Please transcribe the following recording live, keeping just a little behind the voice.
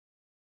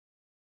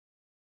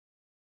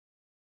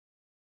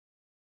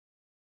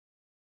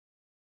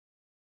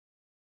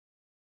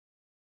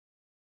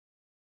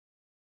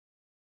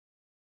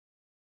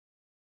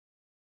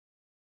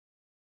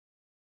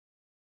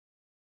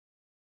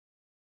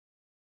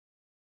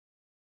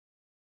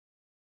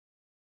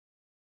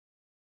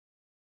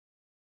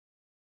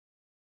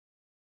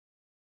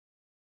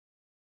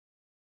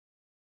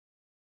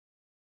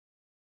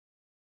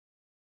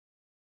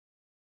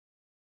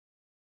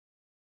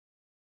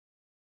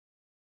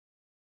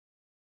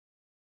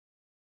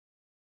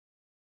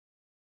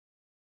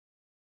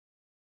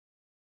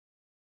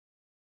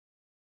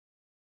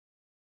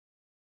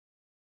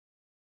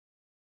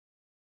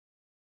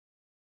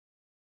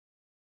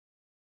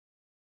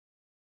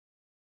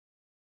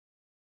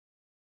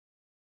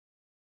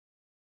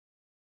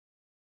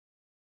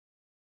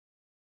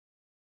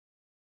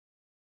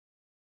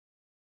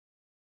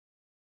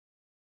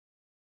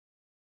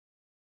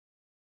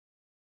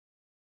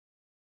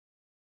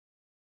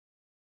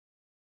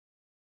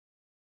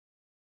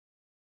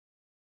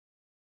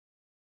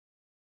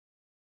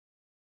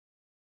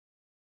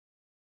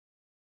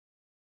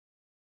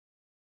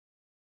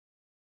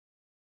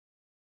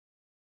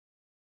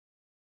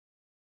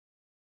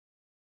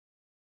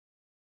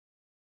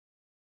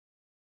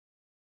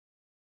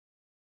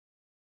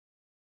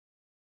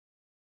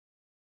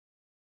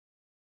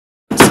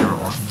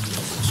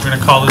going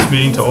to call this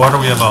meeting to order.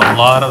 We have a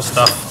lot of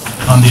stuff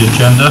on the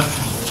agenda,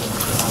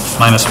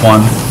 minus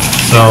one,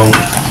 so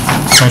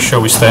make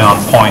sure we stay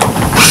on point.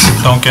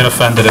 Don't get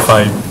offended if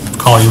I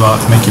call you out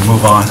and make you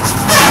move on.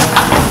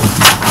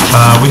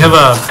 We have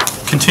a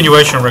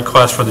continuation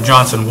request for the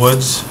Johnson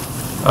Woods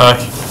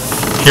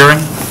hearing,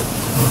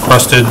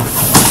 requested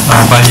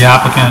by the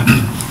applicant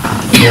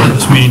for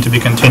this meeting to be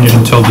continued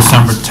until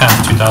December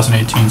 10th,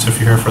 2018, so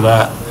if you're here for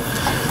that,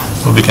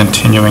 we'll be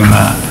continuing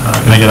that.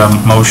 Can I get a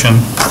motion?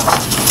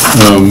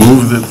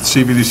 Move that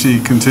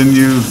Cpdc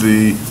continue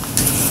the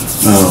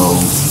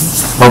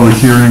public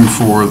hearing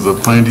for the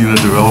planned unit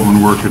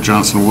development work at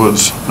Johnson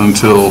Woods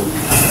until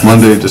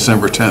Monday,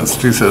 December 10th,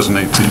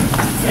 2018.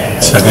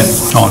 Second.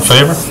 All in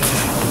favor?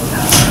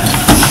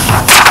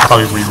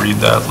 Probably reread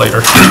that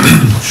later.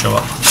 Show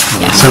up.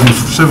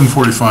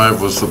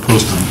 7:45 was the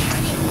posted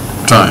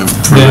time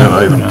for that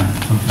item.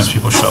 Sometimes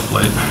people show up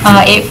late.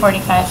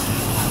 8:45.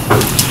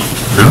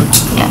 Really?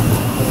 Yeah.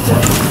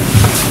 Okay.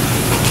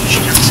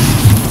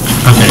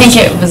 I think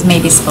it was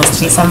maybe supposed to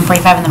be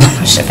 7:45 and then we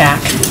pushed it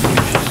back.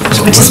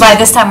 Which is why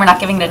this time we're not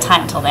giving it a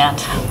time until the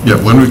end. Yeah,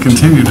 when we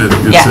continued it,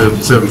 it Yeah.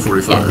 said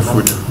 7:45, Yeah.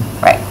 which...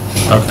 Right.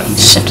 Okay.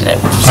 Shifted it.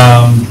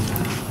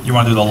 You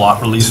want to do the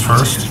lot release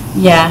first?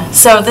 Yeah,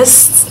 so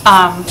this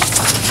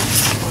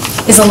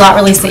is a lot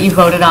release that you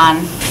voted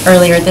on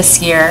earlier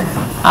this year,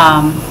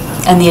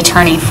 and the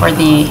attorney for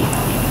the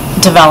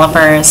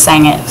developer is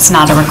saying it's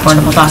not a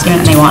recordable document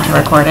and they want to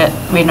record it.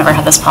 We've never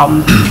had this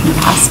problem in the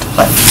past,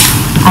 but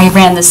I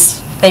ran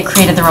this, they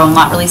created their own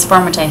lot release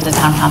form, which I had to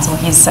town council.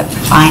 He said,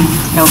 fine,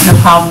 no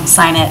problem,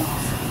 sign it,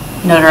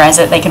 notarize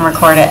it, they can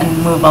record it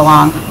and move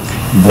along.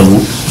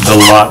 The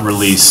lot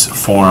release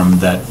form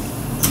that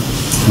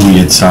we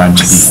had signed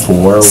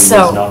before was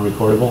not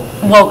recordable?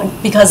 Well,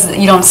 because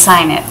you don't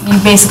sign it. You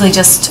basically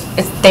just,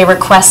 they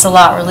request a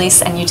lot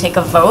release and you take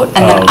a vote,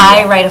 and then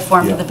I write a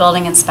form for the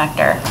building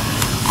inspector.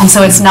 And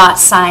so it's not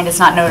signed, it's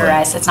not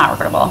notarized, it's not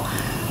recordable.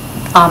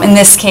 In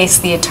this case,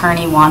 the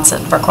attorney wants a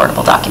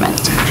recordable document.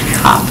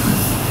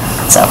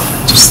 So,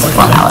 just the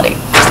formality.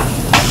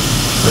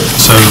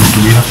 So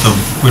do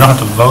we don't have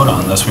to vote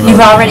on this. You've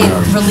already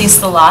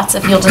released the lots,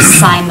 if you'll just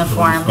sign the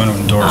form. I'm going to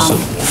endorse it.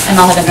 And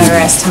I'll have it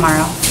notarized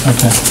tomorrow.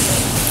 Okay.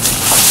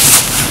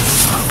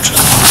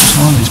 Just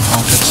one of these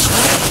pockets.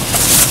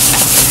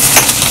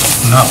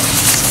 No.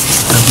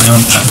 There's my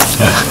own pen.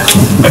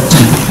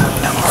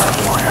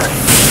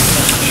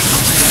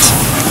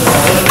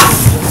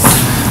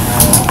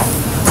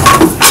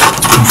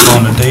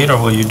 Confirm the date, or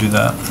will you do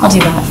that? I'll do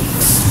that.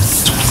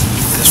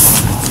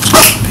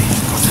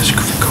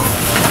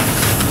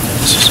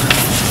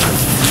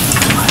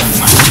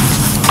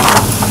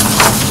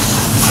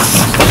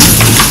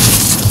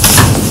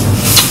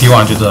 You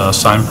want to do the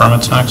sign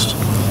permits next?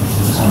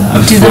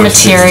 Do the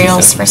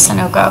materials for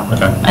Sunoco.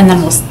 Okay. And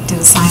then we'll do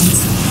the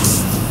signs.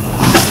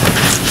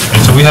 Okay,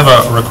 so we have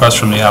a request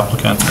from the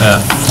applicant at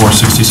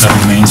 467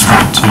 Main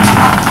Street to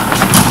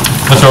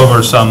look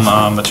over some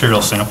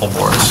material sample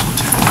boards.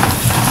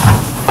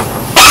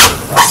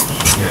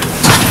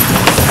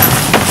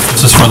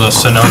 This is for the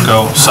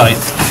Sunoco site.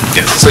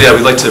 Yeah. So yeah,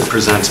 we'd like to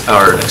present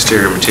our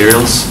exterior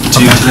materials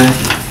to you today.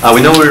 We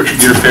know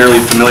you're fairly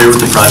familiar with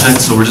the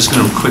project, so we're just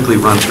going to quickly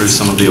run through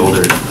some of the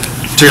older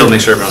material to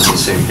make sure everyone's on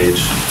the same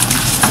page.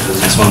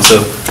 This one.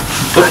 So,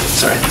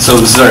 sorry. So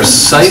this is our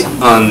site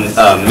on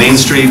Main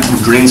Street,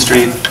 Green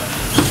Street,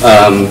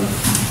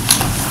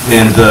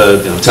 and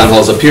the town hall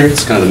is up here.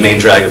 It's kind of the main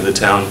drag of the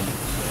town.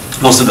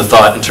 Most of the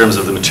thought in terms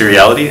of the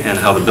materiality and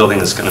how the building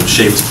is kind of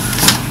shaped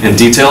and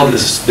detailed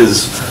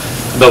is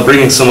about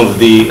bringing some of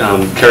the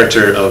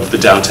character of the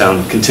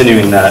downtown,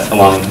 continuing that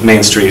along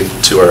Main Street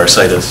to where our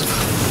site is.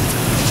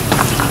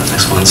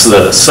 Next one. So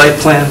the site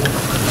plan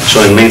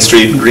showing Main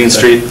Street, Green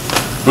Street.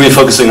 We're going to be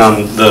focusing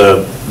on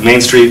the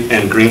Main Street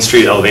and Green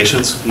Street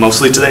elevations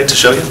mostly today to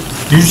show you.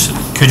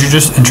 Could you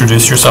just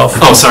introduce yourself?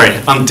 Oh, sorry.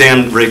 I'm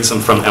Dan Riggs. I'm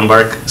from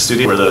Embark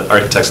Studio. We're the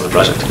architects on the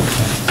project.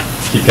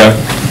 Keep going.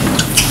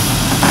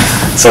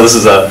 So this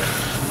is a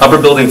upper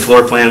building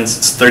floor plans.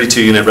 It's a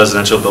 32-unit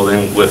residential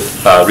building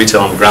with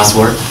retail on the ground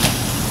floor.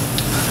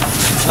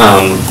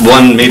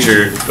 One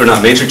major, or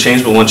not major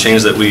change, but one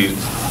change that we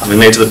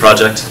made to the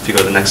project. If you go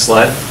to the next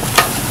slide.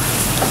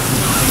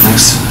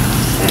 Next.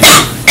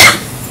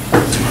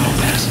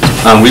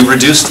 We've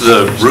reduced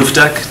the roof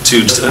deck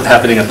to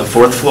happening at the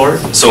 4th floor.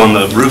 So on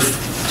the roof,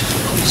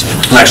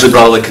 we actually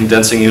brought all the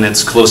condensing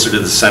units closer to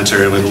the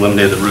center, and we've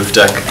eliminated the roof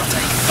deck,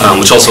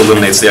 which also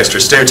eliminates the extra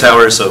stair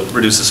tower, so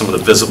reduces some of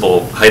the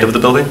visible height of the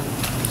building.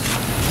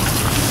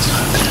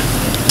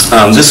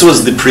 This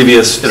was the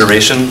previous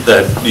iteration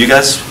that you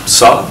guys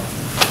saw.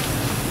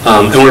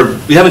 And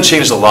we haven't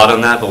changed a lot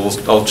on that,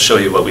 but I'll show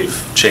you what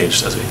we've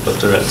changed as we go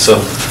through it. So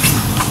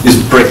these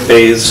brick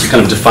bays,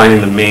 kind of defining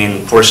the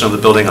main portion of the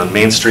building on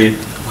Main Street,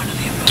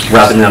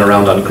 wrapping that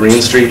around on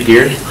Green Street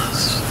here,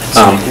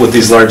 with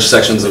these large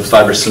sections of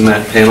fiber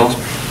cement panel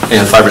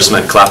and fiber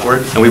cement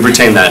clapboard, and we've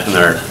retained that in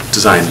our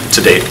design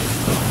to date.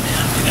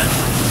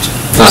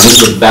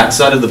 This is the back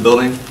side of the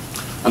building.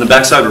 On the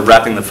back side, we're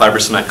wrapping the fiber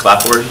cement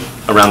clapboard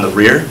around the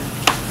rear.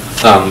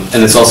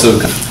 And it's also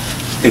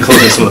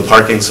enclosing some of the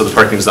parking, so the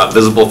parking is not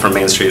visible from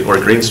Main Street or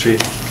Green Street.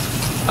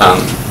 Go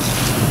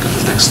to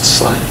the next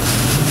slide.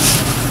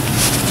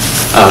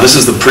 This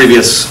is the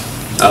previous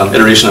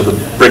iteration of the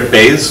brick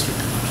bays.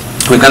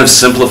 We kind of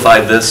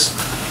simplified this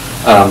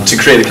to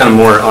create a kind of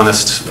more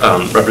honest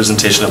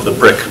representation of the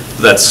brick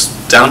that's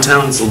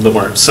downtown. It's a little bit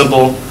more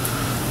simple.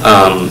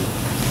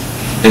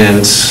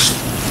 And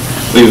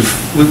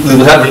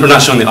we're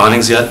not showing the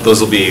awnings yet. Those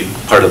will be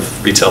part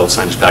of retail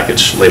signage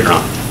package later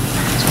on.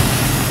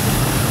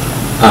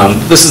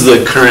 This is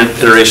the current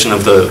iteration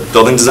of the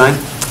building design.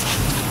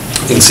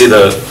 You can see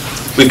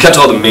we've kept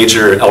all the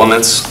major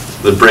elements,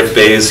 the brick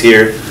bays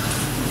here,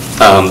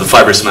 the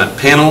fiber cement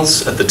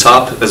panels at the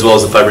top, as well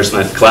as the fiber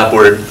cement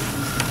clapboard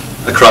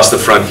across the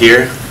front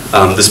here.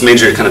 This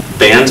major kind of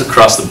band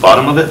across the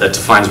bottom of it that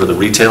defines where the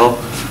retail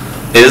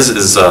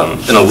is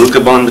an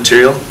alucobond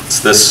material. It's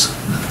this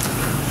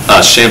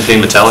champagne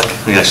metallic.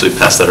 I can actually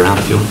pass that around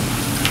if you want.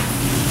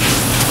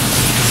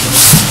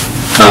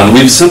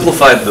 We've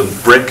simplified the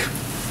brick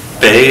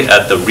bay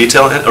at the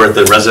retail or at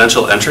the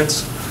residential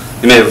entrance.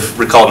 You may have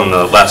recalled in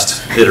the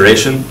last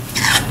iteration,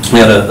 we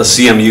had a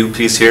CMU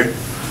piece here.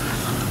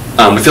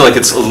 I feel like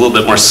it's a little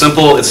bit more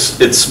simple.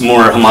 It's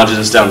more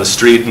homogeneous down the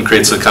street and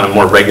creates a kind of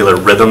more regular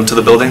rhythm to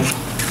the building.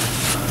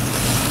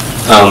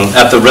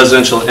 At the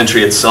residential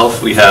entry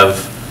itself, we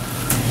have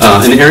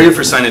an area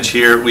for signage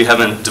here. We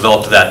haven't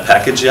developed that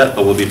package yet,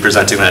 but we'll be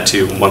presenting that to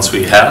you once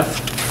we have.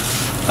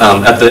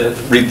 At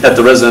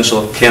the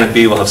residential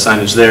canopy, we'll have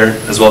signage there,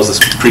 as well as this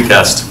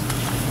precast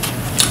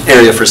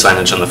area for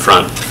signage on the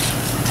front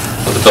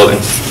of the building.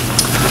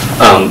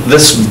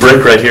 This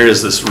brick right here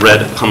is this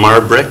red Hamar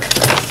brick.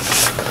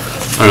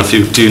 I don't know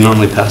if do you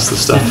normally pass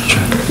this stuff?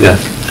 Yeah.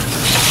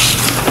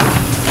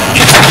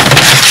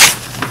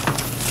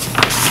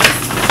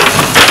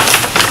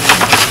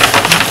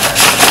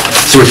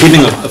 So we're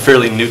keeping a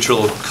fairly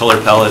neutral color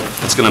palette.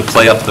 It's going to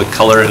play up the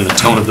color and the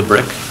tone of the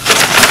brick.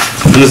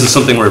 And this is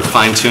something we're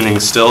fine-tuning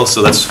still,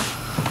 so that's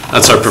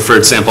our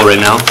preferred sample right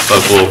now,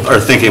 but our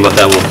thinking about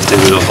that will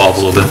continue to evolve a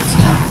little bit.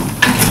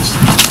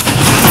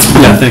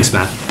 Yeah, thanks,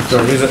 Matt. So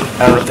I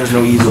don't know if there's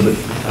no easel, but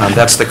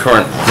that's the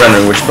current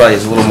rendering, which probably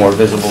is a little more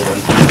visible than...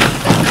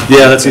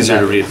 Yeah, that's easier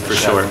to read, for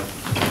sure. Turn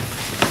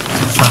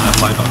that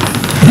light on.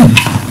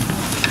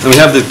 And we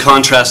have the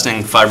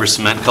contrasting fiber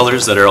cement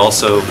colors that are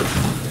also,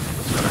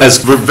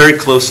 as we're very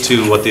close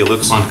to what the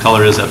alucobond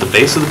color is at the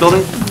base of the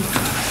building.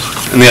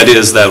 And the idea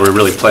is that we're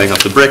really playing up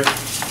the brick.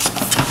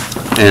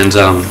 And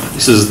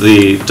this is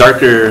the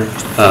darker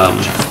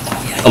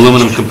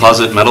aluminum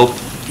composite metal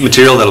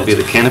material that'll be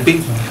the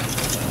canopy.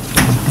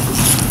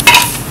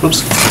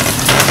 Oops.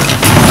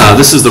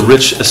 This is the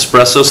rich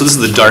espresso, so this is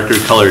the darker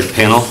colored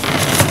panel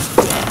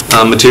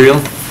material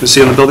you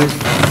see on the building.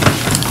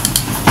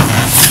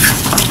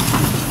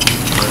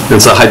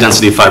 It's a high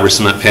density fiber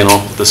cement panel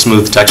with a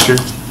smooth texture.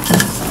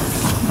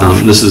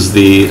 This is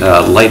the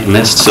light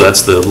mist, so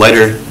that's the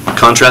lighter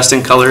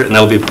contrasting color, and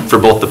that will be for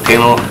both the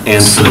panel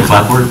and for the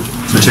clapboard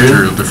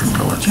material. Different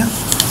color. Yeah.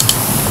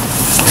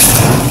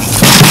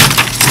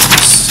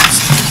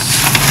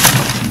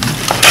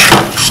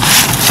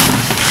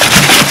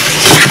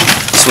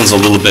 This one's a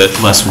little bit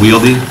less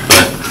wieldy,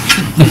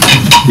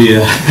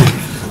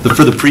 but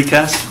for the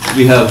precast,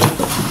 we have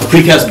a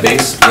precast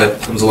base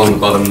that comes along the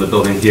bottom of the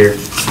building here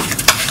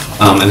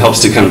and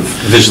helps to kind of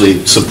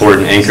visually support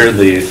and anchor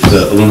the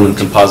aluminum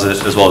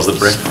composite as well as the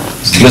brick.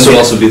 And this will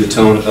also be the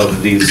tone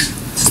of these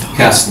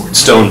cast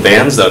stone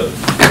bands that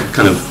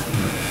kind of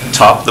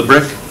top the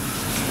brick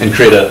and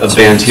create a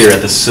band here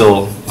at the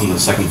sill on the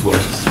second floor.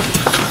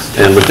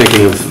 And we're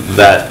thinking of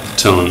that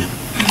tone.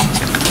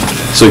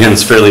 So again,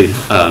 it's fairly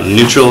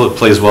neutral. It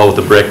plays well with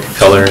the brick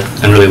color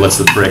and really lets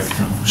the brick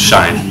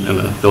shine in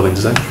the building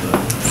design.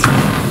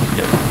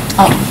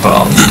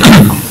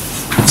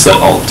 It's that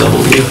alt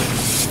W.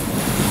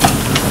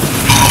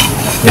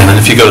 And then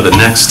if you go to the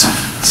next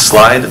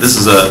slide, this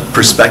is a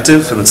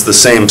perspective, and it's the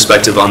same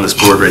perspective on this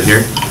board right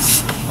here.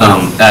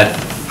 At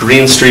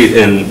Green Street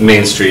and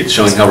Main Street,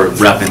 showing how we're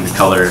wrapping the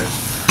color,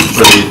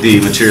 or the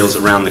materials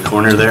around the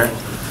corner there.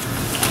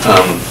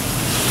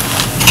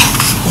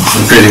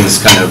 And creating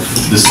this kind of,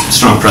 this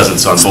strong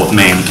presence on both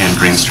Main and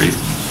Green Street.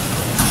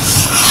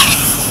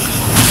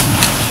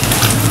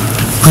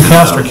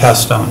 Precast or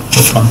cast stone?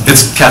 Which one?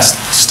 It's cast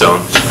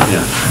stone,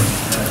 yeah.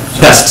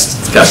 Cast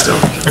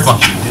stone. Pick one.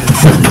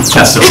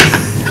 Cast stone.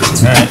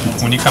 All right,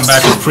 when you come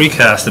back with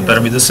precast, it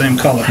better be the same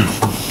color.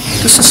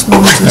 This is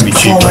smooth. It's gonna be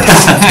cheaper.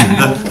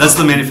 That's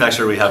the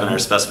manufacturer we have in our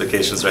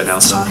specifications right now,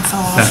 so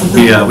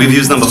we've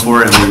used them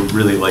before and we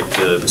really like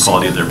the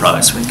quality of their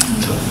products.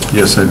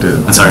 Yes, I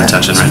did. That's our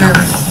intention right now.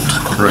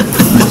 Correct.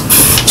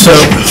 So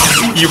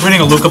you're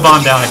putting a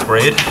Lucabond down at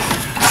grade?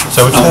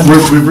 So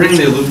We're bringing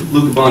the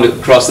Lucabond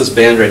across this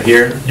band right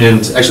here, and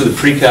actually the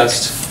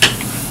precast,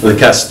 the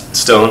cast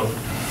stone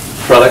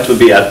product would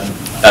be at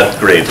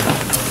grade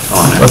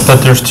on there.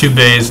 But there's two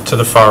bays to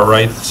the far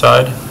right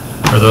side.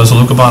 Are those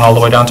Lucabond all the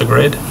way down to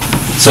grade?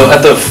 So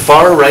at the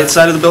far right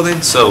side of the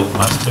building, so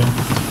Last two.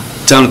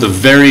 down at the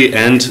very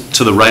end,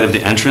 to the right of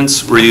the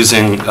entrance, we're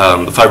using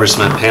the fiber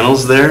cement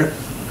panels there,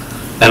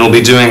 and we'll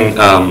be doing,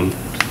 are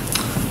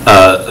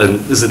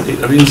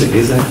we using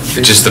AZAC?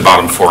 It's just the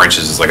bottom 4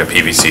 inches is like a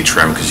PVC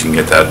trim because you can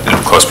get that in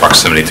close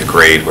proximity to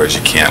grade, whereas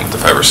you can't with the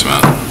fiber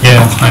cement.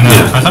 Yeah, I know.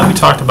 Yeah. I thought we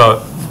talked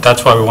about,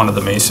 that's why we wanted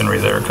the masonry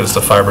there, because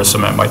the fiber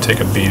cement might take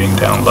a beating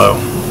down low.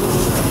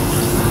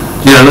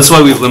 Yeah, and that's why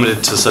we've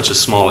limited to such a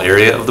small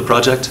area of the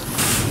project.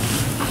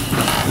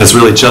 It's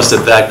really just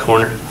at that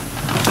corner,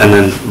 and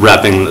then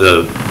wrapping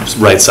the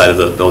right side of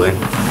the building.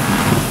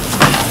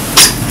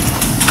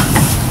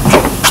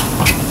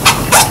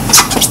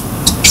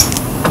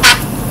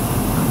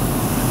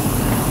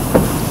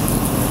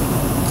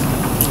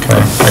 Okay,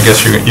 I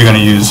guess you're going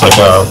to use like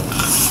a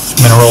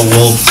mineral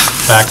wool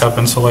backup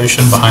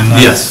insulation behind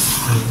that? Yes.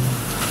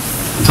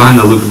 Behind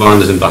the Luca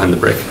bond and behind the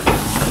brick.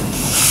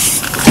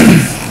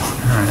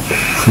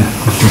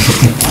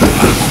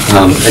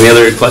 Any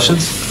other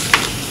questions?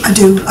 I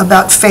do,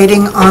 about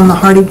fading on the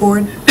hardy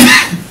board?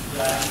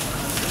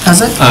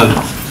 Does it?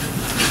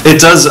 It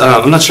does,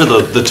 I'm not sure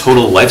the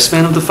total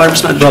lifespan of the fiber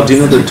cement. Bob, do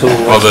you know the total?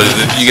 Well,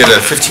 you get a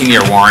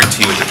 15-year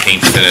warranty with the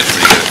paint finish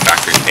when you get it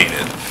factory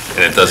painted,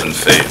 and it doesn't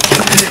fade.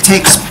 It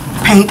takes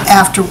paint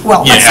after,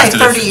 well, let's say after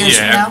the- 30 years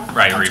from now?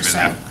 Right, or I'm even just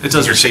that. saying. It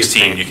does You're receive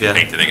 16, paint, you yeah.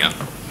 can paint it again.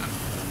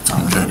 That's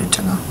all I needed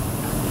to know.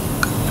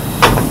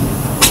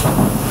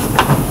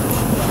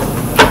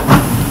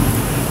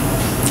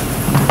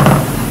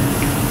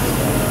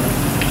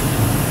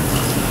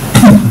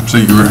 So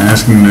you were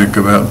asking, Nick,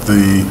 about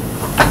the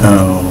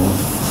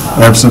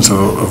absence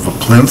of a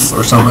plinth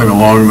or something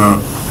along the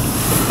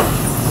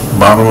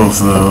bottom of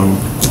the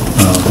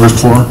roof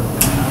floor?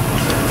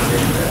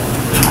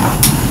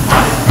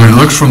 I mean,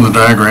 it looks from the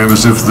diagram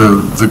as if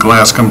the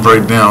glass comes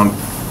right down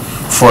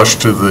flush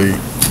to the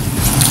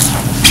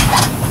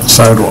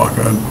sidewalk.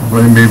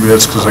 Maybe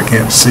that's because I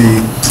can't see.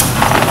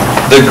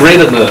 The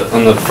grade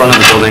on the front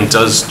of the building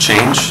does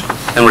change,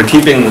 and we're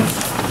keeping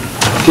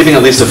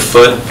at least a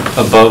foot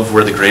above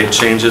where the grade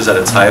changes at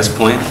its highest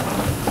point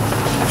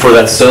for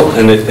that sill,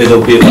 and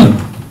it'll be about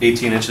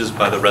 18 inches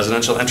by the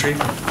residential entry.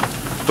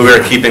 But we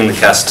are keeping the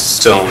cast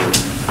stone.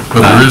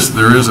 But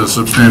there is a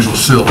substantial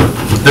sill.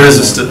 There is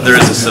a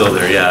sill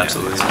there, yeah,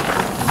 absolutely.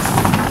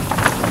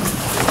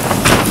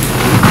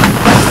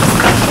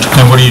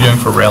 And what are you doing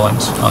for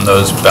railings on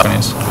those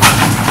balconies?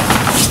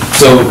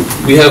 So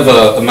we have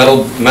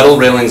metal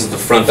railings at the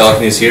front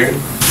balconies here,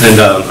 and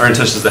our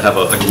intention is to have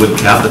a wood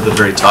cap at the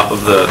very top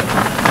of the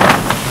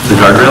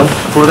guardrail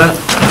for that.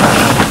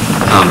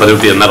 But it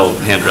would be a metal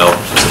handrail.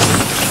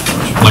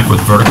 Like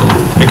with vertical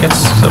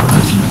pickets? Is that what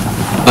it is?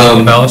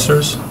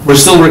 Balusters? We're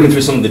still working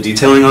through some of the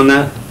detailing on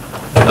that,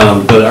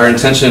 but our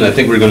intention, I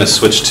think we're going to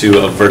switch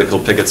to a vertical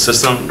picket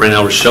system. Right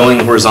now we're showing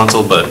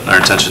horizontal, but our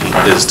intention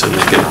is to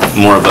make it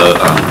more of a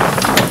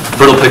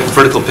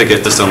vertical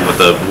picket system with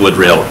a wood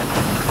rail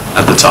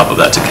at the top of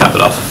that to cap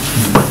it off.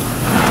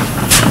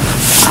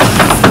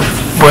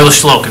 We're a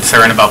little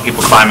concerned about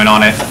people climbing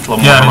on it. It's a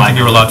little Yeah, I more didn't think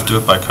you were allowed to do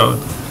it by code.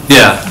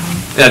 Yeah,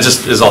 it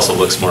just also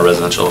looks more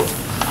residential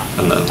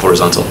than the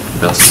horizontal.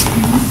 Yes.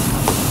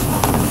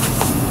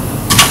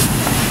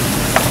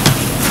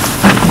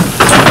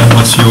 And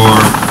what's your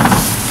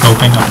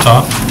coping up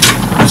top?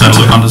 Is that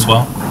aluminum as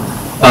well?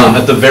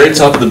 At the very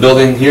top of the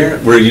building here,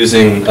 we're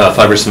using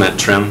fiber cement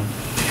trim.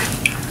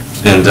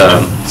 And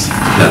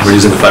yeah, we're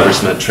using the fiber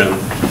cement trim.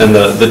 And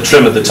the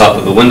trim at the top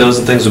of the windows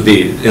and things would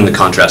be in the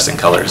contrasting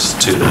colors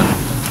to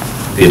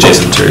the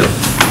adjacent material.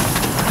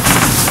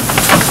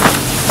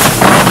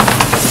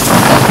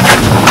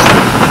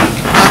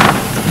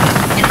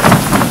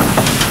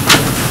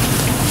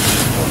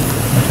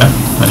 Okay,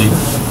 any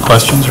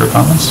questions or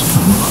comments?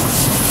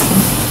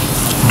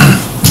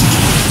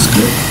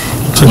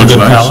 It's a Looks good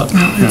nice.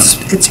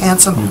 palette. It's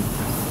handsome.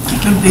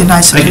 It would be a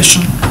nice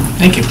addition.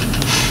 Thank you.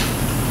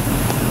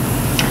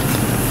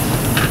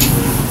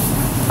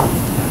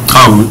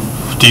 Oh,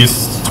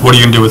 what are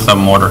you gonna do with the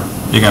mortar?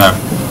 You're gonna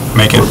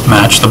make it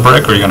match the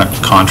brick, or are you gonna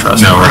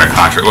contrast? No,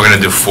 it? we're gonna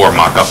do 4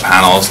 mock-up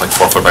panels, like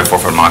 4 foot by 4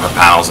 foot mock-up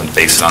panels, and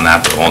base it on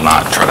that, but we'll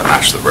not try to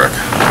match the brick.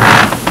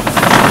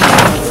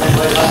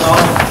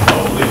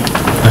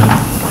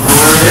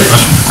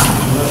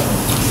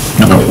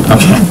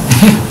 Okay.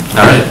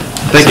 All right,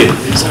 thank you.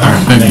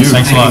 Thank you.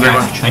 Thanks a lot.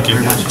 Thank you.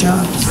 Good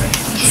job.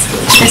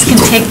 You guys can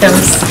take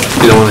those.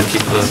 You don't want to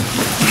keep the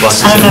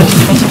buses I don't know in?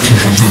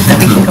 if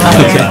we can go out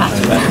there and talk.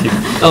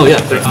 Oh,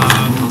 yeah.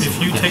 If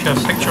you take a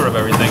picture of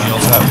everything, you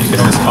can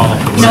always call them.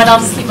 You know what, I'll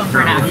just leave them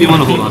for now. If you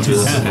want to hold on to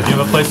this. Do you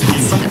have a place to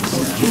keep them?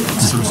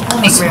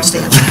 We'll make room.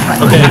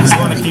 Okay, if you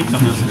want to keep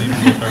them, just leave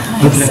them.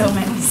 So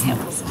many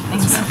samples of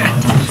things.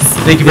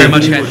 Thank you very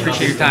much, guys.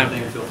 Appreciate your time.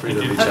 Okay,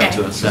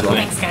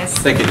 thanks, guys.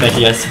 Thank you. Thank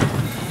you, guys.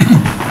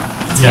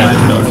 Yeah, I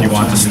didn't know if you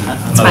want just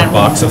another fine.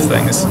 box of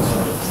things.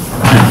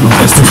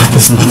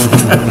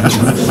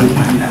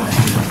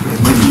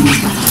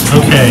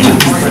 Okay.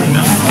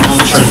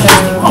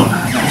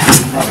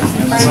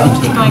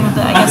 Keep going with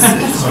the, I guess,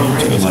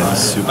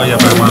 Oh, yeah,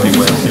 but I want to be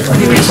way up here.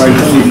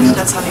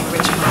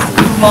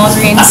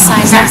 Walgreens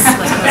sign-ups.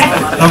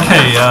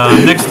 Okay,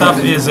 next up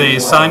is a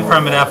sign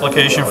permit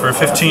application for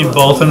 15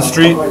 Bolton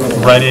Street,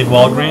 Rite Aid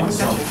Walgreens.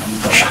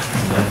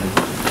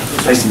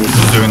 Who's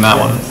doing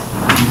that one?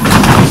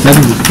 Is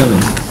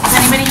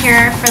anybody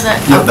here for the?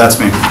 Yep, that's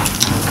me.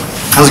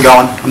 How's it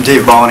going? I'm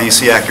Dave Bowen,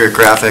 AC Accurate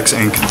Graphics,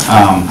 Inc.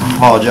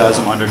 Apologize,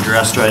 I'm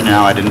underdressed right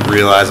now. I didn't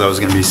realize I was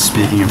going to be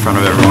speaking in front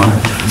of everyone.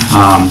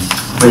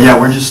 But yeah,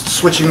 we're just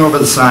switching over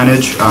the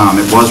signage.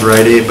 It was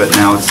Rite Aid, but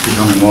now it's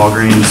becoming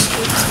Walgreens.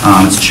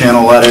 It's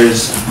channel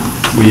letters.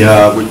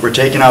 We're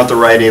taking out the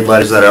Rite Aid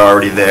letters that are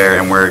already there,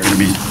 and we're going to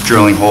be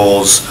drilling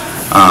holes,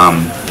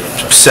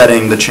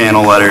 setting the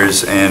channel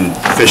letters, and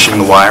fishing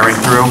the wiring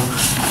through.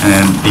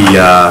 And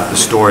the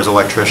store's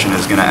electrician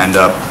is going to end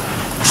up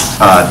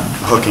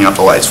hooking up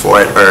the lights for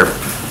it. Or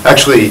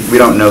actually, we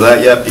don't know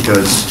that yet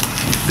because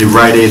the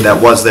Rite Aid that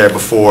was there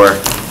before,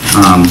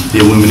 the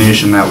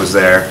illumination that was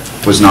there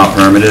was not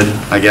permitted,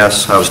 I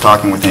guess. I was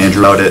talking with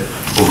Andrew about it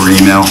over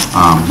email.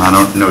 I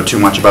don't know too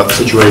much about the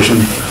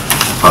situation,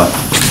 but...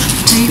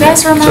 Do you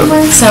guys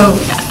remember? So,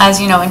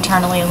 as you know,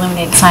 internally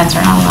illuminated signs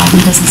are not allowed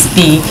in Business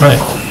B. Right.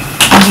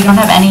 And we don't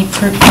have any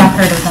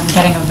record of them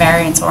getting a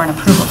variance or an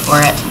approval for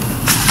it.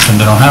 And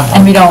they don't have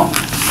one. And we don't,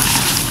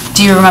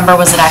 do you remember,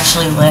 was it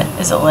actually lit?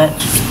 Is it lit?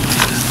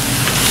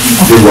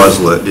 It was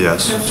lit,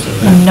 yes.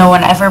 And no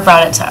one ever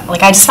brought it to,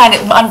 like, I just find it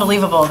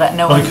unbelievable that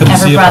no Well, one we couldn't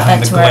ever see it brought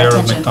behind that the to our glare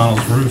of attention.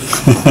 McDonald's roof.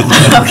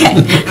 Okay.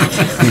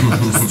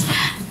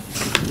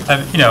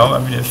 You know, I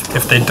mean,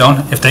 if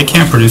they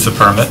can't produce a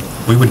permit,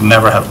 we would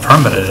never have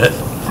permitted it.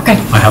 Okay.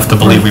 I have to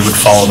believe we would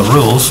follow the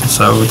rules,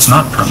 so it's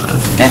not permitted.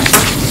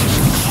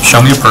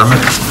 Show me a permit,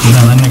 and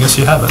then I guess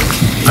you have it.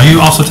 Are you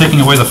also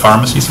taking away the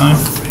pharmacy sign?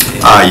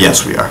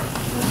 Yes, we are.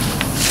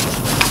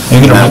 Are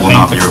you That gonna will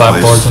not repaint be the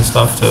clapboards replaced. and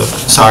stuff to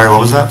Sorry,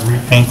 what was that?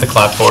 repaint the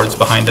clapboards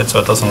behind it so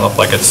it doesn't look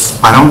like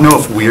it's... I don't know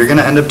if we're going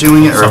to end up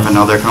doing it or if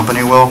another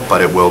company will,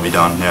 but it will be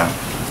done, yeah.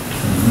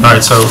 All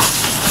right, so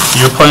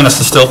your plan is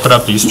to still put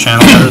up these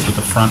channel letters with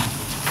the front,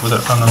 with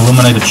an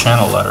illuminated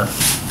channel letter,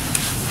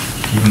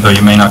 even though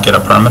you may not get a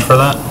permit for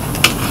that?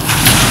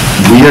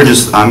 We are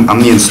just, I'm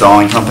the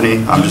installing company,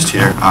 I'm just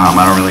here. I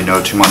don't really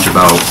know too much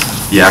about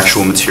the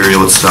actual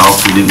material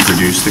itself. We didn't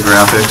produce the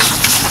graphics.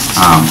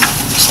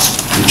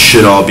 It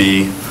should all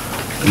be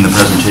in the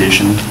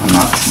presentation, I'm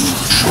not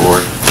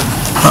sure.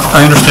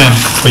 I understand,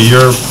 but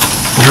you're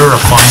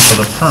applying for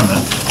the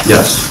permit,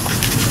 Yes.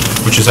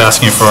 which is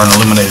asking for an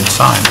illuminated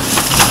sign.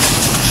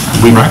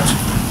 Correct?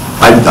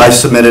 I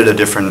submitted a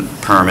different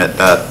permit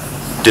that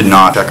did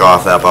not check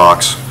off that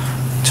box.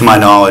 To my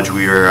knowledge,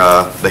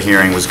 the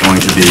hearing was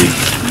going to be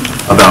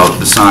about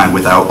the sign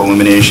without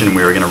illumination.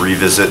 We were going to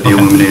revisit the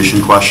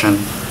illumination question.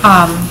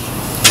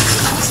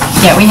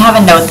 Yeah, we have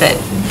a note that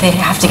they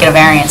have to get a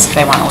variance if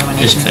they want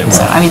illumination.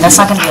 So, I mean, that's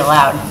not going to be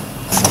allowed.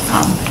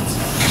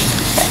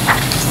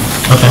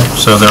 Okay,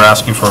 so they're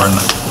asking for a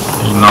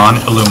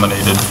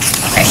non-illuminated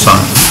Right.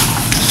 sign.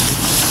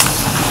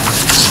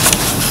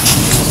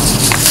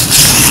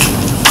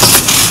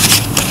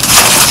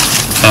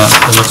 And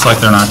it looks like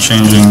they're not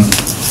changing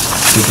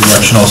the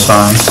directional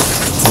signs.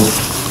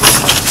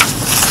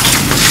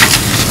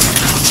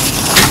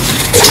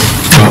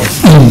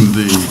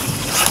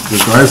 The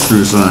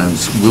drive-through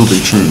signs will be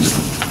changing.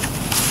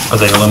 Are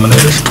they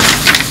illuminated?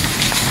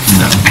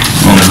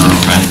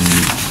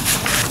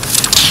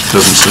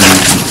 Doesn't say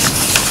anything.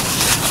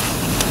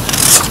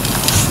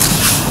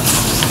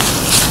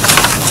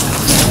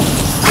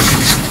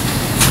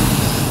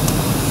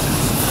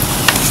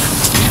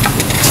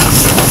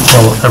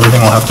 Well,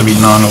 everything will have to be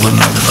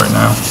non-illuminated right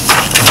now.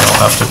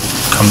 They'll have to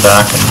come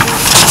back and...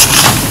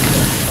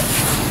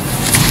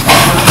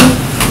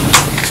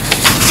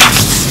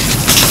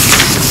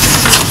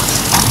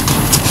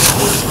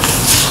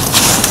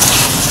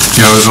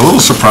 Yeah, I was a little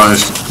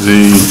surprised.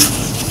 The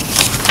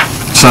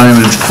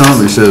signage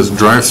currently says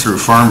drive-through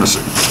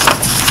pharmacy.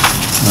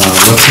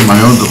 Left to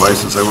my own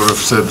devices, I would have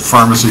said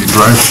pharmacy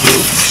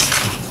drive-through.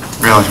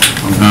 Really?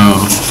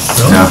 No.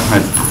 Yeah,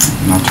 I'm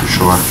not too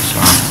sure, so.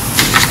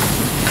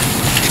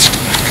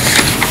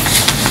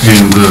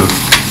 And the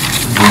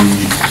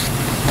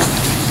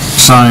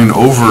sign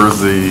over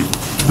the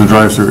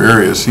drive-through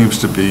area seems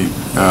to be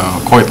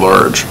quite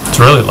large. It's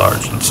really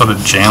large and sort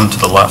of jammed to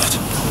the left.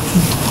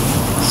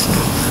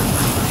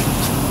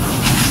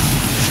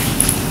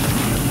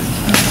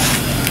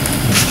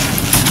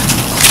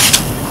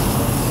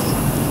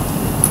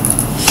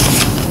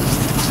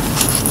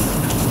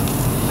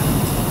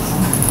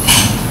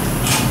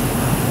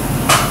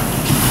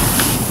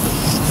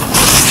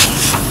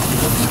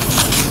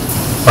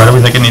 Why do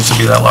we think it needs to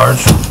be that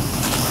large?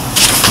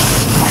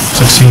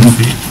 16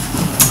 feet?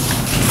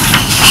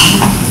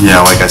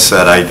 Yeah, like I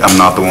said, I'm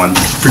not the one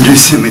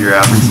producing the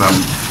graphics. I'm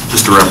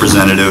just a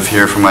representative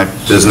here for my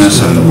business,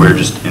 and we're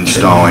just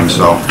installing,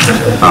 so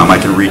I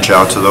can reach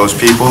out to those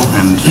people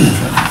and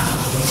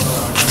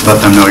let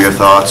them know your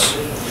thoughts.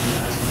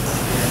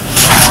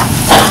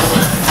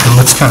 It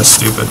looks kind of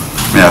stupid.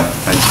 Yeah,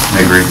 I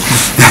agree.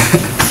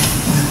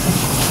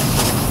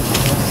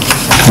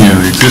 Yeah,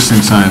 the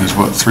existing sign is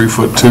what,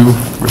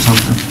 3'2" or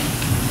something?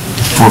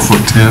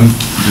 4'10"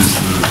 is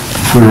the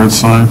clearance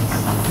sign.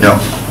 Yep.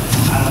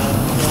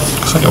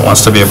 Looks like it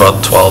wants to be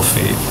about 12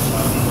 feet,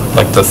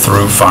 like the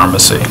through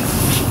pharmacy.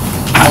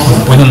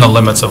 Within the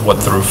limits of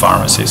what through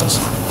pharmacies is,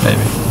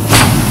 maybe.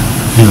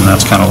 Even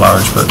that's kind of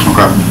large, but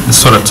it's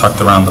sort of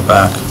tucked around the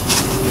back.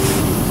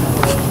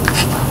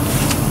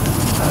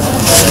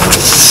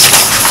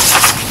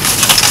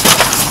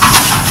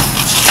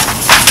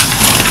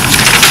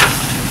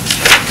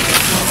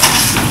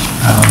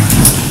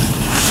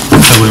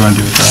 So what do you want to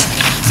do with that?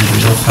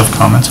 Anybody else have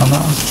comments on that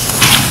one?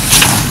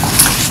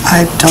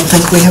 I don't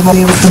think we have all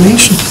the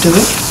information, do we?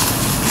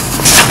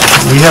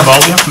 We have all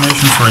the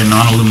information for a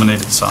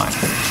non-illuminated sign.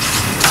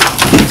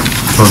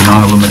 For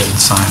non-illuminated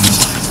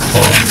signs.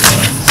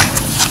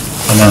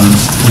 And then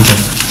we could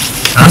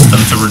ask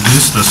them to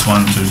reduce this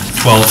one to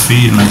 12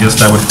 feet, and I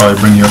guess that would probably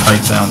bring your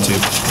height down to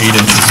 8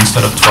 inches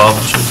instead of 12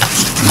 inches.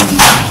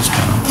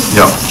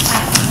 Yep.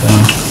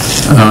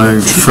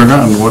 I've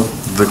forgotten what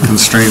the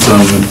constraints on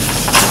the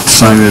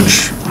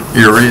signage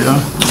area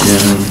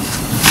in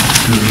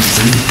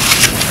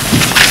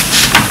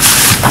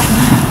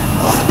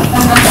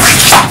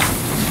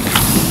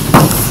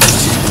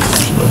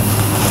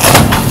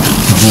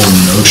The whole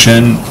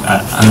notion,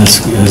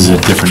 this is a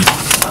different,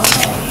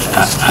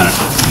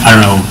 I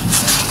don't know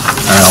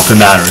if it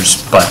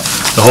matters, but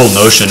the whole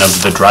notion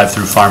of the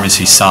drive-through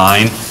pharmacy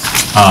sign,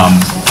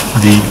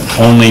 the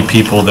only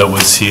people that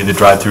would see the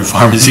drive-through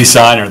pharmacy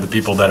sign are the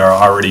people that are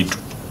already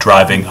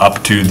driving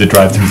up to the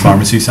drive-through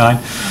pharmacy sign.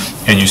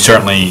 And you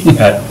certainly,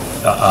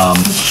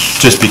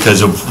 just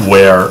because of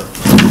where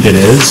it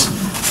is,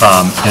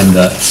 and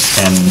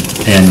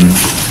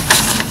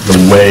the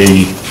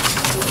way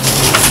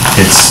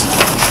it's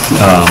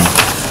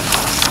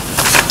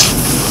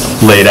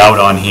laid out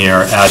on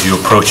here, as you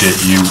approach it,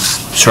 you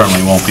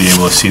certainly won't be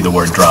able to see the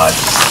word drive.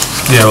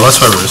 Yeah, well, that's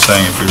why we were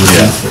saying if we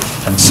remove it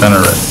and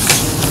center it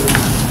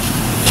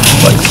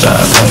like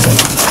that, maybe.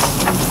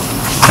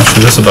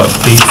 Actually, that's about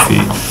 8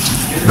 feet,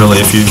 really,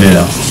 if you...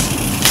 Yeah.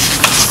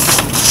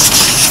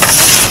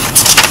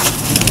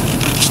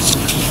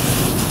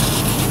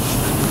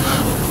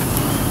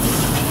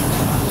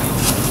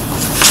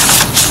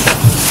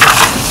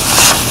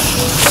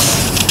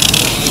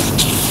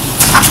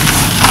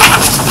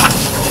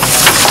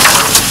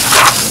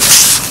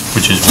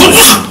 Which is one,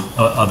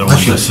 other one,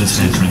 this is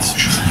entrance.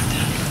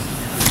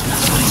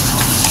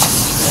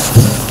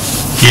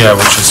 Yeah,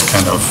 which is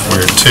kind of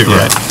weird too, Yeah.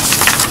 right?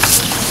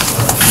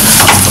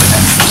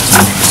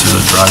 To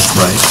the drive,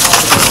 right,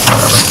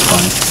 whatever.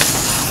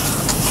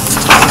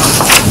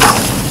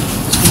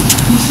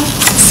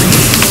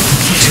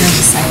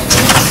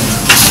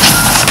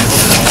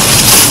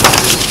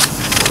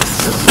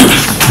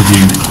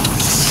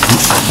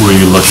 Were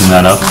you looking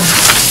that up?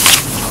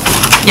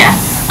 Yeah,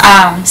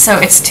 so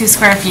it's 2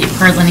 square feet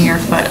per linear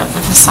foot of the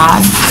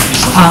facade,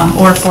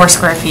 or 4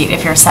 square feet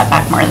if you're set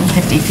back more than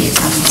 50 feet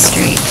from the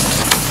street.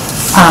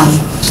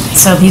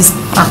 So these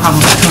are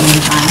probably totally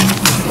fine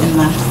in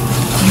the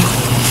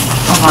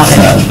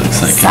allotted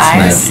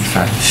size.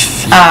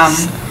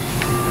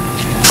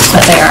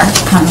 But they are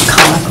kind of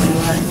comically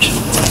large.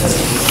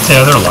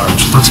 Yeah, they're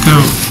large. Let's go,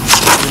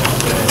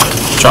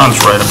 John's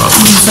right about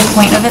this. Use the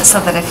point of it so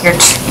that if you're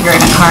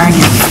in a car and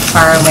you're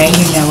far away,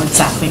 you know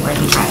exactly where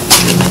the drive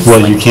is.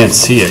 Well, you can't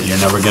see it, you're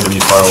never going to be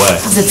far away.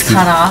 Because it's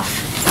cut off.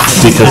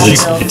 Because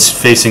it's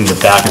facing the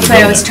back of the So I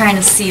building. was trying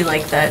to see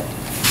like the,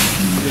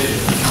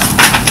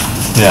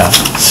 Yeah,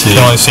 You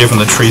can only see it from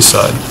the tree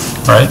side,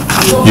 right?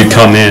 you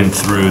come in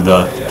through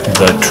the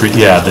tree,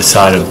 yeah, the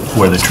side of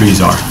where the trees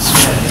are,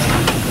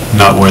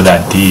 not where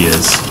that D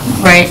is.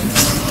 right,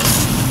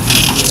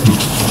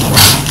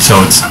 So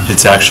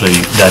it's actually,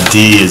 that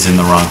D is in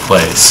the wrong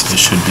place. It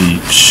should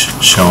be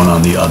shown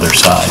on the other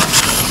side,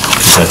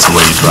 because that's the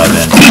way you drive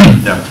in.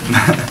 Yeah.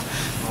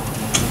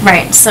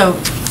 right, so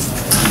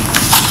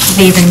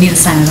they even need a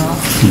sign at all.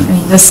 I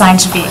mean, the sign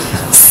should be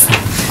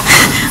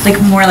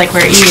like more like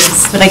where E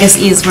is, but I guess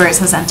E is where it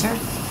says enter.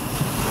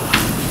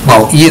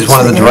 Well, E is one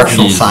of the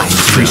directional signs.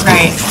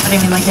 Right, but I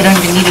mean, like, they don't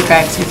even need a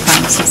drive-through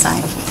pharmacy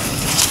sign.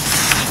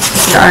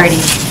 If you're already,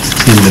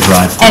 In the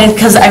drive. and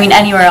because, I mean,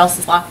 anywhere else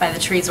is blocked by the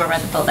trees or by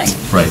the building.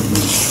 Right.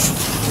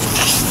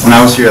 When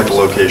I was here at the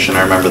location,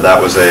 I remember that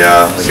was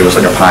it was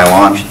like a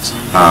pylon.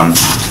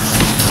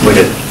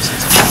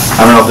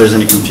 I don't know if there's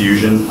any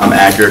confusion.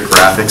 Accurate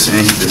Graphics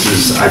Inc.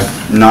 I'm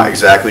not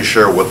exactly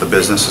sure what the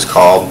business is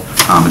called.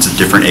 It's a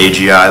different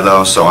AGI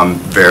though, so I'm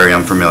very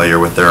unfamiliar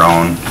with their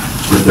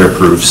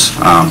proofs.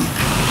 I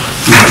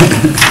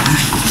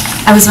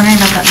was wondering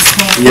about that this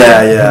morning.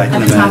 Yeah, I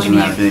can I've been imagine talking to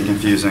that you. being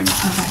confusing.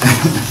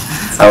 Okay.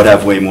 I would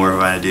have way more of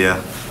an idea.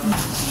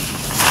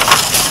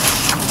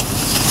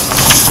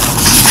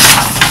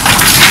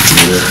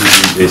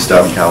 They're based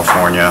out in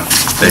California.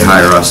 They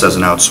hire us as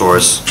an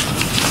outsource.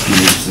 We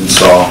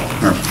install.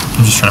 I'm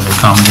just trying to be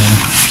accommodating.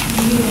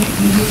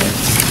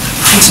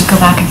 We should go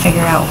back and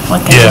figure out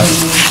what they Yeah. really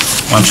need.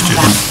 Why don't you do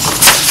that?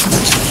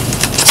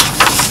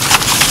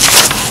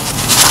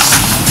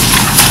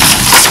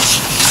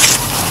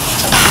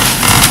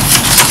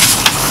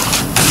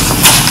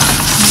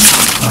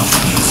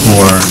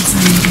 or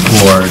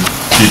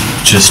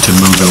just to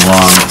move it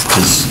along,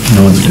 because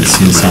no one's going to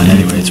see the sign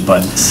anyways,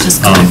 but,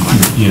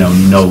 you know,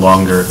 no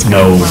longer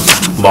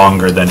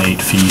than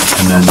 8 feet,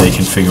 and then they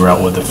can figure out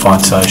what the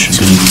font size should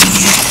be.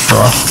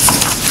 Sure.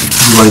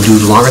 You want to do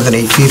longer than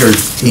 8 feet or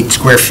 8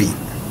 square feet?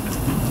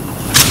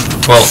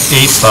 Well,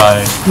 8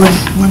 by,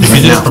 if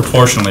you did it now.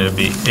 proportionally, it'd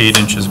be 8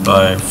 inches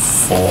by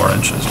 4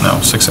 inches, no,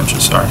 6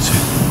 inches, sorry.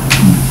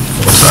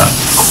 What's that?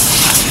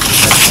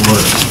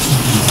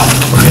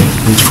 Okay,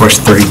 each four's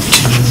 32.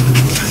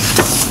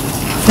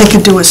 They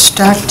could do a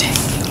stacked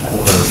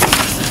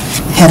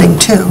heading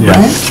too, Yeah.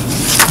 right?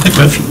 They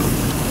could.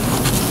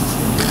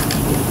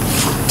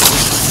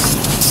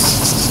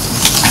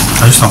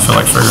 I just don't feel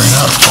like figuring it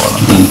out for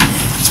them.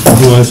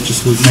 Otherwise,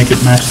 just make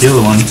it match the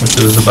other one, which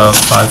is about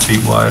 5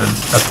 feet wide and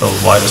at the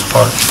widest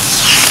part.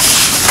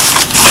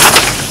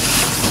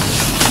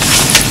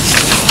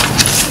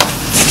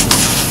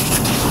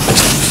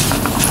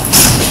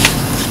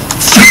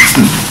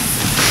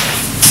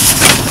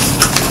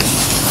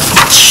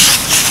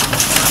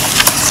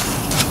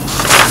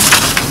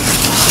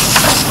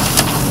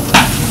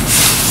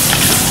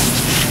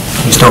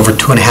 Just over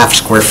 2.5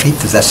 square feet,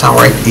 does that sound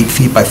right? 8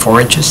 feet by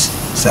 4 inches?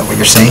 Is that what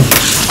you're saying?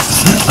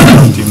 I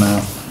don't do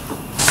math.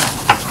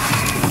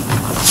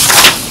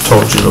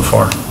 Told you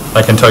before.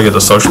 I can tell you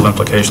the social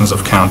implications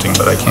of counting,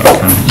 but I can't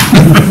count.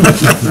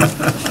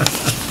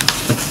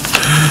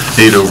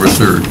 8 over a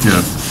third,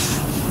 yeah.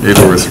 8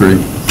 over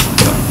 3.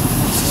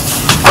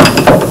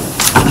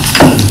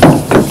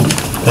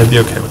 I'd be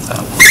okay with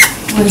that.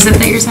 What is it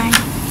that you're saying?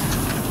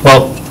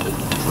 Well,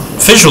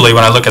 visually,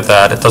 when I look at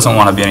that, it doesn't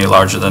want to be any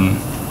larger than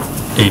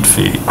 8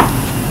 feet.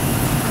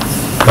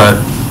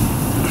 But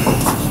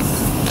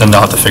then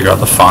they'll have to figure out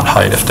the font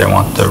height if they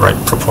want the right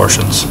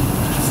proportions.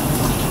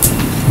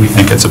 We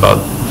think it's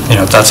about, you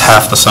know, that's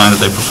half the sign that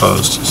they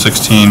proposed,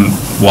 16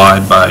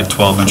 wide by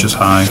 12 inches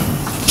high.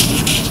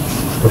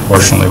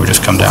 Proportionally, we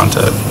just come down to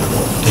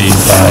 8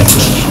 by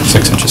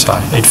 6 inches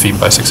high, 8 feet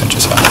by 6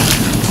 inches high.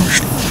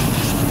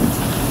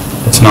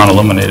 It's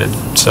non-illuminated,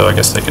 so I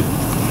guess they could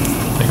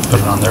put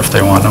it on there if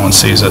they want, no one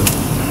sees it.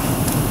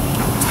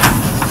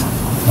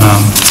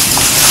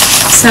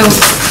 So,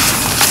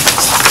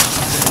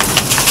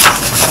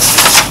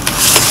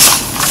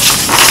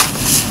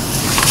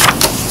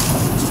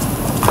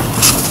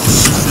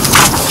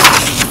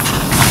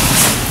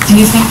 do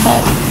you think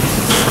that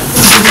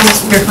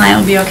your client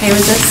will be okay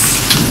with this?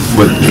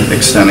 With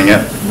extending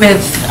it?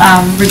 With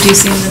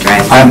reducing the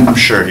drive? I'm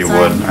sure he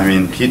would. I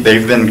mean,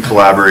 they've been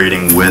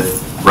collaborating with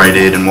Rite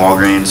Aid and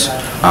Walgreens,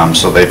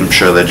 so I'm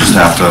sure they just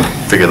have to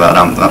figure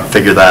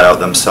that out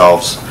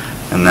themselves,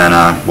 and then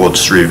we'll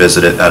just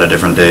revisit it at a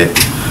different date.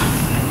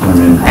 I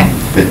mean,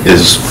 it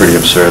is pretty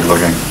absurd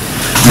looking.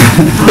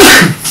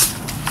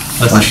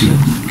 Bless you.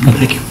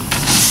 Thank you.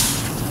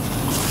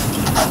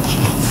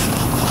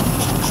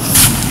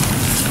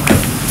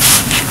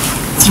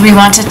 Do we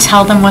want to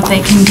tell them what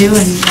they can do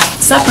and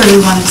what's up, or do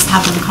we want to just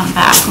have them come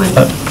back with?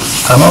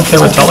 I'm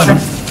okay with telling them.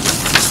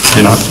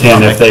 You know,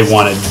 and if they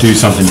want to do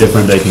something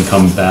different, they can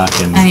come back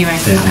and... Anyway,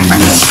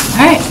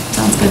 all right,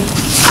 sounds good.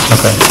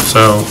 Okay,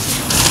 so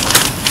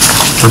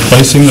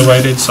replacing the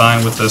Rite Aid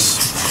sign with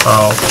this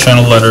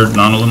channel lettered,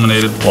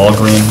 non-illuminated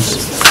Walgreens.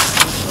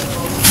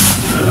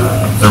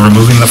 They're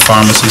removing the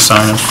pharmacy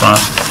sign in front.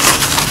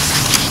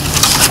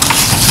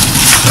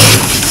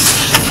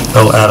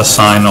 They'll add a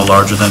sign no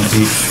larger than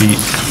 8 feet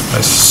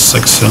by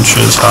 6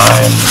 inches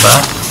high in the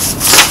back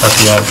at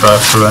the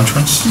drive-through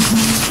entrance.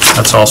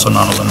 That's also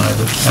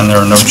non-illuminated, and there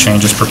are no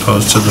changes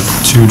proposed to the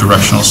 2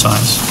 directional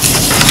signs.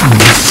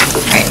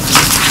 Right.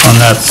 On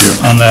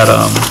that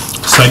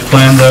site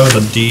plan, though,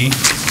 the D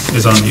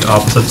is on the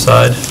opposite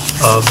side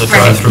of the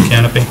Right. drive-through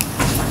canopy.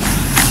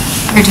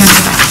 You're turning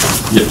it back.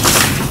 Yep.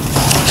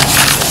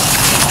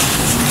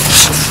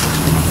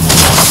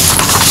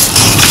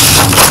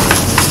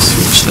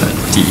 Switch that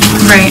D.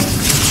 Right.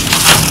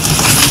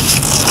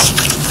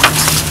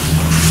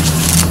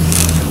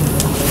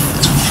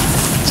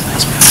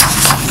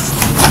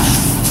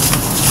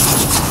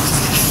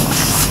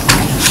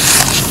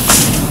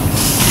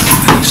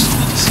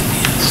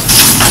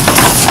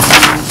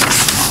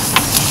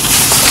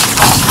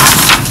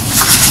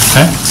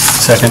 Okay,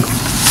 Second.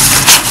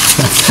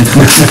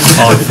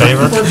 all in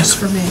favor? Works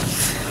for me.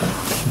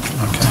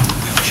 Okay.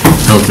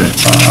 Okay.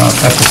 I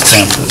have to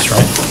stamp this,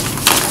 right?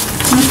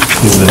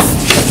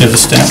 Give the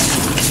stamp.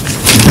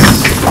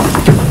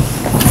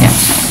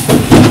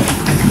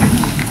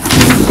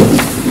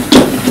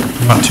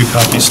 You want 2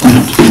 copies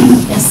stamped?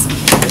 Yes.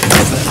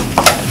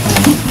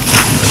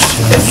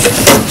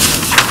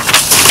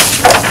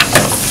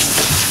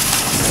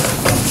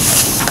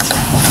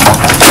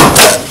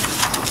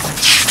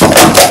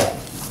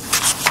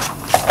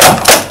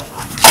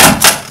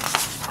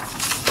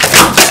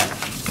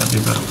 That'd be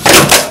better.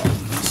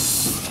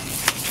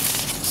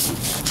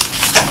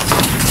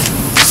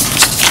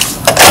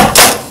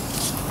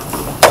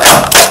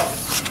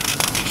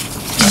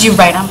 Did you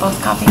write on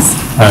both copies?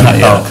 Not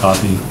yet.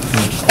 Copy.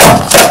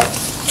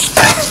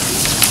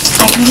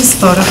 I can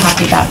just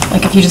photocopy that,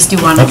 like if you just do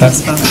one, I can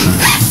just photocopy.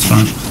 That's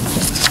fine.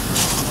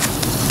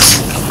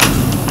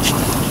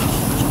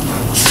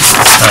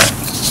 Alright.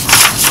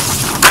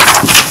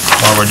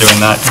 While we're doing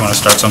that, you want to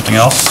start something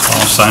else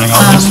while I'm signing all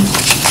these?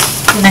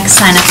 The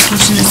next sign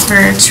application is for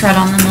Tread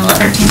on the Mill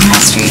at 13 High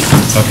Street.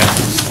 Okay,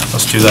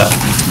 let's do that.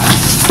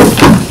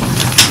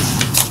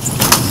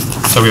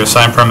 So we have a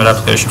sign permit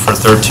application for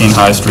 13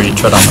 High Street,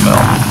 Tread on the Mill.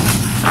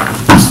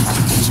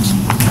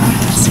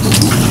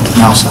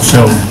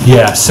 So,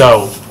 yeah,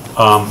 so,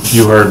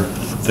 you heard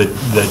the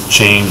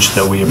change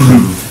that we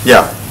approved.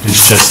 Yeah.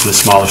 It's just the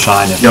smaller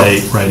sign. If Yep.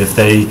 they, right, if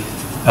they,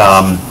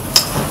 I'm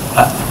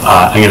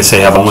gonna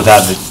say have one with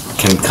that, that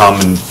can come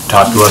and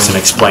talk to us and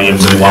explain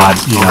why,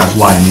 you know,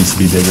 why it needs to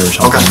be bigger or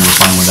something, Okay. we're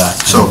fine with that.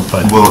 So,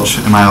 But-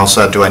 am I all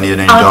set? Do I need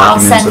any I'll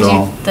documents send at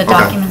all? you the Okay.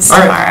 documents All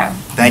right. tomorrow.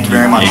 Thank you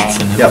very much.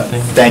 Yep,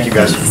 thank you,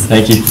 guys.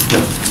 Thank you.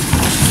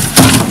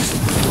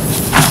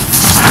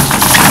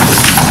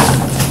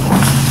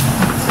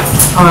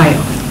 All right.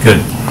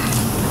 Good.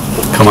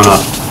 Coming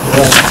up.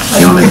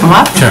 You want me to come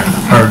up? Sure.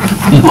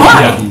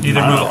 Yeah,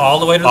 either move all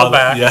the way to the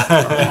back, Yeah. or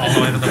all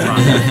the way to the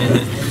front.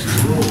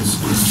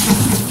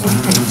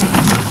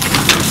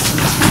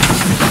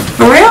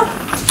 For real?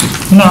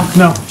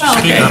 No. Oh,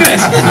 okay, good.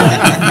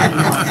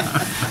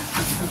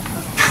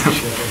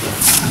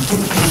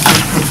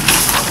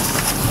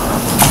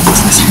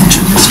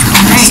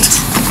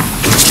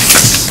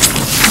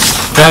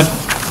 Go ahead,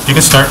 you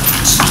can start.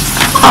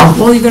 Oh,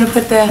 well, you're gonna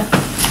put the,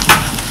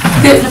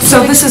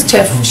 so this is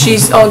Tiff,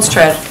 she's owns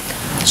Tread.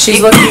 She's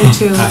looking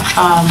to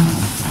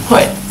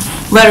put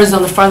letters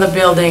on the front of the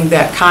building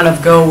that kind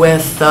of go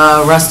with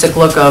the rustic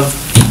look of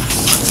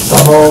the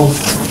whole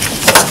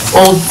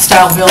old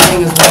style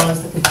building as well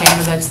as the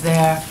container that's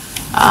there,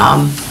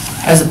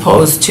 as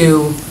opposed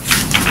to,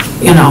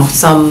 you know,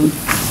 some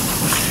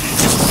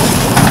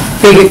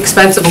big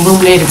expensive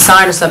illuminated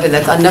sign or something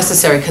that's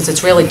unnecessary because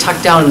it's really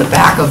tucked down in the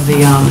back of the,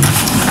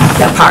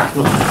 that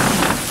parking lot.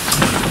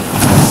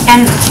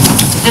 And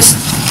just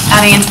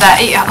adding into that,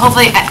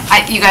 hopefully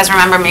you guys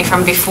remember me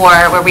from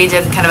before where we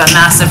did kind of a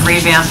massive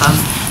revamp of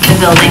the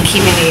building,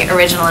 keeping the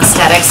original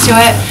aesthetics to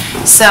it.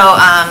 So,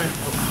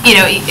 you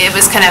know, it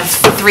was kind of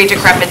 3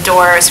 decrepit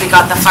doors. We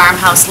got the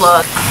farmhouse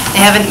look.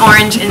 They have an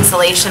orange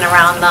insulation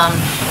around them.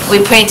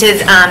 We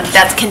painted,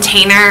 that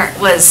container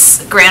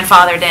was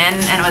grandfathered in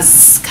and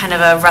was kind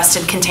of a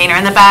rusted container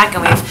in the back,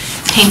 and we've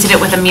painted it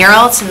with a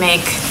mural to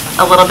make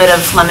a little bit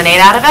of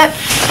lemonade out of it.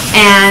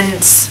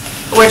 And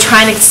we're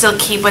trying to still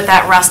keep with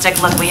that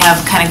rustic look we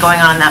have kind of going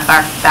on in that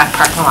back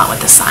parking lot with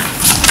the sign.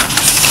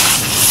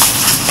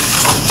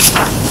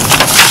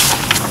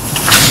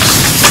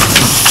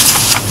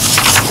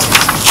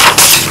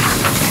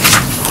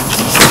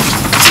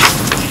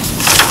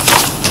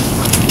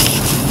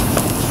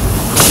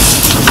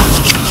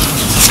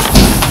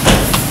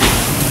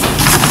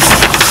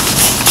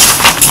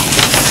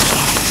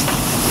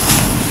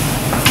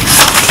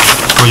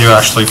 Will you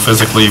actually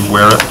physically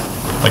wear it,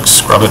 like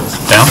scrub it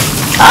down?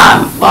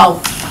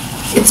 Well,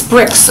 it's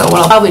bricks, so what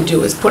I'll probably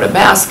do is put a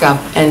mask up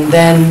and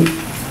then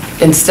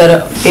instead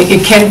of,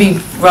 it can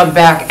be rubbed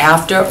back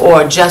after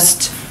or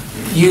just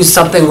use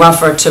something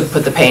rougher to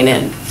put the paint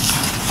in.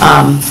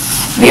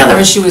 The other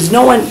issue is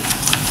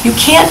you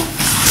can't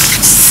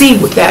see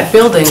with that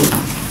building,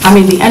 I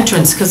mean the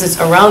entrance, because it's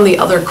around the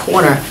other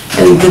corner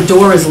and the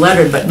door is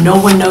lettered, but no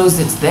one knows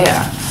it's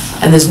there.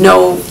 And there's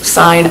no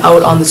sign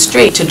out on the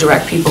street to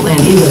direct people in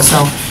either,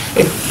 so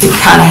it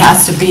kind of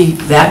has to be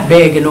that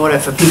big in order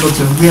for people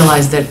to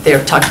realize that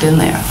they're tucked in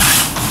there.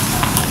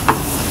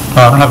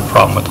 I don't have a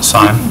problem with the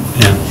sign.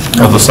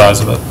 Yeah. Or the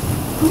size of it.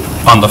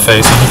 On the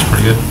face, it looks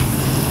pretty good.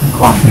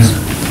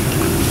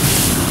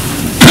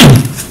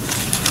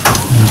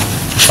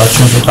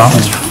 Questions or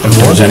comments? If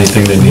there's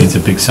anything that needs a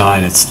big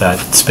sign, it's that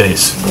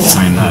space.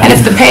 I mean, And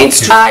if the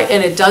paint's dry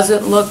and it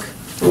doesn't look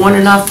worn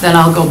enough, then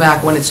I'll go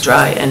back when it's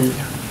dry and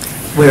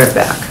wear it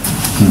back.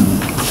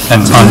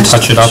 And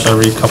untouch it up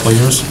every couple of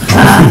years?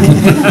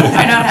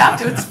 I don't have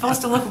to, it's supposed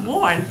to look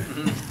worn.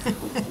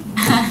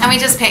 And we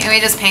just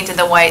painted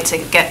the white to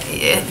get,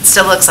 it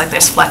still looks like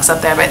there's flecks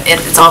up there, but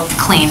it's all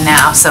clean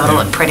now, so it'll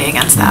look pretty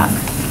against that.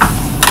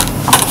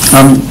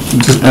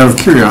 Just out of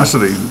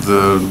curiosity,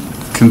 the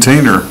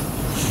container,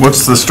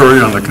 what's the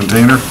story on the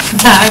container?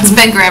 It's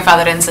been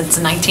grandfathered in since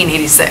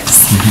 1986,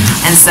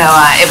 and so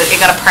it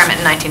got a permit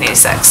in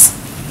 1986,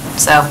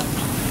 so.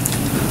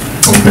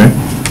 Okay.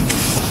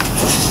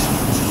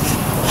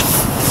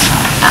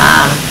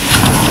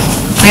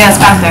 Yeah, it's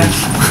back there.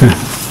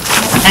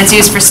 And it's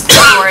used for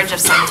storage of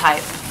some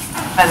type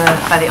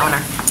by the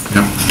owner.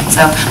 Yep.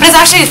 So, but it's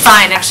actually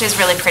fine. Actually, it's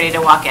really pretty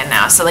to walk in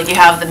now. So, like, you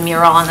have the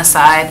mural on the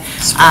side.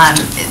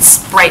 It's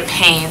bright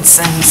paints,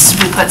 and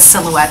we put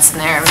silhouettes in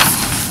there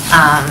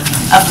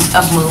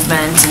of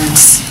movement and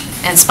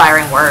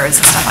inspiring words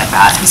and stuff like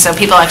that. And so,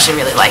 people actually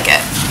really like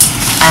it.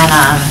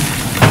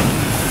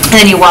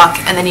 And then you walk,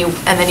 and then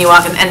you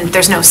walk, and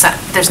there's no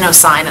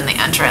sign in the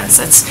entrance.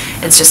 It's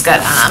just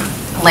got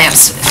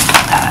lamps,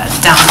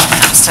 down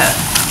lamps to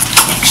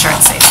make sure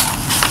it's safe.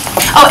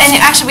 Oh, and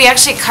actually, we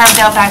actually carved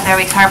out back there,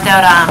 we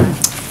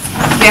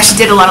actually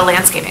did a lot of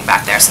landscaping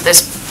back there, so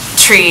there's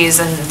trees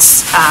and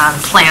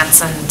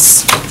plants and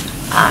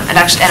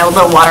a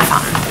little water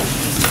fountain.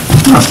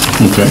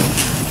 Okay.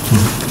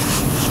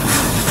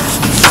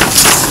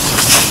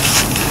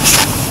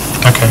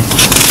 Okay.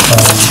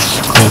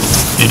 Cool.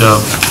 Need a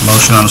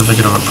motion on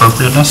certificate of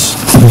appropriateness?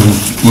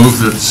 Move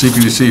that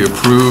CPDC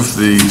approve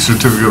the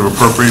certificate of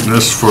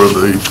appropriateness for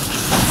the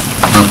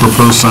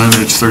proposed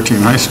signage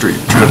 13 High Street,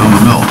 Tread on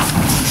the Mill.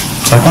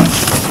 Second?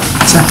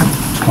 Second.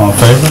 All in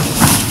favor?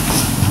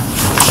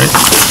 Great.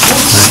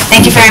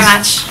 Thank you very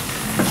much.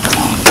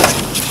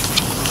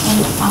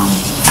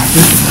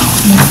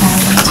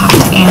 Talk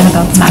to Ann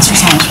about the master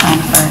signage plan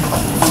for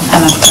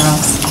MF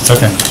Charles.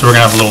 Okay, so we're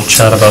gonna have a little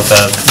chat about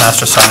the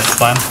master signage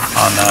plan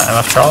on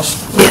MF Charles?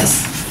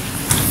 Yes.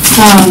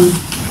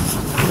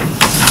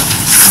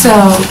 So,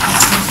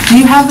 do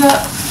you have the?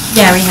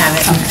 Yeah, we have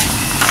it. Okay.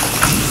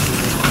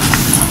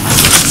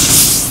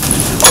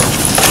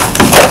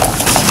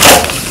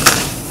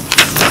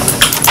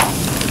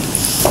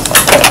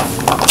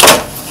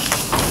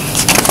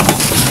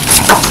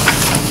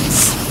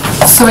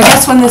 So I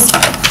guess when this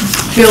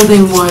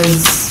building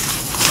was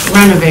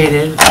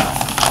renovated,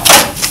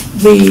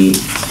 the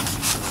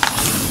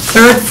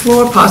third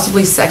floor,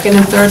 possibly second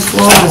and third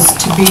floor, was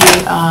to be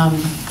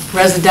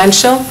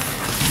residential.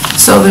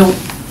 So there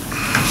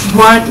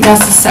weren't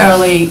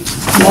necessarily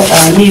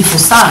need for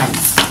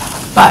signs,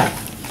 but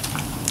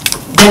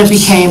then it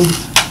became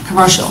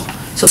commercial.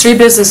 So 3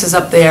 businesses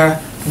up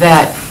there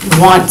that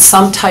want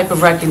some type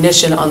of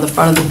recognition on the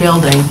front of the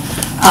building.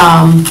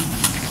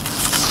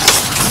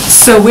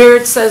 So where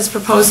it says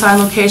proposed sign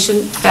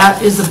location,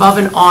 that is above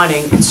an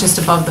awning, it's just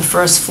above the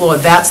first floor.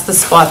 That's the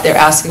spot they're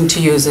asking to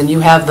use, and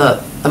you have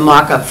the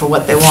mock-up for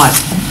what they want.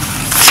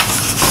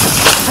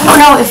 I don't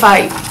know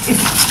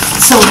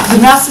so the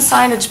master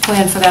signage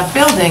plan for that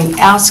building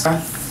asks for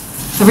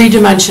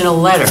 3-dimensional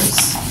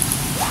letters.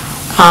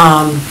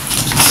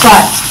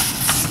 But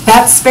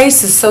that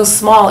space is so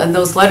small and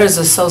those letters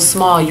are so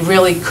small, you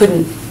really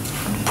couldn't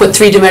put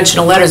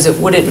 3-dimensional letters, it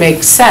wouldn't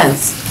make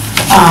sense.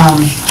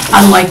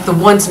 Unlike the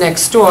ones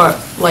next door,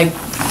 like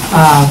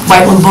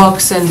Whiteland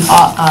Books and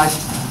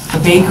the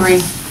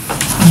bakery,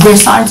 their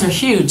signs are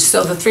huge,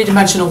 so the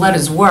 3-dimensional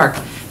letters work.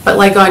 But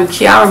like on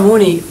Kiara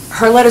Mooney,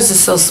 her letters are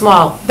so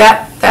small,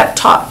 that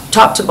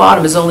top to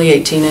bottom is only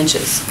 18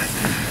 inches.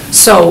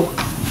 So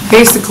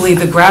basically,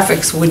 the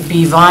graphics would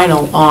be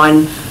vinyl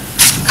on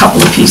a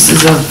couple of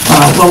pieces of,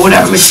 well,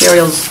 whatever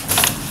materials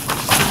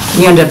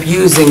we end up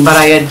using, but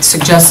I had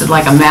suggested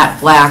like a matte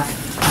black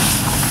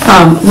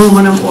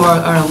aluminum or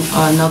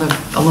another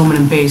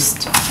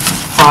aluminum-based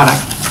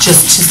product,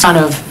 just to kind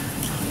of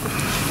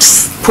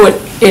put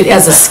it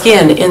as a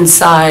skin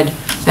inside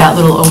that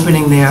little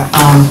opening there.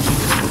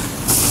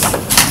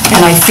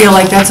 And I feel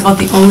like that's about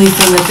the only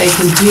thing that they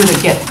can do to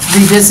get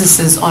 3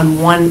 businesses on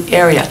one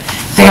area.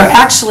 They are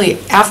actually,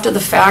 after the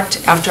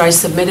fact, after I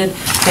submitted,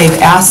 they've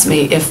asked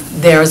me if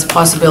there is a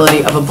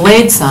possibility of a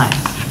blade sign,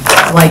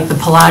 like the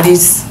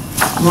Pilates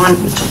one,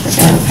 which I think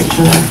I have a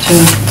picture of that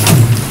too.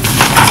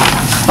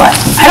 But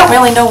I don't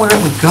really know where it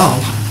would go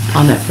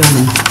on that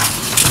building.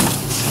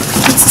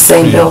 It's the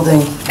same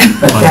building,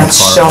 but that's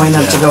showing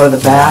up to go to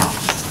the back.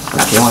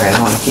 Not the only, I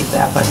don't want to keep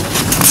that, but,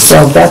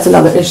 so that's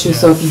another issue,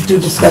 so if you do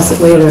discuss it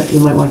later, you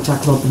might want to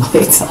talk about the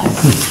blade sign.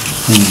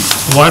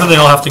 Why do they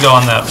all have to go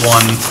on that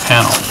one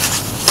panel?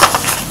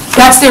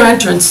 That's their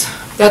entrance,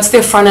 that's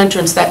their front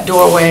entrance, that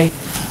doorway.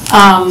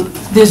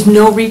 There's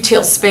no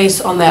retail space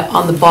on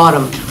the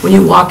bottom. When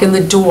you walk in the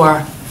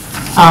door,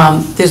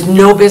 there's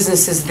no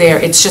businesses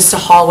there, it's just a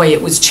hallway.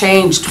 It was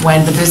changed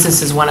when the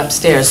businesses went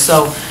upstairs,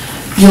 so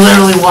you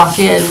literally walk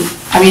in.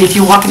 I mean, if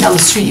you're walking down the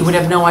street, you would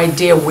have no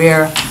idea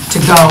where to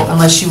go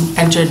unless you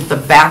entered the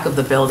back of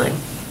the building.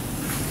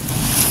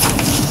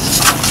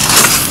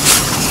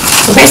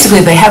 So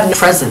basically, they have no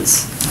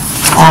presence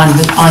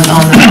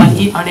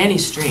on any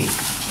street.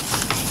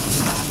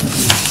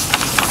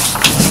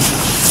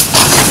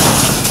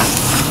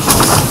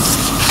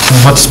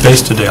 What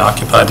space did they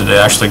occupy? Did they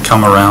actually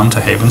come around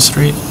to Haven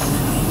Street?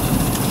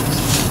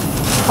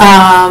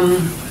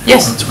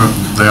 Yes.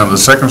 They on the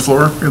second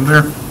floor in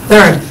there?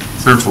 Third.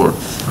 Third floor,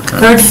 okay.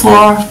 Third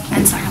floor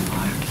and second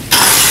floor.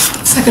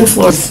 Second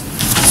floor is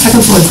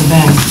the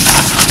bank.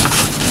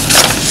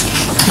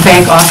 The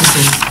bank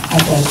offices, I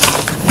think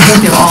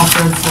they're all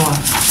third floor.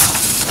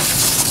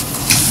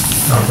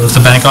 Does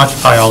the bank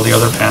occupy all the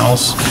other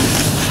panels?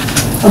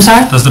 I'm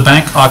sorry? Does the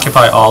bank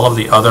occupy all of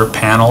the other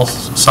panel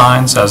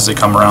signs as they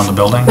come around the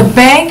building? The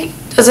bank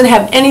doesn't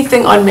have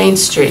anything on Main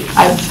Street.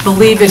 I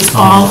believe it's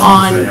all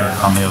on...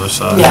 On the other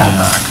side?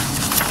 Yeah.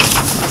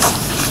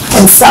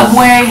 And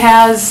Subway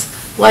has,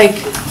 like,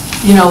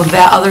 you know,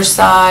 that other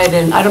side,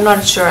 and I'm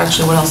not sure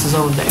actually what else is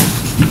over there.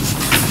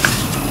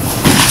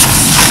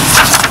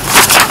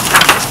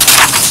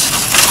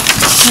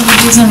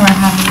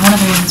 One of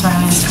the reasons we're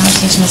having this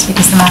conversation is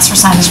because the master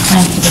signage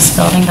plan for this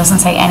building doesn't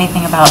say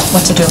anything about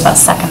what to do about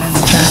second and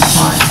third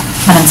floor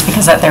tenants,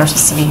 because they're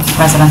supposed to be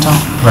residential.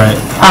 Right.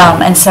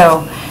 And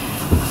so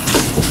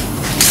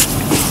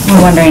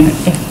we're wondering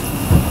if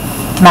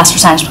the master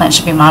signage plan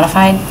should be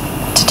modified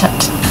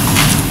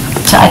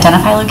to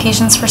identify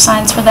locations for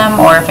signs for them,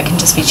 or if it can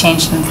just be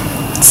changed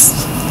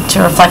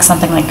to reflect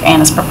something like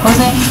Anna's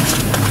proposing.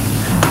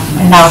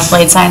 And now if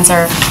blade signs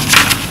are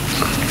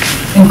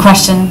in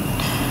question,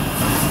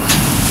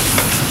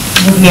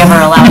 would we ever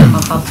allow them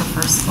above the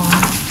first floor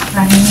for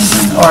any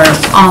reason, or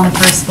on the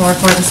first floor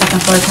for the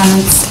second floor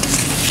tenants?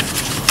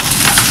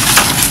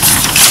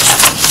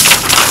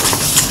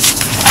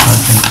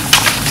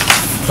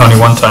 Only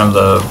one time,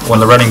 when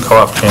the Reading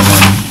Co-op came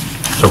in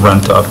to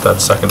rent up that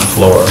second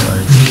floor,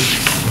 they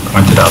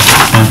pointed out that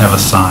you can't have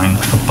a sign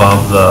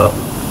above the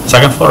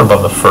second floor or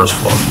above the first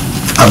floor.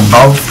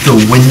 Above the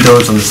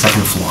windows on the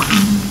second floor.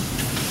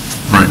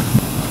 Right.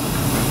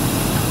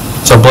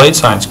 So blade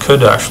signs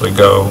could actually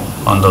go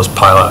on those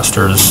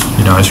pilasters,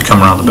 you know, as you come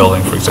around the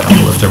building, for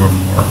example, if there were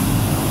more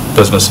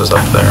businesses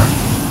up there.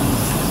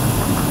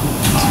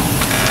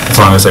 As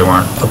long as they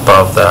weren't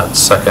above that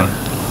second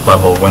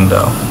level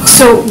window.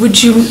 So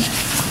would you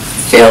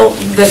feel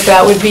that that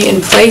would be in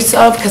place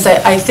of, because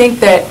I think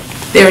that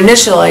their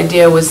initial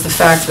idea was the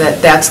fact that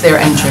that's their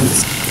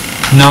entrance.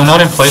 No, not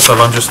in place of,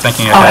 I'm just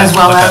thinking Oh, ahead. as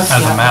well like as,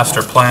 a yeah.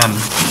 master plan,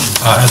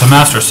 as a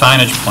master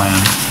signage plan,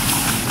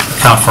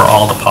 account for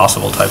all the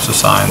possible types of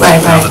signs.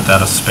 Right, now right.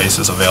 that space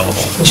is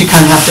available. But you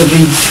kind of have to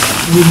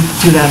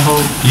redo that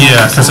whole...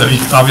 Yeah, because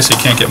obviously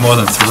you can't get more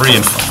than 3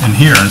 in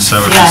here, and so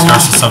if Yeah, it I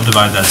starts to know.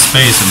 subdivide that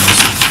space, and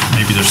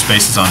maybe there's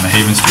spaces on the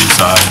Haven Street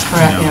side.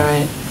 Correct, you know. yeah,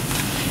 right.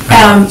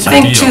 It's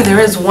I think too, ideal. there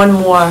is one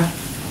more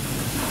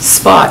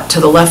spot to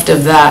the left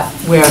of that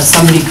where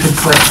somebody could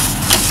put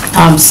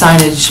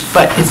signage,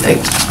 but it's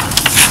like,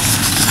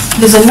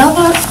 there's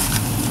another,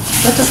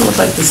 that doesn't look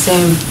like the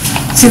same.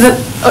 See,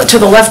 to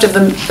the left of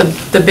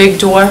the big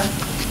door?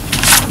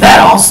 That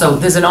also,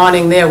 there's an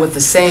awning there with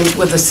a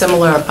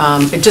similar,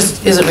 it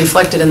just isn't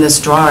reflected in this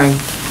drawing.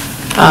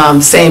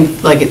 Same,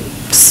 like,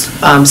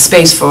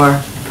 space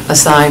for a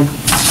sign.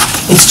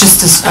 It's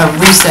just a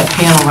reset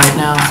panel right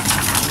now.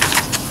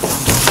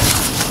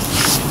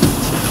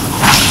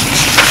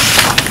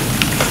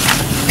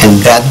 And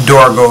that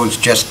door goes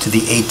just to the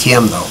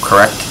ATM though,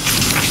 correct?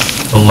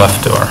 The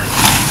left door.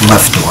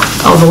 Left door.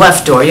 Oh, the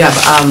left door, yeah,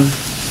 but,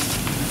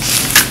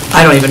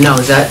 I don't even know,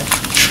 is that?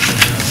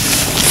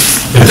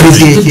 It's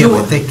the The ATM, door.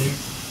 I think.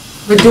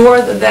 The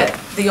door that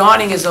the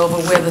awning is over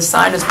where the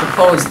sign is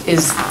proposed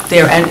is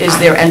their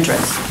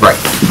entrance. Right.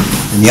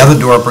 And the other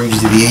door brings you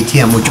to the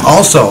ATM, which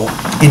also,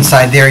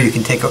 inside there, you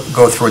can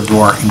go through a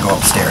door and go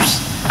upstairs.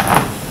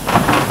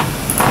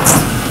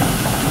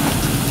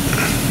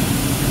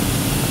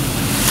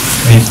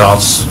 Any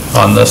thoughts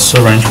on this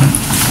arrangement?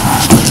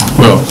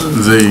 Well,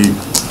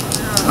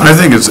 I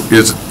think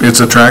it's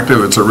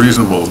attractive, it's a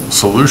reasonable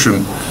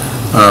solution,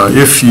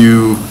 if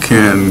you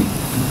can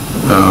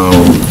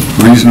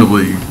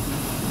reasonably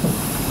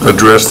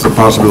address the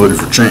possibility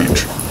for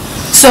change.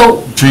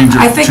 So, Change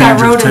of- I think I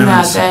change of wrote in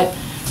tenants. that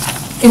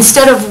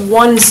instead of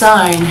one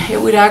sign,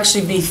 it would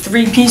actually be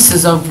 3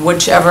 pieces of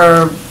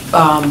whichever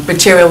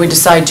material we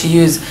decide to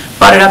use,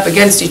 butted up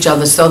against each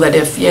other, so that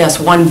if, yes,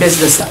 one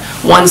business,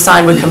 one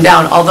sign would come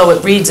down, although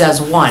it reads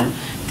as one.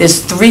 There's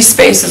 3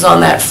 spaces on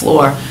that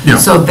floor, Yeah.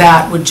 so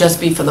that would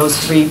just be for those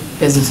 3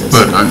 businesses.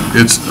 But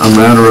it's a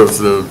matter of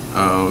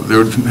there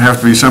would have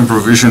to be some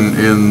provision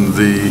in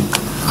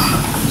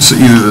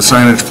either the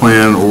signage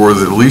plan or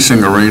the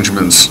leasing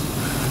arrangements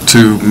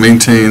to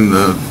maintain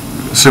the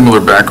similar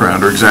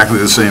background or exactly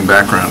the same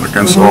background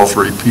against all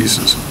 3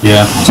 pieces.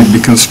 Yeah. To be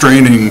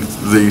constraining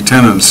the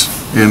tenants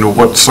in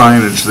what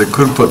signage they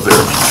could put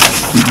there.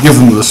 Give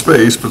them the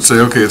space, but say,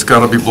 okay, it's got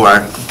to be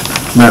black,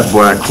 matte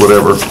black,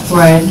 whatever.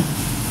 Right.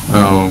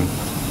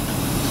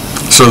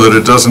 So that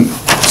it doesn't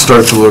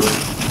start to look.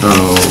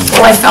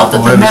 Well, I felt that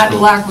the matte Kaleidoscope.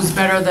 black was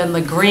better than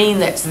the green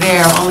that's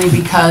there, only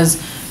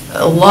because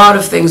a lot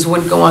of things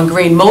wouldn't go on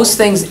green. Most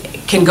things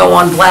can go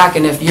on black,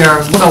 and if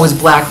your logo is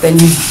black, then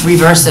you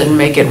reverse it and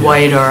make it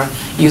white or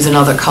use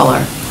another color.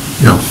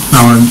 Yeah,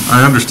 no,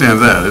 I understand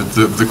that.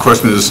 The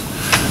question is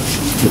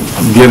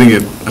getting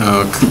it,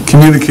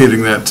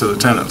 communicating that to the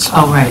tenants.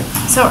 Oh, right.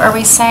 So are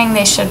we saying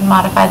they should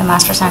modify the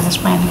master signage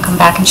plan and come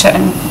back and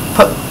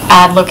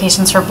add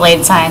locations for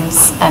blade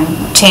signs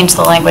and change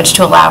the language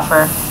to allow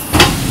for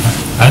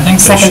I think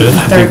they second should.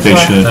 and third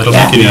floor? That'll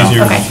make it Yeah.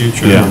 easier in the Okay.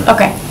 future. Yeah.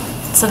 Okay,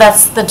 so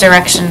that's the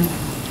direction.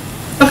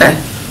 Okay,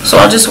 so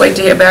I'll just wait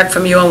to hear back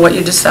from you on what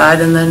you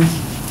decide, and then,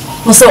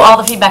 Well, so all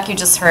the feedback you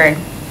just heard,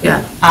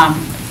 yeah.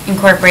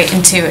 incorporate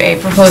into a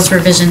proposed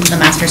revision to the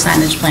master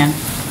signage plan.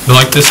 We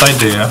like this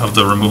idea of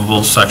the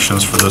removable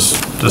sections for this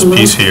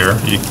piece here.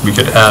 We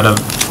could add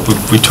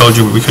we told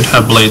you we could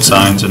have blade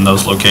signs in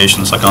those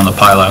locations, like on the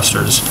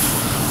pilasters,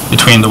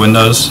 between the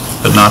windows,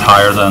 but not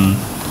higher than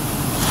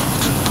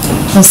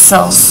The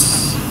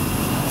sills,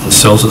 the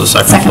sills of the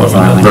second second floor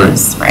floor windows.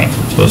 windows, right.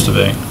 Supposed to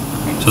be.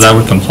 So that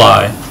would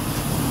comply.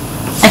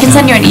 I can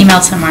send you an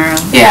email tomorrow.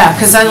 Yeah,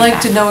 because I'd like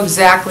to know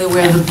exactly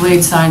where the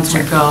blade signs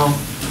would go.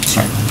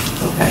 Sure.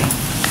 Okay.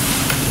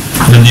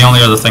 And the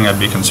only other thing I'd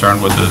be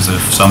concerned with is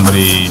if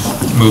somebody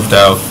moved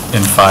out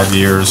in 5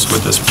 years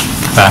with this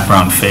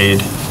background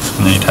fade,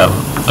 and then you'd have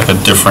like a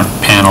different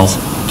panel,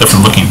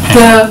 different looking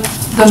panel.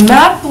 The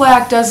matte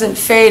black doesn't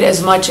fade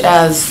as much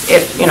as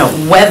it,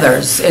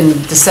 weathers,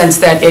 in the sense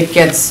that it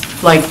gets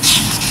like,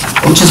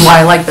 which is why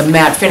I like the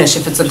matte finish.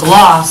 If it's a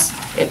gloss,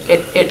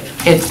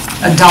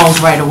 it dulls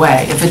right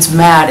away. If it's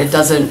matte, it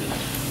doesn't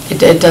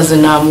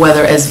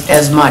weather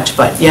as much,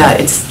 but yeah,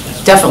 it's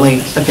definitely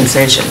a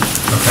concession.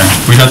 Okay,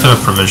 we got the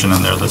provision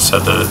in there that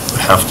said that it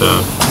would have to,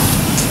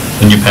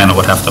 the new panel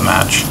would have to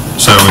match.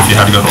 So if you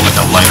had to go to like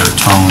a lighter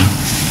tone,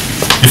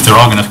 if they're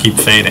all gonna keep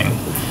fading,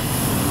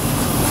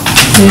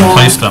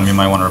 replace them, you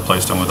might want to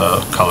replace them with a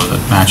color that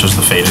matches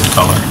the faded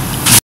color.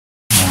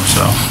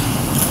 So,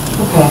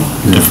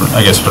 different,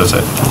 I guess, what is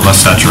it, less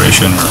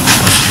saturation or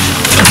less,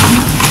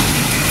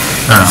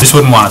 I don't know, just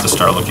wouldn't want it to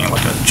start looking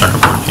like a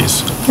checkerboard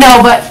piece. No,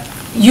 but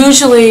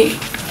usually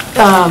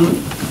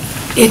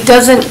it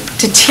doesn't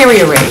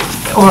deteriorate,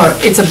 or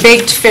it's a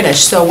baked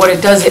finish, so what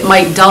it does, it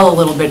might dull a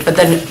little bit, but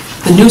then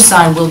the new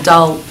sign will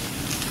dull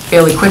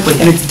fairly quickly,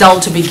 and it's dull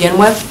to begin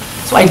with,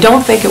 so I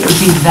don't think it would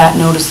be that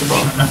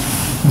noticeable.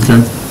 Okay.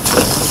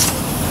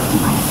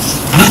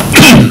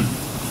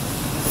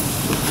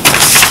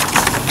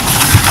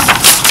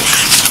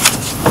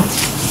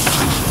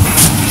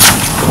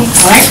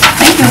 All right,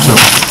 thank you.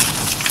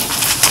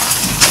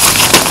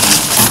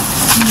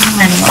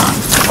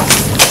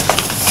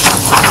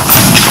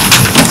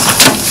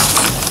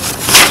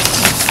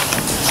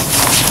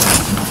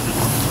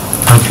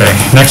 Okay,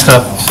 next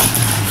up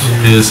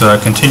is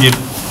continued,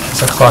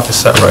 that clock is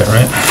set right?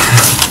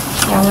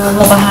 Yeah, we're a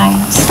little behind.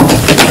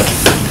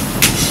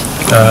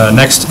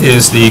 Next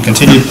is the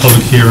continued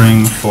public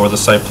hearing for the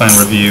site plan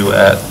review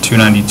at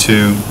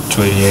 292,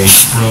 288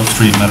 Grove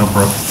Street,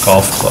 Meadowbrook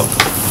Golf Club.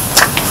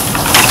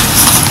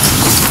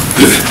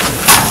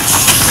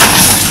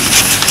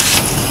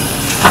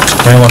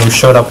 For anyone who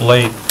showed up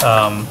late,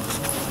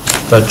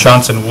 the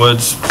Johnson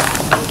Woods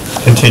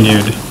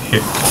continued,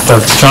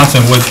 the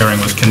Johnson Woods hearing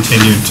was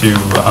continued to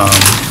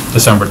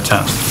December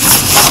 10th.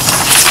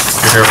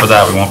 If you're here for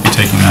that, we won't be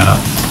taking that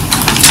up.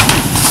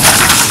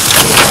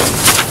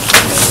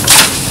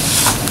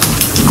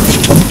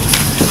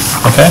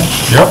 Okay,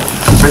 you're up.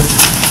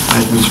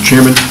 Thank you, Mr.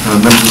 Chairman.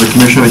 Members of the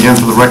Commission, again,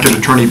 for the record,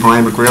 Attorney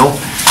Brian McGrail,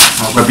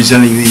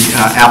 representing the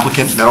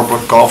applicant,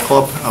 Meadowbrook Golf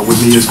Club. With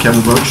me is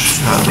Kevin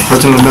Roach, the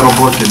president of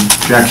Meadowbrook, and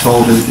Jack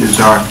Sullivan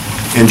is our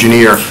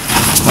engineer.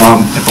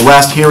 At the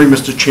last hearing,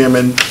 Mr.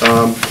 Chairman,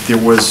 there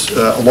was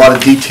a lot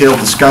of detailed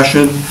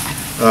discussion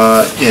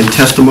and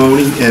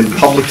testimony, and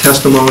public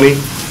testimony,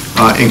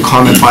 and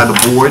comment by the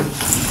board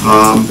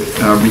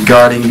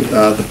regarding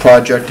the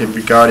project and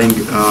regarding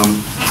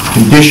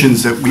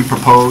conditions that we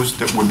proposed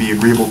that would be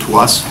agreeable to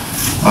us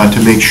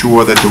to make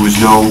sure that there was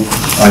no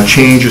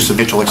change or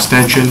substantial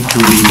extension to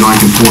the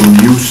non-conforming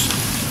use.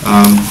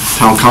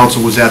 Town council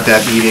was at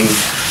that meeting,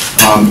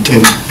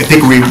 and I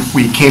think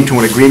we came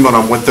to an agreement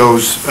on what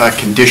those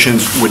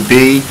conditions would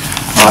be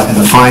and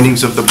the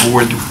findings of the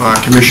board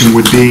commission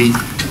would be.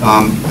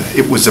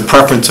 It was the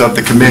preference of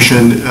the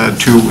commission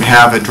to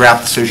have a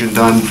draft decision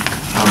done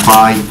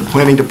by the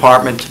planning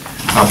department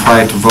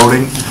prior to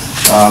voting.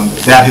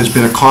 That has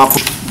been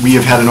accomplished. We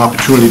have had an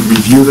opportunity to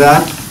review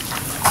that.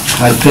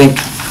 I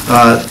think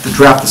the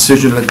draft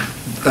decision that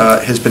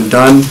has been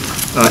done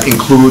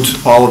includes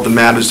all of the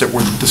matters that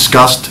were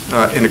discussed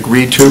and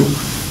agreed to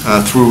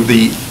through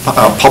the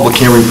public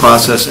hearing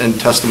process and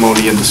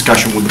testimony and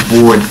discussion with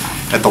the board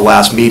at the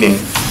last meeting.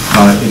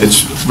 And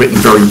it's written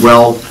very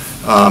well.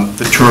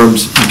 The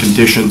terms and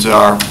conditions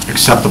are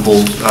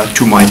acceptable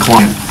to my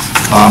client.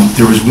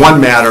 There is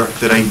one matter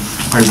that I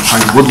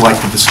would like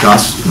to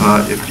discuss,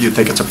 if you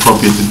think it's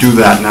appropriate to do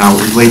that now.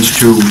 It relates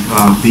to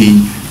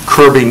the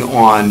curbing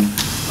on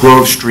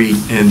Grove Street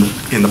and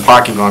in the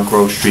parking on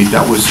Grove Street.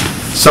 That was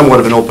somewhat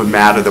of an open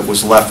matter that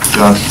was left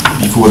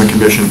before the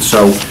commission.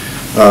 So,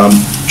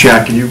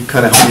 Jack, can you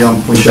kind of help me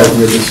out point out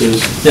where this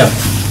is? Yeah.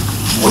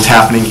 What's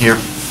happening here?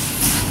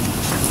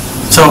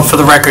 So, for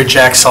the record,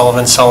 Jack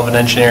Sullivan, Sullivan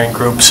Engineering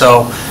Group.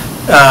 So,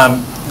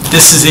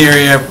 this is the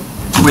area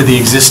where the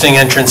existing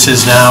entrance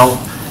is now.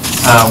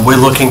 We're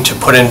looking to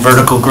put in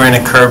vertical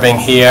granite curbing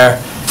here,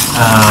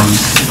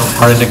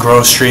 part into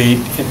Grove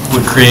Street.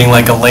 We're creating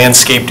like a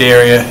landscaped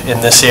area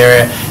in this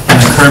area, and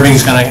the curbing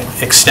is going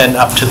to extend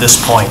up to this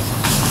point.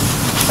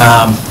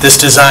 This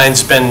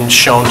design's been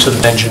shown to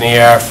the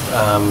engineer.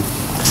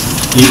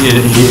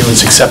 It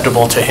was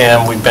acceptable to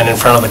him. We've been in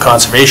front of the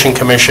Conservation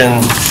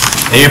Commission.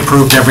 They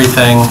approved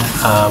everything,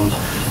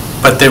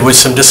 but there was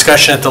some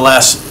discussion at the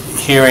last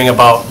hearing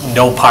about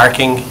no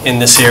parking in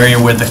this area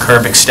where the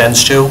curb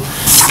extends to,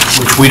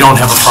 which we don't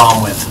have a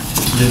problem with.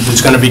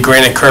 There's going to be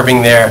granite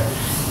curbing there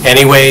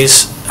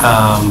anyways.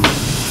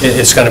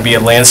 It's going to be a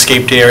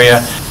landscaped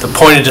area. The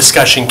point of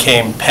discussion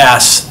came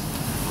past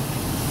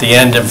the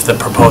end of the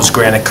proposed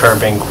granite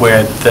curbing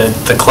where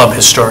the club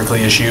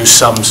historically has used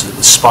some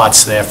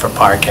spots there for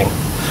parking.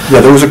 Yeah,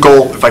 there was a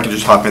goal, if I could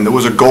just hop in, there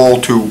was a goal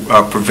to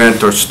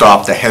prevent or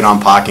stop the head-on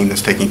parking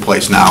that's taking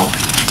place now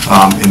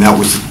and that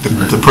was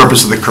the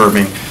purpose of the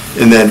curbing.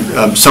 And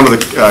then some of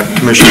the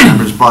commission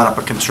members brought up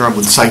a concern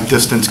with sight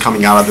distance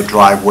coming out of the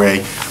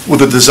driveway.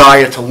 With a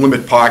desire to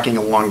limit parking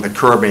along the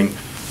curbing,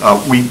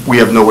 we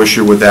have no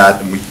issue with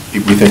that, and we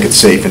think it's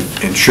safe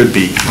and should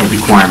be a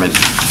requirement.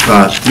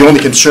 The only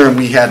concern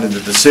we had in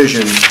the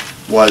decision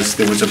was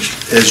there was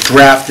as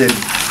drafted,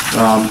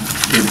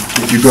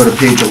 if you go to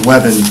page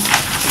 11,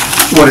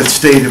 what it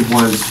stated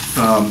was,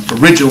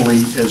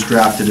 originally as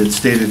drafted, it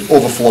stated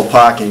overflow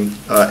parking.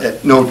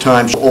 At no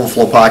time shall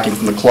overflow parking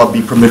from the club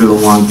be permitted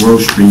along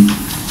Grove Street.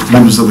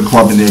 Members of the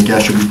club and their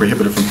guests should be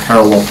prohibited from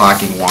parallel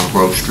parking along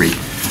Grove Street.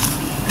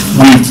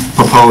 We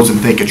propose and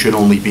think it should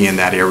only be in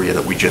that area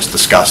that we just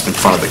discussed in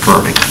front of the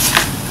curbing.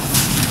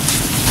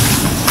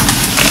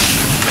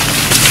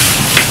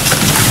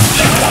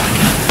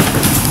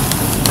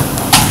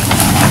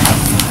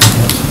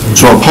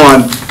 So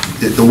upon,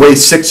 the way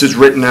 6 is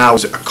written now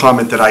is a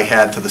comment that I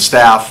had to the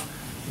staff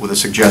with a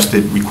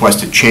suggested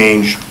requested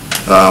change.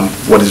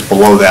 What is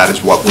below that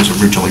is what was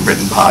originally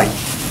written by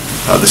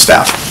the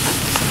staff.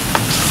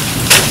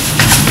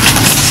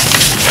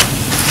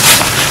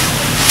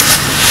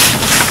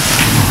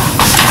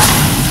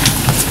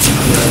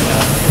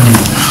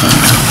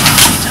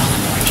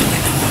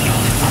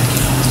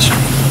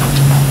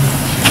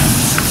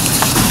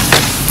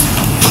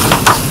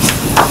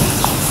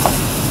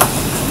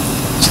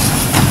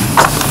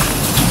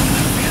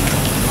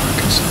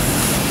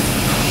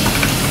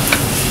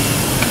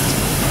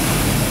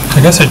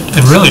 I guess it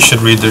really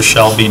should read, there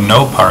shall be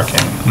no parking,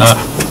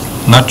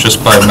 not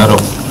just by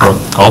Meadowbrook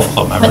Golf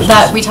Club members.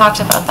 But we talked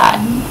about that.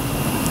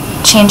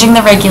 Changing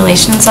the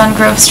regulations on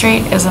Grove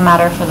Street is a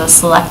matter for the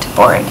select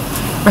board.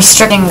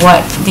 Restricting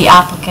what the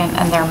applicant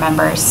and their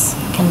members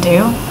can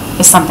do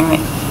is something that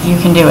you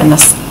can do in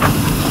this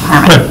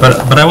permit.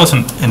 Right, but I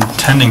wasn't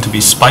intending to be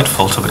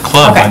spiteful to the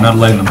club by not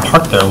letting them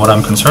park there. What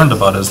I'm concerned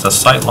about is the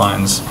sight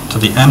lines to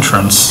the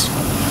entrance,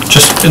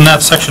 just in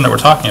that section that we're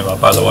talking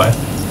about, by the way.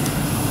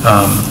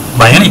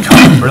 By any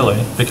kind,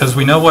 really, because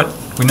we know what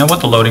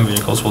the loading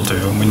vehicles will do,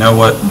 and we know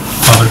what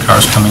other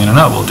cars coming in and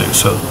out will do.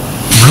 So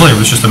really, it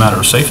was just a matter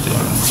of safety.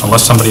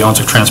 Unless somebody owns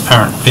a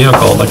transparent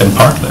vehicle, they can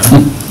park there.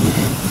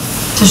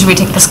 So should we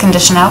take this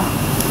condition out?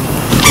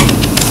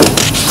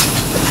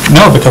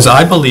 No, because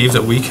I believe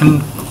that we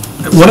can.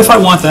 What if I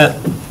want that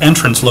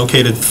entrance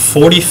located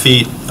 40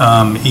 feet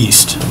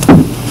east?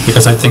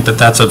 Because I think that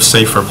that's a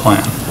safer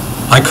plan.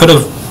 I could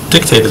have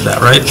dictated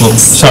that, right? Well,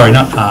 sorry,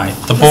 not I,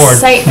 the board.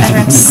 Site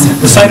entrance.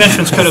 The site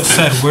entrance could have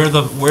said where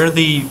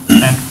the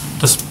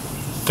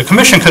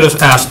commission could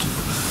have asked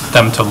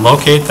them to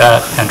locate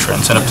that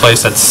entrance in a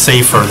place that's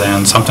safer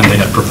than something they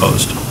had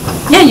proposed.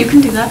 Yeah, you can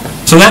do that.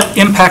 So that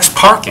impacts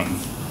parking,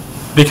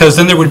 because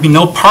then there would be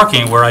no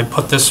parking where I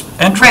put this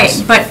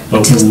entrance. Right,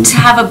 but to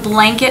have a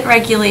blanket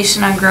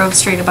regulation on Grove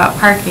Street about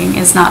parking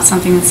is not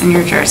something that's in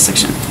your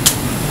jurisdiction.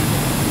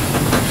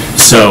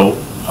 So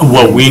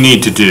what we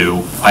need to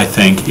do, I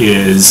think,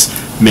 is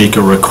make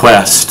a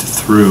request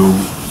through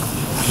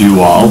you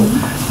all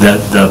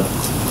that the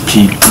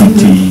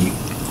PTF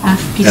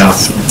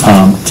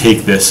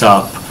take this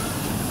up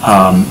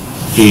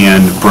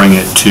and bring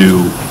it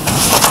to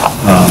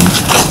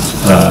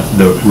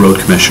the road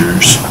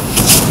commissioners.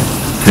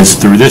 Because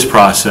through this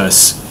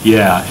process,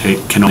 yeah,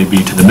 it can only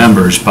be to the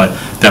members, but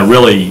that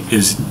really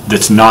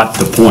that's not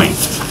the point.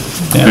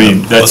 Yeah, I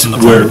mean,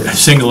 we're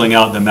singling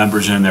out the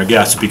members and their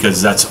guests because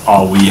that's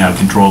all we have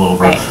control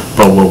over. Right.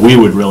 But what we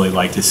would really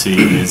like to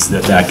see is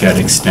that get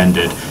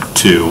extended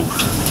to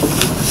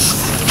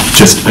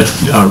just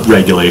a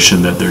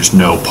regulation that there's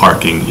no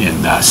parking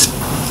in there's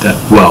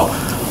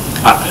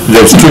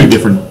two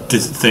different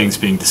things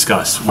being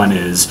discussed. One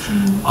is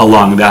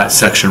along that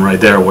section right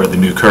there where the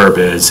new curb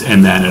is,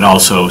 and then it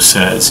also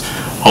says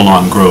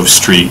along Grove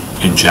Street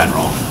in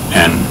general.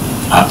 And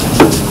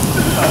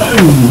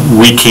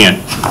we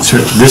can't,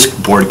 this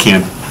board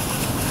can't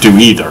do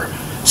either.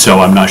 So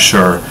I'm not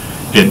sure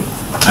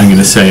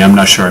I'm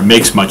not sure it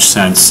makes much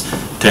sense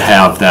to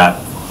have that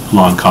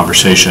long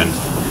conversation,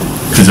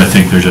 because I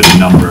think there's a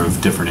number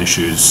of different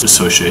issues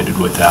associated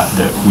with that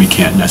we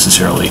can't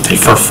necessarily take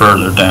For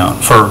further down,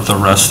 for the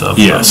rest of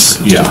Yes,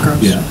 yeah.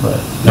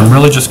 I'm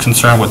really just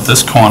concerned with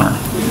this corner.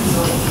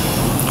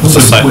 What's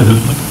the site?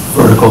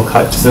 Vertical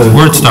cut to the...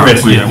 Where it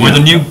starts, where the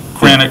new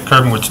granite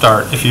curbing would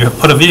start. If you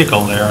put a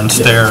vehicle there and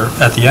stare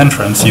at the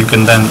entrance, you get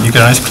a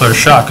nice clear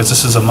shot, because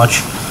this is a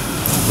much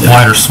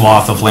wider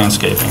swath of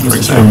landscaping, for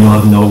example. You'll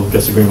have no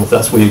disagreement with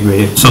us, we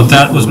agree. So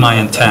that was my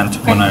intent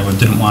when I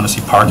didn't want to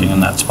see parking in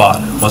that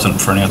spot. It wasn't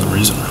for any other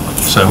reason, really.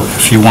 So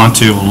if you want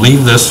to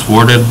leave this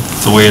worded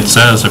the way it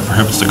says, it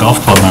prohibits the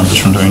golf club members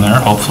from doing there,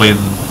 hopefully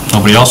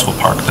nobody else will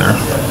park there.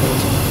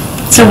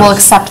 So we'll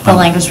accept the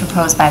language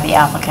proposed by the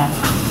applicant.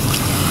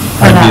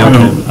 I'd be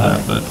okay with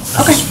that, but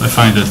I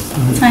find it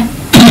Fine.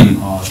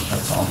 odd,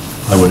 that's all.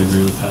 I would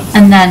agree with that.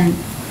 And then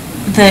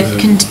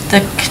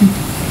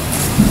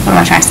what am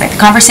I trying to say? The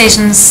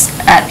conversations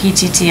at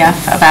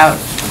PTTF about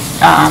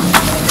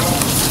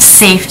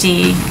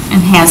safety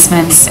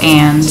enhancements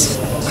and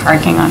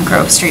parking on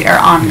Grove Street are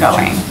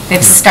ongoing.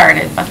 They've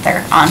started, but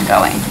they're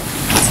ongoing.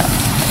 So,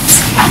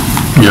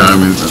 Yeah, I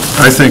mean,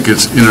 I think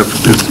it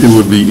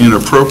would be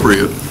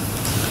inappropriate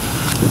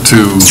to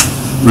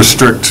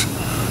restrict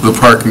the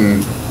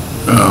parking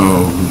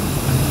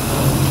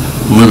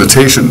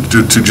limitation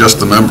to just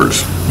the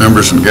members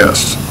and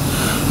guests.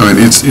 I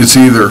mean, it's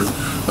either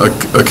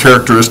a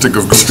characteristic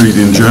of the street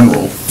in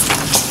general,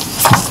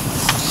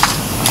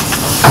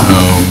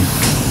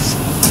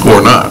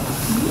 or not.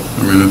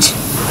 I mean, it's...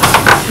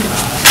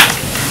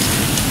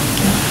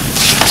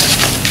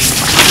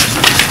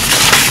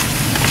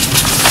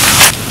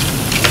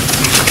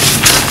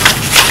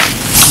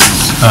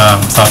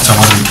 Thoughts on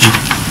whether to keep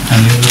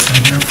any of this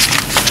in here,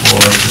 or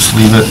just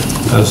leave it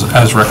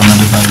as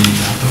recommended by the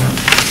applicant?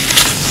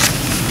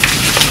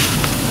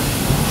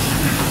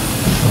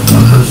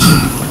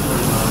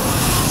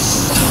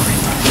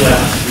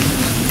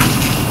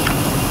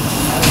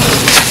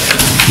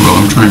 Well,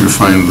 I'm trying to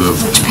find the...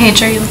 which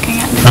page are you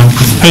looking at?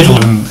 Page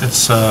 11,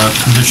 it's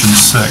condition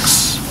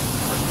 6.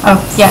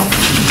 Oh, yeah.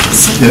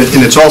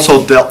 And it's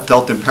also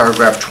dealt in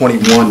paragraph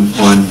 21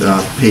 on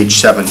page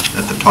 7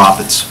 at the top.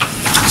 It's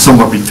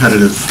somewhat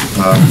repetitive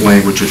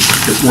language.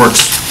 It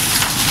works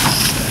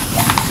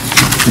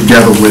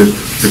together with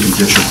the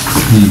condition.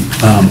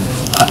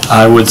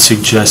 I would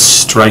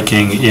suggest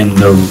striking in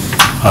the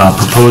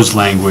proposed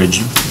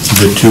language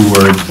the two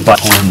words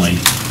 "but only,"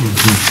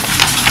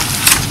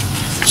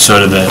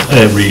 so that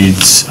it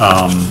reads,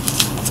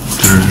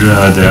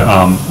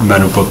 the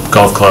Meadowbrook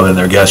Golf Club and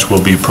their guests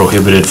will be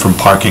prohibited from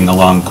parking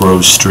along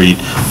Grove Street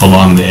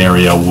along the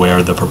area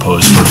where the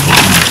proposed vertical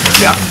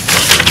integration. Yeah.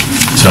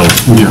 So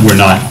we're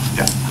not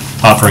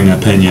offering an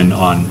opinion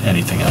on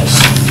anything else.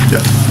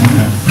 Yeah.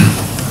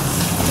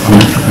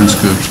 That's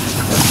good.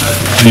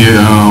 The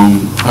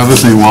other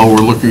thing, while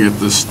we're looking at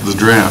the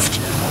draft,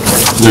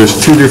 there's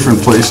two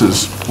different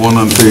places, one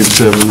on page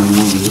 7 and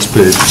one on this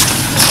page,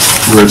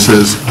 where it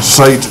says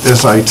site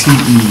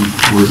S-I-T-E,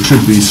 where it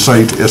should be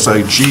site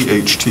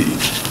S-I-G-H-T.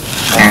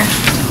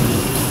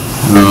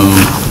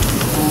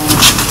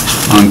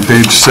 On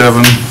page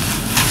 7,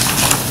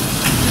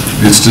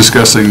 it's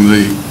discussing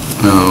the...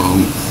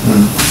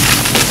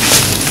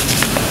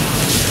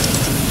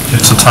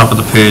 It's the top of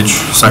the page,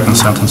 second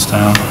sentence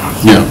down.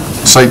 Yeah,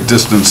 site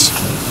distance.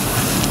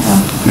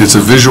 It's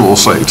a visual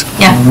site.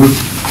 Yeah.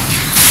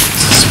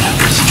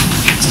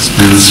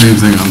 And the same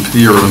thing on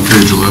here on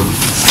page 11.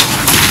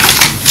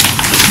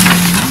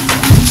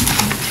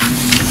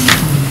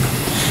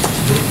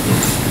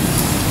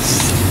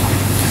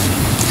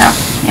 Oh,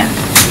 yeah.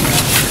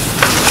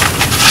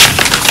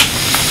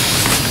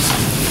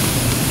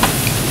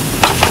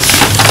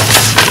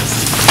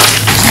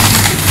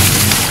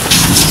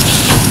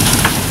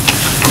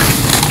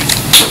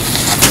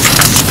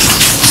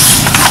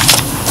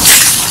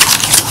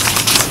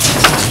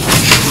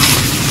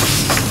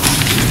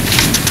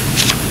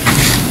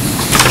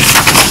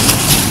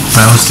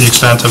 That was the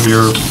extent of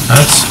your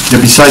edits? Yeah,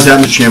 besides that,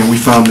 Mr. Chairman, we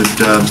found that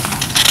the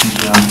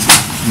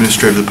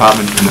administrative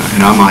department,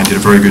 in our mind, did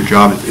a very good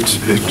job.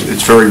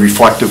 It's very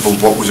reflective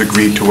of what was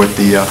agreed to at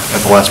the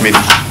last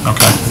meeting.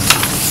 Okay.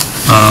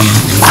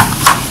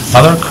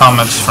 Other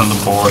comments from the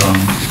board on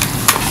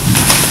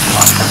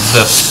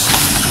this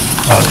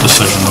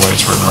decision, the way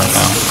it's written right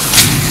now?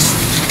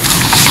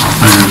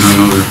 I have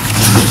none other.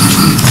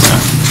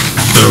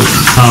 So,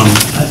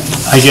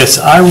 I guess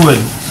I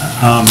would,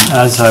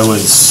 as I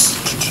was,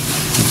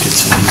 I think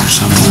it's in here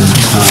somewhere,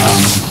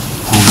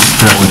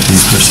 bear with me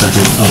for a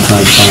second, I'll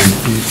try to find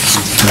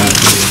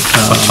exactly.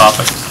 what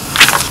topic?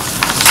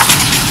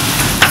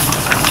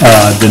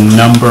 The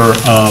number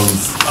of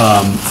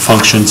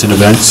functions and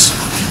events.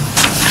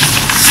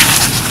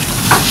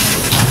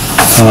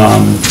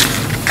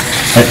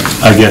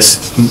 I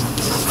guess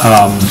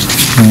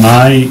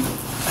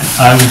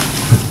I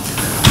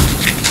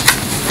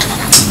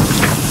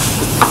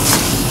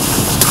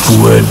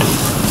would,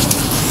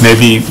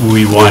 maybe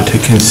we want to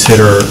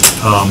consider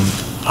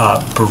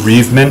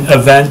bereavement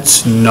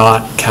events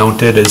not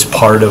counted as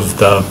part of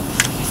the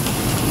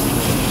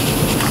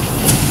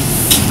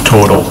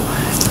total.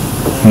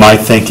 My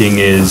thinking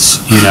is,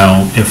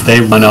 if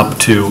they run up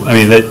to, I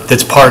mean,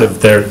 that's part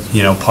of their,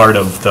 part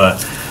of the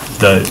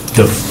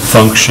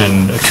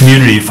function,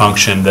 community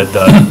function that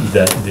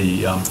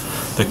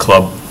the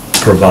club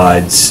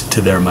provides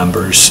to their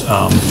members.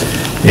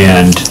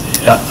 And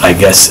I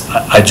guess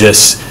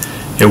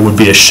it would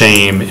be a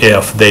shame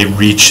if they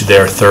reach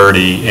their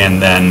 30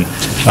 and then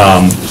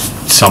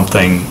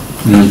something,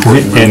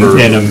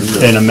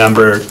 and a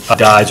member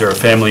dies or a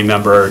family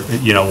member,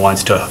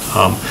 wants to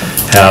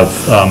have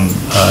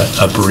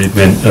a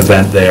bereavement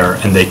event there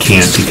and they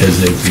can't because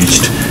they've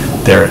reached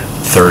their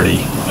 30.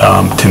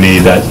 To me,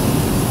 that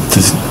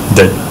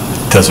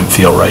doesn't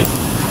feel right.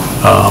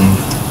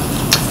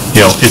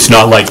 It's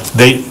not like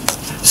they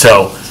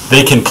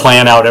can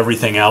plan out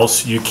everything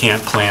else. You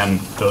can't plan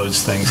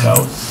those things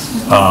out.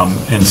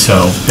 And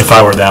so if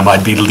I were them,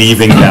 I'd be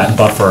leaving that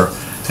buffer.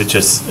 It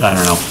just, I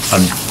don't know,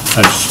 I'm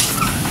just...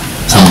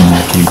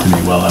 came to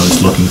me while I was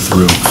looking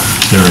through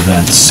their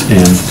events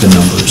and the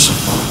numbers.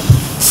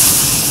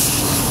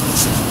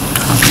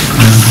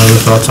 Other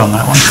thoughts on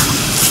that one?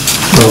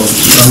 Well,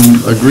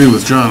 I agree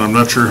with John. I'm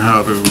not sure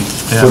how to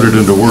put it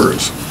into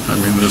words. I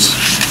mean, this,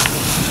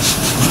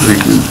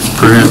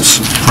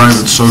 perhaps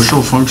private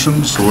social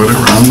functions or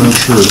whatever, I'm not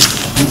sure.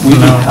 We'd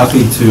be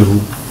happy to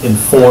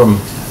inform,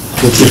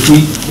 if we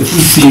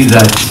see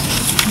that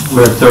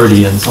we're at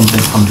 30 and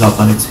something comes up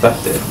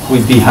unexpected,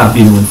 we'd be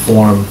happy to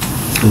inform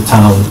the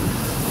town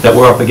that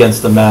we're up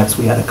against the max.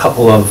 We had a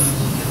couple of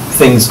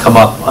things come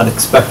up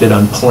unexpected,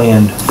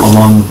 unplanned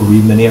along the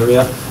bereavement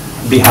area.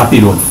 Be happy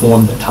to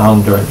inform the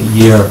town during the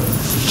year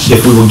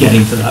if we were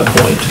getting to that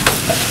point.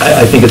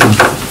 I think it's a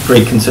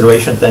great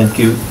consideration. Thank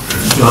you,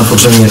 John, for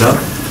bringing it up.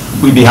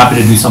 We'd be happy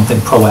to do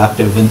something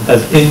proactive in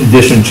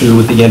addition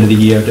to, at the end of the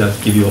year, to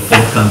give you a full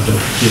account of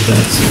the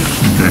events.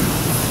 Okay.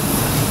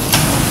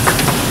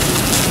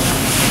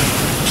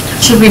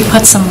 Should we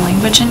put some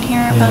language in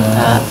here about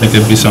that? I think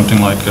it'd be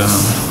something like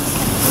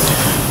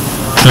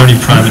 30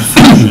 private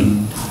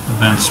function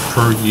events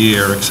per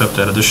year, except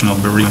that additional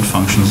bereavement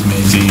functions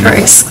may be... Or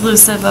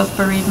exclusive of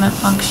bereavement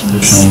functions?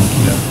 Additional,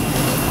 yeah.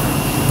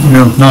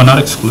 No, not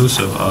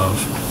exclusive of.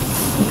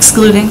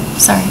 Excluding,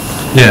 sorry.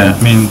 Yeah,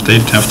 I mean,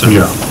 they'd have to...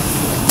 Yeah.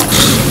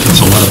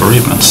 That's a lot of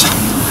bereavements.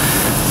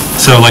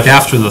 So like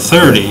after the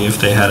 30, if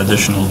they had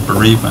additional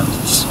bereavement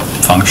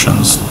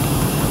functions,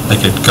 they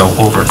could go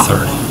over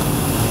 30.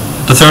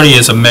 The 30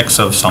 is a mix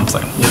of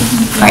something.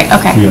 Right,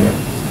 okay.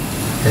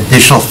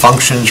 Additional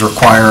functions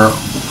require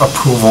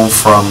approval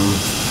from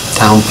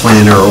town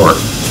planner or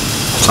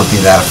something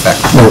to that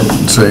effect. Well,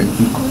 say,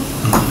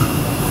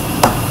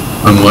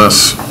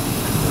 unless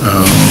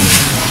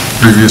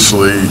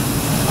previously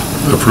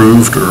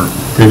approved or...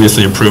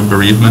 Previously approved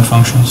bereavement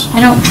functions?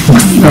 I don't,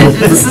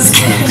 this is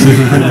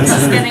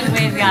getting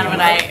way beyond what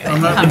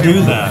I'm not gonna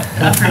do that.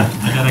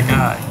 I got a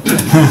guy.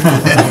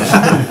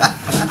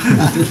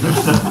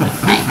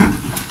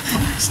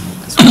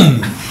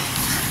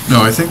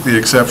 No, I think the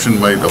exception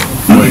might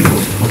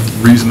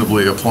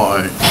reasonably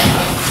apply.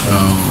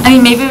 I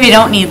mean, maybe we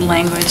don't need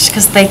language,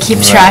 because they keep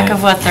track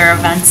of what their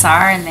events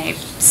are, and they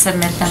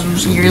submit them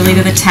yearly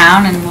to the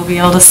town, and we'll be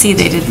able to see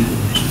they did.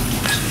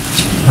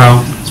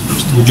 How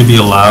would you be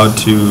allowed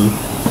to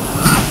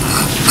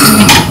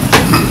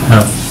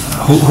have,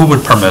 who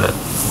would permit it?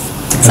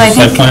 So I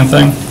think, site plan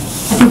thing?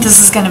 I think this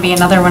is going to be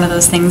another one of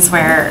those things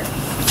where we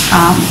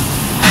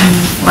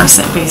enforce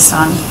it based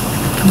on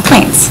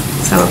complaints.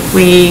 So if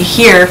we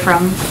hear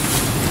from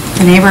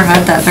the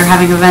neighborhood that they're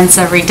having events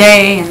every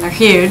day and they're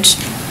huge,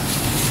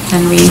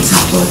 then we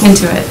have to look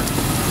into it.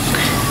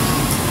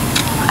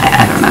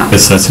 I don't know.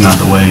 Guess that's not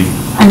the way.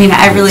 I mean,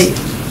 I really,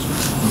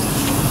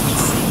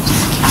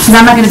 because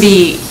I'm not going to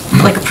be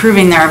like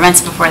approving their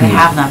events before they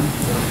have them.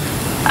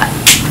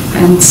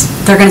 And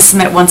they're going to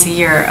submit once a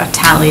year a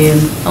tally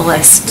and a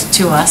list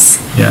to us.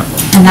 Yeah.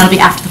 And that'll be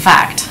after the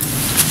fact.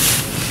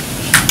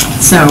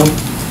 So,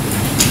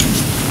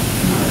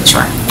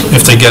 sure.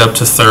 If they get up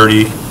to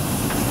 30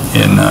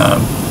 in, I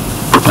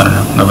don't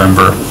know,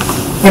 November.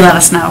 They let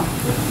us know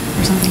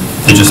or something.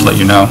 They just let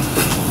you know.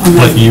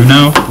 Let you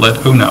know? Let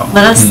who know?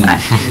 Let us,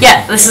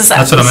 yeah, this is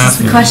That's what I'm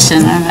asking. the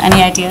question.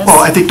 Any ideas?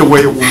 Well, I think the way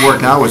it will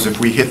work now is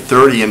if we hit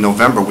 30 in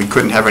November, we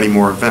couldn't have any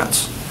more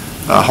events.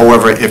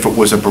 However, if it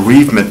was a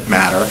bereavement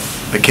matter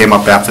that came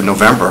up after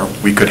November,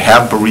 we could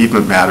have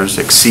bereavement matters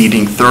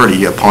exceeding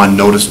 30 upon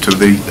notice to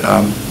the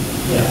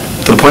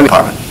planning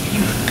department.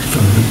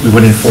 We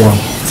would inform.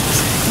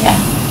 Yeah,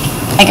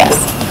 I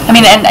guess. I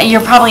mean, and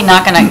you're probably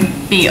not going to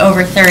be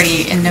over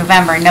 30 in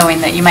November,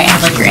 knowing that you might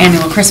have like your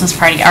annual Christmas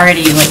party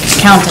already like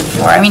accounted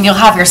for. I mean,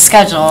 you'll have your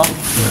schedule,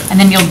 and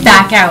then you'll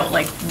back out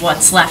like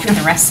what's left in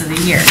the rest of the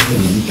year.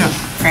 Yeah.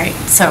 Right.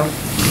 So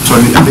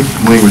I think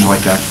language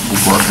like that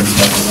will work. I think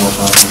that will work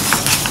out.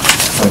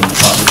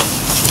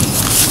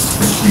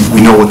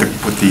 We know what the.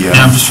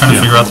 Yeah, I'm just trying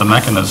to figure out the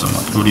mechanism.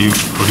 Like, who do you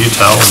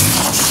tell, and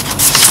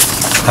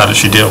how does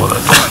she deal with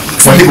it?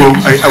 Well,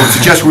 I would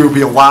suggest we would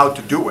be allowed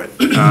to do it,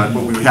 but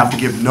we would have to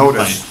give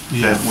notice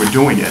that we're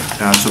doing it.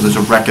 So there's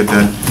a record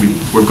that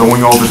we're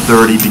going over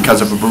 30 because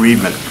of a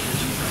bereavement.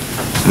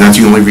 And that's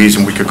the only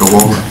reason we could go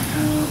over.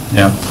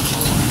 Yeah.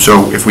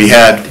 So if we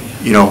had,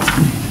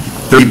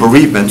 30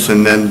 bereavements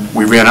and then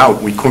we ran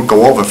out, we couldn't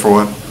go over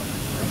for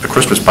the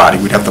Christmas party,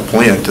 we'd have to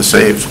plan to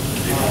save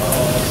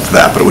for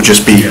that. But it would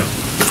just be,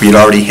 if we had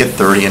already hit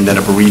 30 and then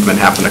a bereavement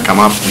happened to come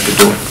up, we could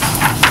do it.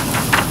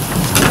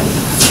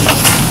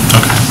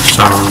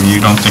 So you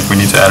don't think we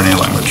need to add any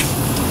language?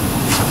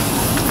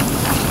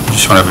 You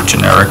just want to have a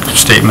generic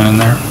statement in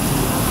there?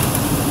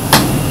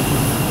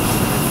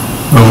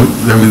 Well,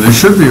 I mean, there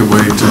should be a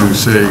way to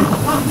say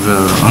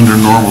under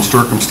normal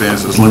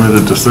circumstances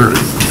limited to 30,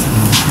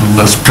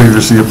 unless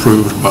previously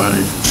approved by...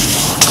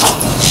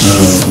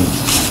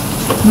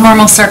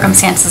 normal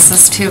circumstances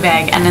is too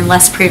vague, and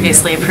unless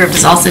previously approved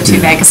is also too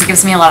vague, because it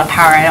gives me a lot of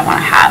power I don't want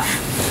to have.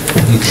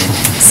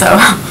 So.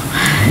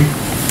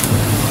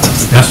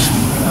 Yes?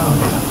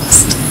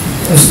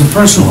 As the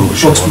person who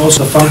books most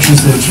of the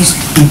functions, there, just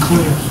be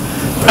clear,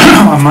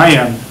 on my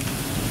end,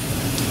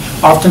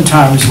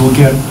 oftentimes we'll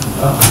get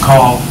a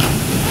call,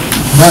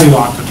 very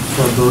often,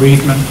 for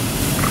bereavement,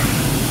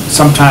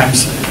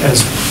 sometimes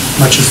as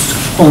much as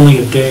only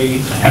a day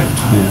ahead of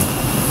time.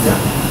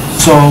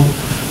 So,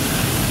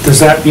 does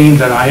that mean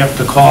that I have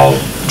to call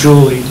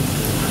Julie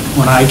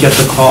when I get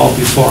the call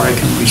before I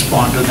can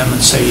respond to them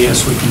and say,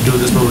 yes, we can do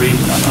this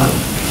bereavement or not?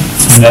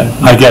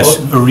 I guess,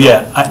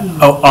 yeah,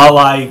 all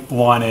I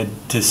wanted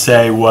to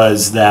say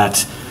was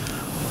that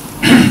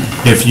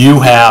if you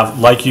have,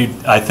 like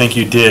I think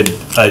you did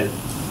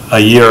a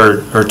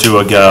year or two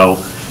ago,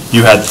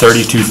 you had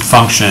 32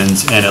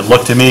 functions, and it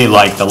looked to me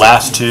like the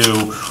last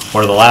two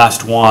or the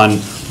last one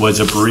was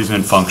a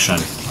bereavement function.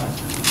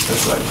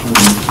 That's right.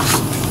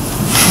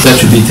 That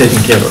should be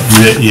taken care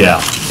of. Yeah,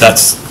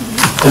 that's...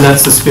 And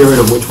that's the spirit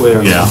of which way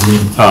are yeah.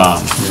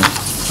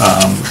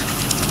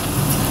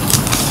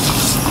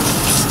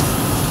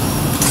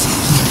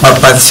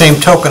 By the same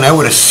token, I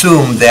would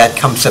assume that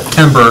come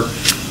September,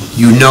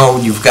 you know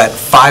you've got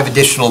 5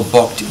 additional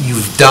booked,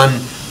 you've done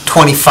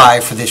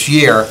 25 for this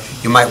year,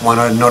 you might want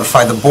to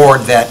notify the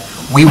board that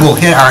we will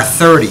hit our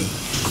 30.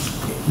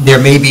 There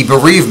may be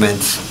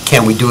bereavements,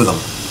 can we do them?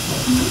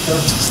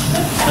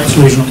 That's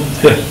reasonable.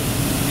 Yeah.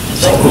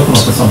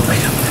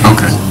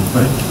 Okay.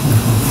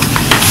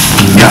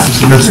 Yeah,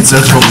 that's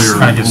what we were...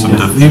 Trying to get some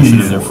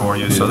definition in there for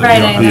you, so that Right,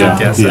 you I don't know,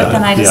 guess but that.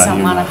 then I just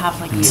don't want to have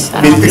like, I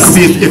I mean, don't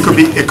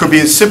know. it could be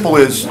as simple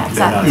as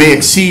Exactly. may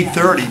exceed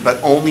 30,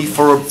 but only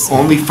for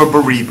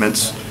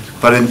bereavements,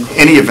 but in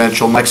any event,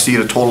 shall not exceed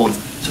a total of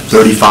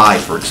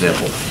 35, for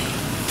example.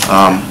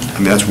 I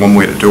mean, that's one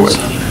way to do it.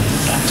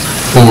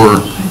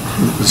 Or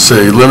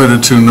say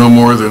limited to no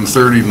more than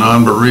 30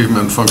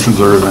 non-bereavement functions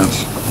or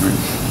events.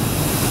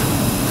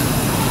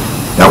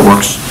 That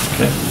works.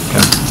 Okay.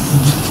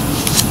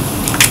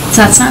 Does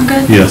that sound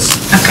good? Yes.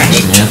 Okay.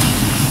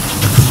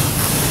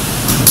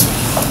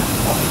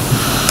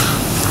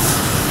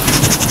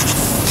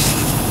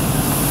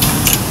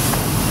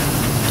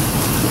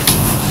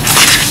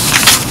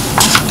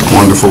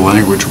 Wonderful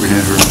language we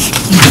have here.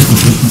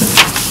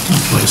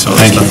 Some of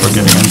the stuff we're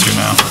getting into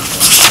now.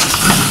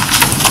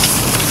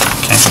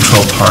 Can't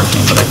control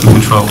parking, but I can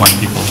control when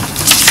people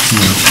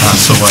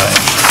pass away.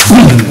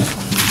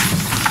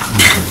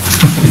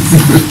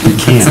 You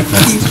can't,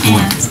 that's the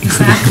point.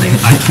 Exactly.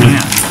 I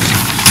can't.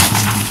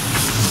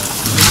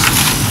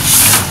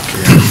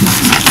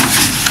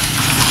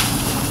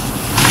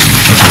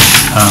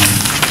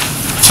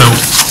 So,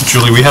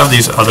 Julie, we have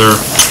these other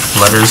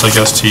letters, I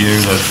guess, to you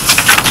that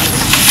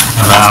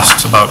have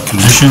asked about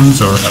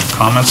conditions or have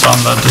comments on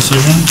that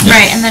decision?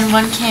 Right, and then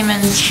one came in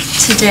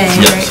today,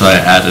 Yeah, right? so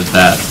I added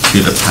that to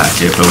the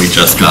packet, but we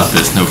just got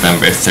this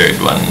November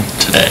 3rd one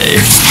today.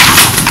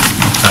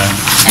 Okay.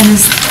 And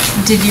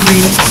did you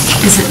read it?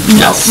 Is it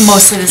Yes.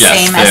 mostly the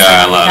same as Yes,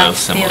 there are a the lot one of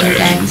the other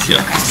day? similarities,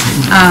 yeah.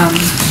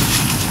 Okay.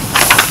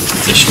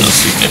 Additional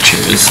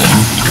signatures and...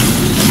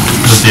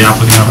 Does the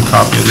applicant have a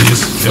copy of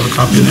these? Do you have a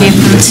copy of Gave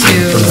these?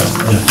 them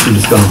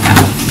to,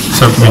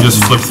 So can we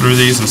just flip through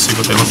these and see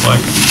what they look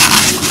like?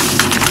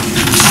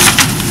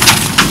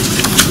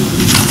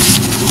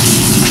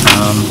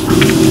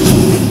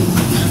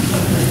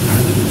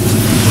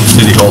 Let's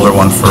see the older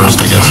one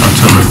first, I guess,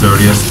 October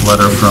 30th,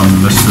 letter from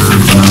Mr.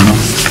 Bonanno.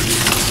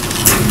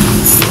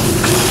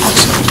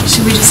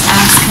 should we just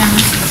ask him?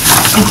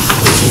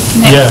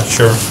 Yeah,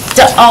 sure.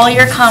 Do all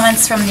your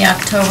comments from the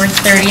October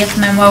 30th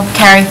memo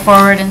carry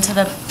forward into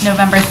the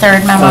November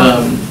 3rd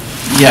memo?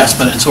 Yes,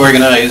 but it's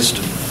organized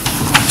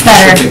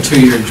Better. subject to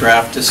your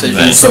draft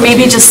decision. So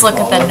maybe just look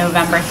at the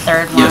November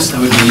 3rd one. Yes, that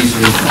would be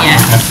easier. Yeah.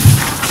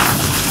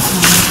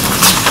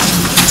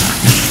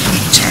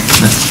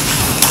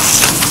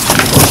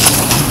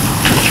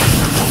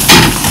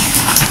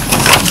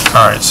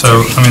 All right,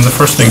 so, I mean, the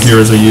first thing here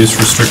is a use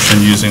restriction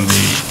using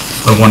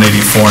the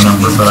 184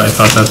 number, but I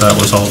thought that that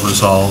was all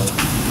resolved.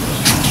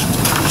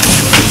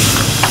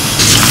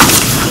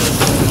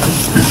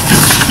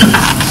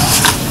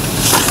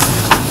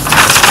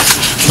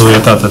 Julie,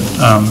 I thought that,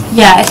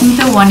 Yeah, I think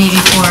the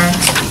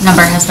 184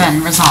 number has been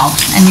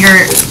resolved, and your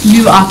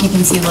new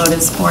occupancy load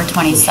is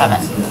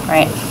 427,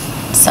 right?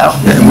 So,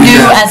 Yeah, and we new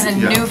have- as in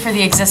yeah. new for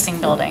the existing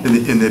building.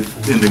 In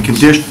the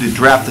condition, the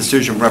draft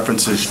decision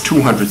references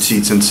 200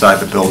 seats inside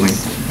the building.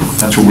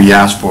 That's what we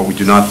asked for. We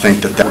do not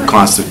think that that would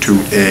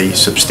constitute a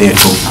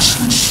substantial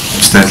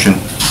extension.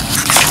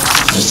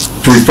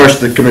 To refresh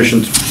the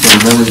commission's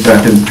memory,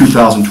 back in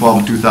 2012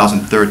 and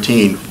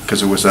 2013, because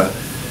there was a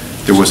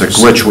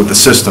glitch with the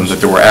system, that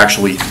there were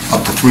actually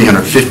up to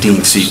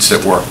 315 seats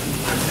that were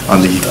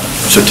on the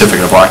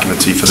certificate of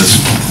occupancy for this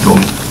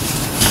building.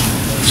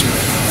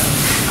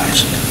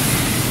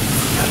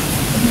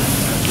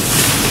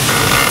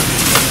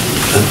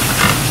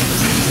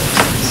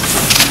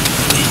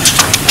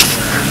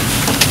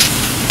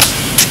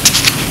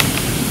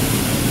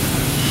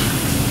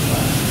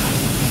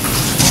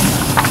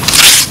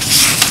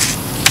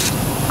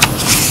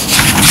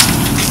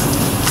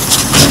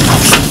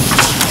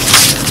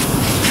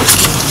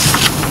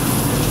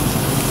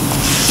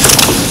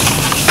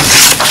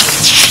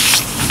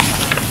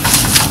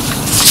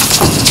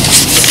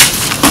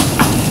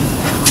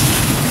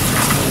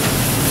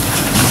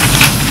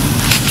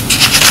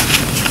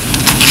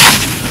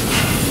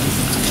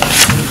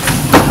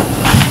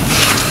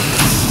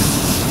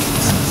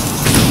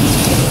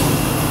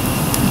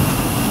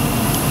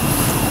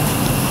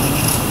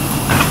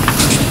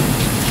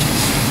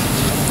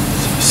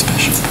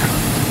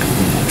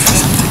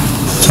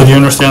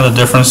 understand the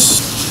difference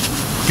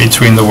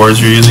between the words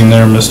you're using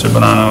there, Mr.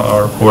 Bonanno,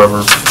 or whoever,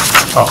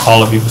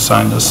 all of you who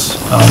signed this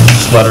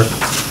letter?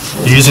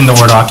 You're using the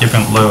word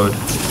occupant load.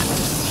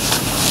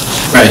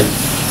 Right.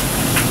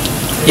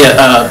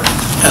 Yeah,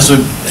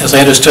 as I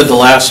understood the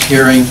last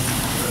hearing,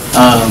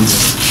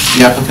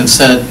 the applicant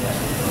said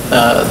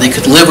they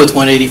could live with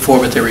 184,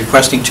 but they're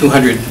requesting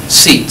 200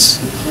 seats.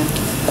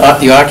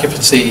 The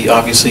occupancy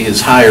obviously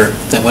is higher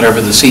than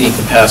whatever the seating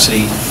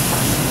capacity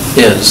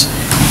is.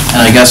 And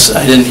I guess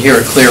I didn't hear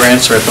a clear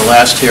answer at the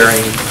last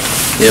hearing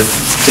if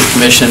the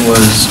commission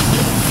was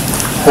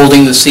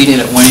holding the seating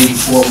at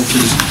 184, which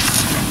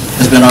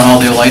has been on all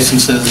their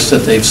licenses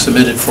that they've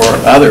submitted for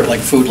other, like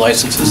food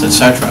licenses,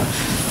 etc.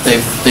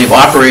 They've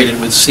operated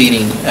with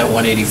seating at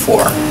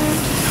 184.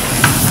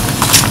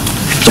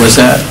 So is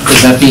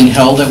that being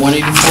held at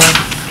 184?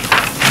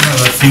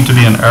 No, that seemed to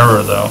be an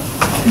error, though.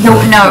 No,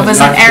 it was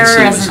an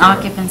error as an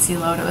occupancy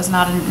load. It was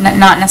not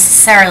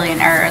necessarily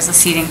an error as a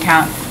seating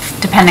count,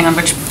 depending on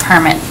which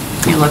permit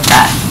you looked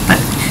at. But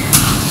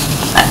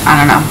I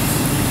don't know.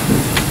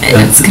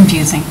 It's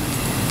confusing.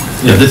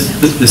 Yeah,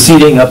 the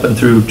seating up and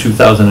through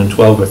 2012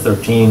 or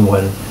 13,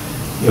 when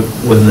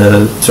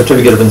the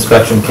certificate of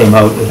inspection came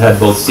out, it had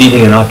both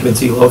seating and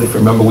occupancy load. If you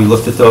remember, we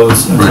looked at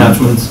those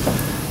attachments.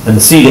 And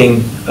the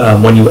seating,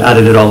 when you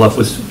added it all up,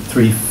 was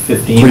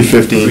 315.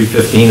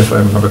 315, if I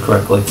remember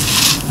correctly.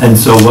 And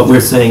so what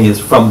we're saying is,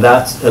 from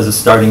that as a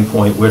starting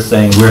point, we're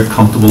saying we're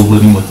comfortable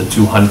living with the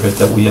 200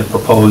 that we had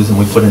proposed and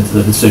we put into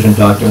the decision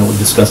document we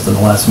discussed in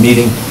the last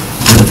meeting,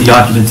 and that the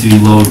occupancy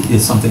load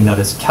is something that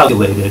is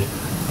calculated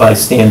by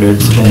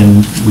standards,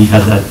 and we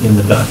had that in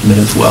the document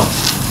as well.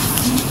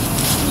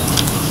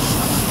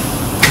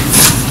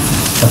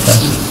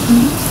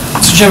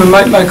 Mr. Chairman,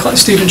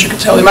 Stephen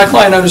Chickatelli, my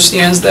client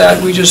understands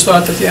that. We just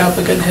thought that the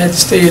applicant had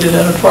stated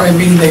at a prior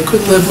meeting they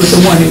could live with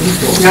the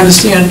 184. We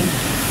understand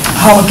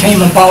how it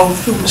came about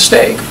through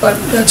mistake, but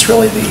that's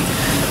really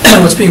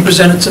what's being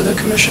presented to the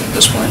commission at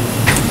this point.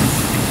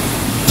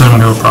 Does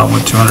anyone have a problem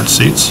with 200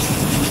 seats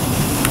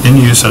in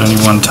use at any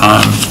one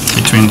time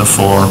between the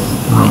 4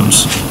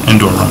 rooms,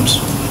 indoor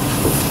rooms?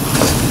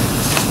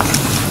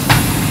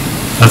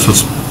 That's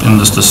what's in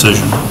this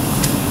decision.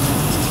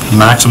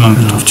 Maximum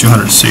of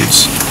 200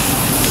 seats.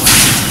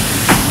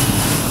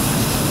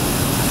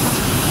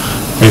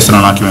 Based on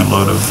an occupant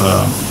load of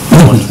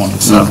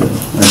 127.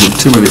 I have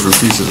too many different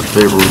pieces of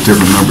paper with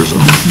different numbers on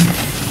them.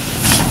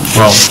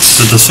 Well,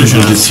 the decision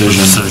is the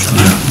decision.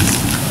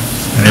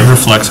 And it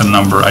reflects a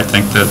number, I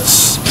think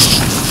that's,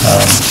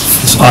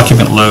 this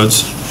occupant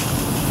loads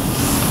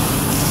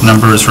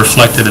number is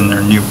reflected in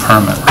their new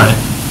permit, right?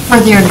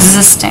 For their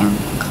existing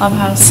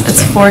clubhouse,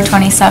 it's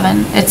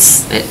 427.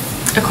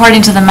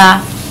 According to the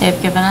math they've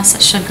given us,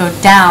 it should go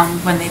down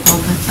when they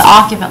build, the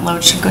occupant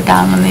load should go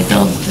down when they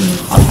build the new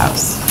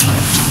clubhouse.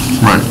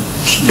 Right.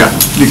 Yeah,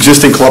 the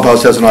existing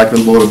clubhouse has an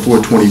occupant load of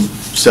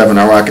 427.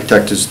 Our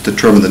architect has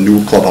determined the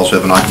new clubhouse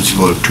will have an occupancy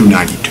load of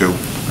 292,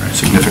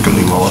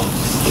 significantly lower.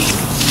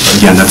 But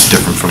again, that's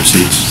different from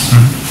seats.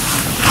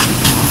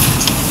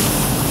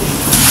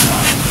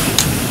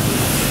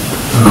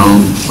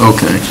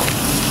 Okay.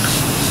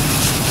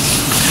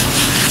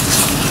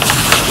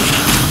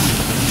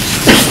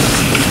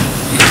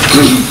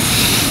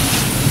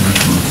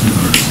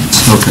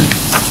 Okay.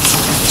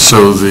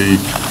 So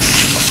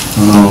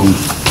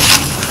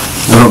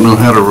I don't know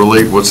how to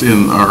relate what's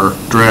in our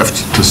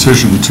draft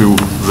decision to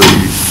the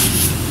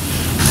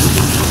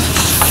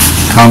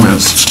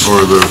comments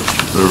or the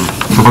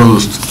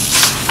proposed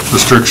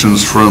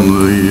restrictions from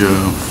the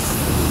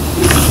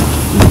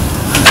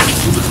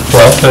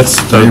well, that's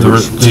the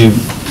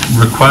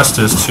request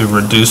is to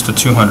reduce the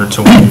 200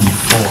 to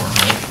 184,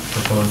 right?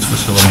 Proposed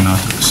facility not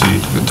to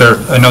exceed.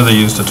 I know they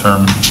used the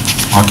term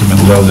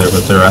occupant load there,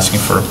 but they're asking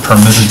for a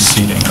permitted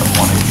seating of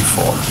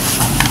 184.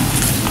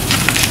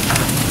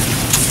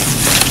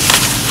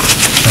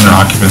 And an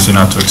occupancy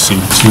not to exceed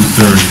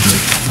 230.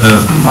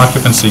 The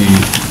occupancy,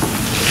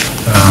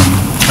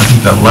 I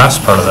think that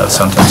last part of that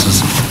sentence is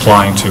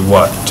applying to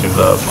what? To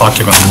the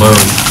occupant load.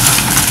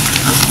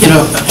 You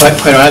know,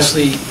 quite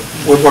honestly,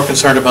 we're more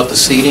concerned about the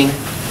seating,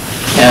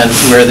 and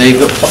where they've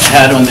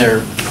had on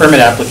their permit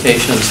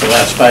applications the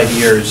last 5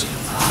 years,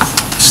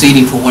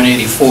 seating for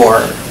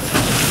 184.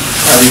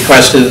 Our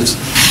request is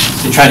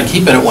to try to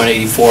keep it at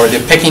 184.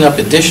 They're picking up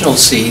additional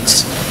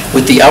seats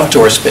with the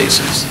outdoor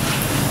spaces.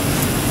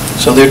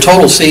 So their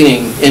total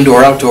seating,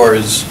 indoor, outdoor,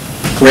 is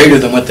greater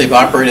than what they've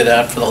operated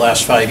at for the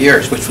last 5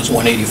 years, which was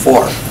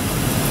 184,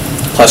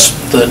 plus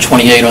the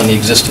 28 on the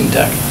existing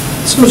deck.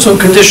 So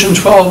condition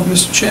 12,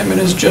 Mr. Chairman,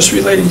 is just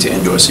relating to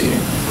indoor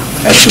seating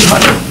at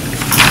 200.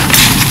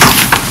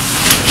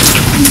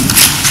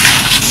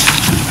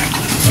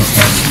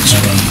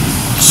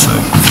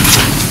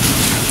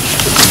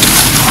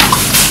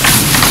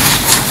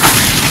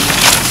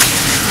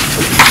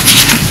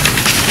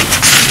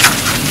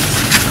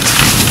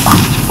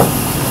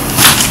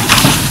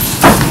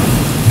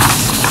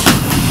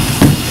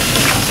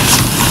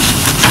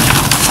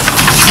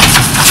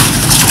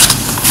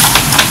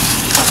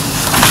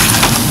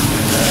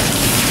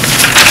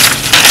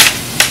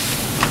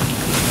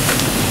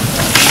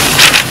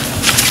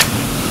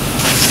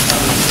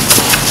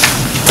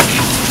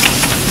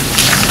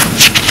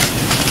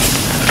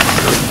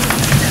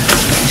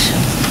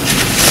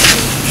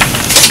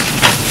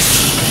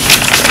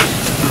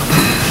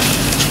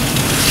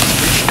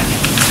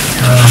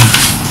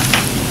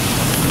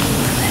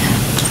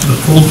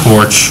 Pool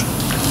porch,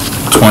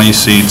 20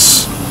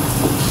 seats.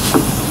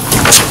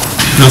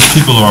 Those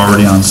people are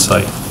already on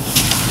site.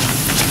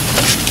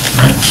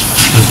 Right?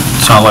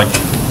 It's not like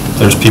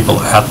there's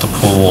people at the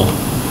pool,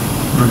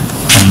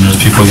 and there's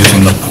people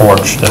using the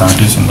porch that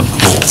aren't using the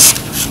pool.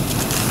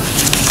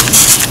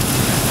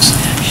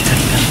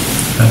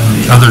 And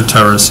the other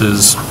terrace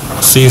is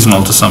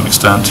seasonal to some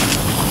extent,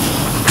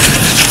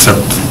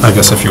 except, I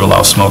guess, if you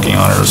allow smoking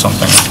on it or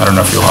something. I don't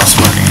know if you allow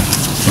smoking.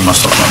 You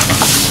must allow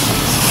smoking.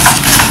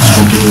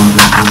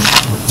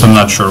 So I'm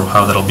not sure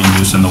how that'll be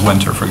used in the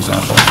winter, for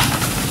example.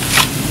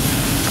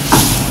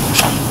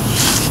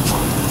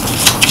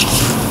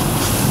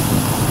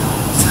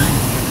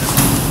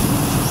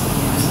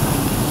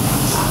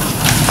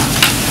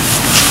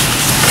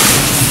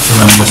 So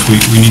then I guess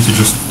we need to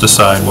just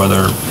decide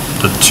whether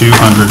the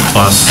 200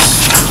 plus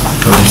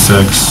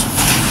 36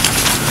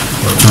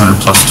 or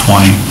 200 plus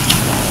 20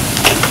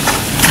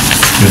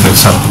 is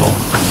acceptable.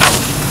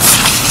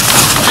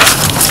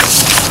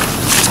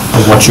 Or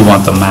what you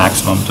want the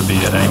maximum to be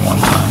at any one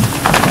time.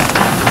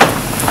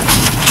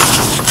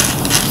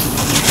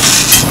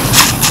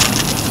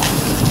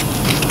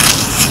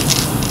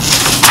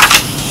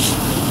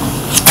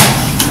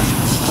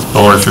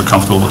 Or if you're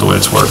comfortable with the way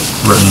it's written.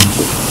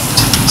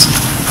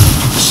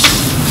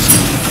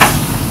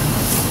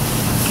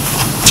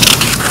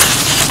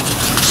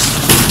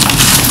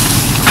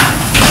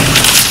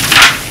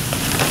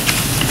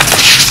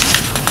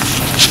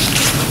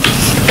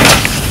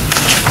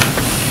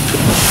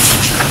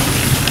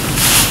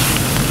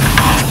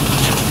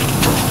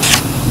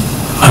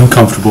 I'm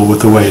comfortable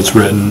with the way it's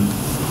written.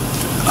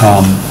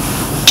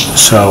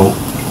 So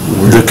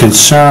the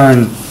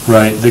concern,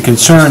 right, the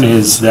concern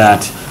is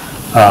that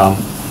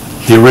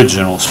the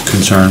original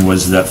concern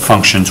was that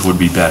functions would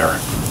be better,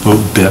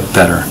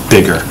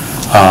 bigger.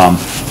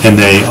 And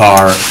they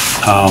are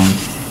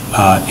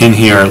in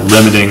here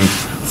limiting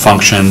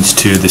functions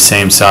to the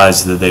same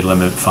size that they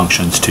limit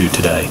functions to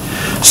today.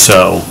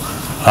 So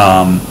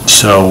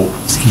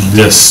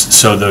the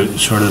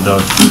sort of the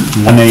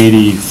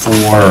 184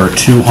 or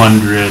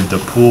 200, the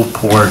pool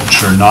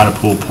porch or not a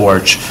pool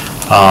porch,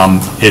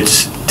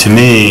 it's, to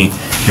me,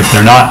 if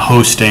they're not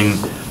hosting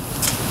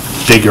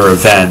bigger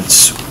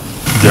events,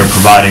 they're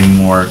providing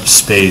more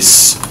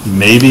space.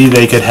 Maybe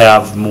they could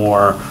have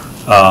more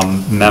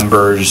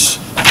members,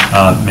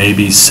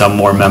 maybe some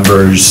more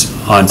members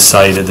on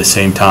site at the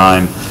same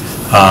time.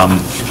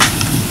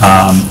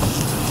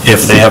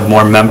 If they have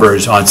more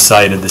members on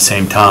site at the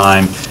same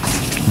time,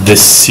 the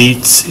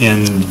seats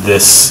in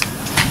this,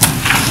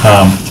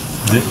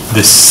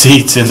 the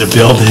seats in the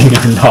building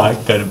are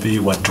not going to be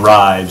what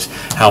drives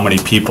how many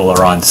people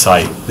are on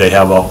site. They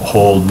have a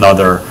whole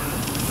nother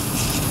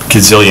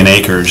gazillion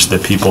acres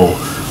that people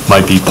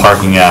might be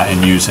parking at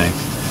and using.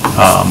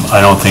 I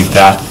don't think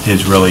that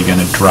is really going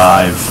to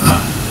drive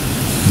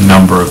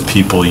number of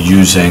people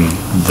using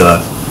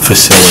the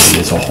facility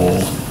as a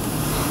whole.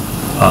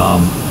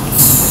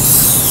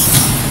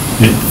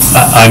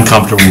 I'm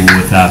comfortable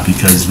with that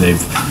because they've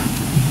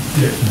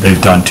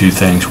done two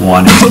things.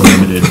 One is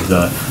limited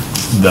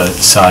the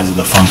size of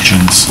the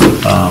functions,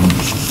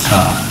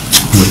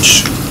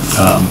 which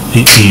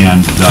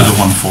and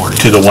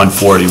to the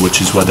 140,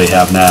 which is what they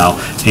have now,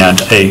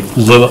 and a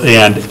little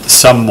and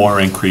some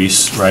more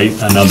increase, right?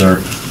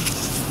 Another,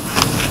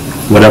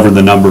 whatever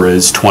the number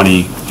is,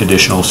 20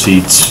 additional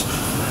seats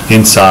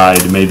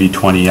inside, maybe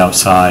 20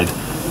 outside.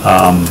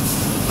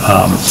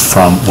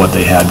 From what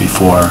they had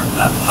before.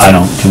 I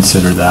don't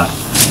consider that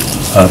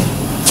a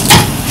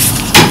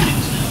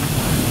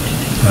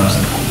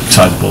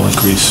sizable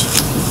increase.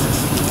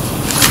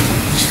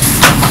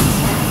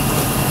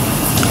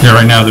 Yeah,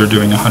 right now they're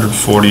doing a 140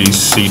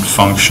 seat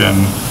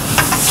function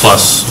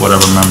plus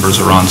whatever members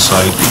are on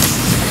site,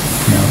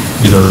 you know,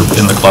 either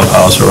in the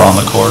clubhouse or on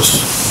the course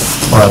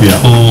or at the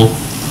pool.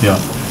 Yeah.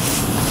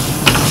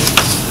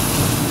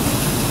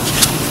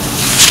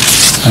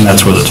 And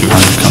that's where the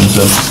 200 comes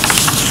in.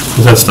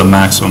 That's the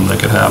maximum they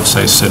could have,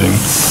 say, sitting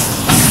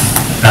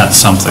at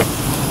something.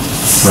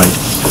 Right.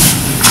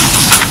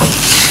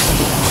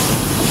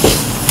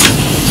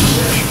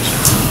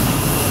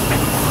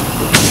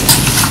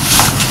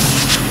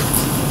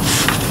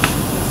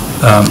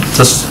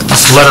 This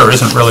letter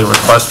isn't really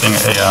requesting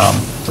a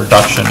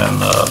reduction in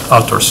the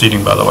outdoor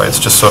seating, by the way. It's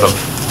just sort of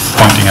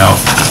pointing out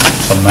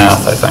the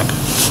math, I think.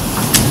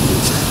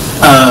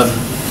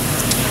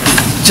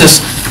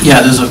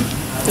 There's a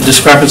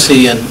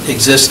discrepancy in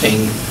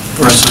existing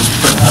versus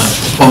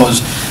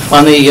proposed.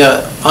 On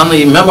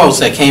the memos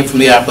that came from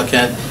the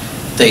applicant,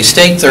 they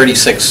state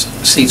 36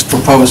 seats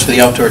proposed for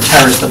the outdoor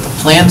terrace, but the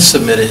plans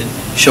submitted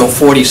show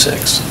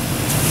 46.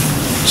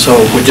 So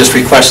we're just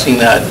requesting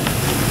that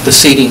the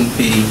seating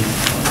be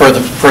per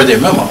their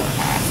memo.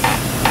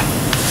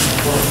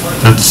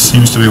 That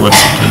seems to be what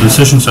the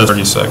decision says,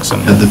 36.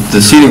 And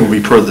the seating will be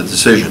per the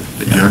decision,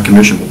 that your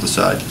commission will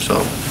decide,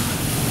 so.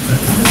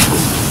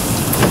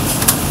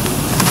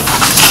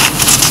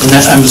 And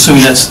I'm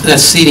assuming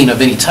that's seating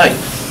of any type.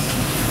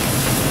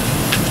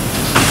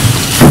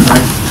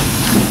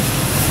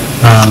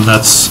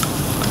 That's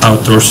a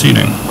outdoor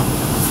seating.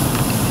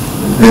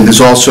 And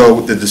there's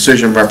also, the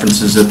decision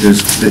references that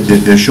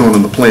they're shown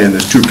on the plan,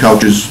 there's 2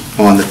 couches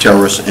on the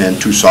terrace and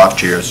 2 soft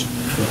chairs.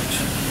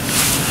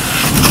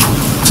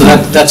 So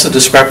that's a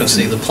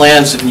discrepancy. The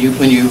plans,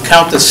 when you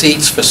count the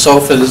seats for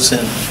sofas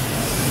and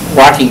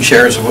rocking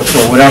chairs or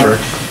whatever,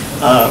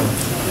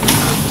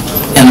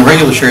 and the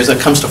regular chairs, that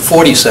comes to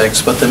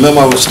 46, but the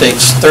memo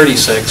states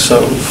 36,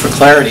 so for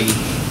clarity,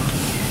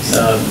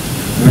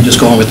 we're just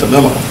going with the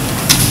memo.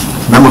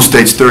 Memo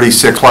states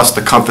 36 plus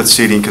the comfort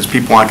seating, because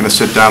people aren't going to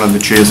sit down in the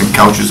chairs and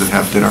couches and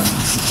have dinner.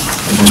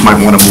 They just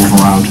might want to move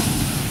around.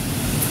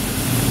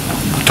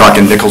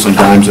 Talking nickels and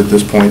dimes at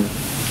this point,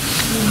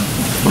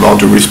 with all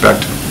due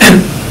respect.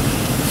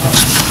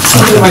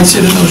 They might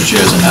sit in those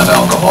chairs and have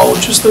alcohol,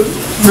 which is the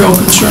real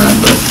concern.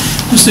 But,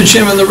 Mr.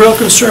 Chairman, the real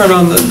concern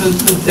on the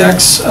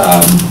decks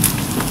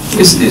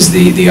is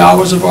the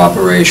hours of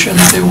operation.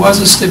 There was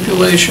a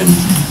stipulation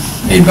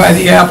made by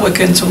the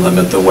applicant to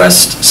limit the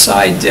west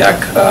side deck,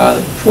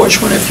 the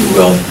porch one, if you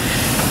will,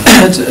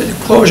 to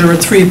closure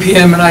at 3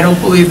 p.m., and I don't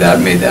believe that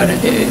made that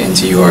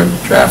into your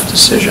draft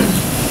decision.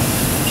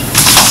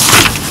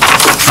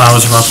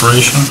 Hours of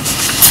operation?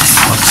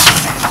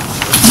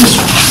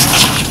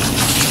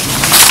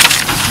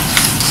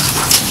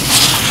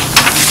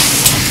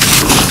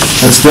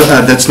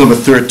 That's number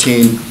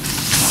 13, in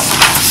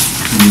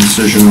the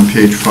decision on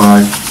page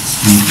 5.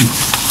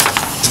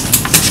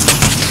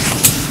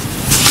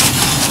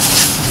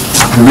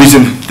 The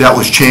reason that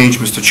was changed,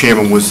 Mr.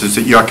 Chairman, was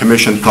that your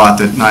commission thought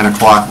that 9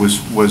 o'clock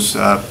was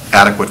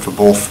adequate for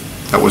both.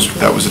 That was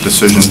a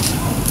decision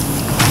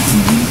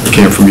that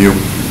came from you.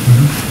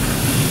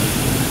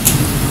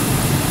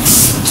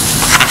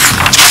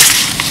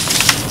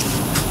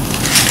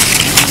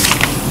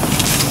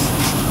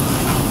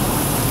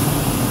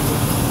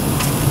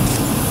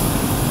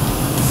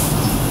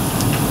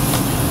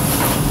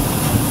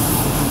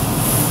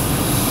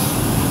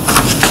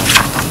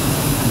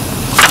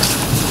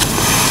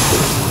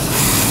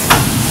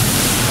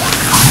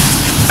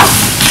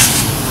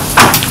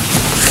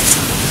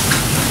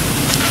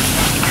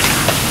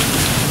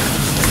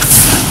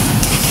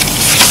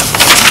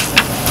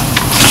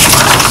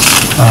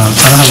 I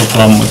don't have a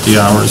problem with the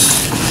hours.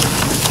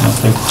 I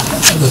think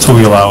that's what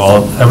we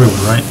allow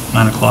everywhere, right?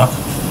 9 o'clock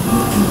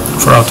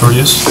for outdoor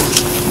use.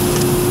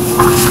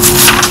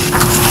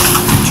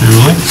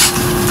 Julie?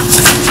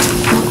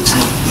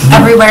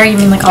 Everywhere, you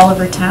mean like all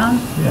over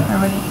town? Yeah. Or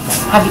what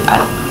have you,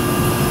 I'm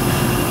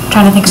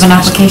trying to think of an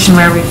application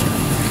where we've...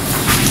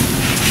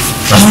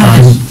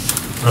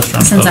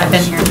 Restaurants. Since I've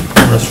been here.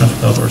 Restaurants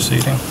with outdoor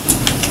seating.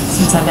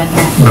 Since I've been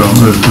here. Well,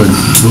 the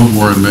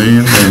Biltmore in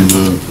Maine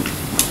and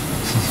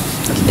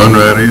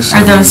Bunratty's.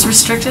 Are those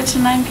restricted to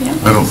 9 p.m.?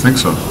 I don't think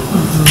so.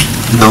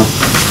 No.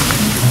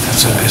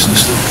 That's a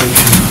business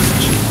location.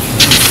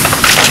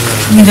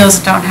 I mean, those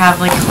don't have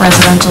like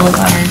residential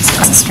abutters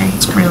across the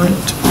street, really.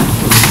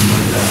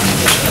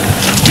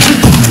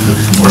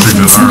 I think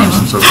that's ours,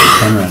 it's up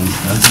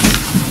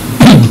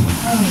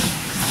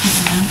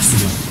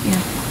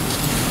Yeah.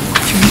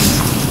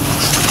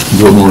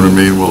 Biltmore and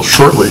Maine will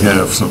shortly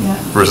have some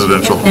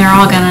residential. They're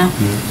all gonna,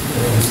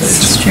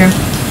 it's true.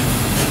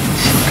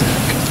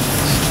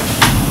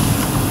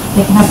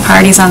 They can have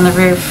parties on the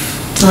roof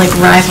to like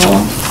rival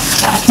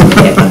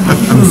that.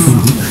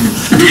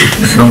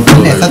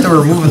 I thought they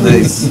were removing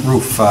the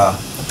roof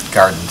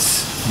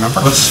gardens,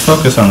 remember? Let's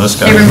focus on this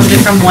guy. They removed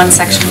it from one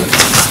section.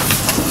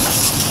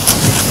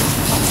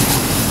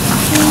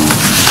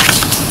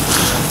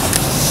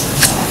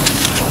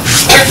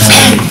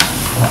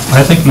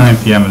 I think 9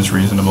 p.m. is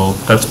reasonable.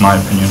 That's my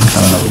opinion. I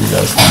don't know what you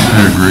guys think.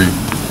 I agree.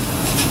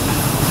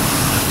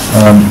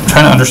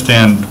 Trying to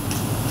understand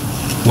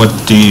what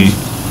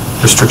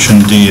restriction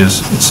D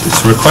is.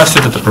 It's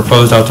requested that the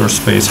proposed outdoor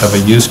space have a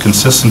use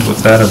consistent with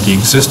that of the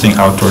existing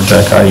outdoor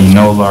deck, i.e.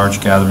 no large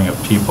gathering of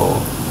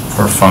people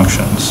for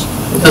functions.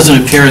 It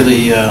doesn't appear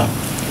the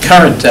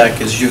current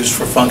deck is used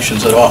for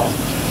functions at all,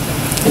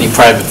 any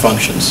private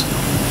functions.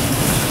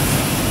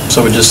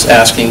 So we're just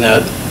asking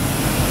that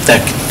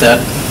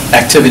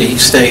activity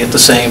stay at the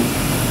same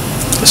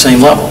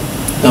level.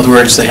 In other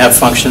words, they have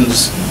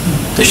functions,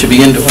 they should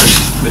be indoors,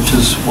 which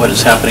is what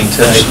is happening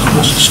today.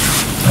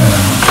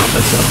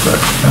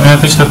 I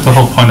think that the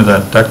whole point of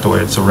that deck, the way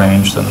it's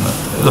arranged, and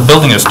the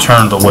building is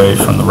turned away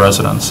from the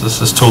residence.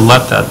 This is to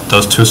let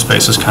those two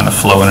spaces kind of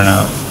flow in and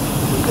out.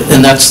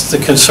 And that's the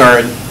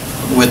concern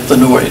with the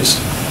noise.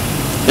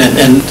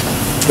 And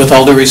with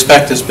all due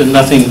respect, there's been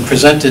nothing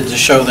presented to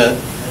show that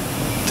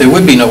there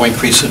would be no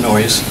increase in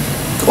noise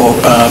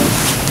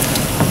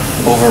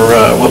over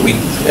what we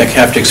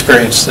have to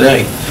experience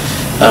today.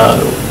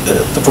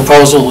 The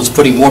proposal was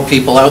putting more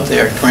people out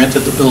there,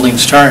 granted the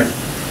building's turned,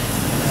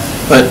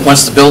 but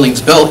once the building's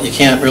built, you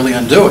can't really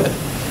undo it.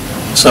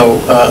 So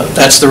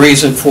that's the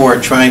reason for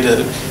trying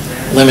to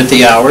limit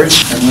the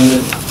hours and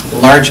limit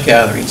large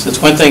gatherings. It's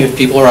one thing if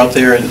people are out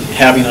there and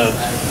having a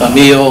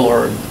meal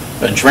or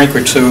a drink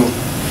or two,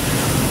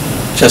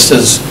 just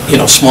as,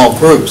 small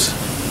groups.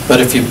 But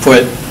if you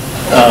put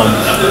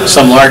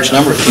some large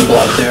number of people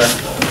out there,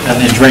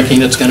 and they're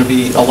drinking, it's going to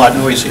be a lot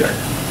noisier.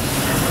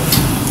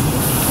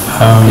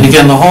 And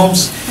again, the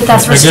homes... But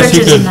that's I guess you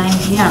restricted to could- 9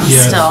 PM Yeah,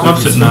 it still.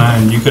 stops at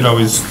 9. You could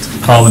always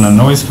call in a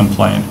noise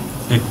complaint.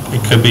 It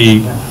could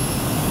be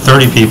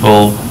 30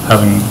 people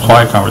having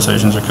quiet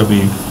conversations, it could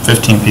be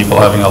 15 people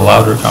having a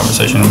louder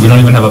conversation. We don't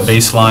even have a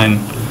baseline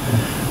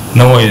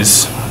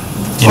noise,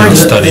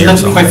 study or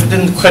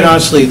something. Quite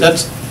honestly,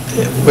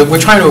 we're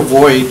trying to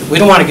avoid, we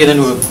don't want to get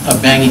into a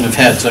banging of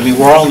heads. I mean,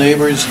 we're all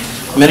neighbors.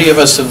 Many of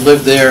us have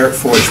lived there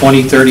for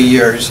 20, 30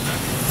 years.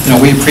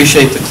 We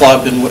appreciate the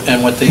club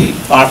and what they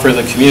offer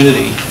the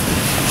community.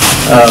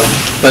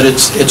 But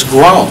it's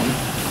grown.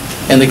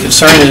 And the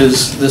concern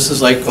is, this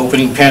is like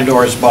opening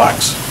Pandora's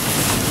box.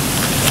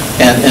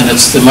 And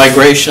it's the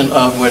migration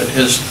of what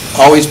has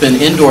always been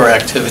indoor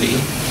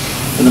activity,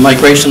 and the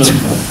migration of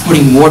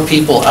putting more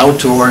people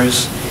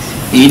outdoors,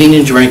 eating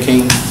and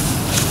drinking,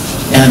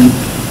 and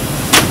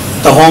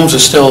the homes are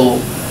still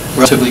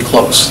relatively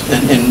close.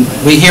 And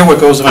we hear what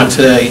goes on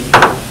today,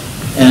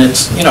 and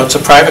it's a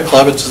private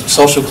club, it's a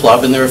social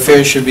club, and their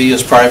affairs should be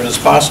as private as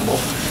possible.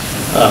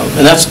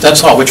 And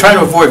that's all. We're trying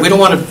to avoid, we don't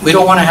want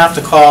to have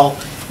to call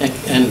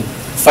and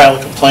file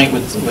a complaint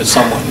with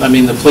someone. I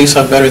mean, the police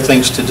have better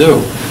things to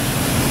do.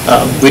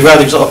 We'd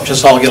rather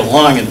just all get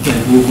along and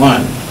move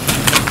on.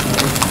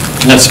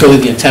 And that's really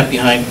the intent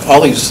behind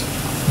all these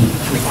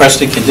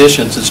requested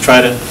conditions, is try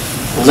to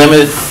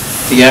limit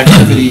the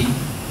activity,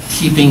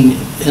 keeping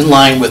in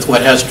line with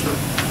what has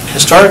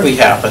historically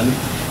happened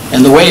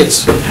and the way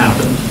it's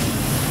happened.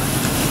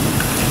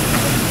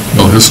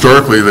 Well,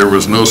 historically, there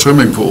was no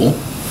swimming pool,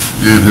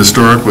 and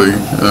historically,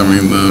 I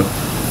mean,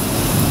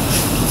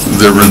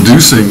 they're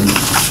reducing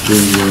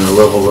the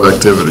level of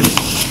activity.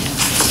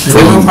 There's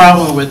no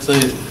problem with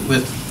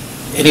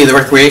any of the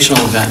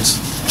recreational events.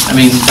 I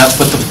mean,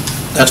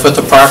 that's what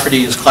the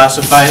property is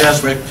classified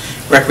as,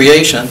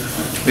 recreation.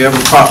 We have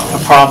a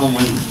problem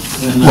when...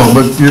 Well,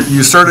 but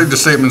you started the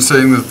statement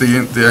saying that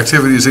the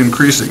activity is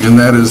increasing, and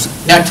that is...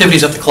 The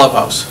activity's at the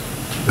clubhouse.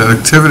 That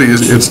activity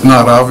it's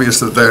not obvious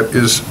that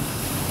is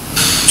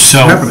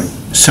happening.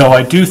 So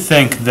I do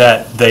think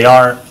that the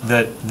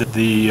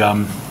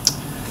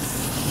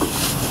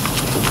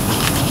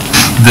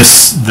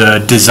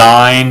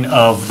design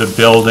of the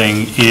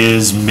building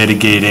is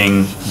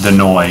mitigating the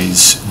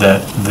noise,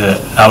 the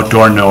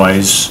outdoor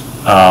noise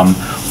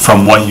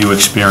from what you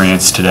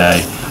experience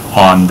today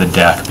on the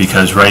deck,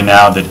 because right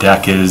now the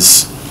deck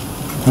is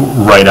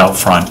right out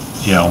front,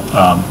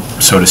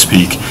 so to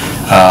speak.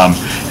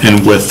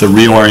 And with the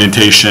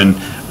reorientation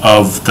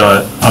of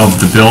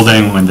the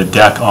building and the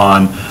deck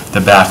on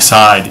the back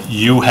side,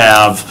 you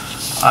have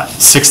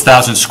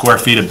 6,000 square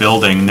feet of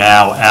building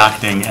now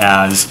acting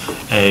as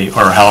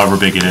or however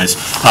big it is,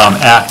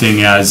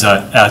 acting as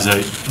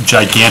a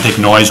gigantic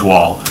noise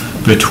wall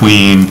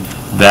between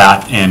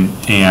that and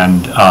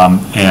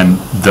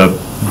the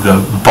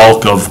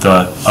bulk of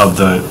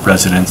the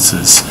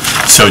residences.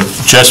 So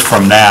just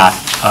from that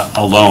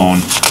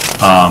alone,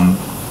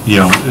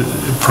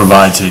 it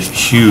provides a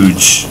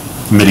huge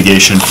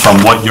mitigation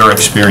from what you're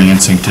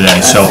experiencing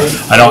today. So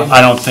I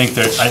don't think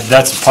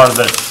that's part of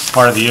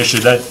the issue.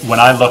 That when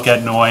I look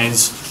at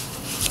noise,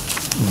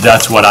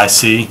 that's what I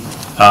see,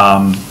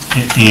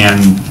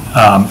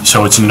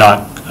 so it's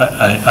not.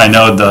 I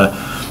know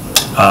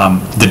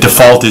the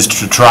default is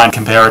to try and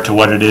compare it to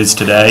what it is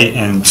today,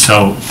 and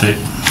so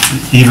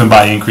even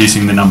by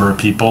increasing the number of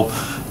people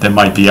that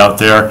might be out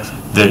there,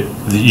 that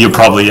you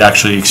probably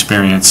actually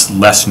experience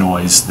less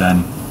noise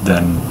than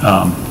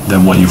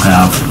what you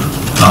have,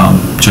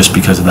 just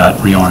because of that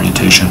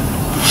reorientation.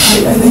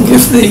 I think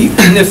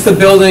if the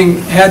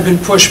building had been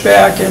pushed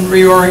back and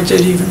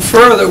reoriented even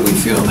further, we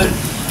feel that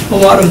a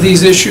lot of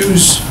these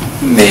issues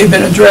may have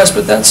been addressed,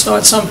 but that's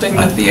not something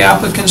that the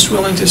applicant's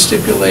willing to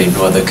stipulate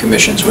or the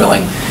commission's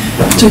willing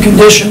to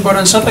condition. But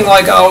on something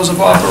like hours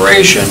of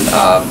operation,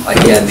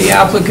 again, the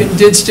applicant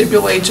did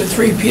stipulate to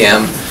 3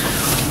 p.m.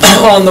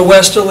 on the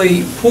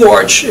westerly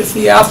porch. If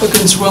the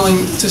applicant's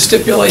willing to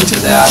stipulate to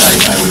that,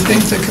 I would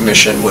think the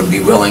commission would be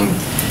willing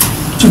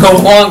to go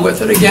along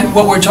with it. Again,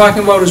 what we're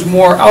talking about is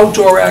more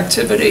outdoor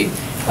activity,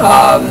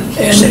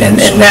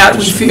 and that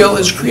we feel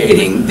is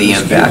creating the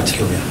impact.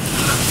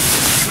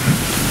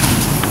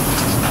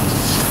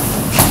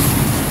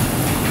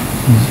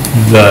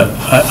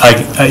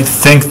 I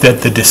think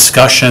that the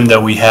discussion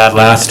that we had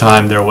last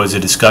time, there was a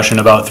discussion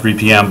about 3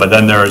 p.m., but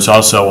then there is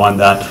also on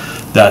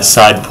that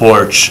side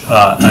porch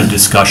a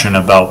discussion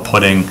about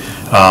putting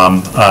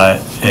a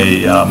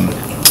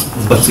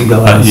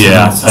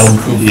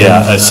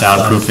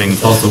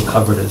soundproofing. Also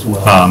covered as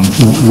well.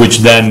 Which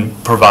then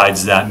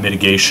provides that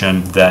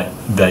mitigation that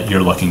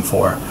you're looking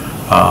for,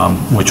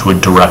 which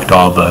would direct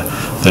all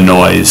the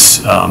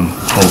noise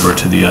over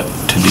to the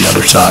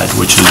other side,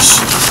 which is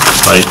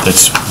right.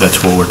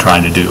 That's what we're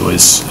trying to do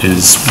is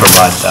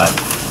provide that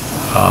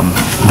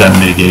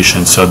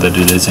mitigation so that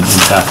it isn't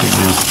impacting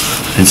you,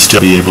 and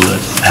still be able to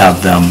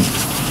have them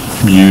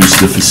use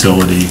the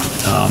facility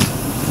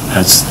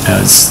as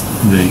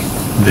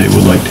they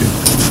would like to.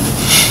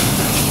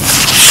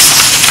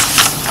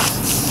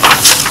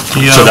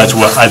 So that's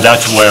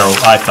where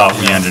I thought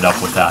we ended up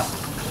with that.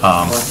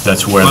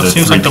 That's where Well, the it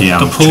seems 3 like PM.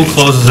 the pool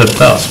closes at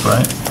dusk,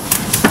 right?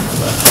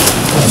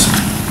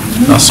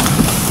 Dusk.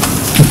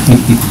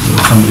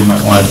 Somebody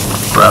might want to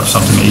grab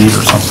something to eat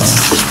or something.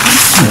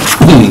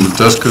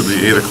 Dusk could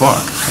be 8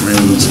 o'clock. I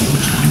mean,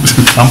 At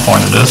some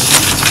point it is.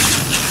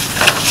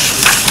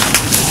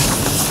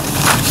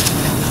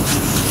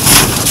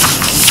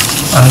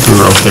 I think we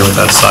were okay with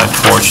that side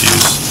porch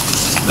use.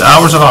 The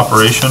hours of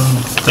operation,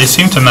 they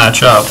seem to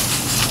match up.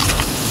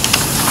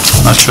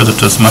 I'm not sure that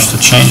there's much to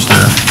change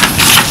there.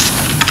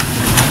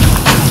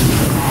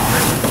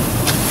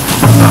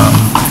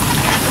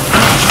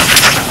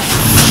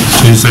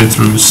 Tuesday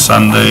through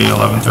Sunday,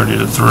 11:30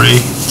 to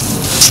 3.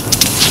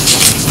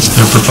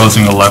 They're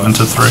proposing 11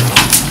 to 3.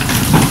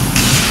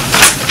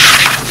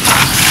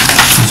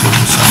 Tuesday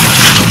through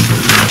Sunday, 11 to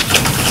 3.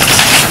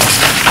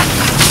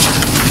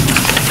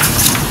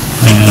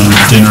 And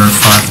dinner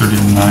 5:30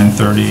 to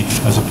 9:30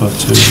 as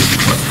opposed to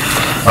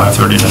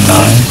 5:30 to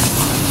 9.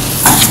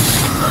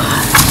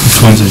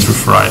 It's Wednesday through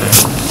Friday,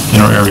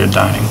 dinner area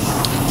dining.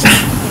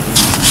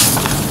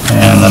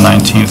 And the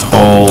 19th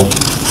hole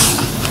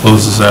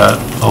closes at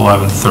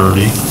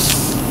 11:30.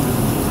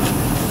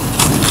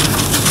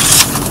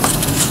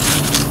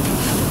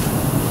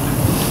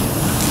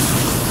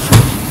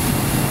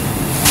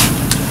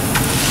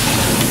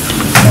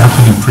 The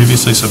applicant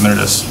previously submitted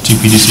a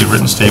Cpdc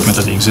written statement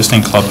that the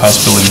existing clubhouse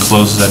building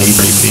closes at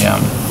 8:30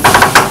 PM.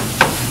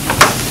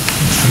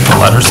 A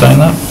letter saying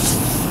that?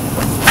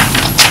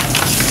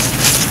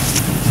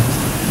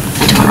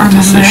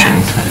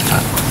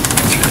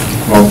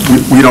 Well,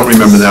 we don't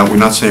remember that, we're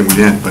not saying we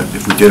didn't, but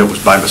if we did, it was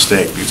by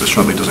mistake, because it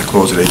certainly doesn't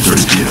close at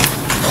 8:30 PM.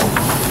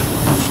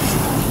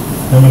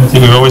 I mean, I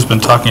think we've always been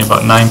talking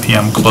about 9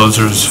 PM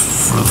closers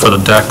for the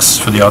decks,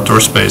 for the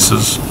outdoor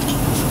spaces.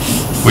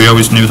 We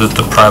always knew that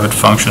the private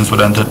functions would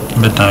end at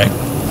midnight.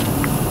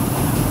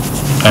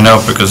 I know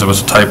because there was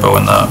a typo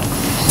in the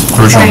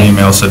original Right.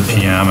 email said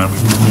PM, and we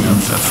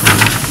got that for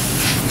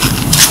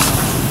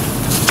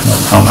no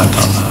comment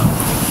on that.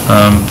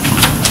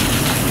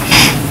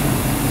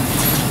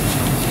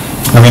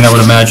 I mean, I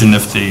would imagine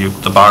if the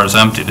bar is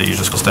empty, that you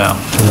just close down.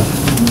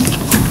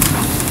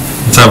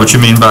 Is that what you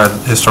mean by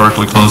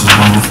historically closes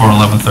well before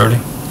 11:30?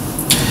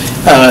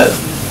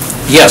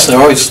 Yes, they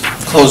always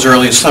close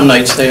early. Some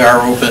nights they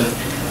are open.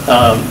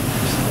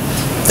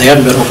 They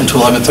haven't been open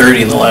till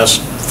 11:30 in the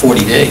last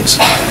 40 days.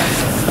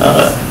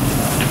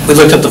 We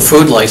looked at the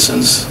food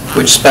license,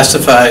 which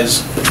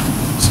specifies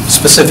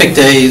specific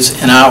days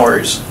and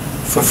hours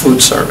for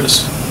food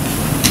service.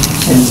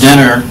 And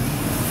dinner,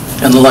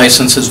 and the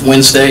license is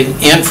Wednesday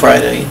and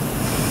Friday.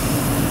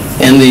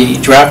 In the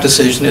draft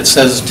decision, it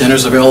says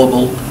dinner's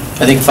available,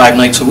 I think, 5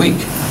 nights a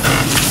week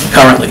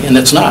currently, and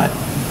it's not.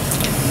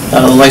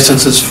 The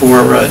license is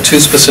for 2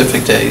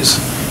 specific days.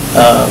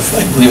 I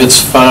believe it's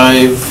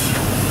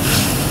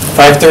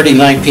 5:30,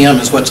 9 PM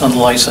is what's on the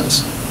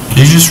license.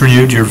 You just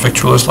renewed your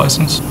victualer's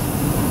license?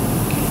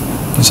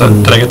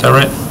 Did I get that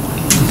right?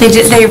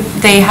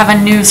 They have a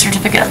new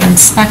certificate of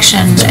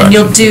inspection, and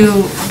you'll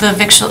do the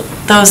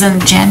those in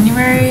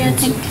January, I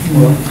think? Is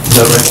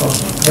that right?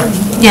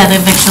 Yeah, the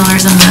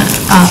victualers and the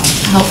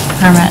health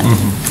permit in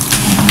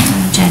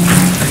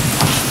January.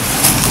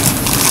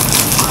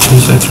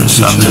 Tuesday through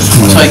Sunday.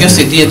 So I guess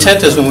the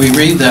intent is when we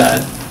read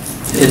that,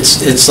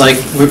 it's like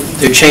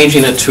they're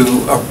changing it to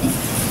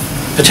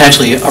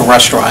potentially a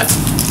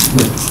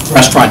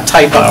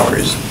restaurant-type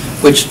hours,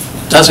 which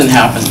doesn't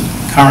happen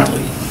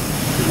currently.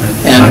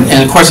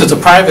 And of course, it's a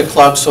private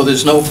club, so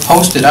there's no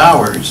posted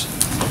hours.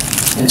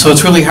 And so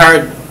it's really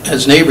hard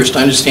as neighbors to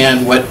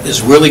understand what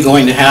is really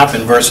going to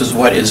happen versus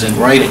what is in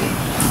writing.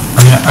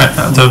 I mean,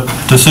 the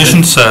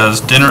decision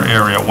says dinner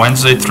area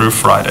Wednesday through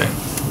Friday.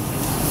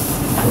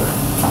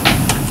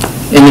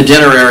 In the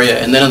dinner area,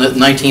 and then in the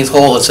 19th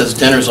hole, it says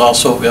dinner is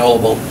also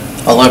available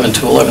 11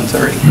 to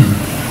 11:30.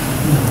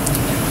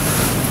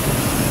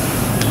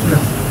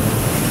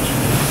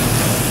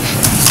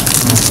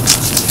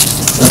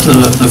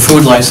 The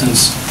food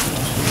license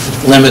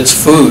limits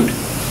food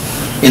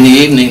in the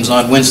evenings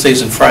on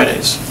Wednesdays and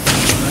Fridays.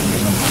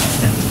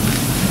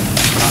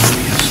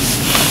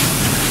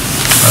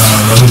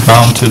 They're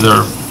bound to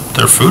their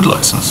food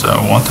license,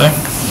 won't they?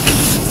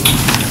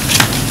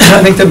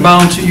 I think they're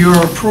bound to your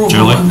approval,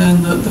 Julie? and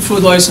then the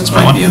food license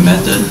might be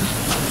amended.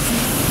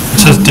 It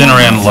says dinner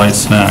and light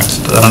snacks.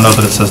 I don't know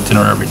that it says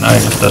dinner every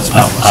night, if that's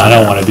not what's I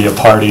don't there. want to be a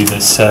party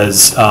that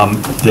says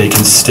they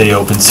can stay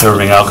open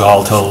serving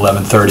alcohol till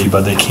 11:30,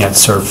 but they can't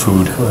serve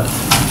food. I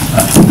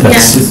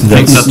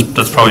think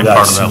that's probably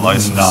part of that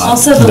license.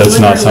 Also, the That's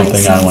not liquor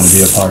something I want to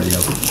be a license. party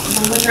of.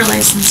 The liquor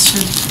license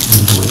should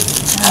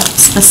have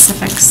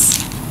specifics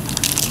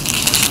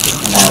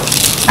about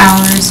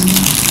hours and...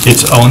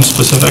 Its own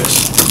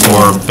specifics,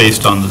 or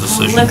based on the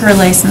decision? Liquor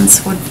license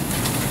would,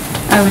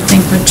 I would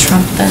think, would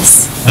trump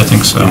this. I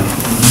think so.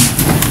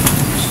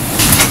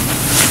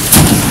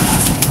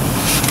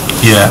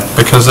 Yeah,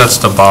 because that's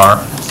the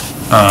bar,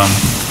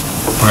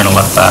 we're gonna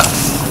let that.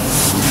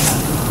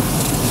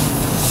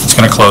 It's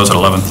gonna close at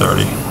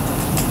 11:30.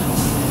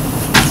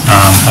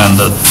 And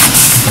the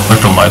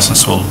liquor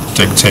license will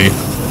dictate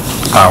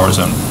hours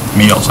and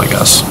meals, I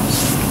guess,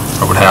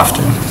 or would have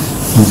to.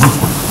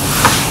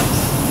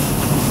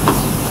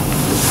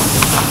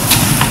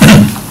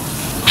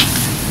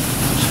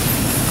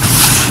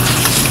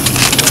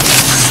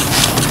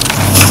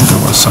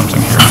 There was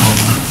something here.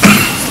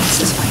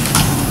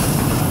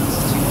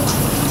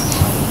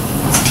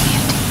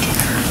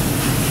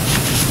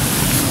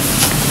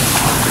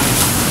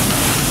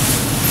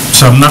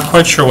 So I'm not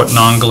quite sure what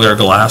non-glare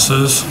glass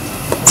is.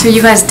 So are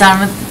you guys done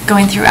with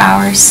going through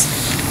hours?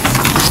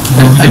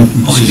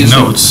 All these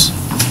notes,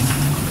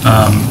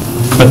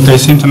 but they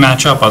seem to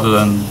match up other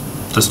than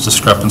this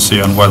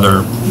discrepancy on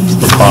whether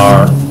the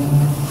bar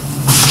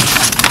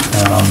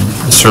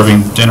is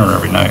serving dinner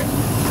every night,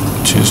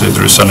 Tuesday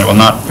through Sunday. Well,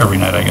 not every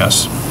night, I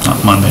guess,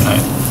 not Monday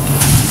night.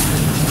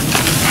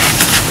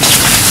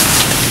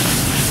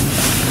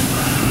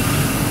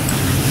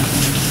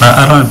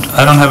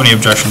 I don't have any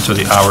objection to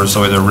the hours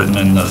the way they're written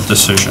in the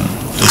decision.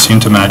 They seem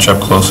to match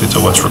up closely to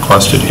what's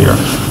requested here.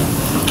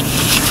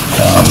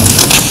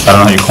 I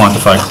don't know how you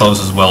quantify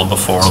closes well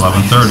before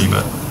 11:30,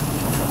 but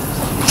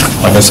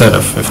like I said,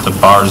 if the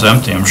bar is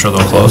empty, I'm sure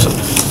they'll close it.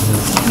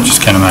 I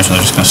just can't imagine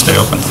they're just going to stay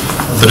open.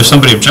 But if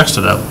somebody objects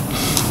to that,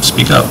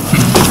 speak up.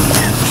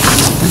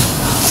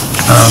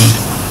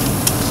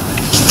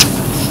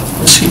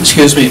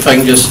 Excuse me, if I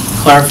can just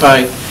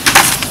clarify,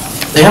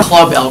 they have a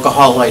club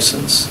alcohol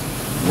license,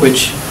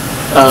 which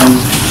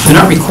they're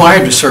not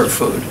required to serve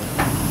food.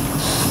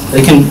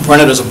 They can run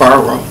it as a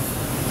bar room.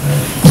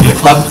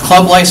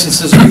 Club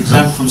licenses are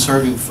exempt from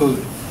serving food,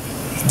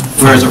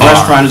 whereas a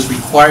restaurant is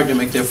required to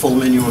make their full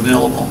menu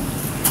available.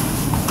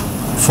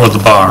 For the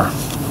bar?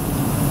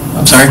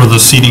 I'm sorry? For the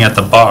seating at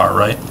the bar,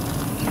 right?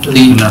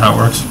 Isn't that how it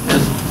works?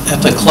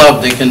 At the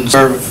club, they can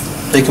serve,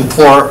 they can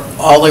pour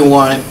all they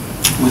want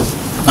with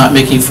not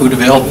making food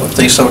available if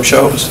they so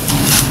chose.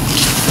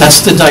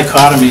 That's the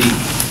dichotomy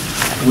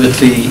with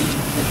the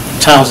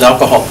town's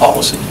alcohol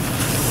policy.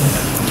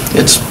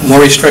 It's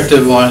more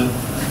restrictive on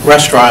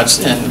restaurants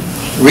and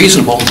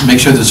reasonable to make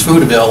sure there's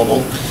food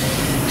available,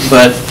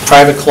 but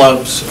private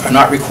clubs are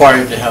not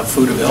required to have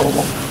food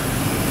available.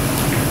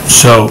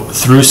 So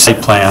through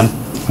site plan,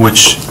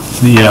 which,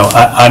 you know,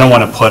 I don't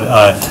want to put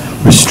a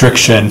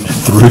restriction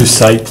through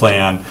site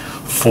plan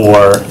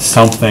for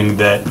something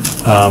that,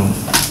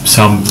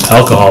 some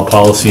alcohol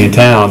policy in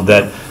town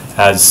that,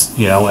 as,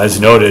 you know, as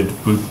noted,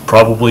 we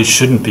probably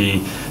shouldn't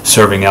be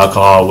serving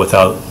alcohol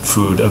without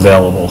food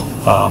available.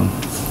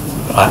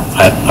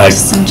 I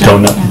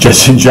don't know,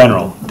 just in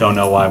general, don't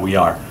know why we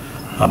are.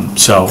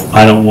 So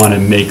I don't want to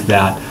make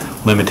that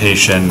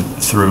limitation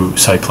through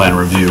site plan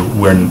review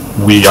when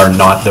we are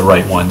not the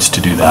right ones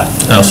to do that.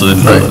 I also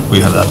didn't know that we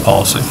had that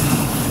policy.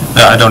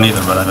 Yeah, I don't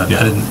either, but I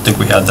didn't think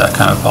we had that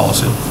kind of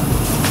policy.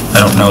 I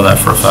don't know that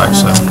for a fact,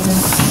 so.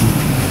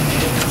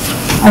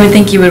 I would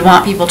think you would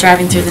want people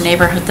driving through the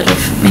neighborhood that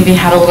have maybe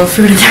had a little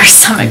food in their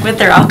stomach with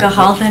their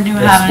alcohol than who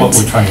That's Oh, what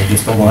we're haven't. trying to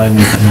just align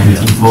with the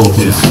rules,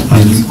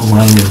 and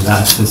align with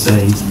that to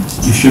say,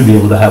 you should be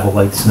able to have a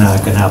light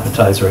snack, an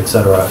appetizer, et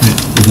cetera,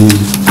 if you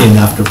in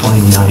after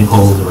playing 9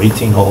 holes or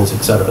 18 holes,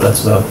 et cetera.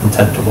 That's the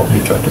intent of what we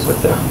tried to put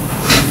there.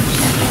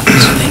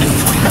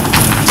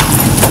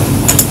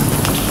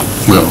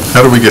 Well,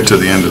 how do we get to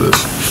the end of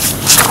this?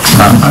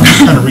 I'm just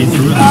trying to read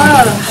through them.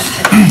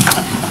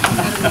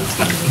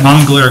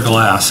 Non-glare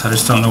glass, I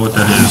just don't know what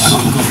that is.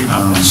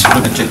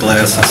 Look at your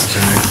glasses.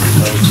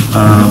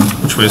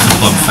 Which way is the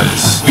club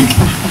face?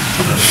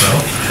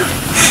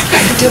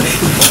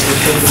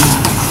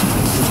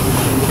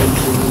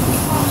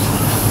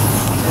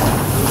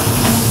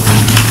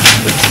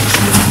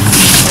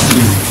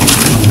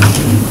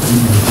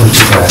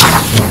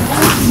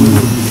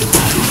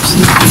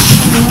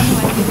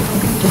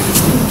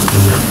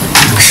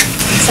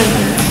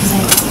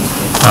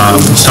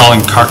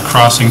 Installing cart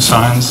crossing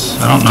signs,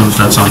 I don't know if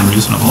that's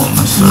unreasonable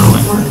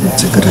necessarily.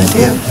 That's a good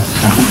idea.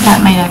 That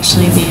might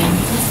actually be a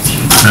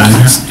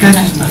good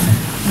idea.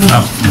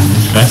 Oh,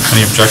 okay.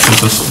 Any objection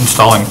to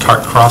installing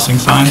cart crossing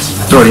signs?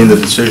 It's already in the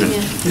decision.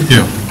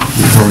 Yeah.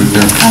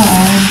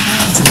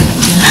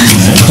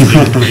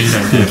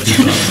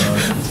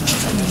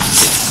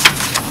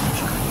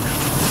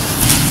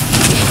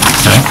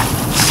 Okay.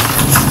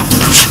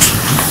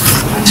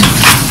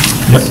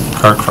 Yep,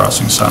 cart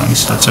crossing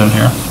signs, that's in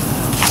here.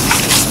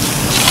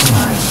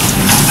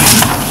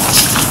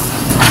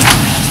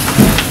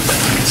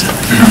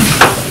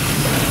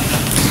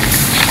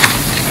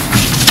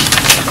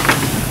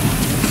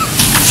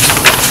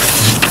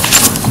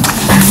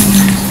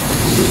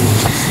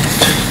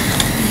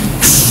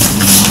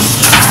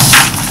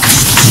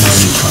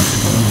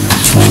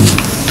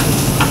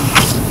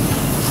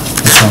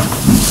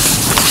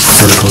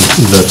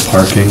 The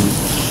parking.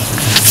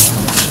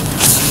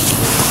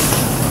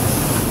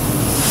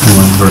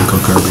 Vertical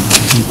curbing.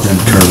 And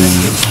curbing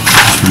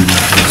through the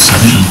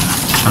section.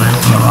 Did I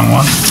open the wrong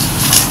one?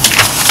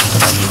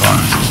 Did I move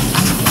on?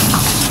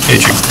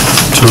 Paging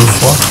 2 of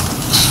 4?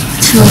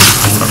 2 of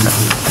 4. Okay.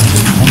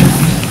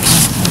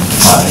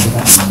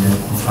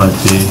 Part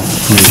B,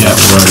 we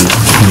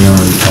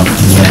already talked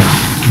to that.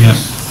 Yes.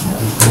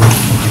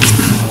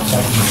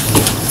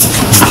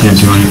 You can't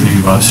do anything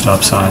about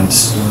stop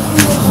signs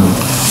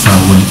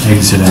when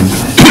exiting.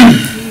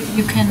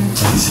 You can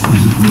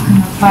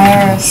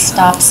require a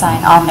stop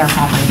sign on their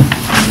property,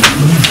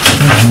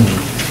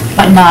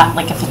 but not,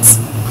 like, if it's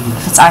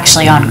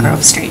actually on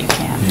Grove Street, you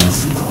can't.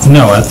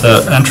 No, at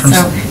the entrance.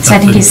 So I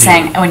think he's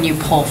saying when you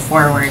pull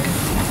forward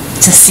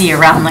to see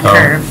around the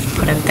curve,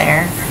 put it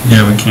there.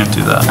 Yeah, we can't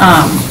do that.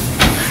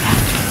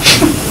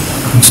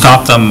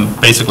 Stop them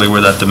basically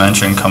where that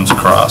dimension comes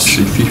across,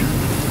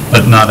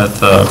 but not at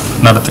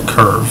the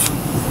curve.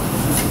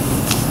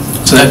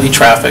 So that'd be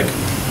traffic.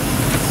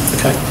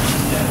 Okay.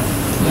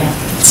 Yeah,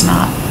 it's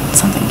not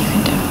something you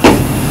can do.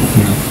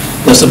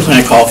 Does the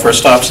plan call for a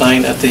stop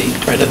sign at the,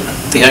 right at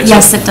the exit?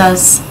 Yes, it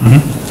does.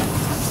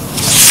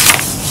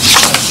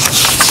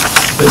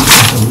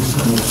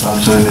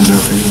 Stop sign in there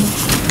for you.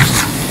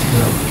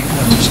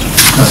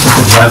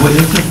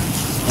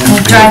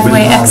 The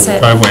driveway exit.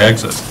 Driveway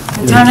exit.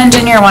 The town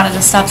engineer wanted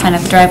a stop sign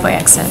at the driveway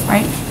exit,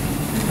 right?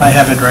 I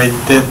have it right,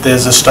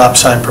 there's a stop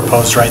sign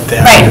proposed right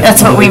there. Right,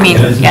 that's what we mean,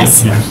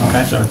 yes.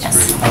 Okay.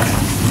 Yes.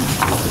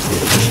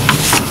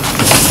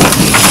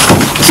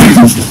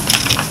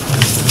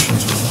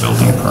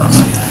 Building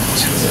permit.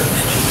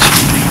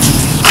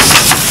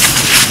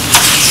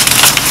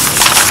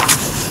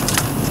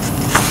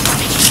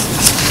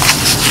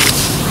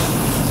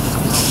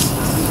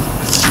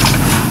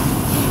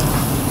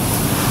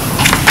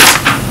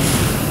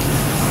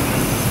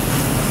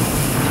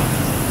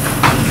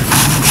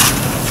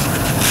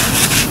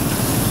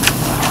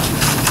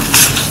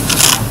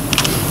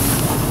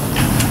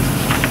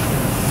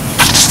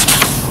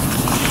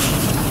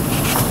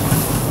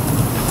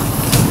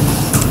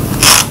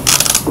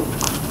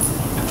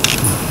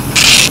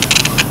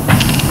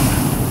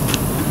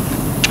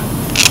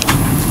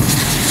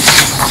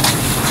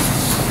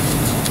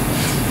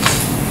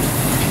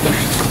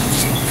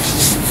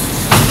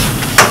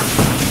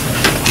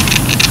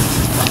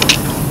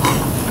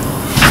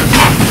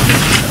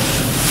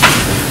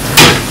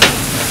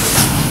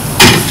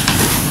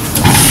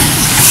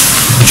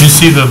 Did you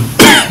see the,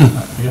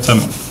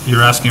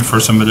 you're asking for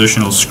some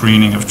additional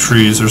screening of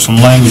trees. There's some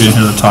language in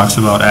here that talks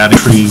about adding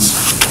trees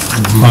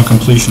on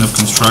completion of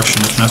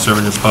construction if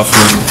necessary to buffer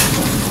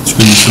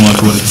screening similar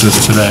to what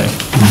exists today.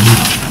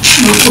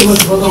 We'll look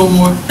for a little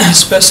more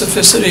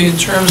specificity in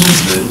terms of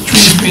the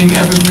trees being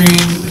evergreen,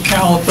 the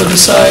caliper, the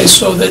size,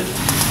 so that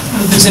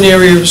there's an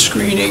area of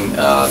screening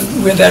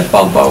where that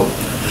bump out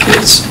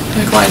is.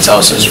 The client's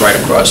house is right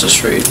across the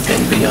street.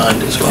 And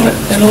beyond as well.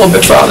 And a little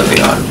bit farther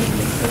beyond.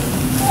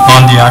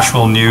 On the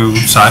actual new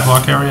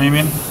sidewalk area, you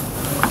mean?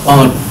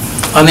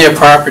 On their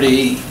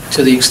property,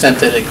 to the extent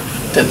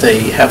that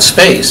they have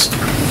space,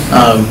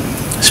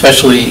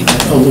 especially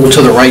a little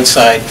to the right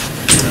side,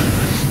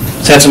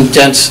 to have some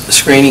dense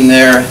screening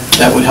there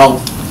that would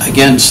help,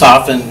 again,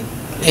 soften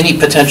any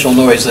potential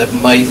noise that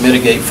might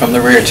mitigate from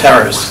the rear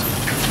terrace.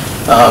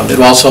 It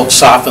would also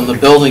soften the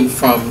building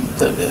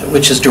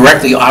which is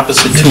directly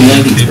opposite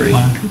 293.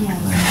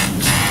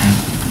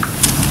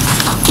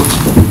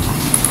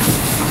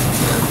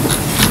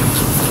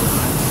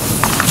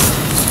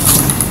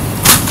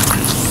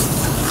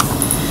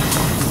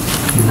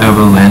 Have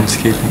a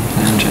landscaping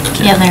plan, Jack?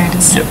 Yeah, there it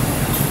is. Yep.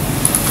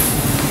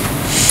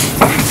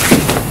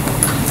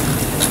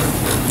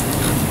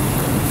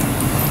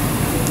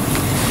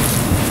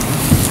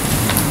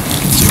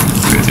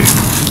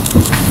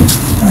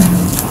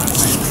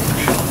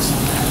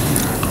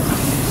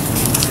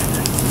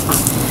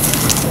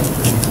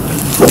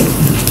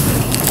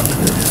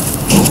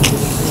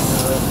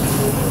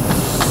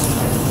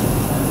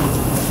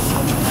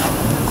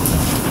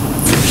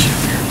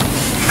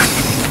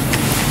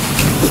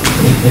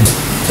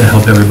 To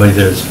help everybody,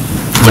 there's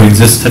what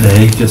exists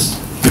today, just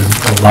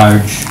a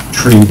large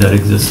tree that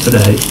exists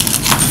today.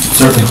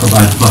 Certainly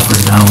provides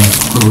buffer down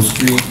Grove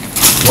Street.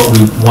 What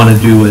we want to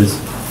do is,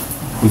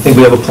 we think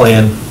we have a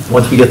plan.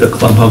 Once we get the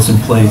clubhouse in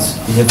place,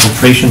 the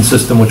infiltration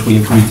system, which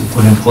we agreed to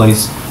put in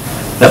place,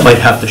 that might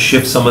have to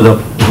shift some of the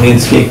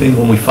landscaping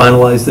when we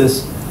finalize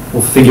this.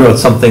 We'll figure out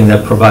something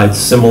that provides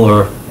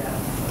similar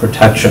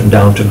protection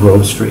down to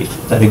Grove Street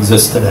that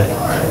exists today.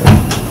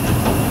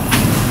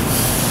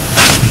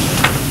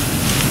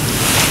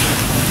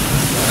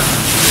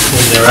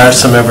 There are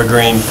some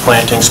evergreen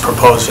plantings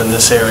proposed in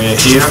this area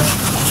here.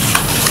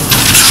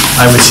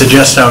 I would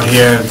suggest out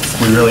here,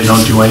 we really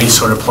don't do any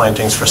sort of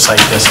plantings for sight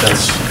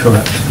distance.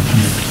 Correct.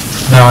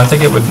 No, I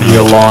think it would be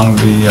along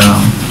the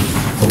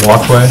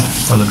walkway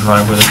or the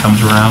driveway that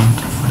comes around.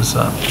 What is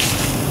that?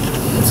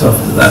 It's off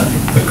to that.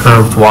 The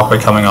curved walkway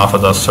coming off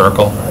of the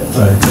circle.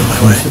 Right.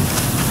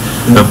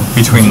 So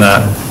between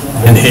that.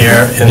 In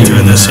here, and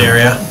through this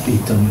area.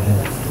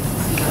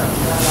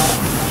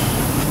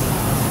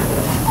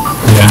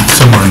 Yeah,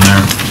 somewhere in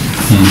there.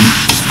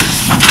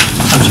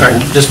 I'm sorry,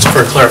 just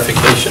for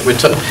clarification, we're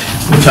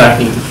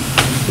talking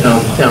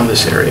down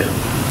this area.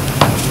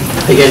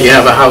 Again, you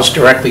have a house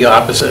directly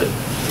opposite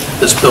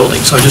this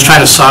building, so I'm just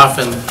trying to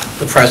soften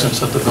the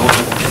presence of the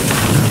building.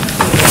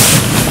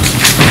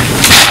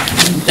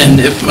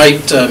 it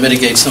might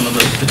mitigate some of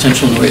the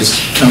potential noise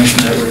coming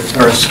from that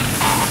earth.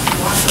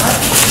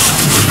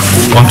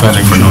 One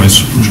thing for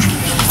noise.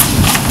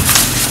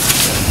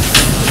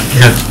 You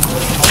got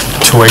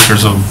 2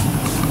 acres of,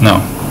 no,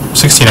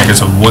 16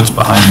 acres of woods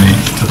behind me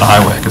to the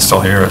highway. I can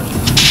still hear it.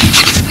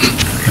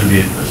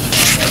 Maybe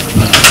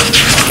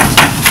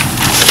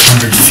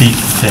 100 feet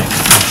thick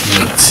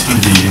woods to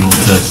be able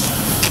to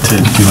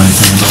do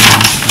anything about it.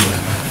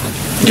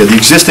 Yeah, the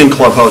existing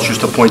clubhouse,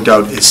 just to point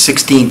out, is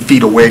 16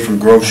 feet away from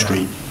Grove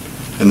Street,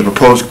 and the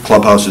proposed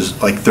clubhouse is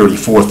like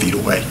 34 feet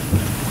away.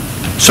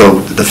 So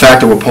the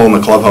fact that we're pulling the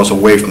clubhouse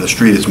away from the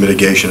street is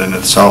mitigation in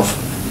itself.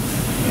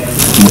 Do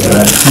you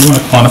want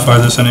to quantify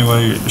this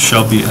anyway?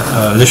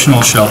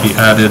 Additional shall be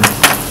added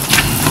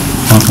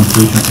on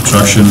completion of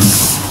construction.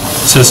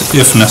 It says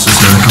if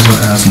necessary, how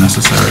about as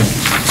necessary?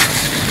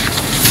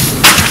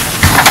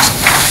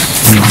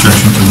 Any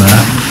objection to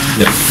that?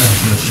 Yep.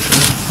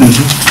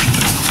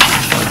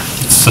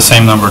 It's the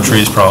same number of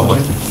trees probably,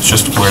 it's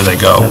just where they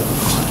go.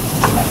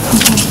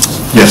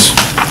 Yes.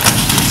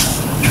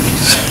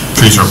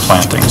 Trees are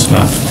plantings,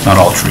 not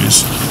all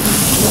trees.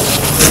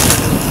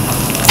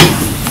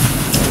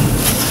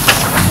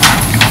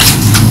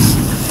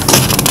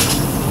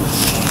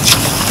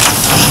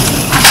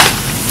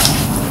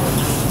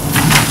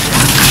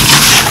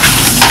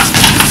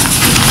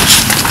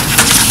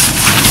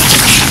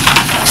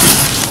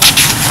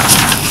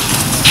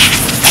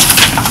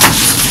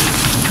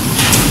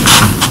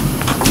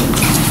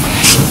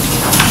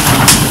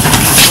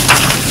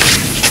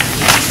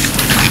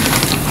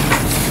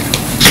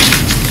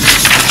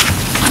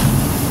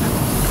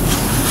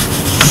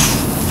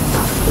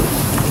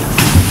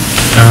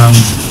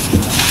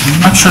 I'm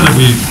not sure that I'm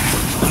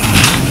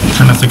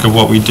trying to think of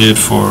what we did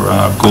for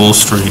Gold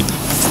Street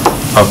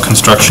of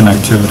construction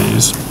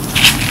activities.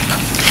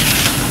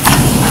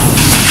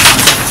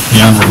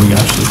 Beyond what we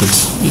actually did,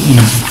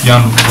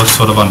 beyond what's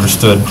sort of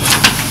understood.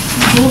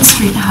 Gold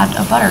Street had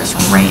a butters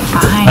right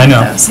behind I it,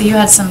 know. though. So you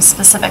had some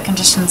specific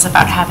conditions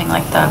about having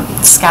like the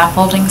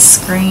scaffolding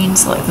screen,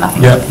 so like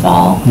nothing Yeah. would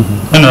fall.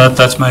 I know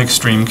that's my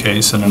extreme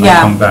case, and then I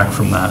Yeah. come back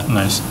from that, and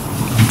I'm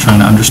trying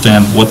to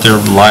understand what they're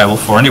liable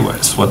for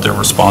anyways, what they're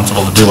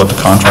responsible to do, what the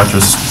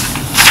contractors are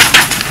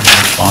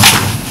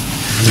responsible.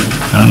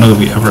 I don't know that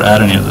we ever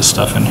add any of this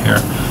stuff in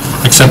here,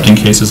 except in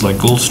cases like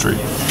Gould Street.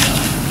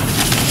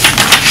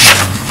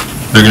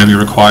 They're going to be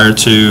required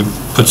to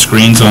put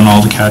screens on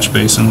all the catch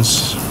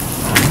basins.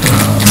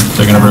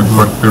 They're going to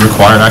be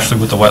required,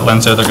 actually, with the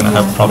wetlands there, they're going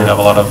to probably have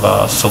a lot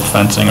of silt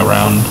fencing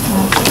around.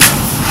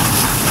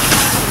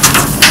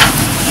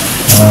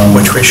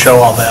 Which we show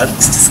all that.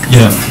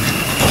 Yeah.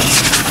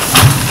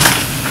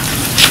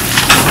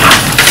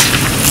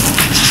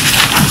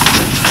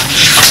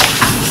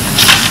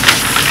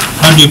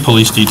 How do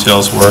police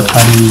details work?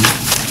 How do you,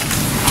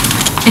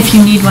 If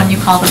you need one, you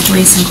call the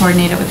police and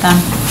coordinate it with them.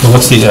 well,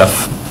 what's the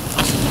F?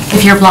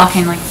 If you're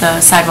blocking like the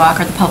sidewalk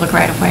or the public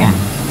right of way.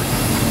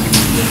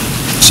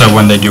 So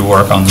when they do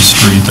work on the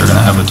street, they're going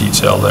to have a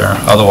detail there,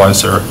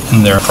 otherwise they're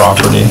in their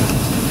property.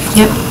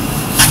 Yep.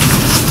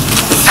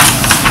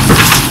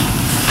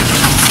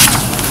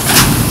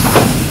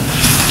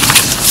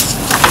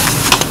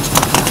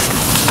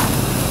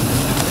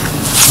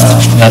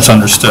 That's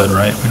understood,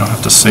 right? We don't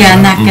have to say that. Yeah,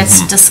 and that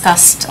gets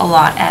discussed a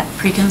lot at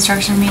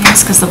pre-construction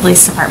meetings because the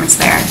police department's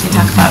there. They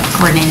talk about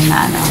coordinating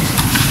that and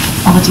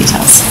all the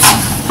details.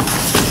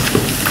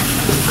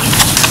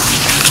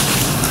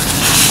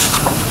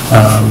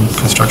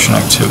 Construction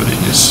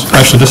activities.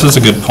 Actually, this is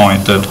a good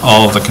point, that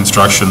all of the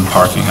construction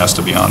parking has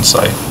to be on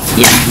site.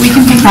 Yeah, we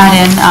can pick that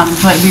in,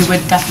 but we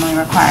would definitely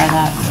require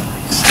that.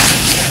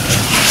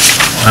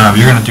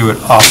 You're going to do it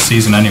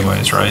off-season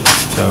anyways, right?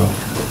 So,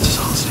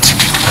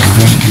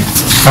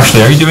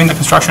 actually, are you doing the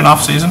construction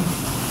off-season?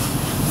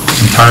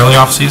 Entirely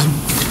off-season?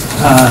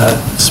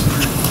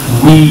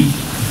 We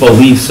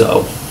believe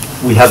so.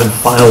 We haven't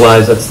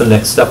finalized, that's the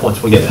next step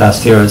once we get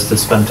past here, is to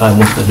spend time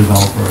with the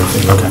developer and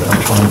figure out what our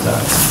plans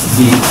are.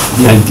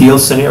 The ideal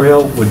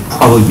scenario would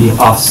probably be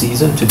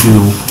off-season to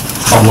do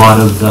a lot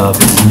of the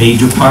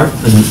major part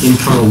and the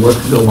internal work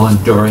to go on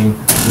during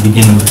the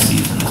beginning of the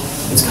season.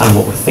 It's kind of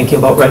what we're thinking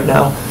about right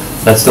now.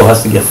 That still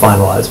has to get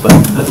finalized, but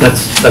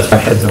that's where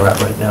our heads are at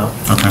right now.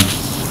 Okay.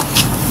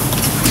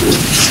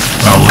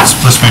 Well,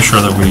 let's make sure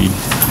that we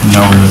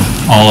know that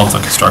all of the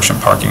construction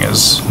parking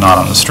is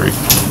not on the street.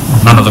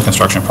 None of the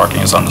construction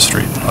parking is on the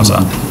street. How's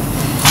that?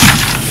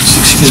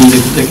 Excuse me,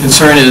 the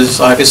concern is,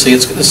 obviously,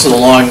 this is a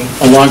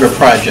longer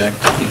project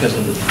because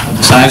of the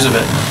size of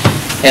it.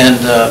 And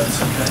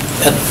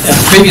at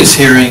the previous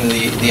hearing,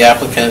 the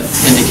applicant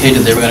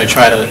indicated they were going to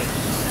try to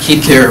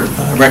keep their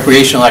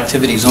recreational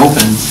activities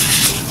open,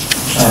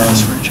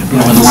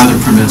 when the weather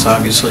permits,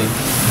 obviously.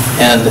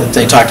 And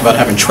they talked about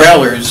having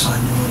trailers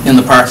in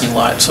the parking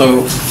lot.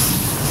 So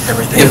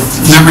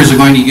if members are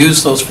going to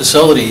use those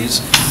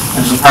facilities,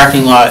 and the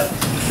parking lot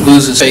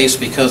loses space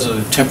because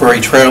of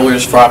temporary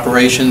trailers for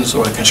operations,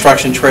 or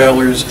construction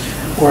trailers,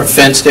 or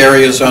fenced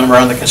areas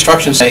around the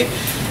construction site,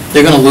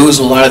 they're going to lose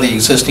a lot of the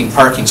existing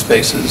parking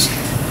spaces.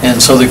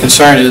 And so the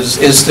concern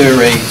is there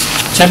a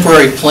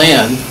temporary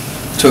plan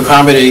to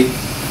accommodate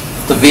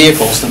the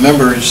vehicles, the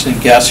members and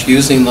guests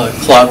using the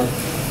club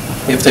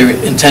if they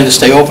intend to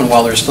stay open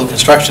while there's still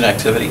construction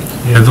activity?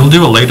 Yeah, they'll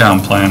do a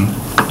laydown plan,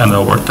 and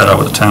they'll work that out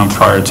with the town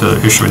prior to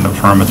issuing the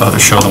permit. They'll have to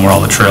show them where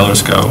all the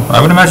trailers go. I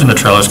would imagine the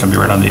trailers can be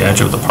right on the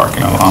edge of the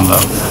parking on the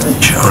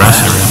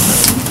grass area.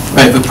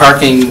 Right, but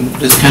parking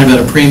is kind of at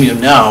a premium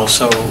now,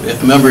 so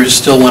if members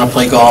still want to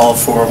play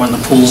golf or when the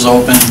pool's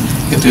open,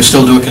 if they're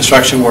still doing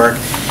construction work,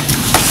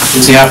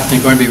 is the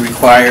applicant going to be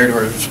required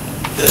or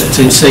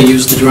to, say,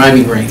 use the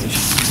driving range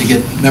to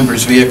get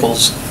members'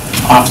 vehicles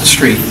off the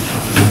street?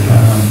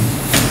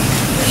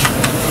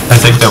 I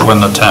think that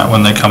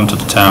when they come to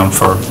the town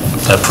for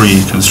that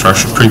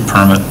pre-construction,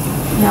 pre-permit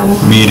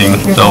meeting,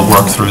 they'll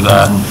work through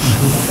that.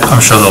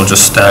 I'm sure they'll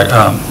just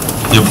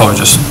you'll probably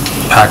just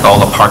pack all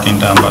the parking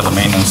down by the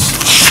maintenance,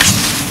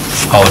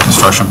 all the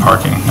construction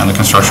parking and the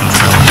construction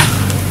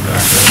trailers.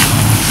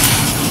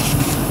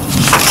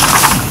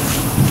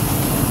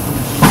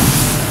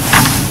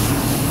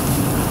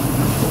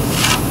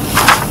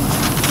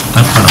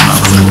 That part I'm not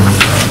really worried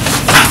about.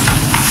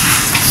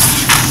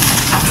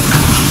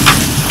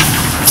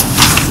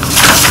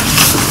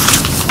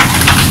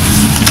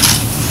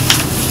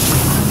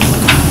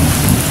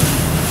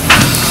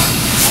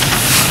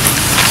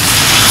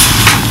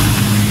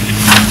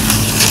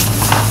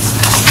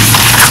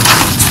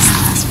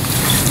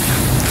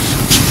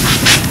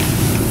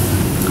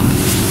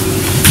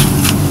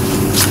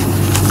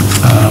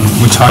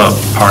 We talked about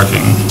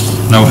parking,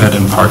 no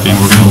head-in parking.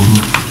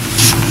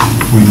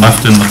 We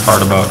left in the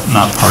part about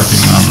not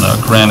parking on the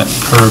granite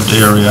curved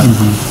area.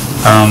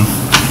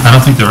 I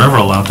don't think they're ever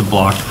allowed to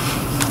block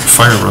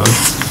Fire Road.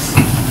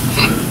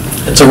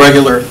 It's a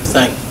regular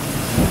thing.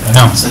 I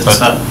know,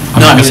 but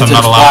I guess I'm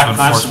not allowed to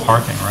enforce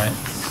parking, right?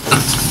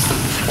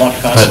 But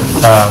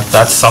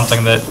that's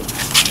something that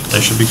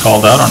they should be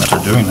called out on if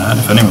they're doing that,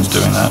 if anyone's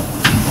doing that.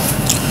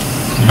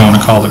 You don't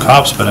want to call the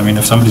cops, but I mean,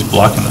 if somebody's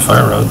blocking the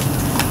Fire Road,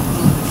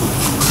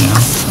 you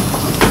know.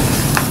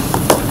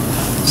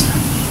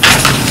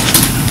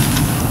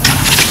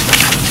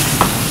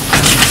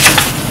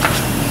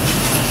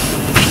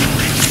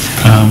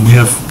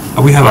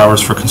 We have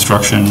hours for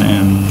construction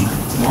in...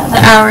 Yeah, the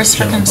hours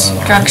for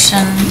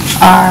construction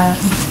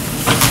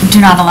do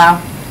not allow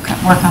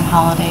work on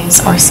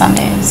holidays or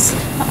Sundays.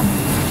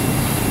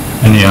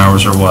 And the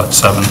hours are what,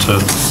 7 to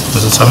 5?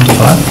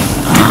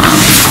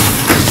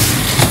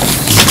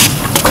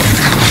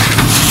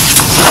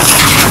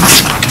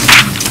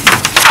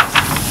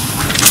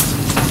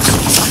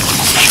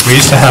 We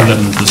used to have that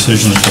in the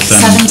decision, but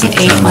then... 7 to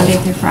 8 Monday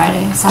through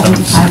Friday, 7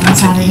 to 5 on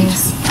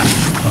Saturdays.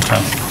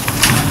 Okay.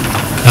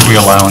 That we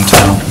allow in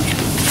town.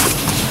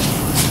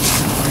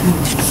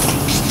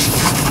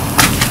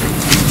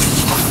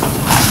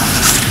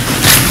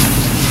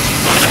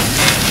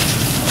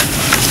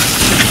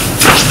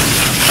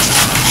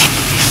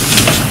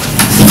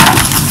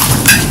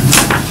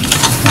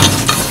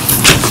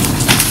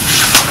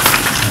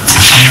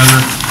 Any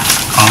other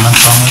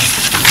comments on this?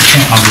 You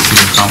can't obviously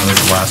accommodate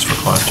the last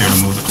request here to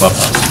move the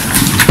clubhouse.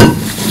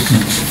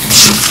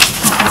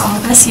 All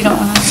this, you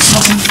don't want to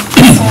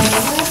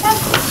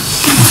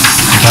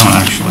don't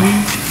actually.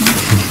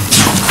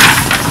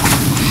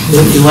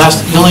 The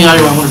only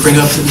item I want to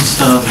bring up is,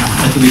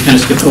 I think we kind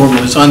of skipped over,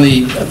 was on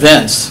the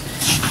events.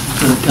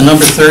 The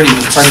number 30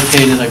 was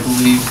predicated, I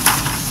believe,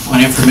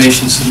 on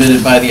information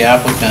submitted by the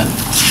applicant.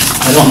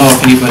 I don't know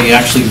if anybody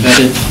actually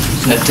vetted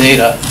that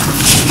data.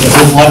 There's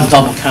a lot of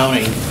double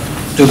counting,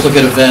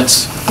 duplicate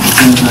events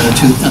in the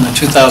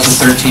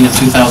 2013 and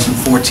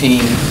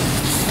 2014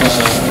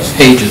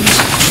 pages.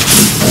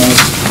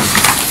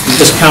 We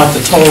just count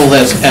the total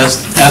as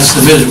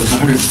submitted was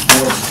 104.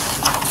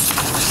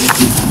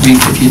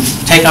 If you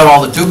take out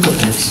all the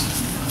duplicates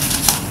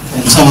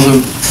and some of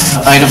the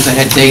items that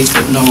had dates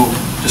but no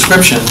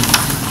description,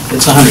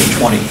 it's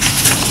 120.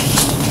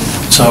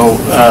 So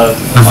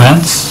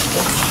events?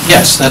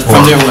 Yes, that's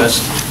from their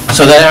list.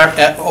 So that are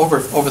over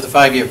the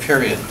 5-year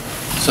period.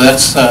 So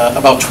that's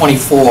about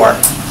 24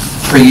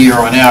 per year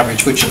on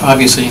average, which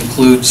obviously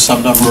includes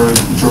some number of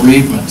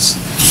bereavements.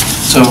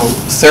 So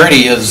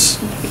 30 is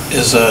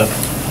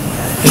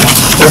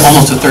they're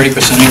almost a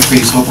 30%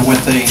 increase over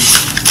what they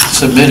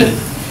submitted.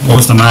 What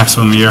was the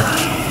maximum year?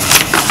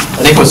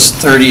 I think it was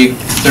 30 or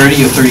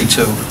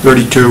 32.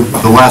 32.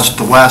 The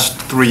last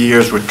 3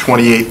 years were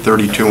 28,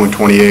 32, and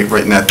 28,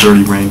 right in that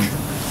 30 range.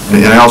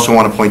 And I also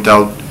want to point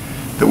out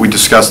that we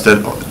discussed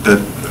that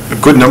a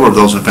good number of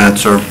those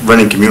events are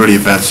renting community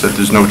events that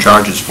there's no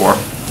charges for,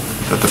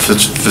 that the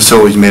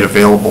facility's made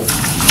available.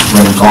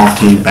 Renting golf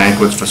team,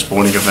 banquets for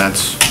sporting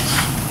events.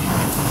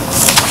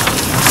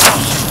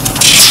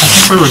 I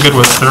think we were good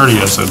with 30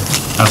 as a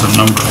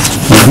number.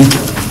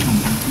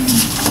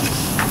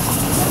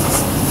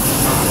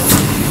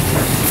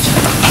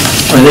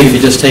 I think if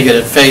you just take it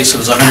at face, it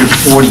was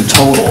 140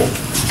 total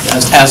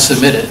as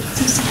submitted.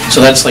 So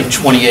that's like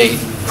 28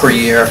 per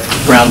year,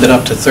 rounded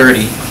up to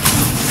 30.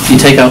 If you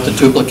take out the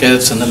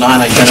duplicates and the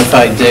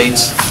non-identified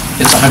dates,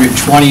 it's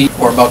 120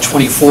 or about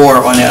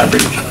 24 on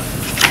average.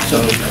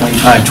 So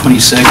 25,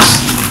 26.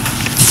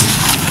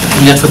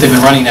 And that's what they've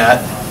been running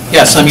at.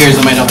 Yeah, some years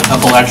they might have a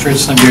couple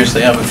extras, some years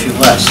they have a few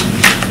less.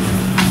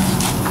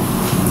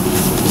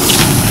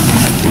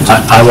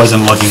 I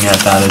wasn't looking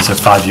at that as a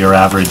 5-year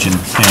average and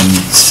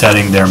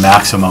setting their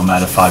maximum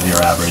at a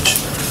 5-year average.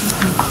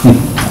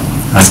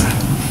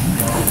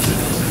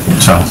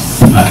 So,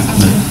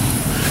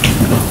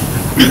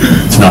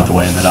 it's not the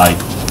way that I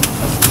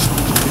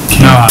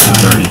No,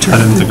 I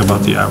didn't think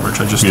about the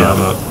average, I just thought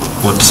about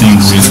what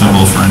seemed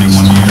reasonable for any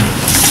one year.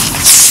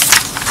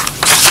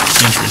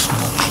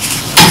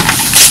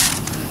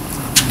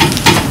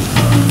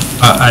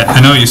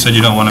 I know you said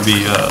you don't want to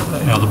be,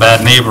 the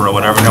bad neighbor or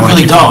whatever. No one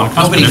Really keeps don't.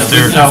 on, but if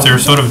they're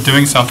sort of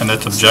doing something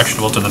that's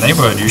objectionable to the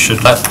neighborhood, you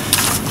should let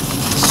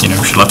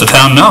the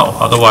town know.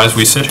 Otherwise,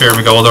 we sit here and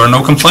we go, well, there are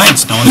no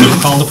complaints, no one's ever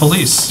called the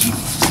police.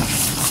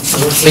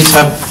 At least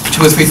have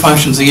 2 or 3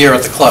 functions a year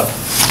at the club.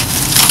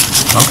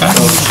 Okay.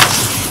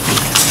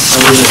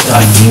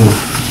 I knew.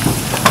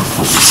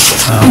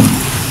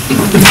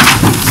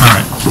 All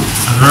right.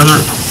 Are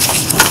there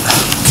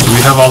do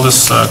we have all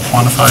this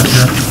quantified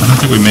here? I don't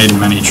think we made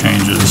many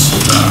changes.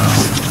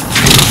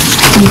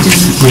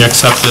 We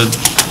accepted,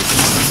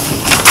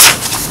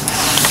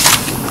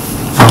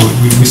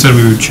 we said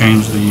we would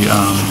change the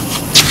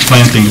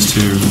plantings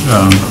to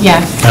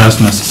as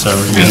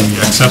necessary. We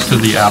accepted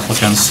the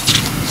applicant's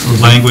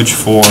language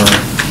for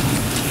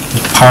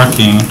the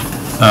parking,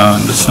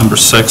 this number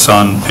 6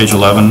 on page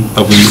 11,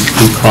 but we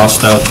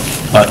crossed out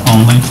but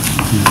only.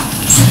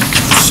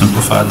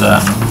 Simplified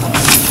that.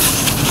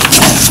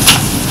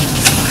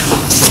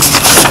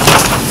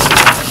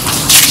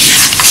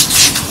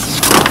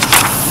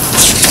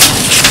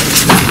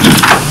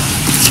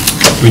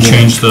 We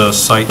changed the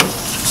site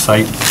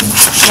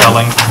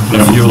spelling in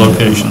a few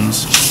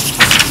locations.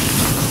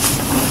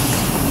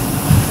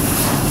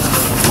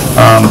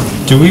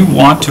 Do we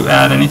want to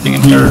add anything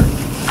in here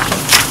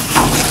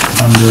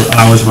under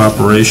hours of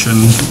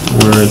operation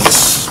where it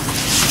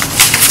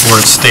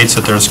states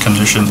that there's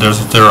condition,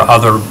 there are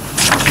other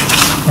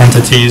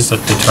entities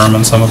that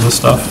determine some of this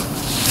stuff?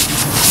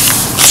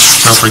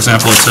 So for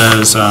example, it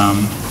says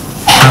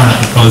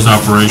proposed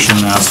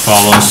operation as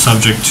follows,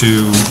 subject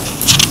to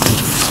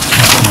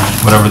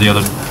whatever the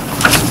other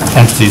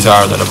entities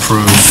are that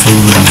approve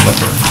food and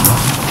liquor.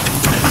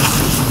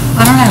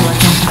 Why don't I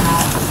look into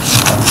that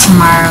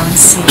tomorrow and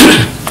see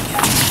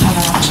how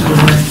that actually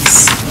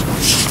works?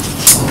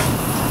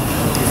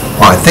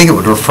 Well, I think it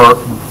would defer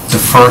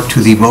to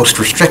the most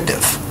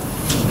restrictive.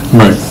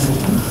 Right.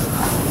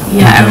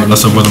 Yeah.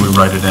 Unless of whether we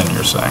write it in,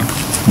 you're saying.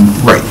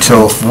 Right,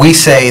 so if we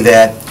say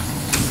that,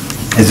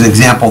 as an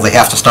example, they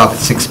have to stop at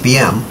 6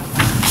 p.m.,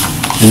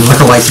 and the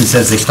liquor license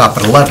says they stop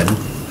at 11,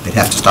 they'd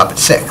have to stop at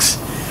 6.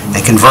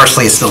 And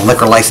conversely, if the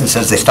liquor license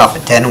says they stop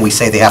at 10, and we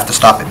say they have to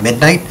stop at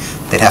midnight,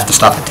 they'd have to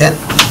stop at 10.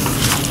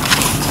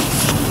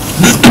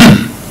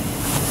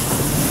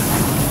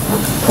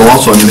 Well,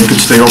 also, I mean, they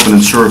could stay open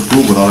and serve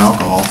food without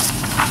alcohol.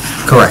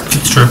 Correct.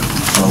 It's true.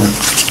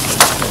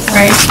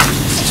 Right.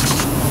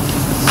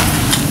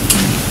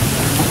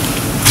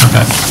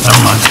 Okay,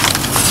 never mind.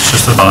 It's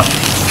just a thought.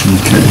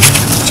 Okay,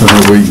 so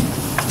have we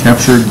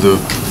captured the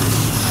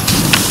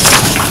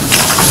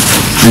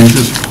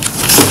changes?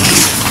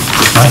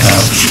 I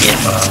have.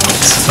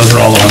 Those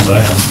are all the ones I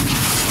have.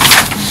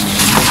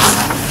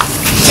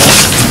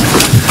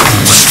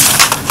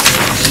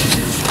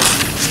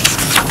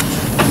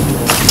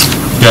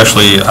 You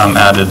actually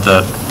added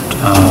the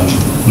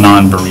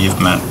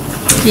non-bereavement.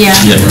 Yeah,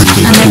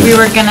 and then we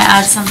were gonna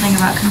add something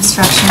about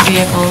construction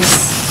vehicles,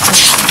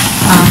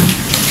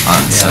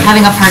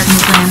 having a parking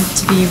plan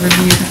to be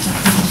reviewed at the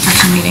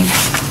construction meeting.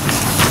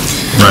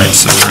 Right,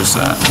 so there's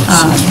that.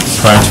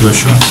 Prior to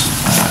issuance?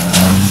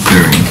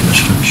 During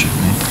construction,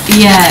 right?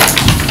 Yeah,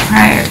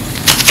 prior,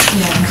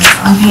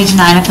 on page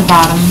 9 at the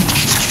bottom.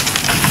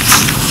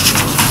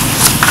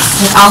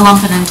 Like, I'll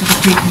lump it into the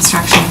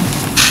pre-construction.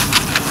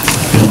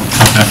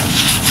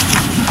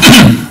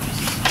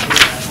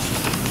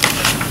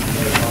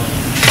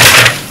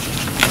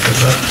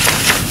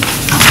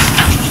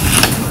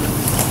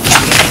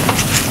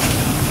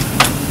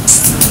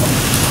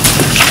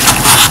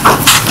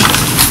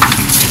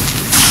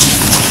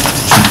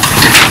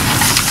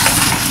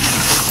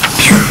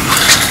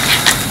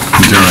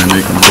 Dare I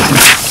make a motion?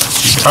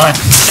 Fine.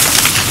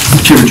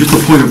 Chairman, just a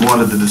point of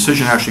order, the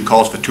decision actually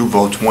calls for 2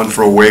 votes, one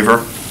for a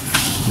waiver,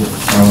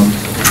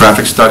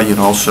 traffic study, and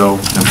also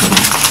the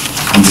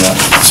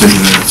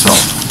decision in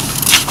itself.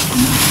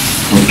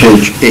 On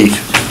page 8.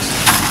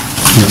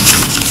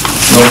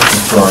 No,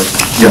 I'm sorry.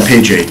 Yeah,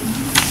 page 8.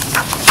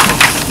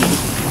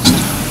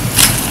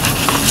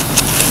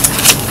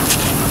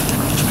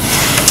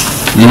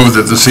 Move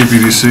that the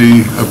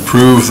CPDC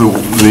approve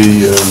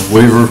the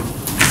waiver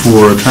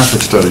for a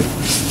traffic study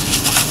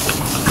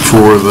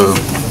for the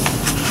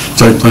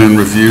site plan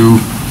review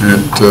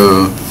at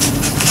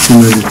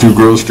 292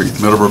 Grove Street,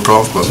 Meadowbrook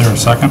Golf Club. Is there a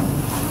second?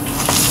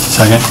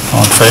 Second.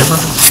 All in favor?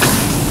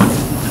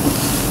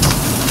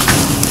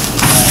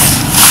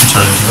 I'm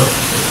sorry, did you vote?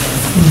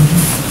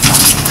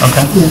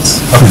 Okay?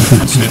 Yes. Okay,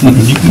 that's good.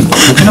 You can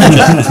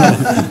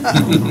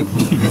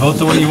vote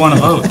the way you want to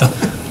vote.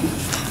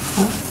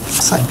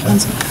 Site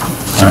plans.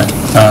 All right,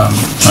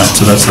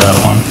 so that's that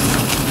one.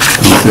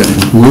 Okay,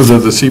 move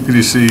that the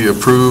CPDC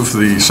approve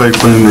the site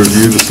plan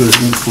review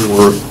decision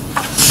for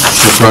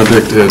the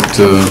project at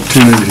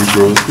 290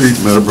 Grove Street,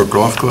 Meadowbrook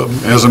Golf Club,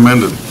 as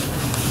amended.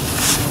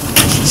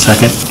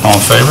 Second. All in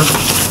favor?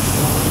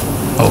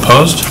 All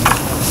opposed?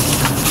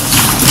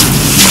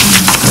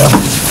 Yeah.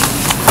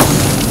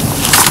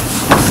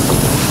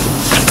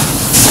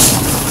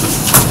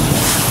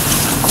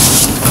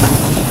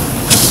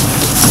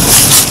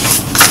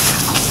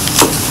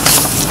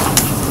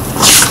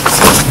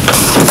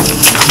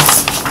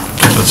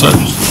 That's it.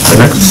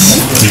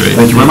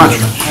 Thank you very much.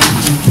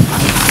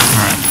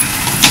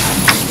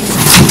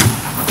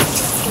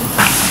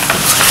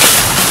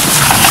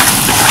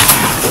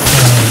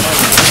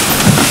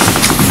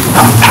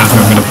 I'm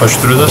going to push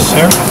through this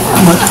here.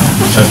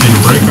 Should I take a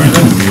break or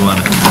anything? Do you want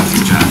to?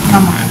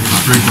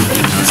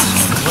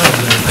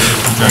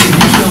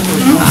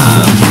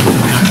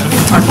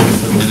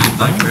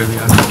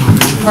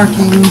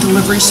 Parking,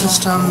 delivery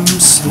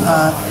systems, and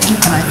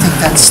I think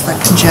that's the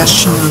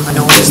congestion and the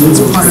noise that's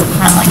part of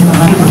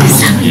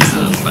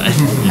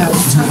Yeah,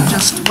 it's not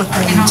just what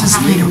they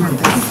anticipate or what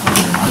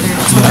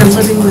they're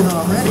living with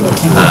already.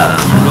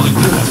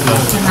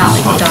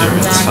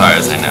 As far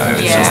as I know, it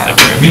was just a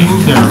We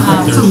moved there.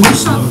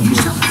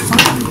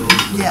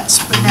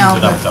 Yes, but now,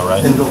 And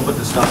don't put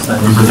the stop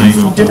sign.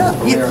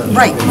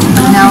 right,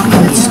 now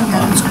it's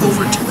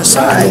over to the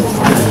side.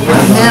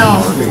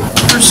 Now, the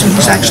person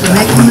who's actually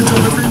making the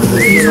delivery with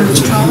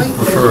his trolley,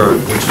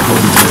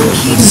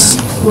 he's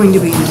going to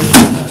be in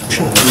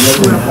shape. And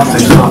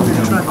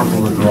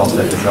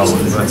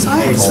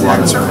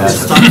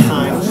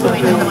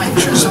the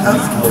pictures of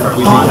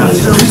all of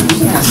those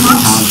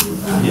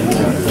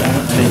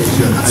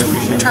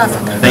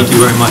traffic. Thank you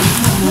very much.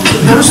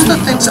 Those are the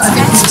things, I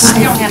think it's a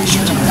safety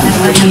issue.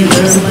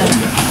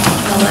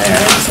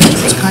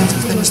 Those kinds of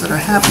things that are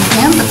happening,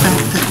 and the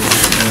fact that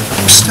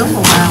we're still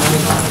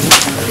allowing.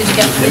 Did you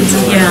get?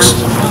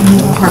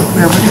 Park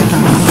wherever they're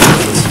done.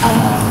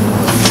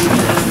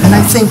 And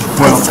I think you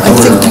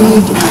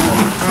need,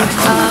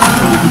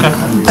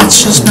 that's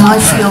just my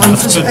feeling,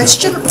 it's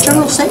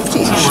general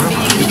safety issue.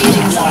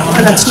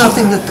 But that's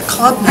nothing that the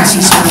club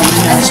necessarily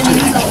has to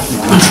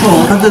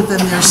control, other than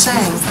they're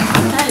saying.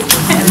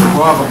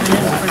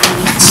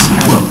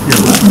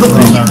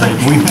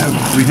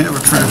 We have a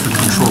traffic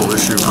control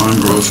issue on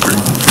Grove Street.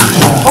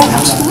 Oh,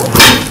 absolutely.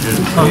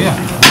 Oh, yeah.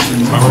 No,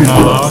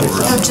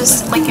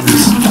 just like if you're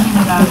thinking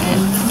about it,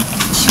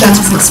 she can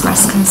just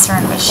express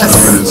concern, but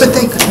she's But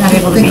they could, not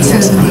able to they be could. here.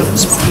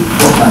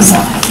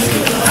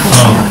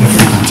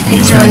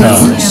 It's really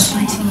easy to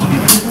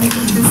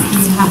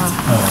continue to have a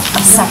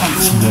second.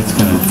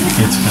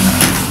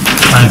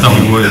 I thought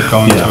we were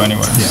going to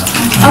anyway.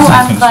 Oh,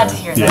 I'm glad to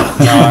hear that.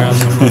 No, I got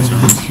some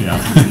concerns, yeah.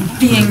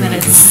 Being that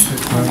it's.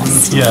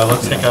 Yeah,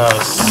 let's take a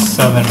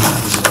 7,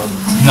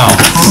 no,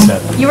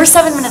 7. You were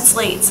 7 minutes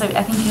late, so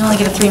I think you only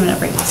get a 3-minute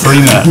break. 3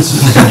 minutes.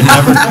 You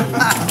never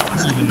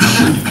even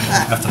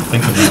have to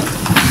think about it.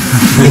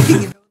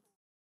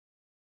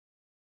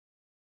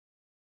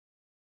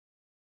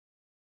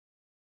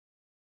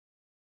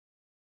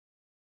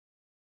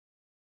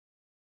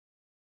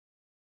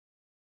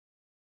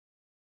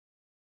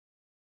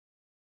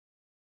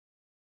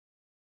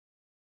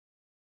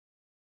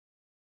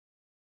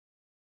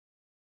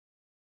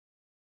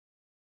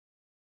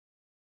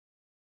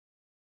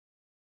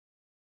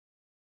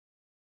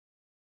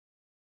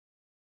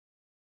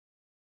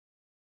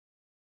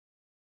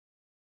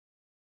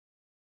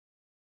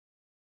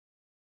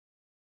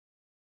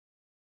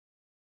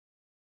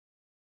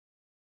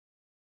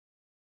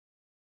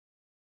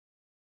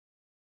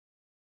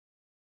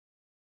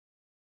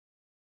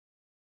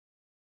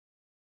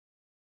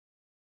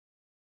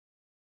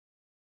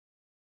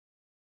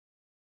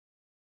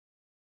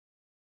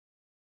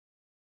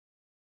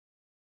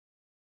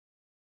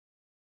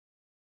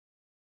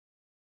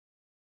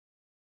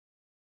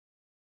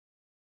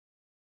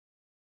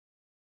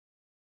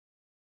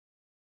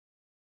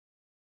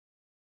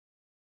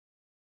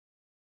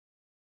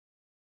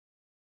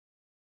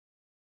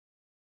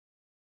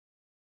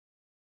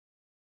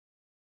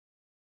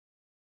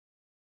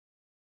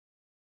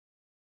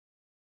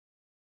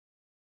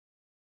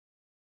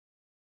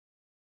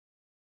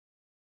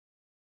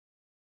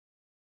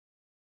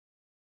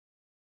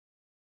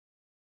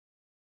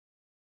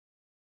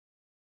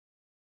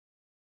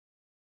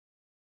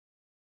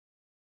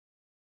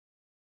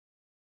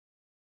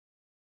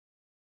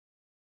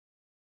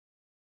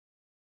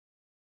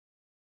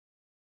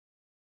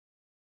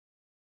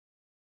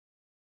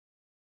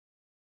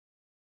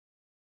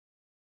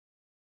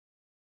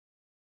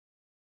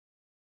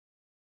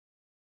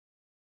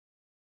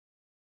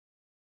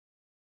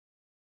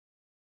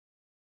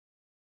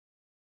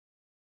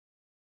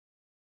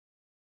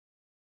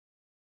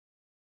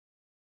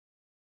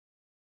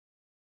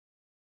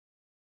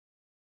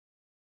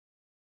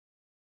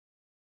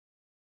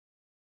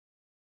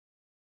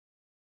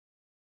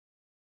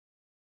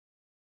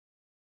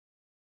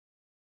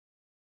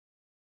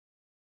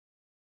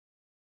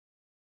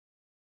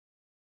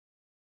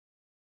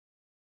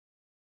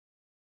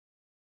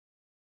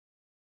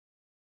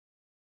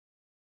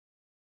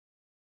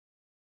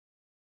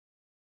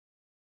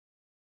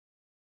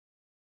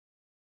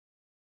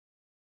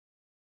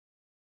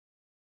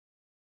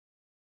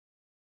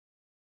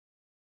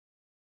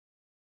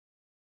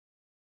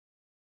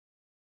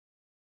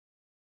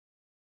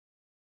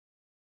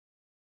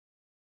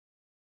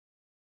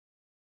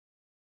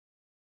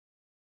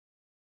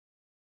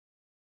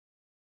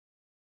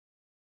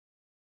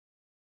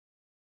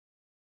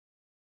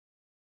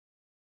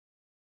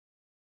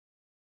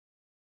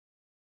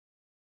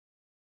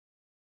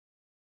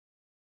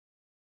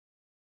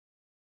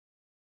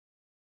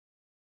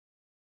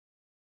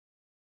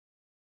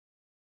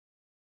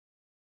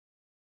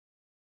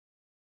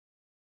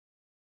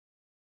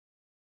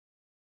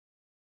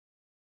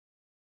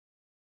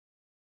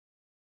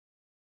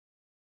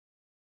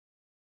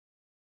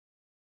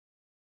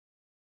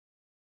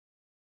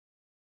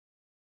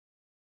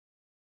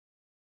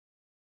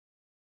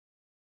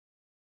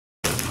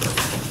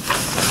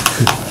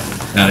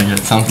 Gotta get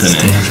something in.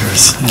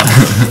 Dangerous.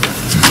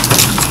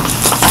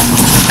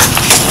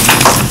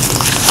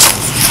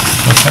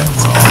 Okay,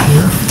 we're all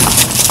here.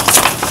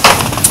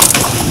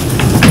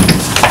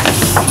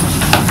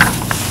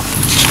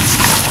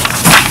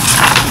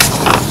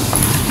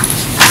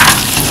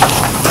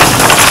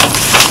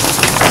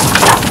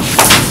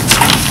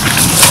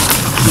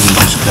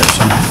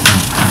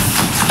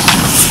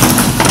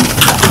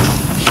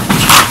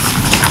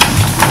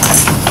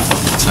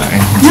 Sorry.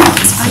 No,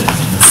 it's fine.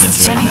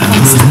 It's Jenny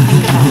thinks to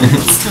think about it.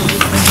 It's still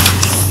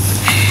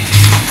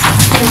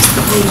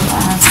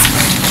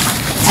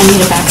I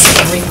need a back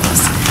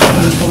request.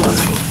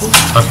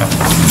 Okay.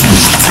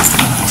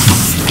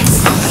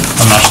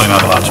 I'm actually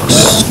not allowed to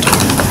read.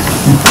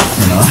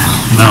 You're not?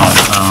 No,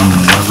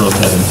 I wrote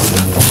that in.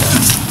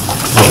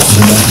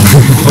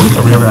 I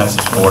reorganized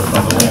this board,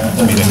 by the way,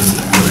 meetings.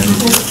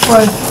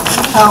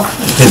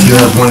 If you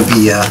want to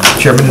be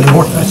chairman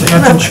anymore? I think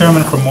I've been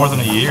chairman for more than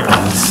a year.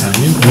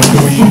 You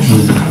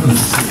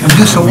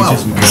do so well.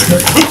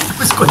 It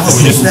was good to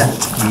see that.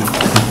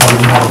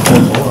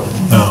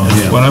 No,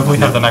 whenever we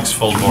have the next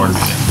full board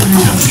meeting,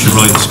 we should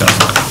really discuss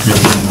it.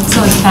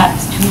 So like that,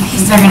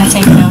 because they're gonna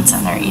take notes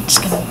and they're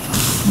each gonna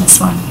miss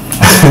one.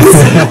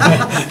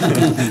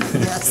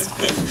 Yes.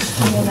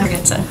 They'll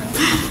get to.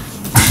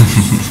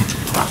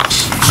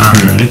 Are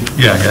you ready?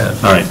 Yeah, go ahead.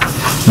 All right.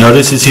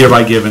 Notice is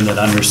hereby given that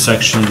under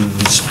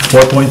sections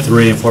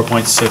 4.3 and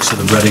 4.6 of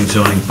the Reading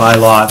zoning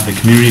bylaw, the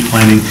Community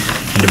Planning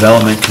and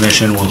Development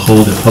Commission will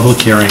hold a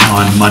public hearing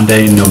on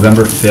Monday,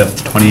 November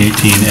 5th,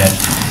 2018 at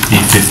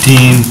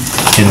 8:15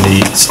 in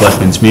the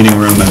Selectmen's Meeting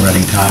Room at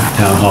Reading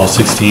Town Hall,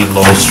 16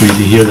 Lowell Street,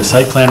 to hear the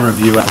site plan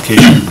review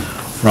application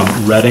from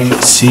Reading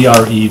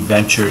CRE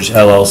Ventures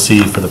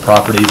LLC for the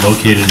property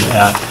located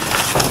at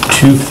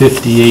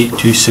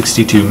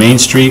 258-262 Main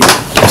Street,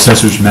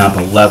 Assessors Map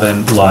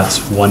 11, lots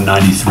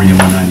 193 and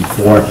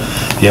 194.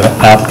 The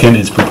applicant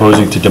is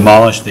proposing to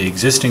demolish the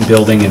existing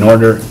building in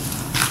order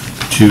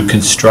to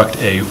construct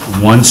a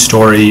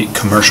one-story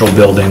commercial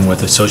building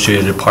with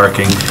associated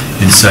parking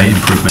and site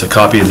improvements. A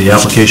copy of the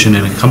application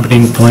and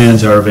accompanying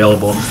plans are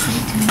available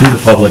to the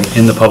public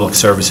in the Public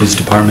Services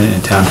Department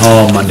in Town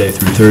Hall, Monday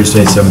through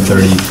Thursday,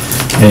 7:30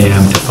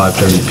 a.m. to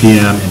 5:30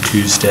 p.m., and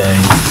Tuesday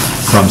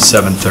from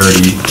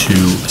 7:30 to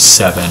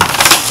 7,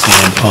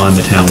 and on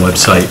the town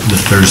website the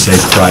Thursday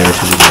prior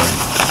to the hearing.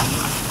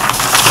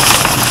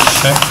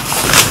 Okay.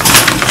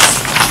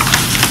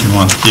 Do you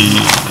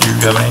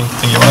have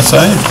anything you want to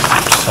say?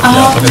 Just have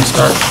the applicant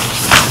start?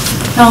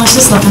 No, let's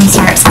just let them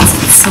start since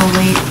it's so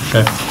late.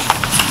 Okay.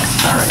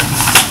 All right.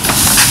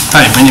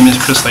 Hi, my name is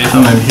Chris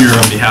Latham. I'm here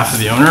on behalf of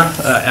the owner,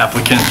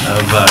 applicant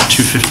of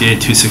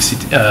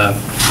 258-262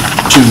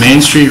 Main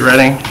Street,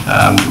 Reading,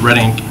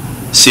 Reading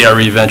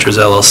CRE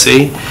Ventures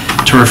LLC.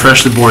 To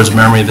refresh the board's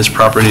memory, this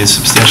property is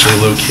substantially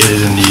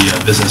located in the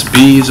Business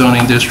B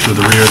zoning district,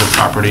 with the rear of the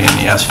property in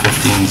the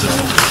S15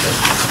 zoning district.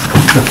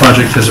 The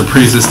project has a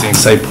pre-existing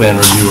site plan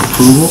review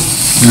approval.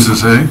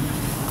 Business A?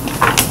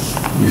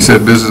 You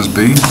said Business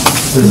B?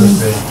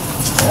 Business B.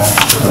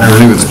 I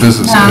believe it's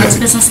Business A. No, it's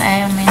Business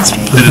A on Main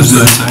Street. It is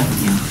Business A?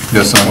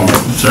 Yes,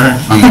 Sorry.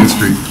 on Main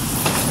Street.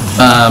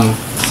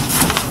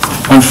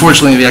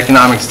 Unfortunately, the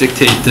economics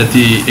dictate that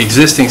the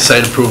existing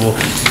site approval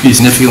be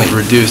significantly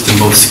reduced in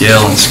both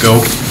scale and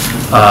scope.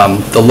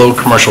 The low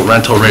commercial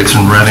rental rates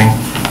in Reading,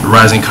 the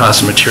rising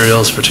cost of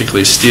materials,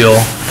 particularly steel,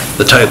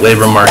 the tight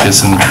labor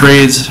markets and the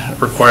trades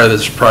require that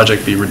this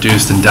project be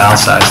reduced and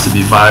downsized to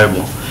be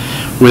viable.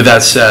 With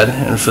that said,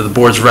 and for the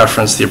board's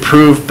reference, the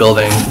approved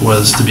building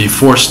was to be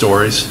 4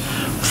 stories,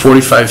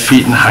 45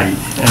 feet in height,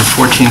 and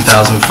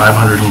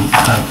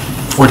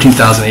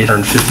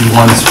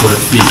 14,851 square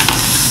feet,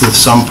 with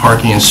some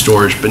parking and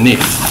storage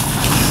beneath.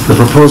 The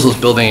proposed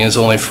building is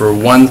only for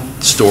 1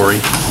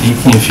 story,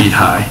 18 feet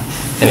high,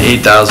 and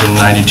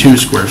 8,092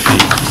 square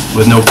feet,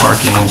 with no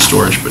parking and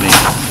storage beneath.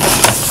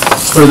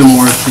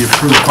 Furthermore, the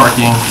approved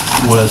parking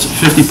was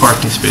 50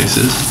 parking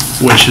spaces,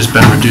 which has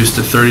been reduced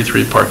to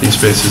 33 parking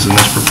spaces in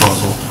this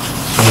proposal.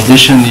 In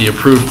addition, the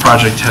approved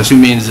project had 2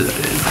 means of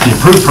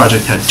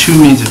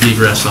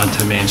egress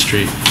onto Main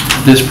Street.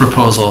 This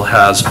proposal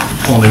has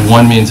only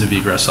 1 means of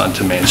egress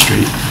onto Main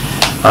Street.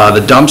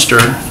 The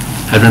dumpster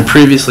had been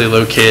previously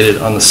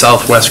located on the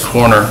southwest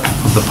corner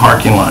of the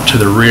parking lot to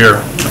the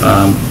rear,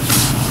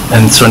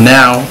 and so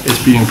now it's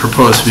being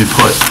proposed to be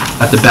put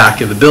at the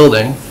back of the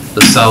building,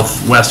 the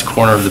southwest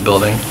corner of the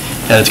building,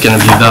 and it's going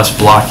to be thus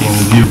blocking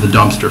the view of the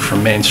dumpster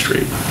from Main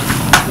Street.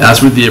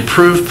 As with the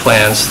approved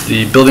plans,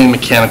 the building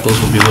mechanicals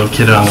will be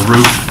located on the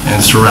roof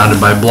and surrounded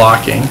by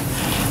blocking.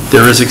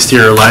 There is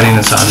exterior lighting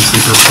that's obviously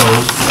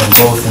proposed, and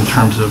both in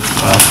terms of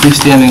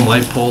freestanding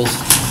light poles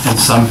and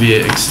some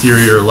via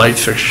exterior light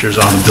fixtures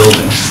on the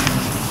building.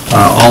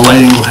 All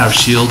lighting will have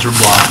shields or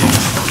blocking,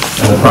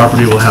 and the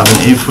property will have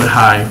an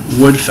 8-foot-high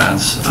wood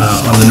fence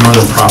on the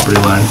northern property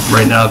line.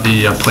 Right now,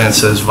 the plan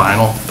says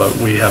vinyl, but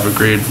we have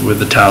agreed with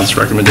the town's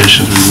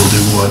recommendations we will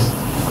do wood,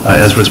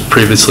 as was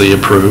previously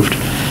approved.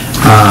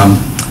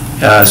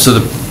 So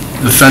the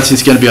fencing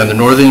is going to be on the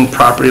northern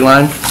property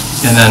line,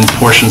 and then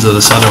portions of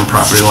the southern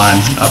property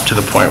line up to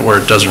the point where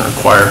it doesn't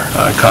require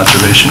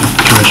Conservation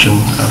Commission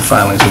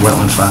filings or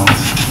wetland filings.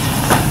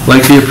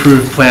 Like the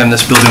approved plan,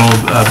 this building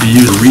will be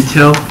used for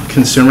retail,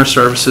 consumer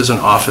services, and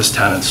office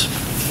tenants.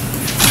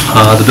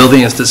 The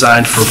building is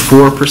designed for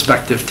 4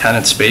 prospective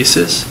tenant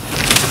spaces.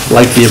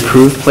 Like the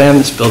approved plan,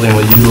 this building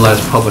will utilize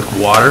public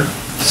water,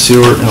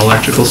 sewer, and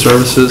electrical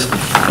services,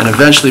 and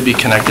eventually be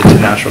connected to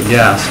natural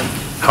gas.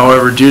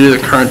 However, due to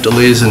the current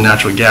delays in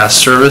natural gas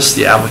service,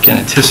 the applicant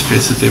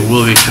anticipates that they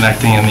will be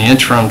connecting in the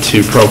interim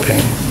to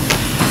propane.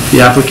 The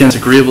applicant is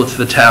agreeable to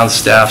the town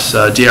staff's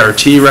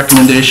DRT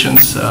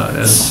recommendations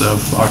as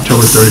of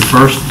October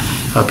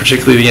 31st,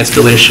 particularly the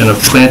installation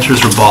of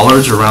planters or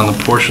bollards around the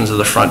portions of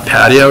the front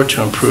patio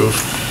to improve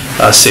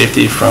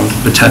safety from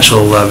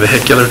potential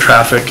vehicular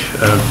traffic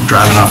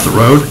driving off the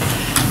road,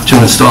 to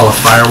install a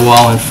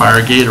firewall and fire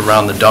gate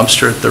around the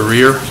dumpster at the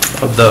rear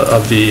of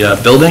the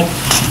building,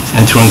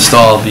 and to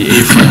install the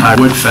 8-foot high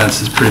wood fence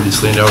as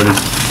previously noted,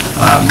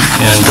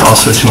 and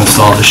also to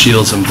install the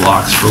shields and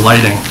blocks for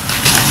lighting.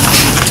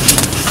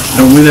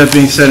 And with that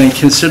being said, in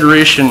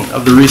consideration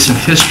of the recent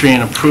history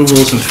and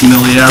approvals and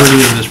familiarity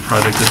of this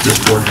project that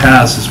this board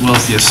has, as well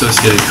as the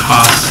associated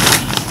costs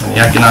and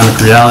the economic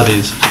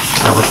realities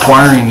of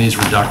requiring these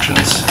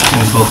reductions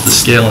in both the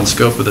scale and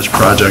scope of this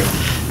project,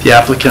 the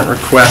applicant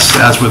requests,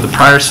 as with the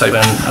prior site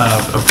plan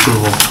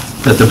approval,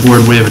 that the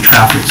board waive a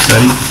traffic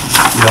study.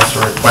 We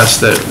also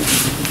request that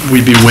we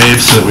be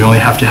waived so that we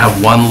only have to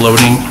have one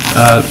loading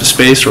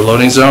space or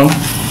loading zone.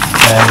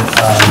 And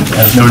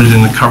as noted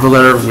in the cover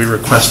letter, we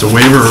request a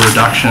waiver or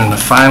reduction in the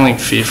filing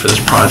fee for this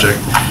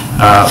project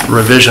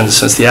revision,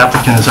 since the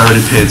applicant has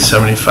already paid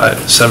 $7,500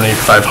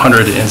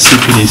 in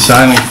Cpdc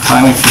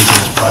filing fees in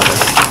this project,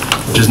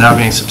 which is now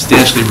being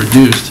substantially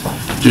reduced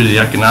due to the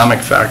economic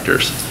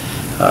factors.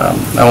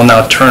 I will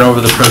now turn over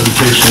the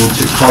presentation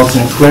to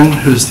Carlton Quinn,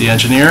 who's the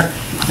engineer,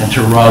 and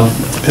to Rob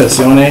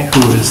Pezzione,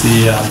 who is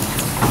the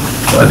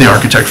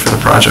architect for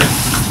the project.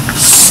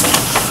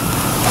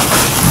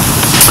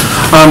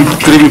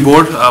 Good evening,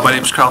 Board. My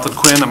name is Carlton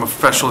Quinn. I'm a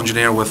professional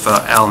engineer with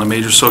Allen &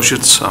 Major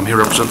Associates. I'm here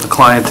to represent the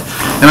client.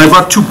 And I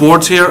brought 2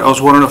 boards here. I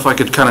was wondering if I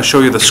could kind of show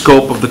you the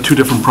scope of the 2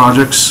 different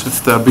projects,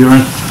 if that'd be all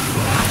right.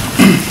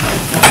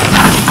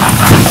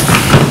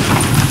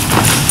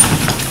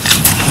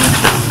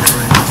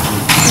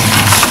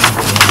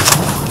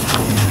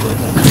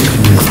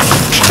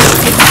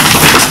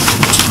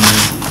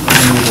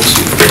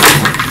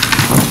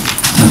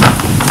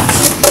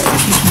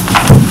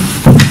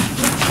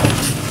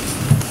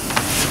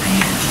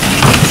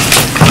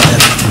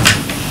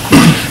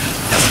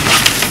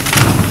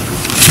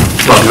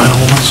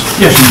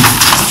 Yes.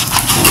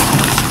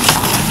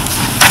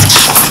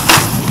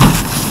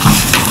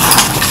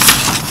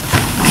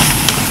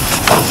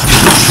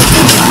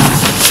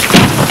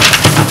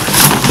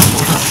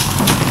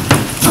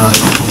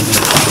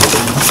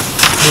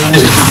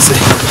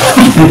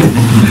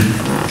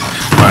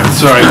 All right,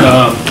 sorry.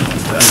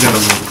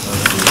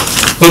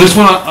 So this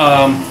one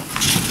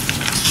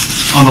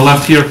on the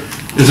left here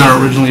is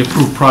our originally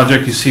approved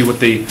project. You see with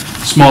the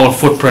smaller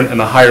footprint and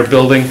the higher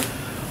building.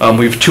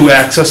 We have 2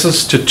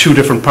 accesses to 2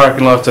 different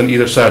parking lots on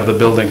either side of the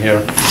building here.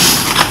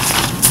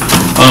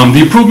 The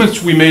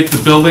improvements we made to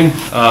the building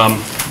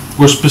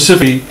were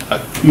specifically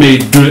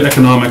made due to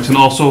economics, and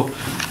also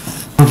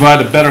provide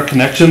a better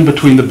connection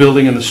between the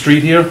building and the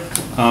street here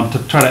to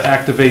try to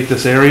activate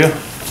this area.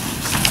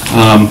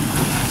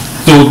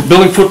 So the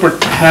building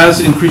footprint has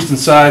increased in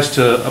size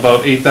to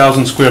about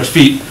 8,000 square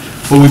feet,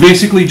 but we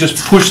basically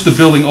just pushed the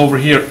building over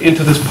here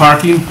into this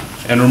parking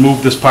and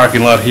removed this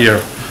parking lot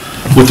here.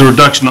 With the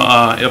reduction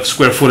of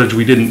square footage,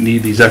 we didn't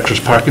need these extra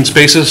parking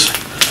spaces.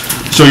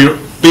 So you're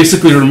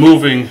basically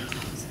removing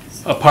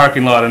a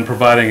parking lot and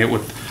providing it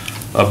with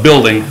a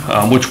building,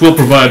 which will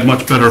provide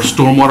much better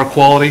stormwater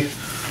quality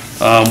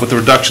with the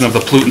reduction of the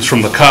pollutants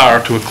from the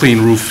car to a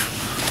clean roof.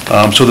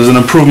 So there's an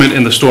improvement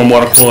in the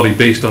stormwater quality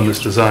based on this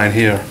design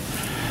here.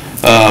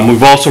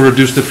 We've also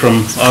reduced it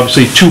from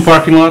obviously 2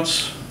 parking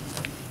lots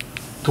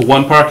to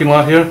 1 parking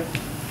lot here.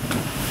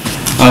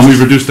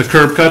 We've reduced the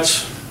curb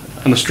cuts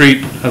on the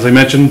street, as I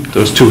mentioned.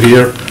 There's 2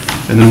 here,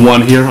 and then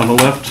 1 here on the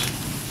left.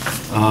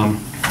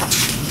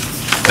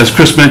 As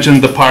Chris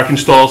mentioned, the parking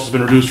stalls has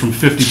been reduced from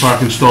 50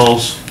 parking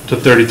stalls to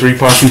 33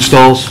 parking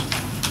stalls.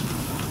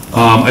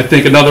 I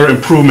think another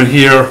improvement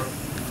here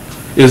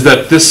is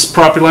that this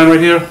property line right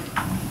here,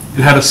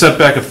 it had a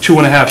setback of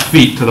 2.5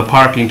 feet to the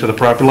parking to the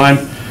property line.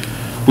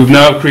 We've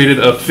now created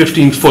a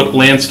 15-foot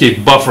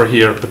landscape buffer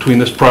here between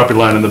this property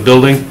line and the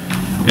building,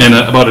 and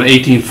about an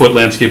 18-foot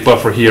landscape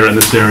buffer here in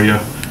this area,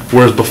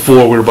 whereas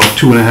before we were about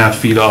 2.5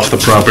 feet off the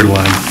property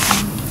line.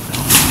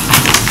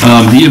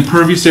 The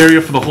impervious area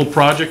for the whole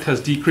project has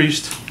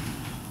decreased.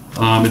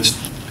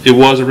 It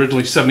was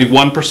originally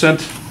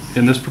 71%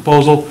 in this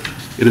proposal.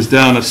 It is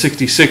down to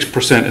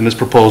 66% in this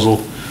proposal,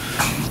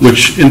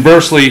 which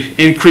inversely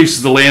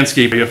increases the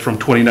landscape area from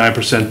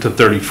 29% to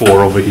 34%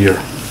 over here.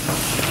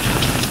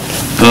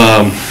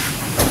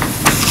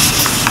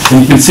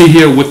 And you can see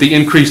here with the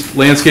increased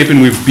landscaping,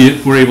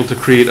 we're able to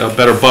create a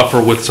better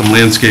buffer with some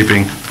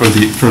landscaping for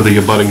the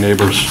abutting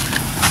neighbors.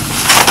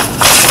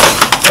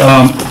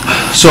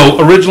 So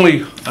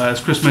originally,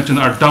 as Chris mentioned,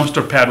 our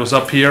dumpster pad was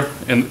up here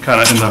and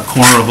kind of in the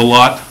corner of the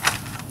lot.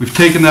 We've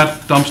taken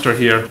that dumpster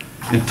here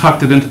and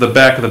tucked it into the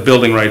back of the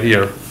building right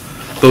here.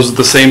 Those are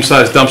the same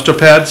size dumpster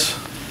pads,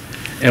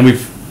 and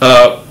we've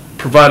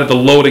provided the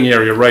loading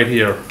area right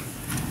here.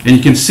 And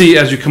you can see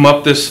as you come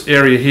up this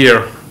area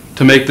here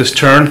to make this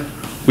turn,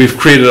 we've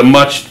created a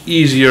much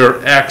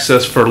easier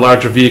access for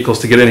larger vehicles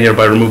to get in here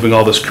by removing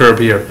all this curb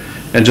here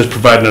and just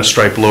providing a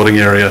striped loading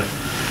area.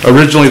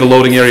 Originally, the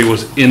loading area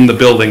was in the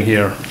building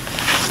here.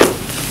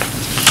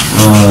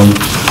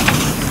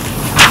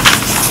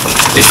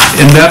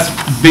 And that's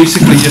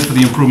basically it for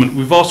the improvement.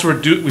 We've also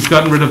we've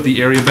gotten rid of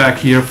the area back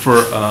here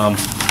for,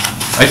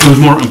 it was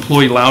more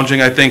employee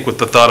lounging, I think, with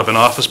the thought of an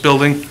office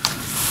building.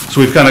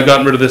 So we've kind of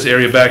gotten rid of this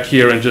area back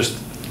here and just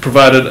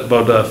provided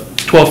about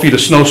 12 feet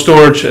of snow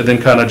storage and then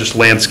kind of just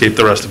landscape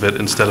the rest of it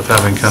instead of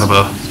having kind of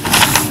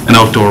an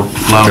outdoor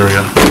lounge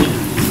area.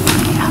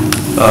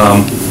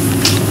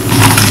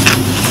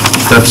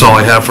 That's all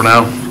I have for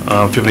now.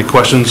 If you have any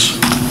questions,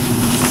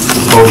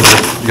 over to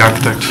the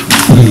architect.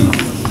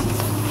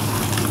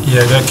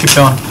 Yeah, go keep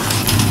going.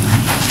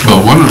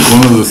 Well, one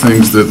of the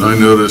things that I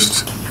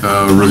noticed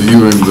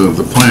reviewing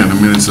the plan, I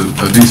mean, it's a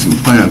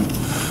decent plan,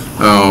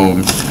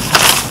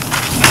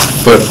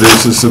 but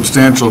there's a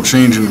substantial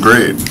change in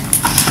grade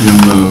in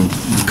the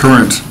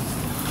current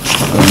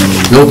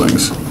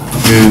buildings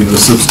and a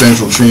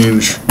substantial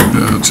change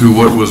to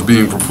what was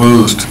being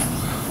proposed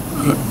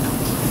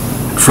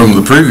from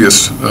the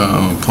previous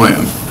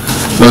plan.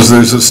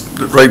 Because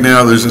right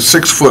now there's a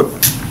 6-foot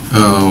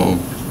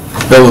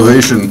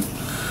elevation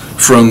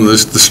from the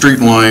street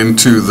line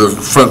to the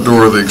front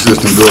door of the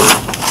existing building,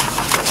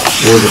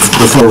 or the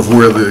front of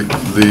where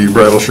the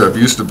bridal shop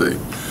used to be.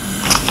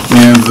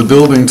 And the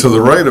building to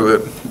the right of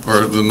it,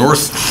 or the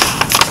north,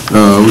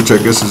 which I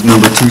guess is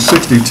number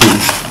 262,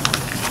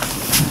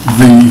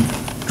 the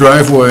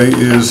driveway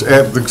is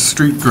at the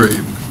street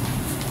grade.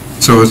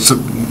 So it's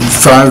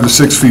 5 to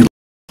 6 feet,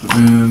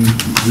 and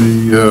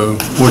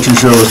what you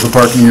show is the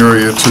parking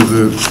area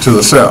to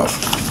the south.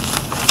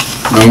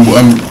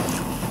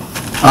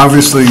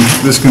 Obviously,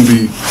 this can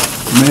be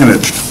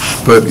managed,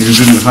 but you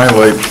didn't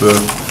highlight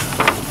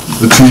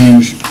the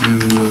change in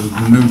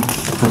the new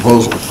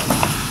proposal.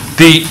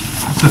 The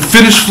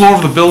finished floor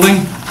of the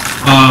building,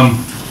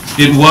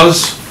 it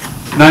was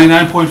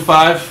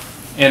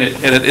 99.5, and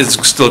it is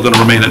still going to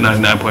remain at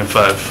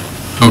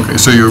 99.5. Okay,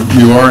 so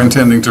you are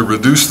intending to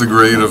reduce the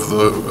grade of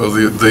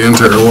the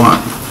entire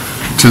lot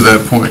to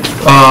that point?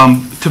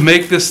 To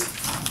make this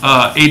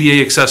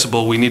ADA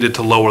accessible, we needed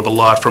to lower the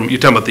lot from, you're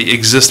talking about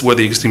where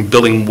the existing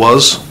building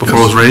was before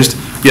it was raised?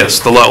 Yes,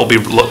 the lot will be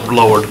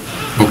lowered.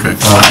 Okay.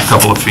 A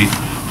couple of feet.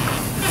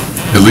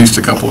 At least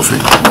a couple of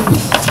feet.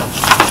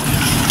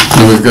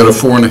 And we've got a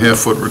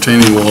 4.5-foot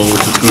retaining wall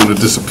which is going to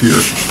disappear.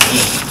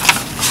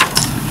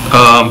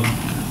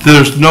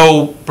 There's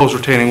no proposed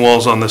retaining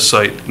walls on this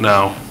site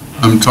now.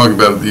 I'm talking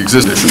about the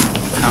existing.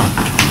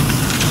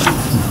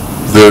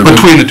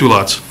 Between the two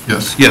lots?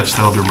 Yes. Yes,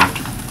 that'll be removed.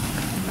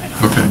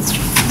 Okay.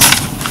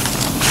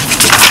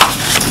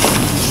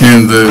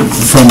 And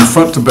from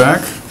front to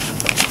back,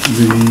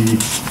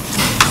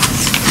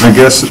 I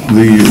guess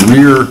the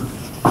rear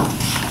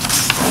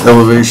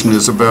elevation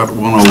is about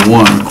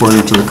 101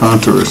 according to the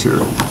contours here.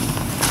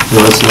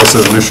 So that's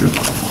an issue.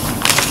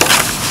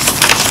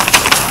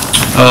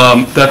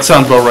 That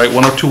sounds about right.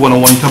 102,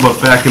 101, you talking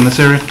about back in this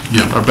area?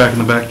 Yeah. Or back in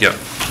the back? Yeah.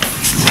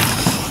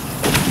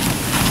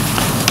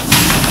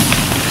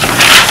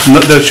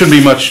 There shouldn't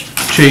be much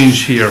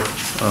change here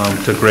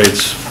to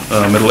grades.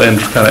 It'll end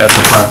kind of at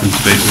the parking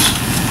spaces.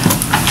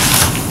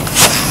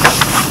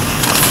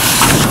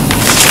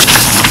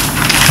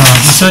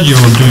 You said you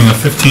were doing a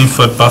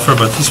 15-foot buffer,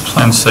 but these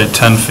plans say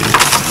 10 feet.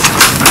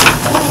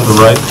 To the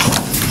right?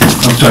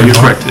 I'm sorry, you're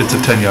correct. It's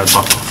a 10-yard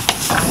buffer.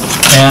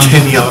 And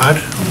 10 yard?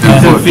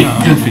 10 feet,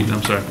 10 feet,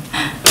 I'm sorry.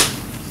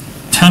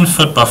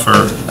 10-foot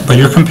buffer, but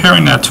you're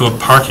comparing that to a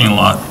parking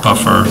lot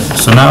buffer.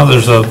 So now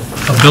there's a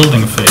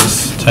building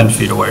face 10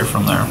 feet away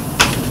from there.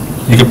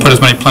 You can put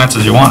as many plants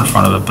as you want in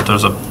front of it, but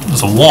there's a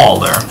wall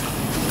there.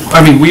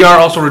 I mean, we are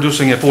also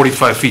reducing it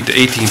 45 feet to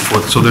 18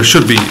 foot, so there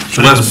should be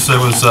less. It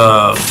was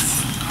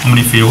how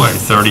many feet away?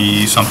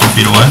 30-something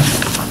feet away?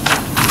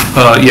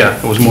 Yeah,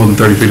 it was more than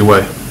 30 feet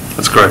away.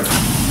 That's correct.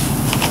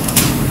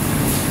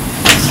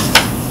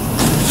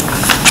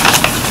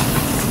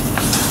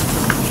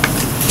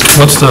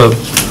 What's the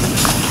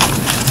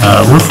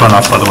roof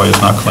runoff, by the way,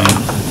 is not clean?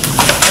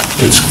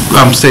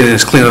 I'm stating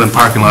it's cleaner than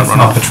parking lot It's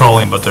not runoff.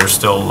 petroleum, but there's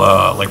still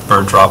like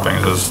bird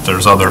droppings.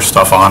 There's other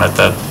stuff on it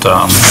that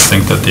I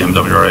think that the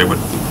MWRA would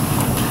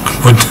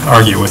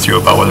argue with you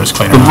about whether it's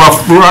clean or The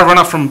not.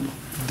 runoff from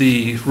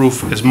the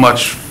roof is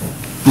much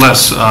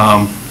less.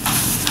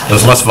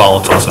 There's less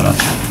volatiles in it.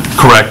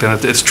 Correct,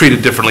 and it's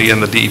treated differently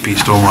in the DEP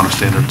stormwater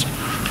standards.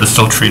 It's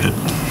still treated.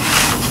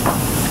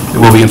 It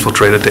will be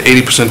infiltrated to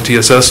 80%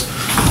 TSS.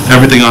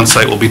 Everything on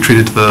site will be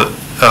treated to the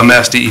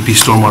Mass DEP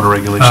stormwater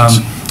regulations.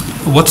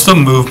 What's the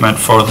movement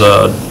for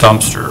the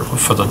dumpster,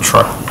 for the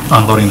truck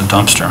unloading the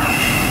dumpster?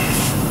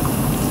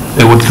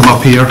 It would come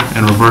up here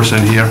and reverse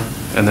in here,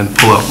 and then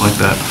pull up like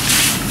that.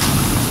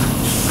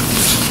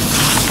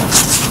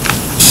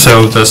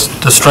 So the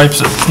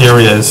stripes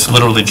area is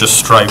literally just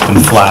striped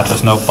and flat,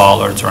 there's no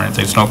bollards or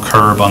anything, there's no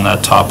curb on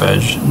that top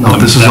edge? No,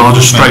 this is all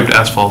just striped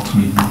asphalt.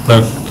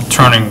 The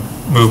turning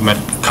movement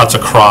cuts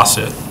across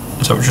it,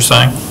 is that what you're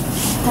saying?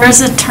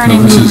 There's a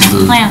turning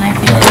movement plan, I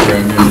think.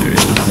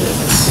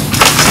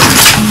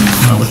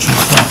 No, which is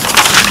that?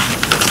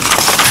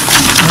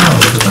 Oh,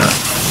 look at that.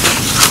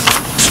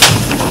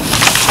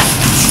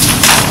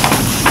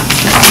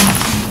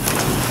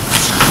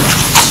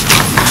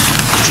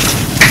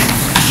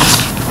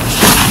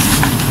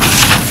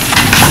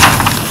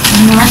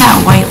 Ignore that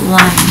white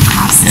line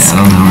across the Yeah, I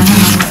don't know what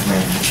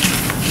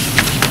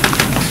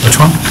Which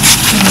one?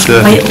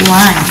 The white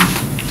line.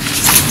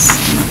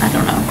 I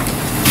don't know.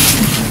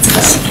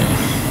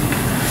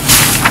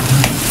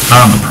 Not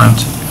on the print.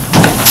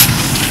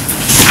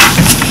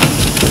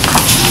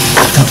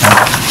 Okay.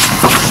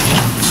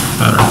 It's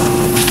better.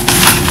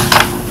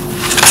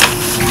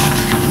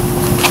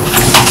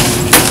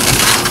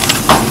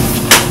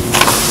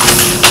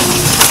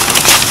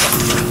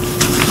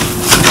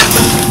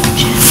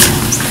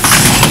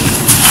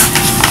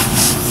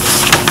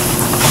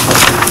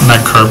 And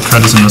that curb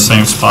cut is in the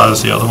same spot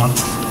as the other one?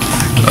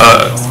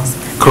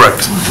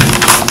 Correct.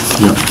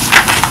 Yeah.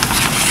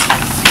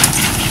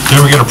 Did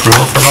we get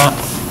approval for that?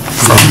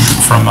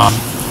 From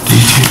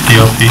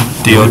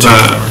DOT?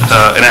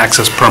 An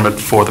access permit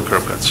for the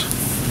curb cuts.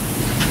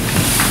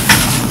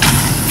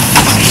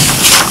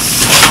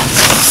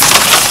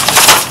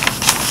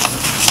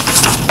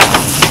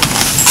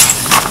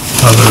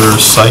 Other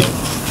site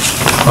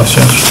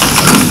questions?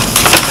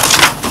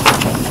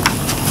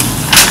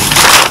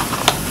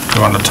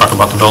 You want to talk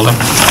about the building?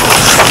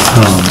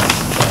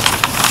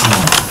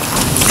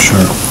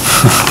 Sure.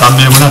 I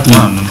mean, we're not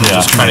done, we're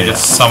just trying to get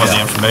some of the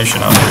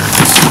information out here.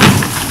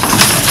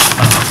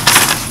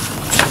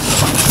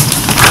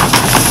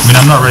 I mean,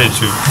 I'm not ready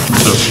to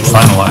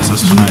finalize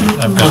this tonight.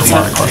 I've got a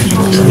lot of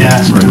questions.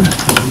 Yeah.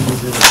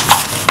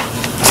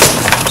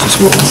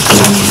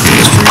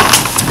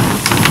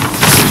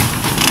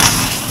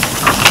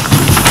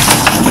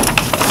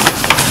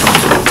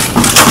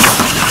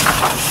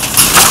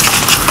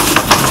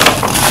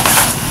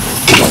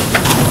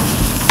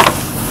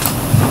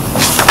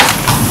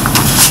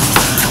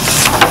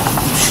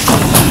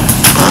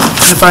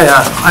 If I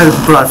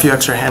brought a few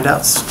extra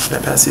handouts. Can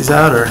I pass these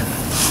out, or? If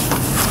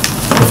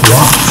you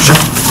want, sure.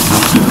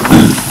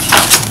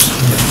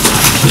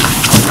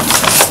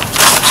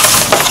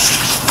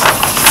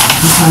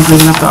 I'm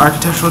bringing up the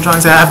architectural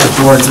drawings. I have the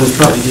board, so it's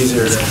probably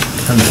easier to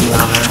kind of see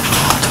on there.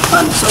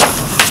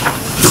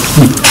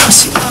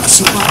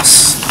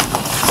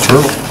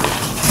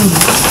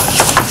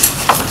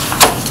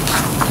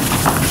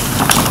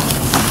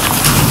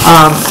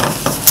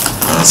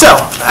 So,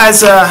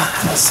 as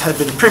had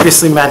been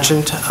previously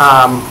mentioned,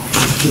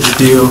 we could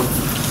do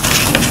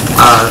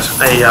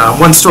a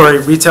one-story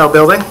retail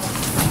building.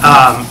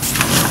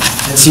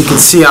 As you can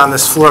see on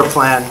this floor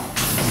plan,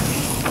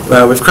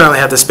 we've currently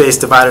had the space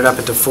divided up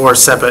into 4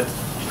 separate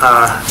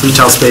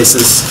retail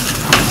spaces.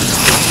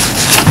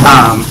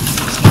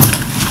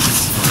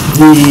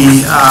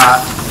 The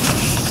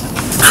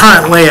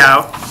current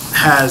layout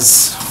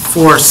has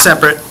 4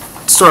 separate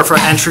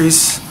storefront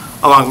entries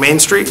along Main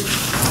Street.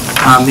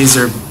 These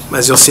are,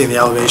 as you'll see in the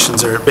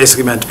elevations, are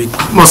basically meant to be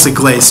mostly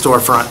glazed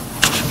storefront.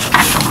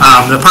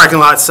 The parking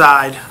lot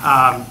side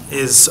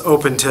is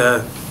open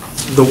to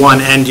the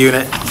one end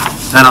unit.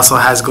 That also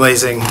has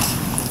glazing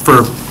for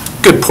a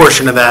good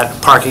portion of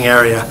that parking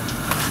area,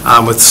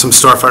 with some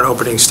storefront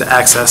openings to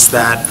access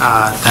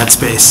that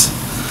space.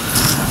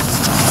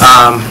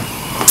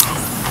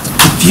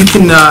 If you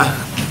can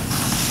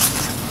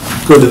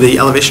go to the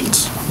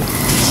elevations.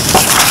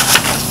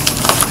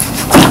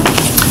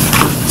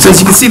 So as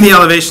you can see in the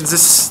elevations,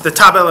 the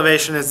top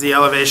elevation is the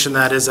elevation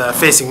that is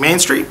facing Main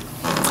Street.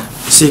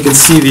 So you can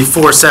see the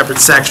 4 separate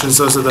sections.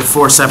 Those are the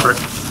 4 separate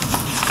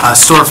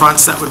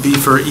storefronts that would be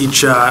for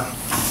each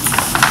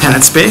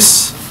tenant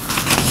space.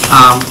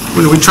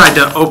 We tried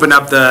to open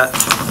up the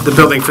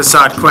building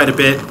facade quite a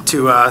bit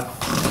to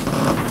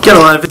get a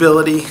lot of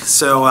visibility.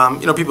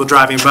 So people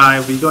driving by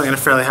will be going at a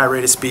fairly high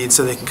rate of speed,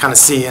 so they can kind of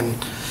see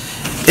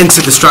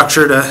into the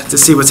structure to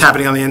see what's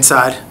happening on the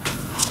inside.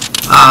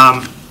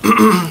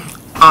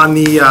 On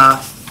the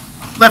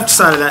left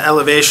side of that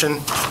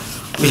elevation,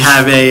 we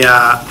have a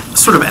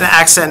sort of an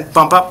accent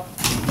bump up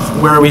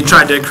where we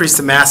tried to increase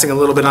the massing a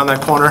little bit on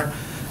that corner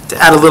to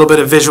add a little bit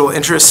of visual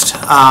interest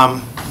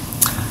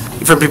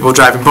for people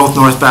driving both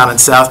northbound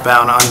and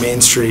southbound on Main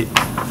Street.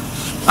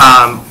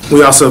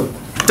 We also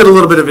did a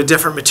little bit of a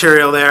different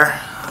material there,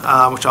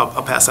 which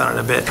I'll pass on in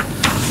a bit.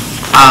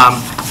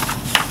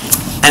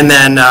 And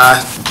then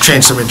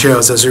change some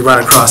materials as we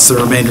run across the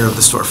remainder of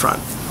the storefront.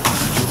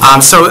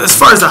 So as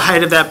far as the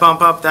height of that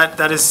bump up,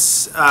 that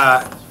is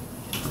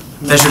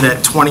measured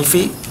at 20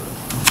 feet.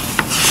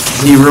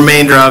 The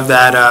remainder of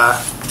that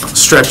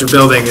stretch of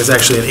building is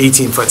actually an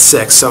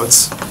 18'6", so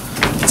it's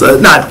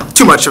not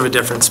too much of a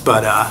difference,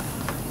 but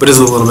is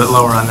a little bit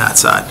lower on that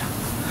side.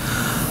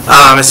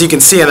 As you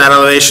can see in that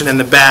elevation in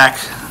the back,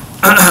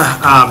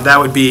 that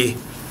would be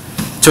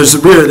towards the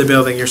rear of the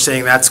building. You're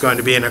seeing that's going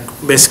to be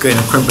basically an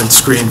equipment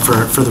screen for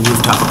the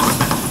rooftop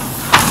equipment.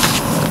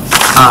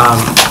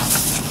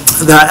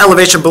 The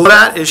elevation below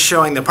that is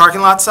showing the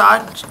parking lot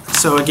side.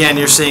 So again,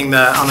 you're seeing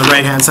on the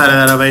right-hand side of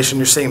that elevation,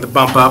 you're seeing the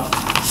bump up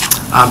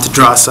to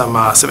draw some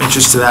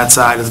interest to that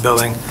side of the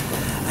building.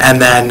 And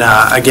then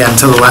again,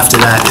 to the left of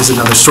that is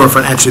another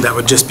storefront entry that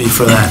would just be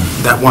for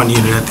that one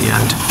unit at the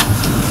end.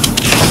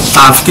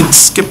 If you could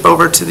skip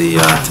over to the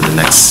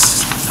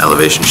next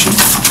elevation sheet.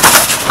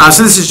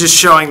 So this is just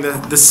showing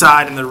the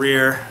side and the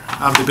rear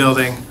of the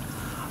building.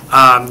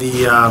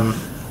 The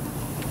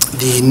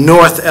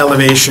north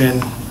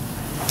elevation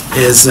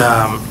is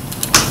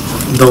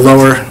the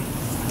lower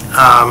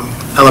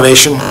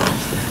elevation,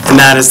 and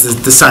that is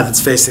the side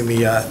that's facing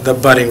the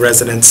budding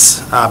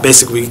residence.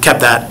 Basically, we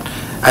kept that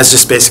as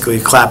just basically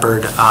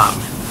clapboard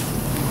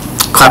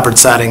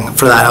siding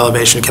for that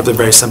elevation. We kept it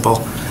very simple,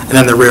 and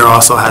then the rear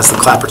also has the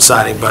clapboard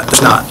siding, but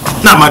there's not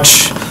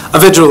much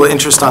visual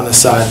interest on this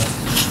side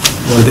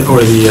or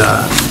the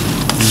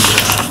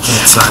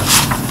that side.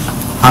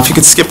 If you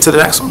could skip to the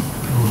next one.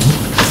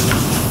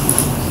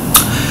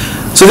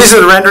 So these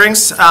are the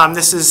renderings.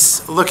 This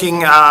is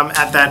looking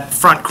at that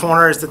front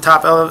corner is the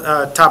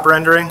top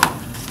rendering.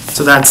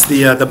 So that's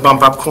the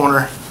bump up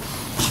corner,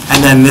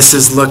 and then this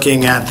is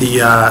looking at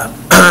the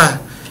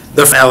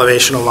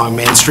elevation along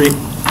Main Street.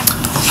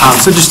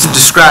 So just to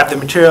describe the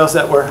materials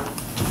that we're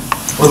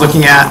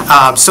looking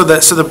at. So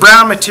the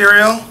brown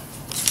material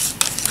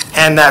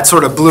and that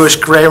sort of bluish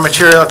gray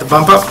material at the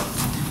bump up,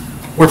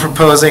 we're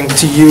proposing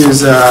to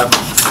use an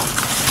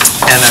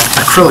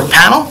acrylic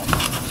panel.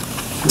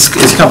 This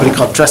is a company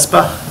called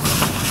Trespa.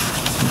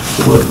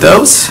 Look at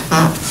those.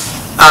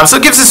 So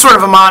it gives us sort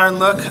of a modern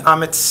look.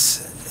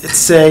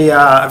 It's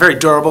a very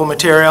durable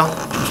material.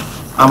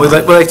 We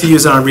like to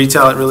use it on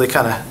retail. It really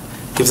kind of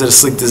gives it a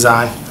sleek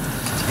design.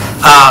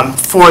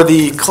 For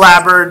the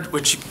clapboard,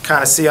 which you can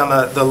kind of see on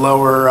the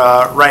lower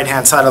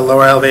right-hand side of the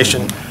lower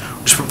elevation,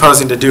 we're just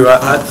proposing to do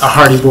a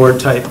hardy board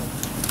type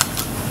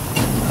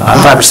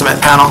fiber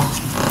cement panel.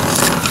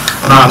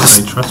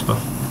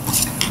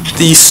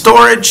 The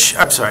storage,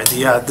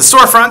 the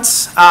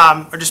storefronts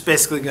are just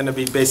basically going to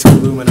be basic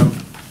aluminum.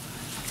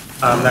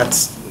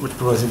 That's what we're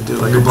proposing to do,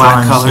 like a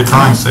black color. Your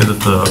drawings say that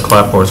the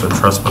clapboards are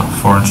Trespa,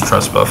 4-inch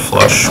Trespa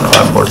flush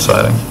clapboard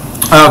siding.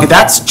 Okay,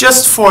 that's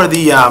just for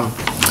the,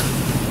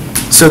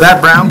 so that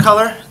brown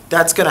color,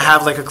 that's going to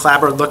have like a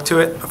clapboard look to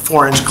it, a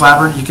 4-inch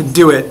clapboard. You can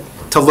do it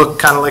to look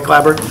kind of like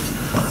clapboard.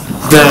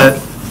 The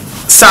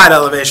side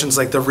elevations,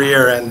 like the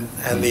rear and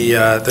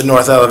the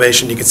north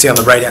elevation, you can see on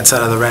the right-hand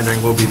side of the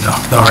rendering will be the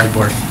hardy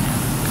board.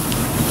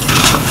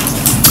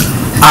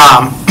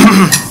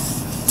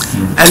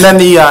 And then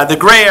the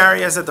gray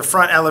areas at the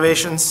front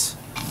elevations,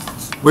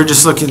 we're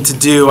just looking to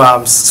do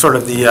sort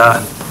of this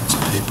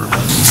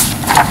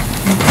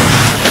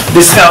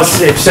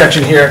L-shaped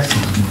section here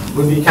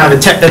would be kind of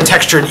a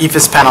textured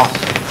EIFS panel,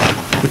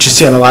 which you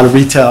see on a lot of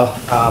retail.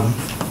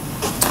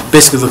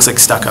 Basically looks like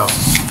stucco,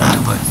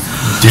 effectively.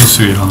 Do you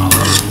see it on a lot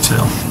of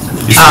retail?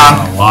 You see it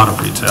on a lot of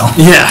retail.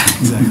 Yeah,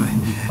 exactly.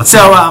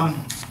 So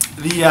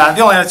the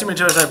only other two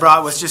materials I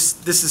brought was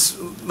just, this is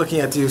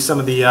looking at some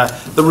of the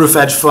roof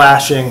edge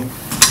flashing,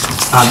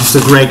 just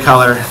a gray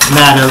color, and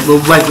that will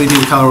likely be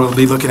the color we'll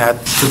be looking at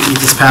for the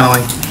EIFS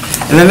paneling.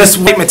 And then this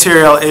white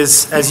material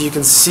is, as you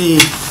can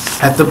see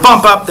at the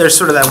bump up, there's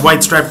sort of that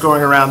white stripe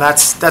going around.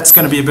 That's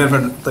going to be a bit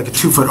of like a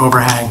 2-foot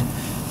overhang,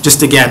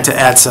 just again to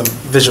add some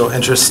visual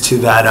interest to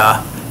that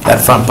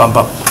front bump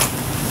up.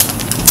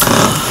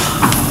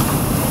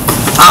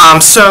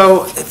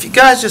 So if you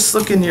guys just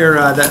look in your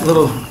that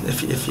little,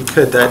 if you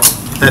could, that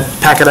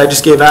packet I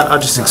just gave out, I'll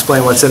just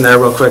explain what's in there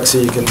real quick so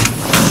you can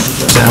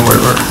understand what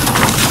we're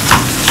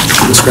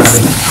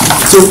describing.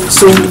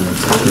 So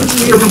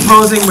what we're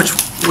proposing, which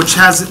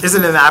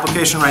isn't in the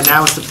application right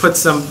now, is to put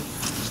some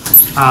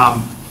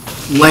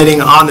lighting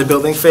on the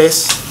building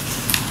face.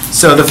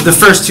 So the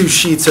first two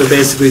sheets are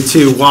basically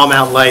two wall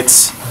mount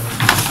lights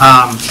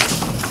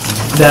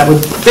that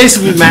would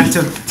basically be meant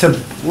to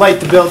light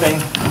the building.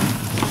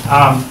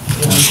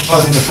 We're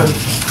proposing to put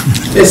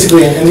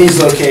basically in these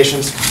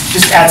locations,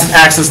 just add some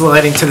access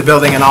lighting to the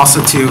building and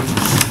also to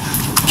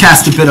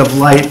cast a bit of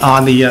light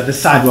on the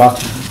sidewalk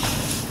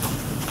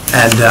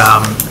and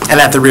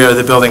at the rear of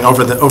the building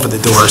over the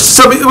doors.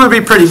 So it would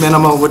be pretty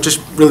minimal. Would just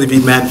really be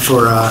meant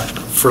for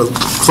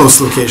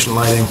close location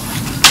lighting.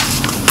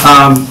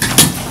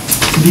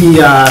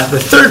 The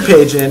third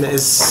page in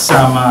is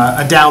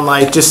a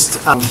downlight, just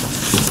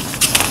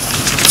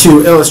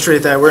to illustrate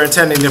that we're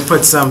intending to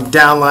put some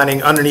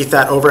downlighting underneath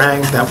that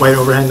overhang, that white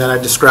overhang that I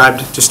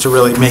described, just to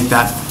really make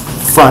that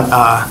front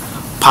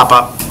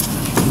pop-up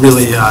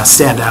really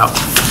stand out.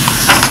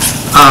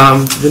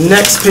 The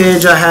next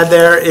page I had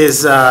there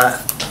is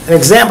an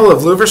example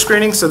of louver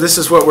screening. So this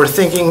is what we're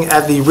thinking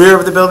at the rear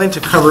of the building to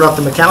cover up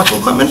the mechanical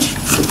equipment.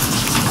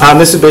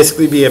 This would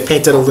basically be a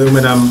painted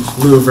aluminum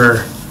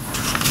louver.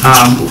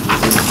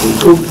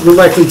 We'll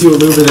likely do a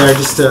louver there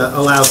just to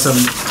allow some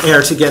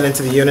air to get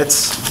into the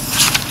units.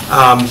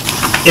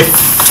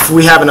 If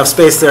we have enough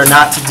space there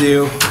not to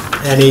do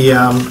any,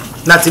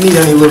 not to need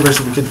any louvers,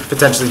 we could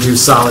potentially do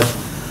solid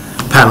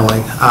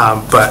paneling.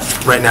 But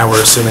right now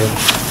we're assuming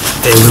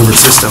a louver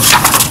system.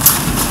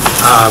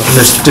 And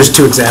there's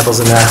two examples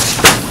in there.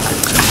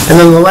 And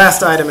then the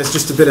last item is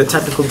just a bit of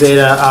technical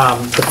data.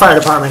 The fire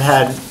department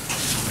had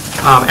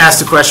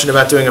asked a question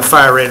about doing a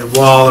fire-rated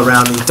wall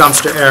around the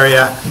dumpster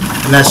area,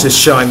 and that's just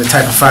showing the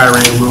type of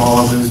fire-rated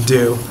wall we would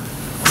do.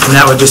 And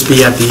that would just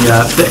be at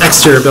the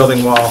exterior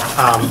building wall.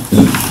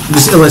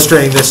 Just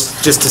illustrating this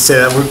just to say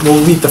that we'll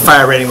meet the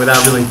fire rating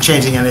without really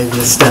changing any of the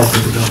aesthetic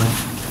of the building.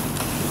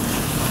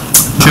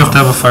 Do you have to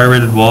have a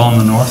fire-rated wall on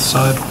the north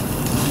side?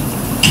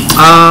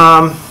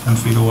 10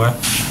 feet away?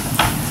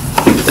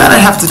 That I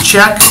have to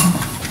check,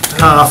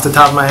 off the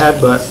top of my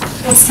head, but...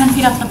 It's 10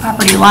 feet off the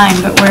property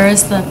line, but where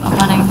is the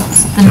abutting,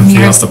 the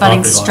nearest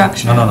abutting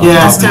structure? No.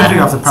 Yeah, it's 10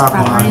 feet off the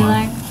property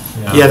line.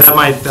 Yeah,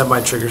 that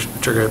might trigger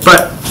it.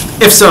 But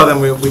if so, then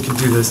we can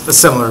do this, a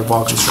similar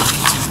wall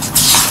construction.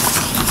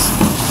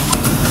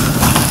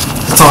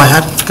 That's all I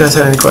had. You guys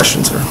had any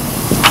questions, or?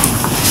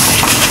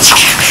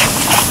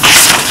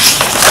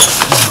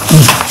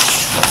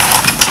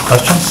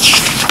 Questions?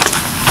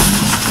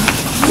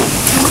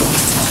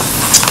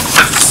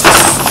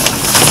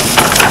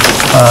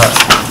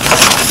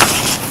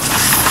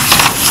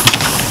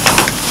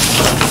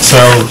 So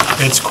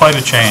it's quite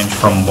a change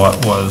from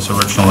what was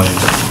originally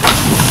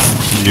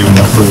viewed and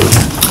approved.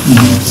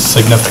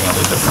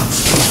 Significantly different.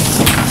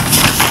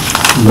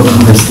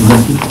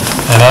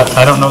 And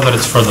I don't know that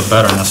it's for the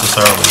better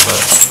necessarily, but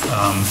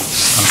I'm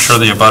sure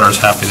the abutter's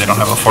happy they don't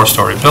have a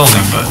 4-story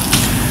building, but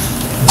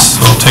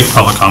we'll take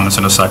public comments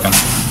in a second.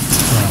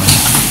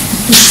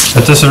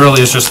 But this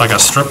really is just like a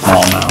strip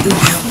mall now.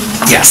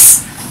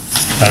 Yes.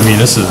 I mean,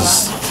 this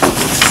is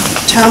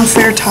Town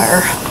fair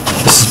tire.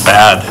 This is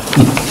bad.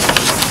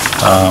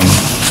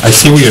 I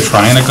see where you're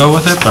trying to go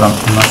with it, but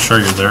I'm not sure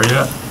you're there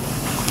yet.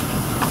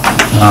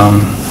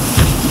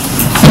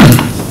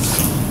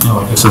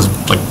 This is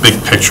like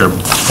big picture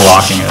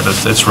blocking it.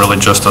 It's really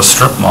just a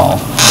strip mall,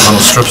 a little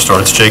strip store.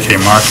 It's JK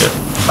Market.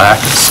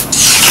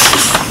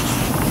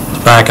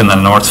 The back and the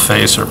north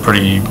face are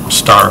pretty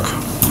stark.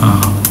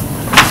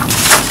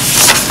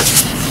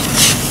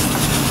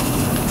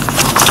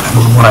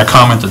 When I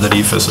commented that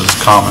EFS is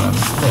common and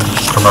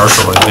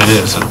commercial, it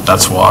is.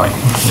 That's why.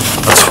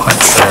 That's why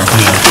it's there.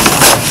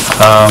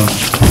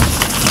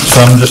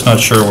 So I'm just not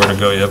sure where to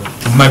go yet.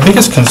 My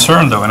biggest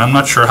concern, though, and I'm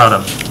not sure how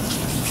to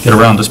get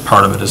around this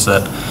part of it, is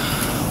that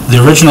the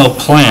original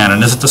plan,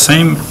 and is it the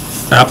same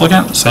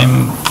applicant,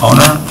 same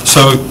owner?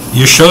 So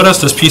you showed us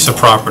this piece of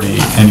property,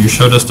 and you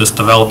showed us this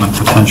development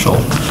potential.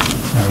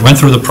 We went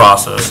through the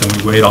process, and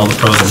we weighed all the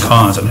pros and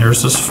cons, and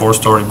here's this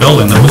 4-story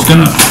building that was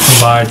going to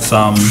provide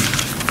some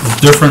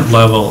different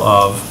level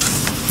of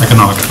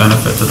economic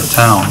benefit to the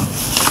town,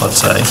 let's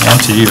say, and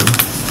to you.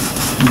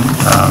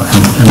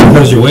 And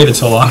because you waited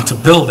so long to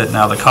build it,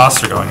 now the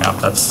costs are going up.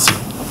 That's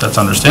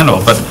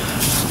understandable. But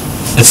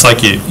it's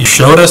like you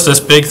showed us this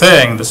big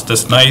thing,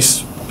 this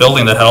nice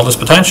building that held this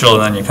potential,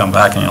 and then you come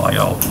back and you're like,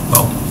 oh,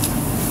 well,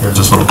 here's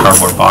this little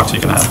cardboard box you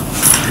can have.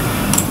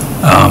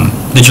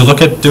 Did you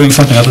look at doing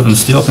something other than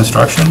steel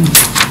construction?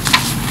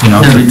 You know,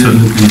 yeah, we did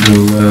look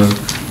into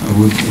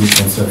wood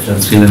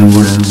construction, steel and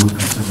wood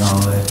construction,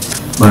 all that.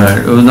 But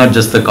it was not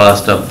just the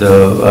cost of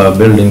the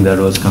building that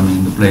was coming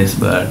into place,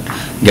 but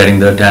getting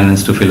the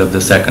tenants to fill up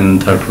the second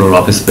and third floor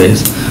office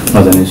space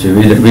was an issue.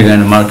 We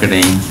ran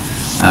marketing,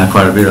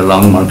 quite a bit of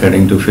long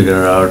marketing to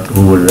figure out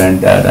who would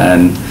rent that,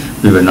 and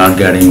we were not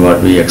getting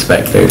what we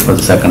expected for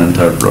the second and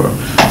third floor.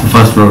 The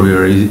first floor we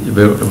were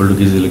able to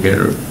easily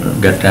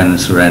get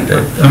tenants to rent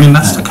it. I mean,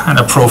 that's the kind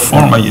of pro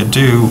forma you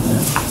do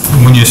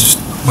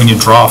when you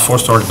draw a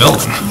 4-story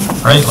building,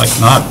 right? Like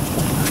not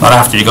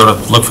after you go to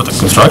look for the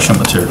construction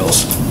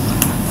materials.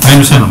 I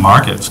understand the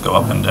markets go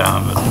up and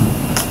down, but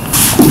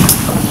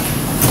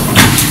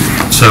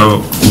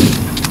so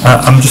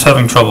I'm just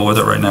having trouble with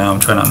it right now. I'm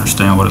trying to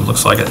understand what it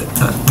looks like.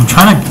 I'm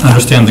trying to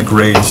understand the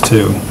grades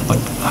too,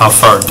 like how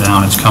far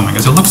down it's coming.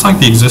 Because it looks like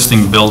the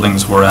existing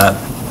buildings were at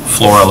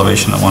floor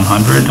elevation at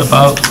 100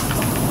 about.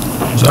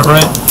 Is that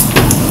right?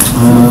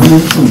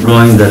 Some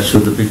drawing that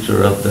showed the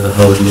picture of the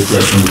how it looked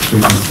like on the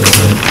street and stuff,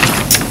 right?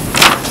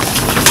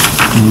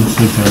 It looks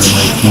like they're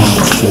like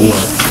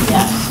 104.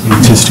 Yeah. The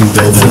existing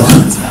building.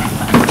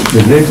 The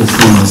greatest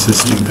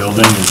existing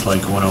building is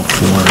like 104.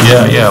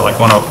 Yeah,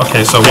 like 10.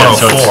 Okay, so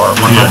 104,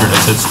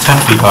 100. It's 10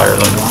 feet higher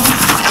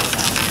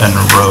than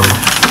the road.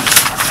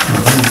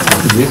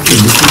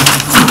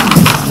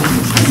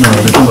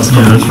 that's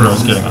where I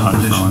was getting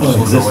 100 from.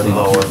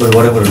 But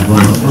whatever is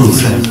going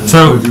on.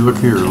 So, If you look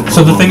here.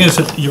 so the thing is,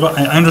 that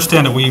I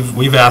understand that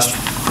we've asked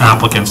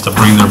applicants to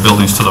bring their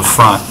buildings to the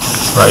front,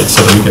 right,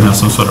 so that we can have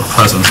some sort of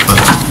presence, but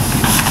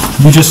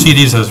you just see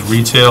these as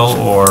retail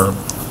or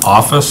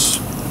office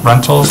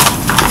rentals?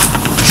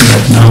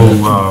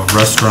 No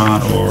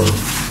restaurant or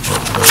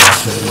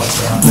anything like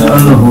that? I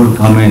don't know who will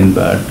come in,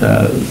 but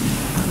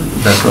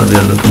that's what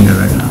they're looking at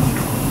right now.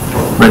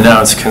 Right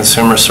now, it's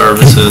consumer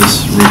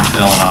services,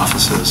 retail, and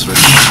offices, which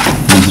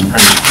is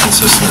pretty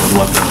consistent with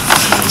what the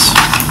is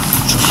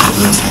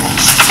existing.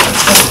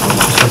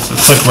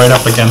 It's like right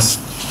up against,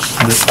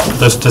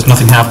 there's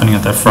nothing happening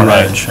at that front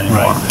edge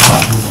anymore.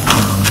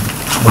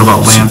 What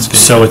about landscape?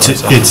 So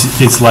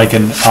it's like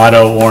an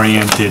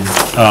auto-oriented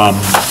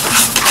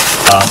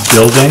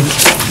building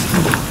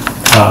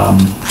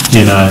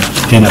in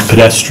a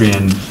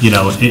pedestrian,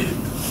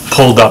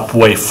 pulled up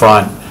way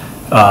front,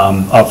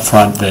 up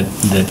front that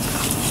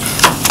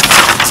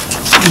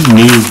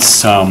needs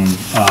some,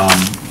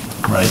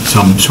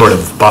 some sort of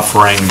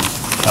buffering,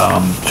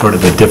 sort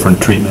of a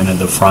different treatment in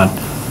the front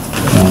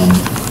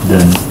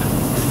than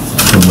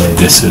the way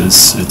this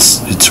is.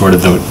 It's sort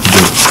of the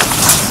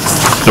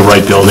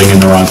right building in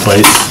the wrong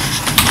place,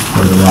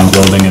 or the wrong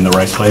building in the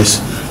right place.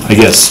 I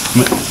guess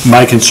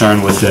my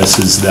concern with this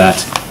is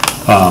that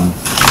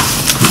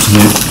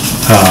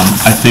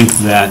I think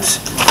that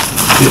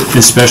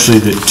especially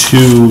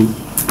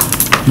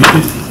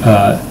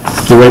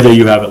the way that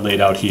you have it laid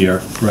out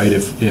here, right?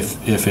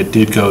 If it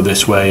did go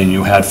this way and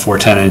you had 4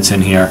 tenants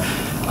in here,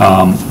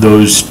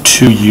 those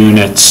 2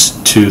 units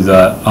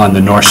on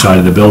the north side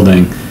of the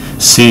building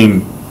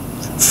seem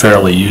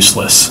fairly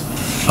useless.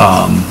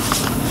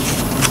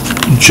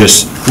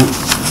 Just,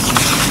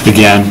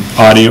 again,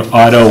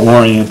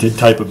 auto-oriented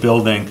type of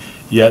building,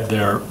 yet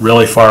they're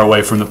really far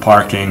away from the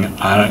parking.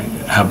 I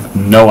have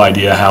no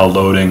idea how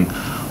loading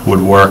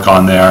would work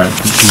on there.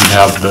 You'd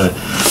have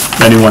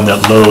anyone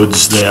that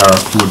loads there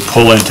would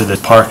pull into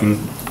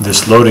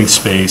this loading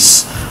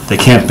space. They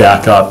can't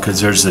back up because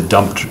there's the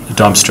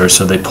dumpster,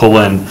 so they pull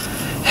in,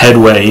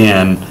 headway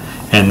in,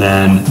 and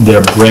then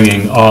they're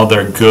bringing all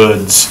their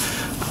goods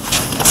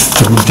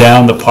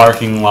down the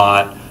parking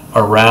lot,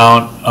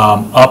 around,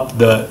 up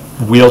the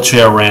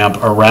wheelchair ramp,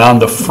 around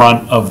the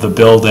front of the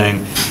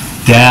building,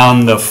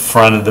 down the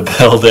front of the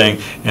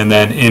building, and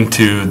then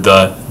into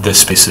the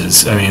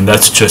spaces. I mean,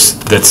 that's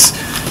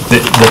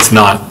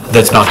not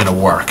going to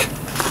work,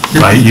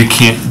 right? You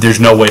can't. There's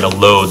no way to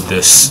load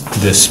those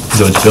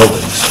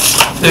buildings.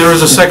 There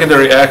is a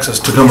secondary access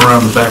to come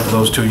around the back of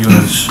those 2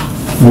 units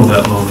with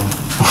that loading.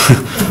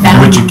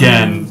 Which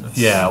again,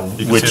 yeah,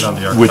 You can see it on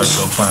the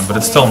architectural plan, but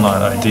it's still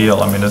not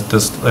ideal. I mean,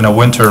 in a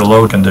winter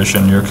load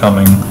condition, you're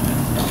coming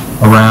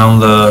around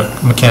the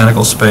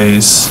mechanical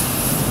space,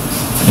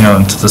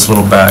 into this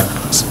little back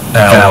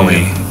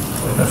alley.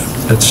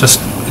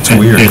 It's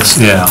weird.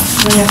 Yeah.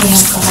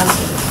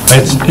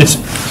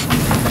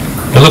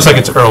 It looks like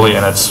it's early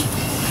in its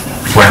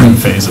planning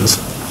phases.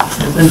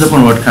 Depends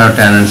upon what kind of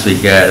tenants we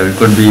get. It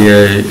could be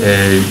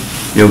a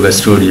yoga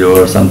studio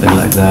or something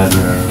like that,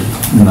 or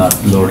not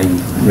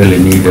loading really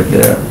needed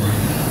there.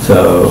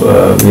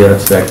 So we are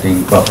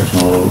expecting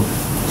professional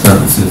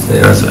services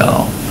there as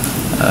well.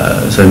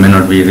 So it may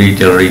not be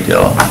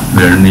retail.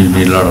 There need to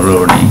be a lot of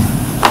loading.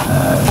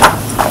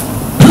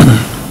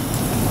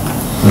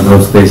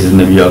 Those spaces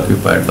may be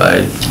occupied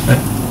by.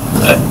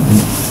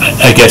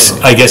 I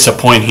guess a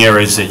point here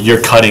is that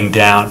you're cutting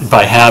down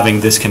by having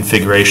this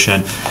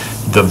configuration.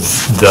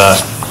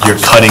 You're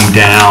cutting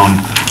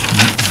down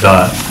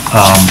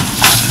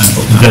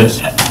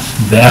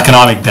the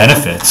economic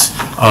benefits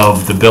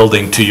of the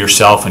building to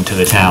yourself and to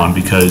the town,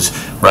 because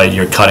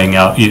you're cutting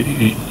out.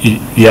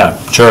 Yeah,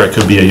 sure, it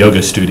could be a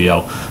yoga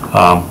studio,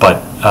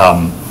 but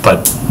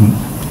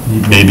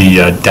maybe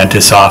a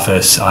dentist's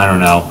office. I don't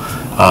know.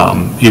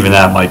 Even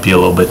that might be a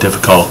little bit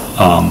difficult.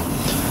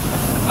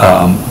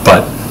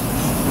 But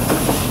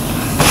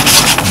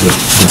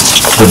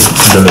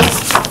the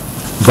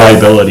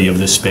viability of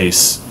this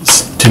space,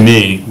 to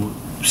me,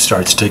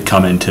 starts to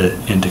come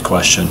into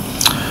question.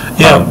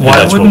 Yeah,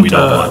 why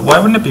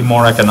wouldn't it be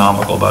more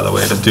economical, by the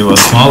way, to do a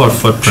smaller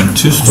footprint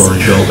 2-story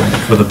building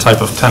for the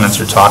type of tenants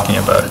you're talking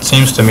about? It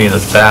seems to me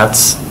that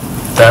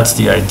that's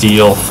the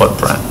ideal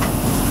footprint.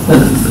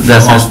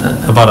 Almost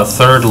about a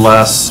third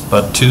less,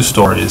 but 2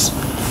 stories.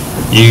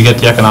 You get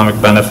the economic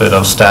benefit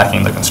of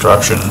stacking the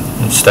construction,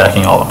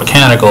 stacking all the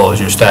mechanicals,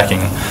 you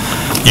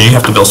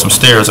have to build some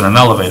stairs and an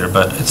elevator,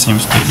 but it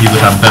seems that you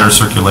would have better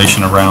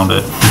circulation around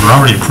it. We were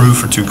already approved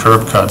for 2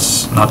 curb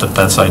cuts, not that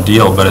that's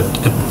ideal, but it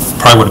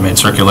probably would have made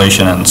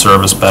circulation and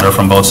service better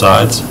from both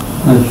sides.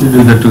 If you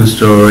do the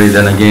two-story,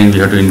 then again, we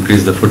have to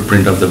increase the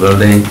footprint of the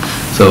building,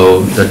 so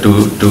the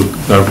two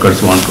curb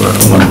cuts won't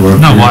work.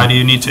 No, why do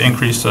you need to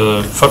increase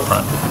the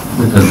footprint?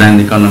 Because then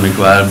the economic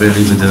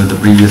viability with the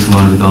previous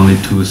one with only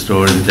two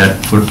stories,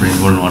 that footprint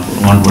won't work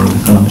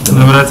economically.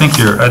 No, but I think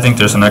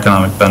there's an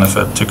economic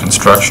benefit to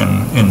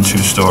construction in 2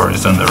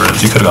 stories than there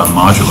is. You could have gone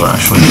modular,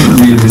 actually.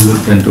 We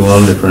looked into all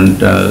different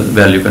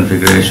value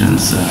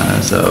configurations,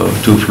 so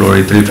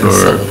 2-floor,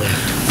 3-floor,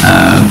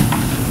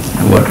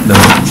 what the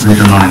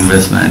return on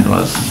investment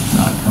was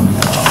not coming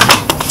at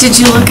all. Did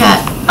you look at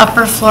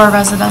upper floor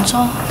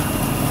residential?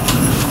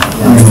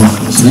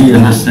 We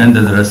understand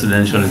that the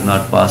residential is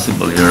not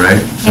possible here, right?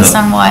 Based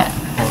on what?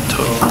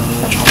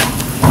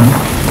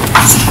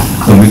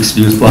 So mixed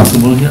use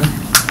possible here?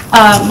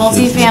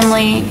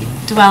 Multifamily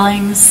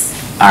dwellings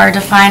are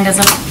defined as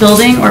a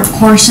building or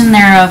portion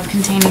thereof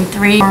containing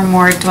 3 or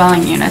more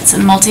dwelling units,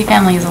 and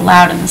multifamily is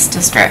allowed in this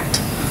district,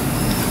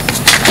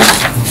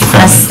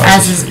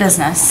 as is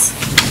business.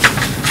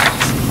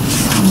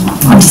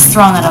 I'm just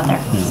throwing that out there.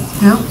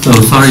 So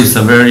sorry,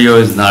 Saverio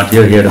is not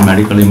here. He had a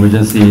medical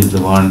emergency. He's the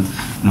one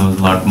who knows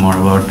a lot more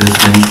about this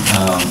thing.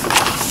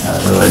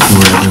 Otherwise, we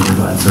were able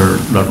to answer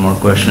a lot more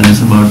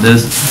questions about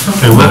this.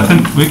 Okay,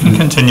 we can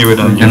continue it.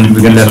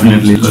 We can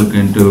definitely look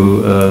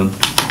into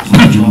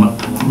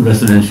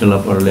residential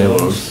upper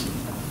levels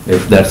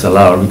if that's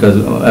allowed.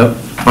 Because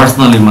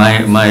personally,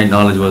 my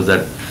knowledge was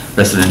that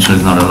residential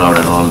is not allowed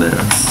at all there.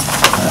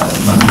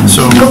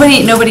 So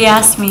Nobody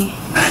asked me.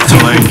 So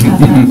like,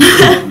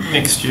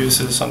 mixed use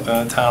is something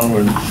the town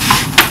would...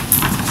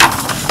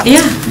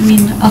 Yeah, I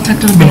mean, I'll talk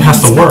to the... It has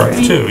to work,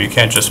 too. You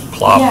can't just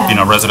plop,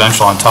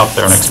 residential on top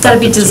there and It's expect gotta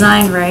be it to-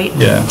 designed right.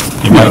 Yeah,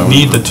 you might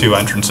need the 2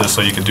 entrances,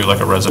 so you could do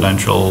like a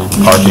residential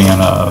parking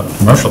and a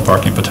commercial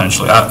parking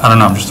potentially. I don't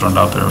know, I'm just throwing it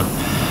out there.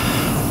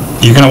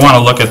 You're gonna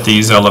wanna look at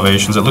these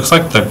elevations. It looks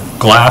like the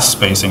glass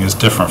spacing is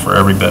different for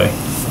every bay.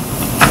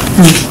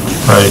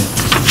 Right?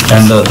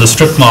 And the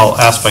strip mall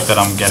aspect that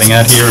I'm getting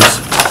at here is,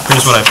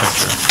 here's what I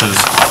picture. Is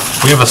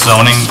we have a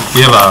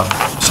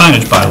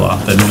signage bylaw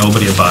that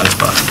nobody abides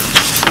by.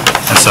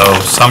 And so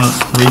some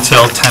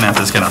retail tenant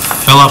is gonna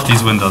fill up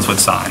these windows with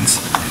signs,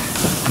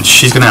 and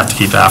she's gonna have to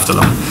keep after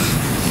them.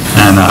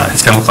 And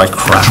it's gonna look like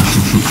crap.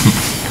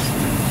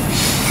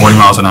 40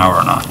 miles an hour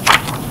or not.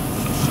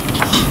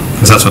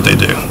 Because that's what they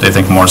do. They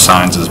think more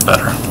signs is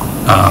better.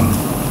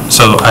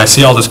 So I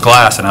see all this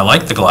glass, and I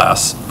like the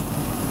glass,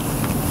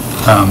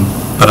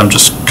 but I'm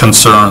just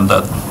concerned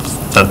that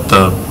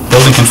the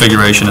building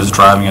configuration is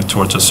driving it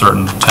towards a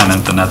certain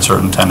tenant, and that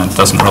certain tenant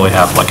doesn't really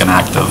have like an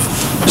active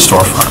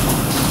storefront.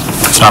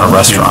 It's not a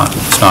restaurant.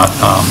 It's not,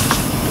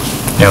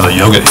 the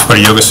yoga, put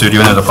a yoga studio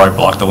in there, they'll probably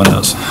block the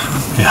windows.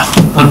 Yeah.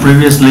 Well,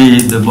 previously,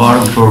 the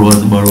bottom floor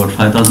was about,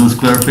 5,000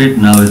 square feet,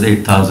 now is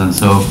 8,000.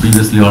 So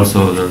previously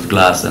also there was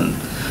glass, and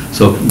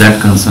so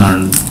that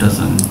concern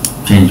doesn't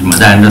change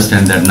much. I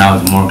understand that now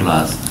it's more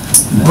glass.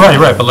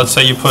 Right, but let's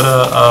say you put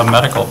a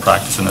medical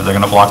practice in there, they're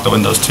gonna block the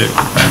windows too.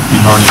 Right?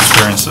 You've already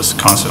experienced this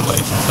constantly.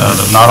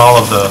 Not all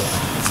of the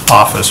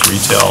office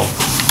retail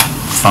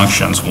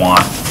functions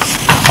want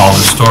all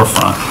the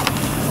storefront.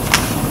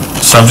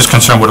 So I'm just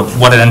concerned with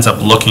what it ends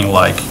up looking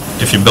like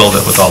if you build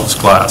it with all this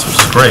glass, which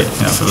is great,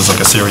 if it was like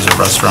a series of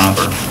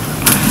restaurants or...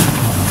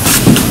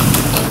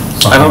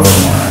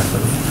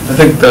 I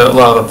think a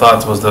lot of the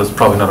thoughts was there's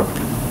probably not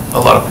a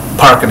lot of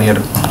parking here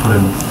to put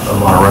in a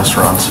lot of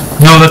restaurants.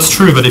 No, that's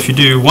true, but if you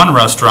do one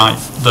restaurant,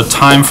 the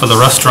time for the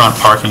restaurant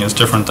parking is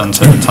different than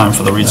say, the time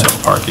for the retail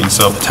parking,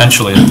 so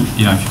potentially, if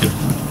you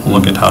could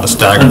look at how to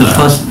stagger And the that.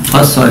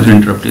 first, sorry to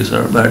interrupt you,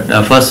 sir, but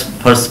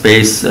first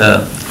space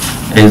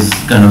is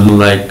kind of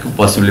like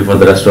possibly for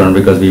the restaurant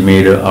because we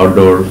made an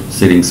outdoor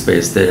seating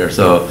space there.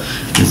 So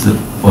it's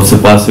also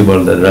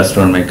possible that the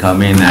restaurant may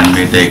come in and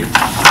may take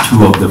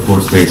 2 of the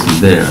 4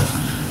 spaces there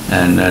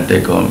and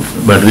take on.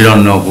 But we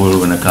don't know who's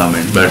going to come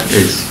in. But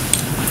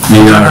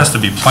That has to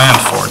be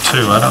planned for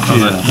too. I don't know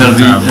that.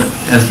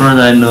 As far as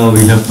I know,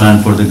 we have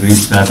planned for the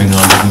grease trapping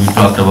on it. We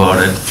talked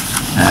about it,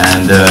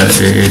 and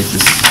it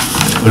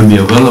will be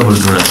available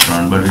to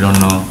restaurant, but we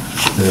don't know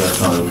if the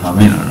restaurant will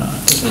come in or not.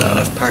 Not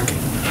enough parking.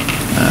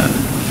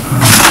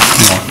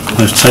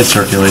 There's site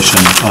circulation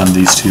on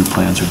these 2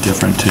 plans are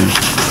different too.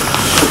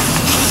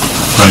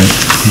 Right,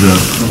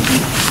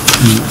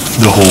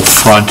 the whole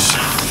front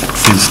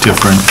is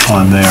different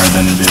on there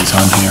than it is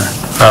on here.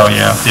 Oh,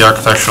 yeah, the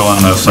architectural and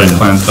the site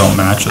plans don't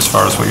match as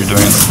far as what you're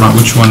doing in the front.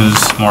 Which one is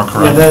more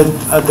correct?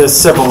 The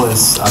civil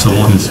is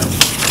updated.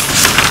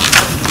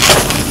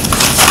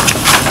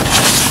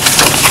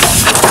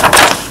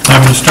 I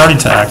mean, you're starting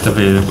to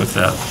activate it with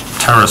that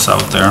terrace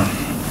out there.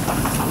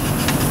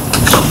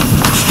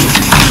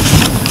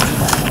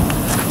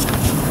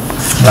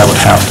 That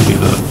would have to be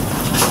the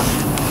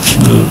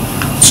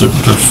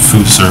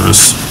food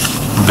service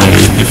bay,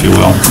 if you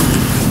will.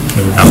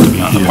 It would have to be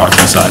on the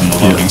parking side and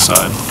the loading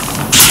side.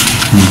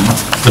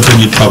 But then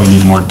you'd probably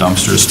need more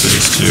dumpster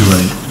space too.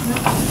 Right.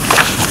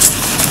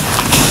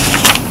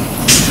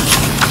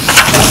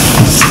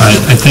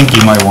 I think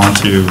you might want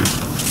to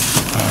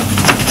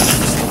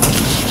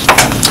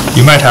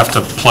You might have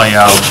to play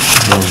out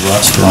the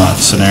restaurant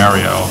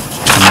scenario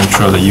to make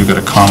sure that you could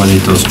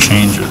accommodate those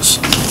changes.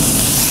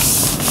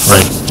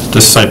 Right,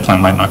 this site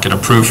plan might not get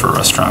approved for a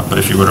restaurant, but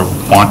if you were to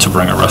want to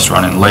bring a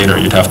restaurant in later,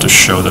 you'd have to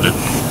show that it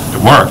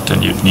worked,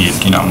 and you'd need,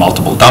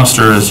 multiple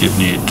dumpsters, you'd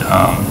need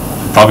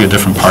probably a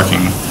different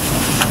parking,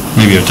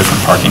 maybe a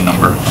different parking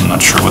number. I'm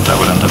not sure what that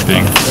would end up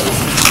being.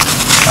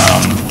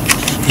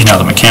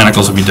 The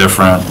mechanicals would be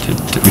different.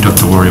 We'd have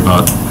to worry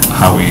about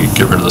how we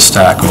get rid of the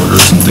stack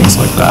orders and things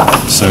like that.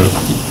 So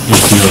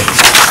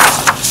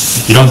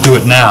if you don't do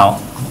it now,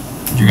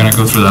 you're going to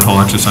go through that whole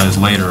exercise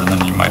later, and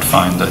then you might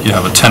find that you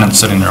have a tenant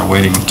sitting there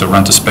waiting to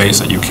rent a space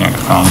that you can't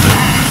accommodate.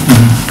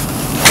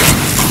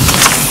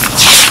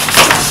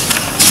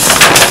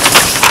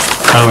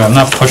 By the way, I'm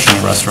not pushing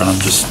a restaurant, I'm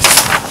just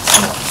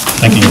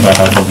thinking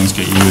about how buildings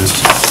get used.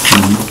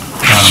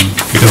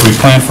 Because we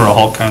plan for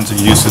all kinds of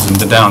uses in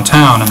the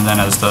downtown, and then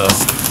as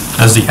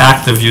the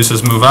active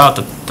uses move out,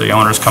 the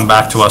owners come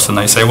back to us and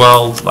they say,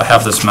 well, I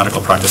have this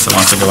medical practice that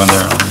wants to go in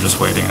there, and we're just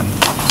waiting, and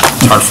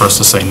it's hard for us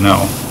to say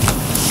no.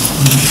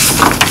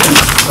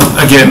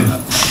 Again,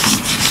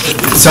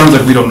 it sounds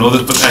like we don't know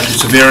this, but actually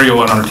Severio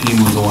on our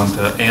team was the one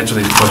to answer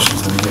these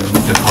questions, and again,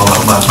 we could call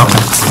out last time.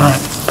 All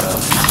right.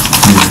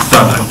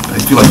 I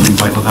feel like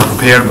Michael's not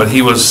prepared, but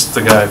he was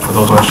the guy for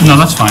those questions. No,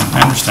 that's fine,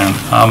 I understand.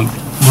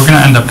 We're going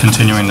to end up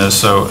continuing this,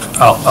 so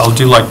I'll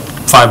do like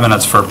 5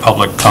 minutes for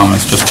public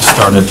comments just to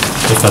start it,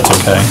 if that's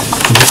okay.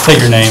 Can you just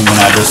state your name and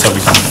address so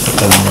we can put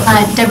that in the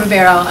record? Deborah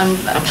Barrow on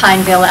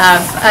Pineville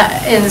Ave.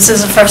 And this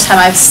is the first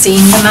time I've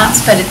seen the maps,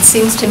 but it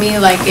seems to me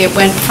like it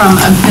went from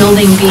a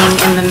building being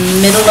in the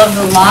middle of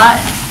the lot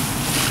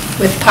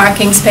with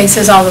parking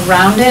spaces all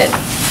around it,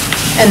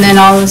 and then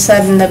all of a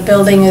sudden the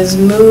building is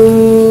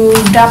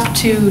moved up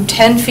to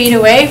 10 feet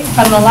away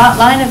from the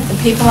lot line of the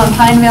people on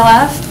Pineville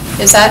Ave.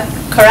 Is that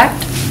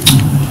correct?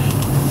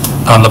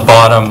 On the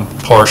bottom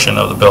portion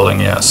of the building,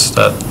 yes.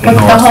 That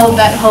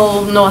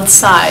whole north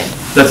side.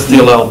 That's the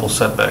allowable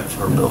setback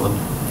for a building.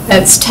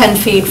 That's 10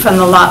 feet from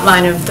the lot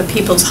line of the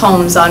people's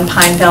homes on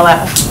Pineville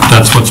Ave.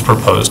 That's what's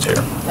proposed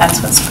here. That's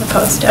what's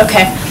proposed,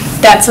 okay.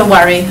 That's a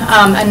worry.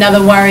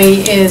 Another worry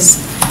is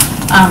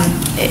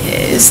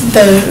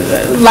the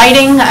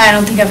lighting. I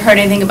don't think I've heard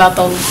anything about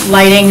the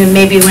lighting, and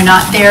maybe we're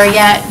not there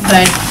yet,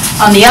 but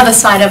on the other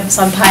side of us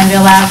on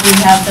Pineville Ave, we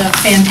have the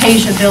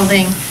Fantasia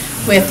building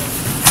with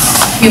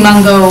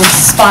humongous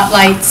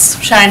spotlights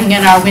shining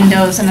in our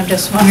windows, and I'm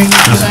just wondering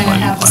if we're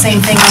going to have the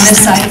same thing on this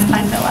side of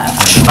Pineville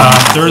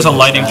Ave. There is a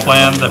lighting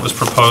plan that was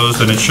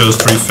proposed, and it shows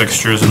 3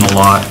 fixtures in the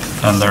lot,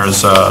 and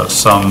there's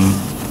some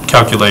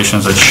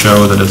calculations that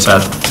show that it's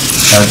at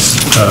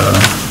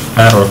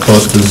or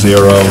close to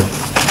 0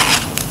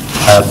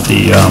 at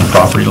the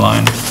property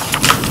line.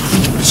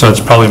 So it's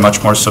probably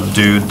much more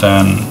subdued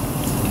than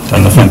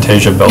the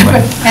Fantasia building.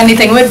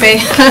 Anything would be.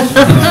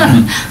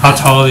 How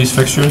tall are these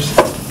fixtures?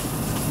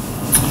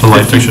 The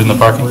light fixtures in the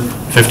parking?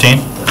 15?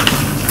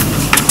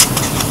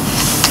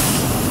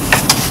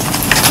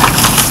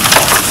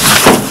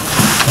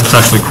 It's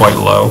actually quite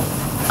low,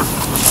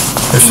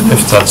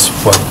 if that's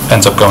what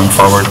ends up going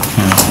forward.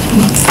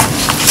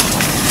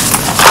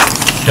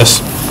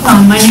 Yes?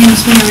 My name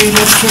is Mary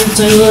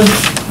Richards. I live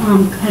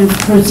kind of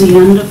towards the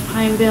end of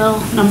Pineville,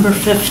 number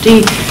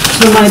 50.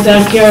 So my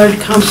backyard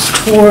comes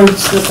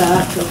towards the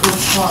back of the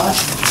plot.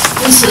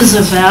 This is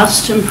a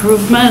vast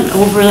improvement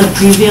over the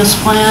previous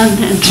plan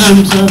in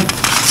terms of,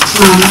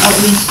 at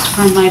least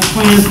from my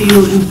point of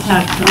view,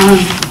 impact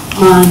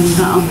on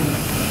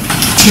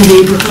the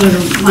neighborhood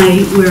of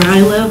where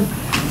I live.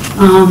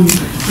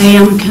 I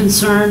am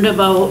concerned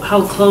about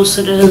how close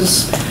it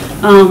is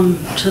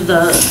to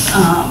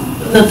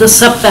that the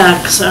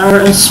setbacks are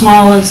as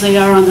small as they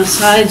are on the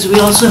sides. We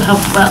also have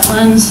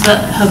wetlands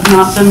that have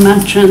not been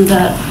mentioned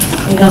that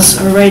I guess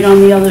are right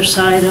on the other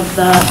side of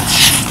that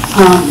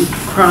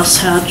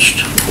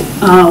crosshatched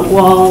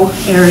wall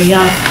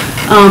area.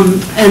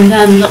 And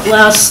then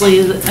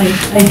lastly,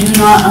 I do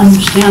not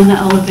understand the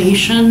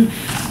elevation.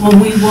 When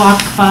we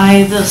walk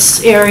by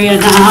this area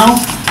now,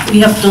 we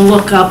have to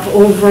look up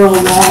over a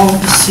wall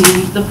to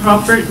see the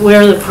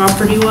where the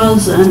property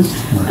was, and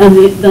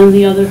then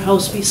the other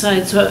house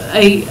beside. So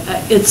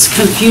it's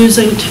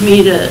confusing to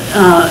me to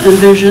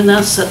envision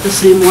this at the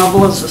same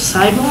level as the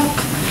sidewalk.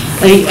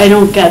 I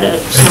don't get it.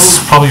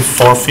 It's probably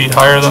 4 feet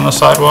higher than the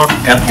sidewalk.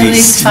 At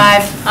least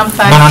 5. I'm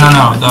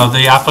 5. No.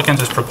 The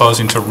applicant is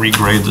proposing to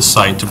regrade the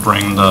site to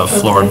bring the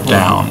floor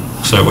down,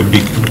 so it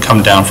would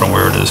come down from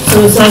where it is now.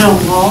 So is that a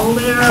wall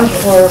there,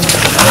 or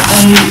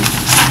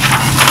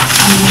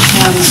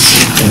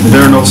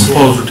There are no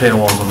proposed retaining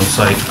walls on the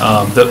site.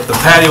 The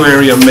patio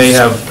area may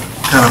have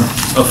kind of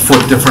a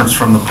foot difference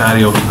from the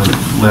patio to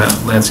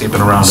the landscaping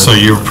around it. So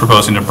you're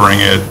proposing to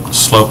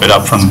slope it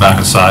up from the back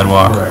of the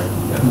sidewalk? Right.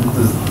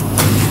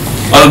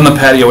 Other than the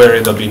patio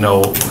area, there'll be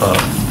no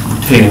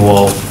retaining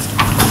wall,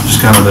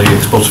 just kind of the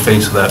exposed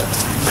face of that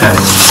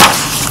patio.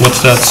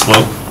 What's that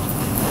slope?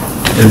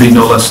 It'd be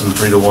no less than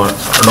 3 to 1,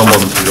 or no more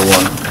than 3 to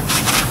 1.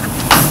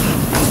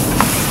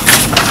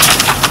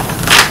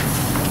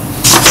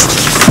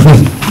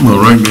 Well,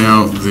 right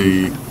now,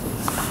 the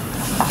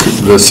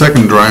the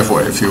second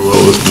driveway, if you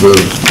will, is the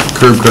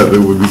curb cut that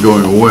would be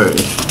going away,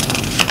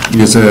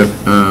 is at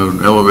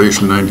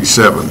elevation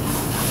 97.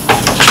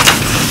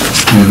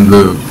 And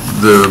the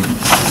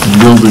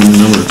building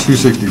number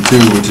 262,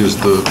 which is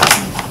the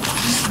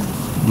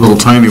little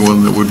tiny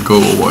one that would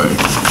go away,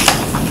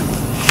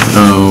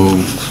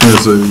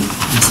 has a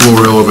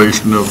floor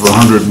elevation of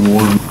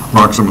 101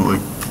 approximately.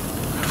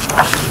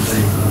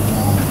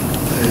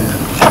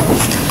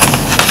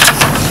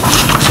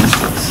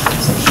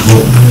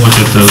 We'll look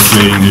at those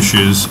grading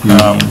issues.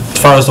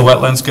 As far as the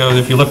wetlands goes,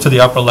 if you look to the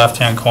upper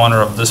left-hand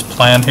corner of this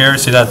plan here,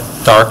 see that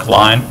dark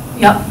line?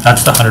 Yep.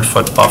 That's the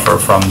 100-foot buffer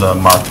from the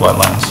marked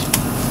wetlands.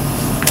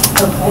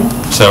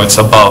 Okay. So it's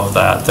above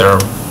that. They're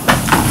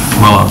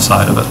well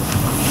outside of it.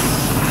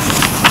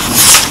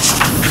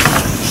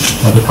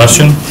 Another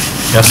question?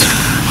 Yes?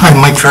 Hi,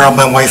 Mike Farrell,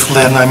 my wife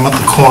Lynn. I'm at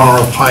the corner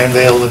of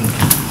Pinevale and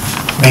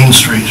Main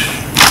Street.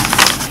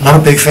 Not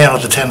a big fan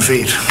of the 10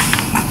 feet,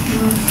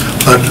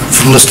 but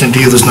from listening to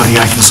you, there's nothing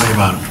I can say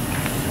about it.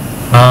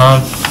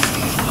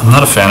 I'm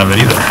not a fan of it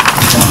either.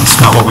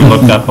 It's not what we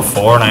looked at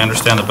before, and I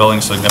understand the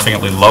building's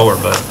significantly lower,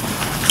 but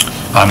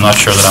I'm not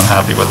sure that I'm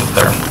happy with it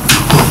there.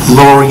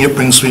 Lowering it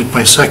brings me to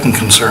my second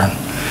concern.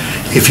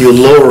 If you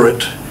lower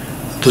it,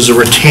 there's a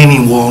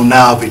retaining wall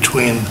now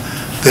between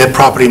their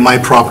property and my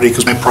property,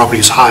 because my property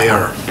is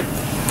higher.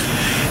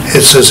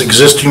 It says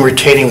existing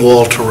retaining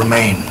wall to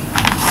remain.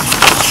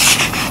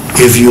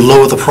 If you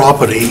lower the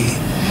property,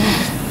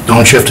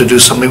 don't you have to do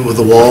something with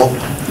the wall?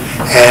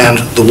 And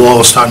the wall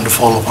is starting to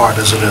fall apart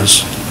as it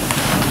is.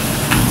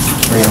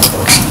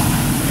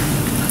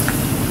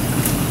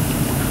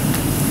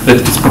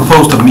 It's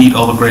proposed to meet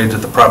all the grades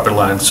at the property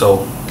line,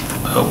 so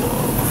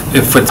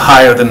if it's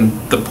higher than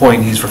the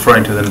point he's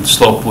referring to, then it's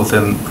sloped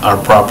within our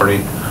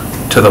property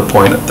to the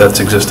point that's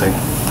existing.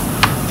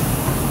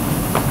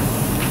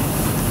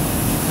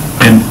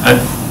 And I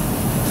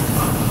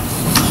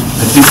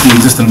think the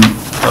existing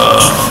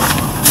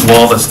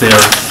wall that's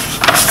there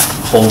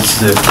holds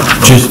the...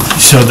 Just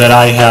so that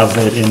I have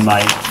it in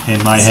my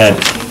head,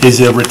 is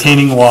a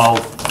retaining wall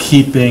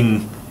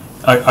keeping,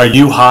 are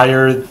you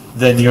higher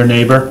than your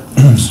neighbor?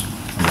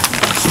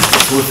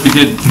 So if we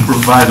did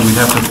provide it, we'd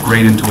have to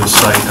grade into his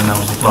site, and that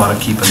was the thought of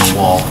keeping the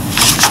wall.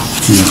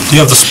 Do you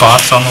have the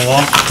spots on the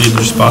wall? Did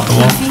you spot the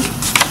wall?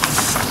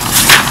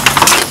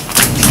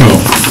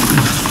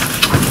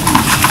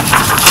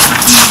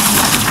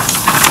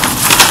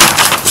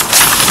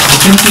 I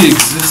think the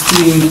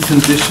existing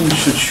conditions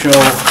should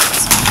show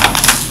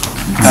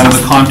kind of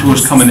the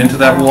contours coming into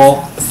that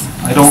wall.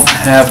 I don't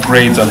have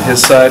grades on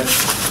his side,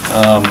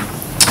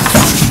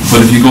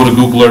 but if you go to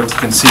Google Earth, you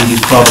can see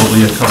he's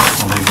probably a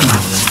couple.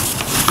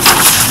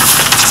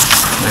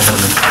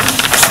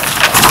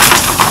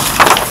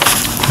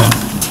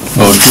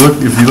 Well,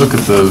 if you look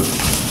at the,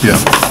 yeah.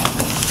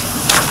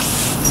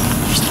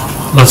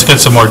 Let's get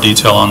some more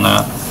detail on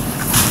that,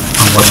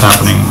 on what's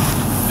happening.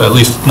 At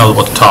least know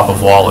what the top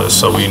of wall is,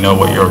 so we know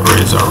what your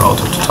grades are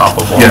relative to top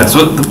of wall. Yeah,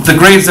 so the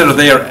grades that are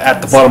there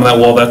at the bottom of that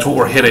wall, that's what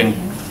we're hitting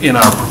in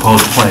our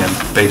proposed plan,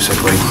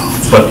 basically.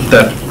 But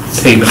that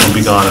pavement will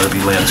be gone, it'll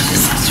be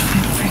landscaped.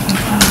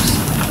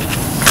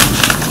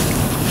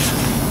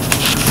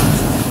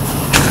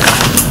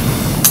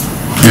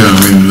 Yeah, I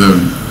mean, the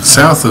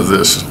south of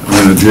this, I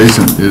mean,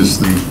 adjacent is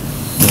the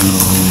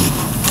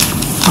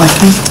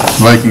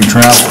Viking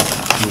Travel,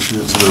 which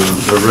is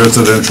a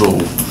residential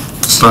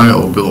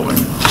style building.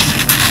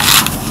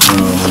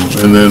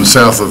 And then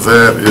south of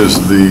that is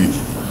the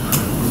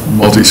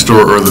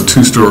multi-story, or the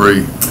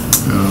two-story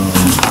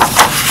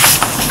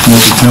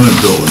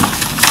multi-tenant building.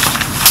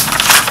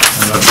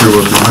 I'm not sure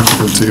what the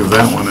occupancy of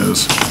that one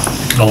is.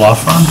 The law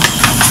firm?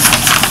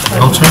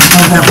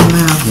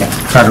 Yeah,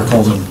 Carter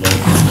Colton.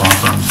 Law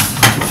firm.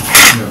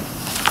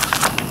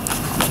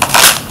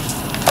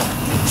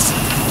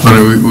 But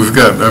we've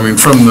got, I mean,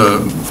 from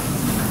the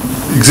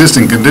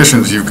existing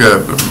conditions, you've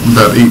got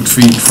about 8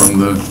 feet from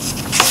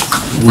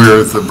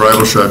where the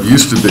bridal shop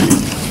used to be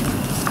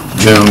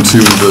down to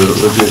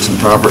the adjacent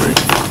property.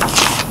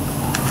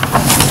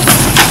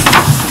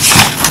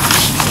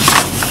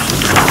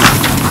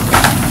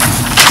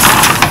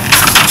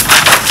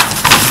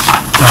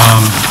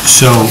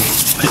 So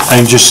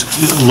I'm just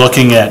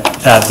looking at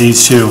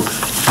these two,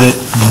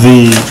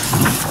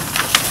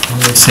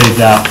 let's say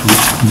that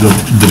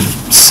the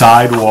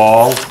side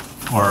wall,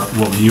 or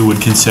what you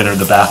would consider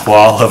the back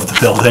wall of the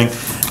building,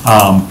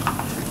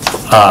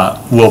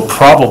 will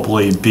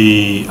probably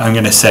be, I'm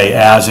going to say,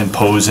 as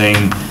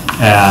imposing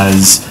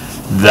as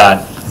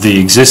the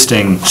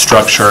existing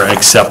structure,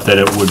 except that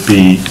it would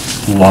be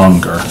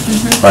longer,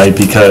 right?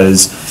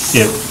 Because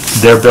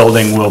their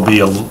building will be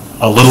a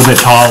little bit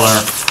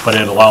taller, but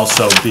it'll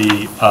also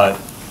be a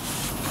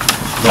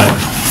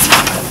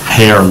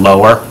hair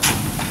lower,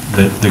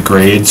 the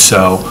grade.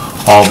 So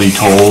all be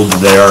told,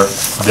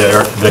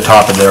 the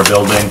top of their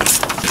building,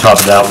 the top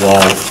of that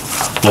wall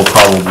will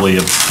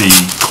probably be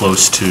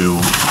close to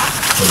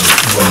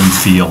what you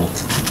feel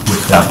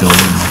with that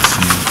building next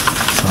to you.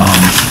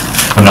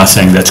 I'm not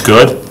saying that's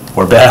good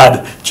or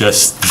bad,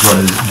 just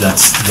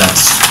that's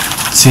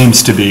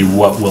seems to be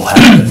what will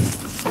happen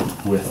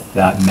with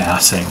that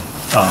massing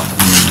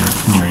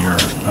near your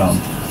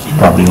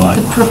property line.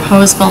 The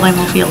proposed building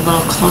will be a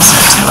little closer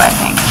to, I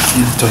think.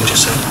 Don't you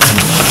just say?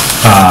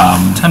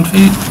 10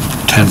 feet?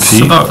 10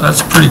 feet?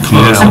 That's pretty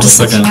close. I'm just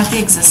looking at the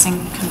existing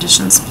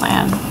conditions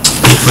plan.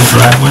 The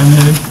driveway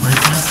maybe, right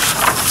there?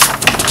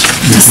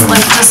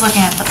 Just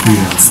looking at the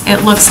plans,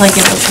 it looks like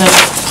the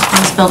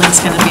proposed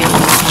building's gonna be a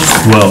little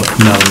closer. Well,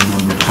 no,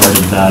 remember part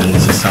of that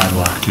is a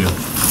sidewalk too.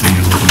 So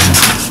you're looking at.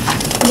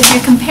 If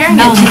you're comparing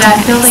it to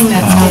that building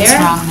that's No, it's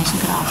there, wrong, they took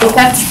it off. if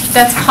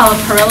that's Paula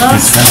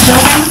Perillo's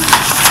building,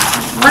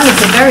 one is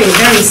a very,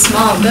 very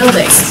small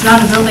building. It's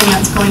not a building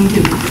that's going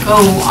to go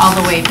all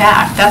the way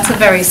back. That's a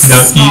very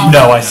small.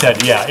 No, I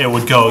said, yeah, it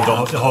would go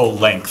the whole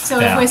length. So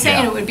if we're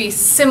saying it would be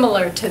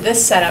similar to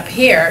this setup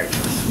here,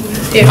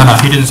 if. No,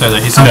 he didn't say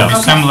that. He said it'd be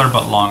Okay. similar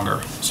but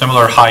longer.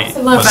 Similar height.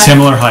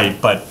 Similar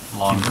height, but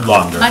longer.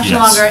 Much yes.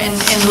 longer and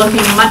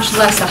looking much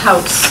less a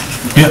house.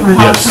 Yep,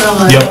 yes.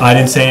 Perillo. Yep, I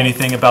didn't say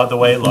anything about the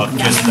way it looked,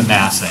 just the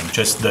massing,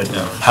 just the,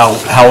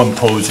 how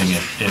imposing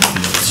it feels.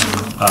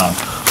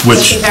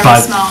 Which, It's a very by,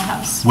 small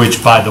house.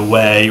 which, by the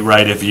way,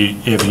 right, if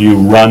you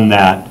run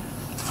that,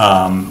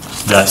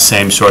 that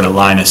same sort of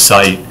line of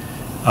sight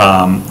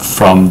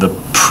from the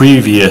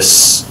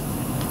previous,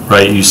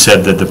 right, you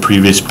said that the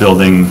previous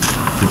building,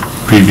 the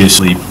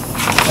previously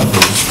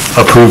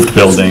approved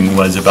building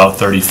was about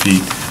 30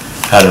 feet,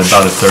 had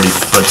about a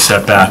 30-foot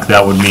setback.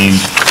 That would mean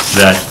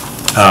that,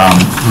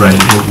 right,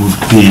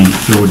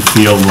 it would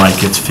feel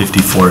like it's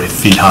 54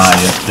 feet high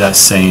at that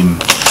same,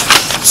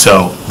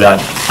 so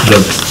that,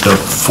 the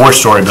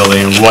four-story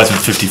building wasn't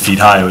 50 feet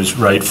high, it was,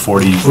 right,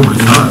 45.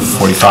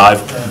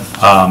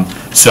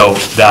 So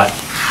that,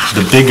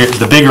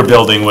 the bigger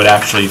building would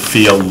actually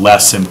feel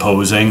less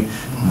imposing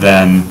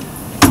than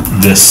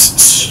this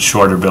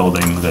shorter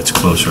building that's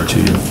closer to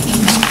you.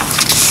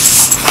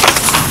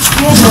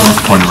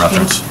 Point of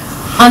reference.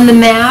 On the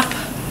map,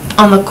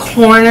 on the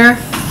corner,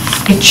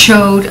 it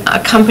showed a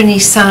company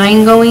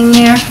sign going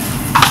there.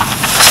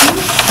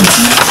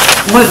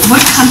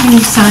 What company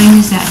sign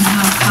is that and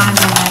how far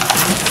that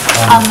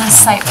is? On the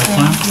site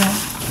plan, yeah.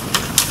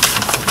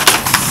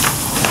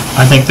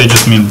 I think they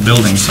just mean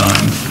building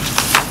sign.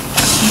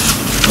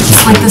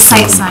 It's like the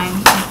site sign,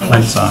 I think.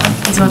 Site sign.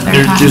 Is what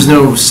they're talking There's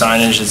no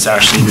signage that's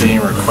actually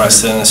being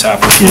requested in this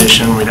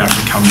application. We'd have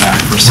to come back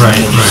for Right,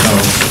 signage, so.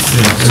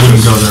 Yeah, it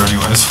wouldn't go there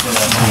anyways.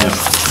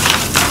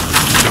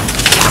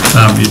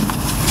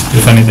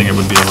 If anything, it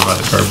would be over by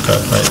the curb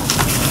cut, right?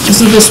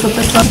 Isn't this what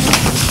they're talking?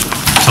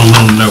 It's a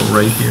little note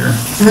right here.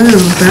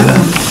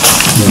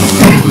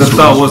 The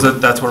thought was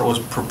that that's where it was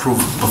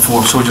approved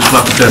before, so we just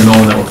left it there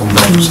knowing that we're coming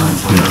back to sign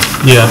for it.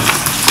 Yeah.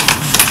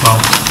 Well,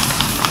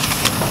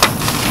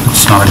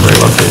 it's not a great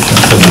location,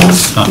 because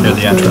it's not near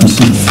the entrance.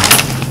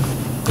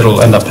 It'll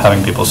end up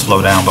having people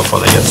slow down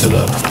before they get to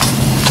the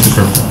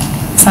curb.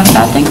 Is that a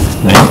bad thing?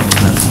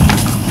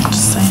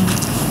 Just saying.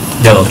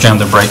 Yeah, they'll jam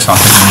their brakes on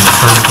the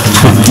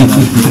curb, and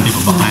then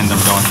people behind them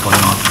going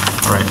 40 on.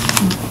 All right.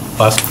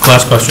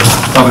 Last question.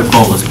 Robert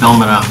Bowles,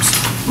 Bellman Arms,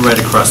 right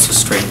across the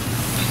street.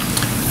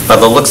 By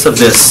the looks of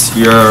this,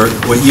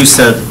 what you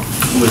said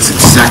was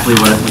exactly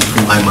what went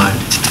through my mind.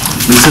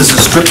 This is a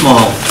strip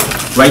mall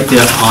right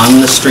there on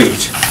the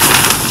street.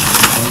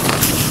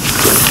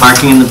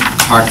 Parking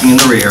in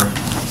the rear.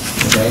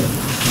 Okay.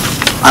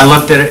 I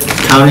looked at it,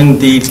 counting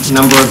the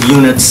number of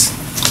units,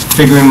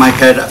 figuring in my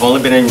head, I've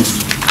only been in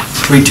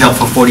retail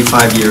for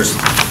 45 years,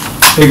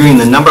 figuring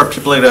the number of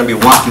people that are going to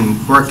be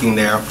working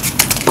there.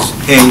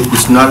 A,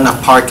 there's not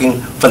enough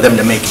parking for them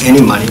to make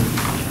any money,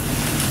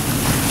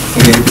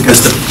 okay,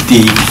 because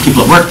the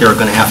people that work there are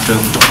going to have to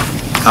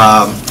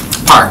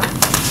park.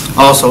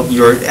 Also,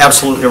 you're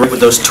absolutely right with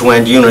those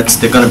two-end units.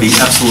 They're going to be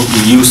absolutely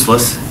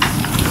useless.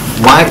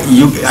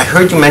 I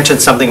heard you mention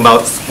something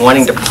about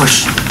wanting to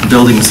push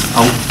buildings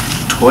out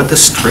toward the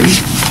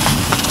street.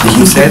 Did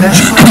you say that?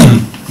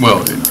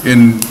 Well,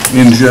 in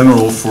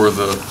general, for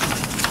the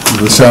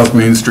South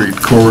Main Street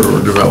corridor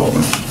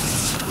development,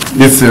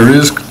 if there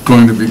is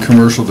going to be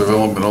commercial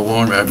development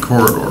along that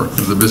corridor,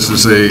 this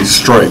is a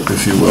stripe,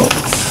 if you will,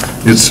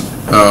 it's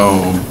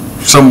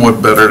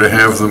somewhat better to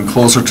have them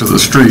closer to the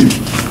street,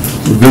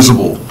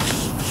 visible,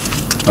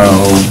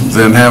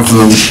 than have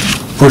them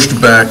pushed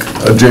back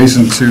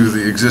adjacent to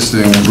the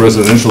existing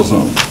residential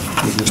zone,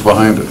 which is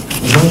behind it.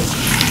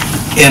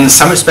 In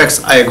some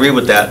respects, I agree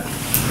with that.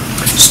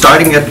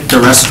 Starting at the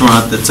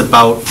restaurant that's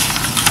about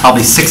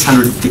probably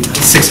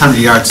 600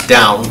 yards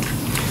down,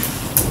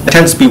 it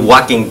tends to be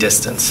walking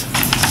distance.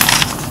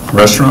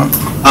 Restaurant?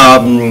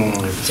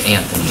 It's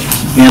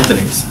Anthony's.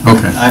 Anthony's.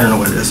 Okay. I don't know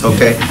what it is,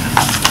 okay.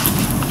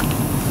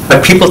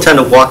 But people tend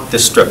to walk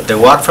this strip. They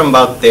walk from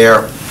about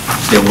there,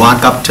 they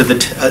walk up to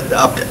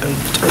up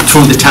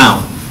through the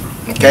town,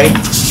 okay?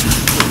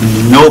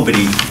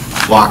 Nobody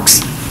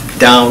walks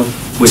down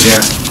where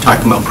they're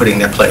talking about putting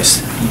their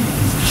place.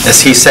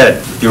 As he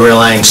said, you're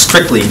relying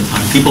strictly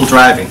on people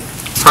driving.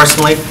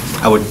 Personally,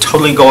 I would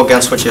totally go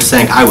against what you're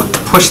saying. I would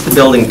push the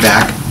building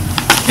back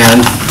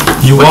and...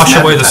 You wash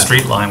away the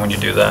street line when you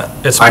do that.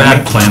 It's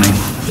bad planning.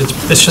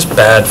 it's just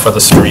bad for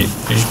the street.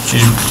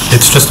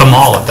 It's just a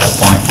mall at that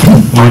point.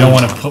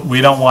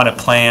 We don't want to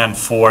plan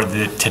for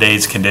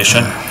today's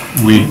condition.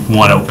 We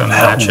want to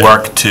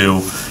work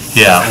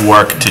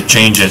to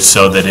change it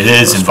so that it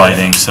is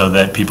inviting, so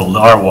that people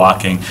are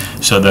walking,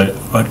 so that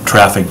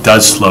traffic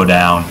does slow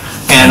down.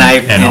 And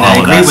I all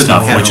of agree that with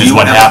stuff, you, Kevin. which is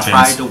what You ever happens.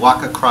 tried to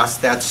walk across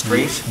that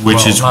street?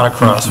 Which is not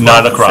across.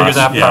 Not We'll across.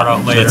 figure that part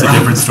out later. That's a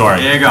different story.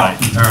 There you go. All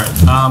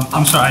right.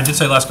 I'm sorry, I did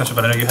say last question,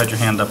 but I know you had your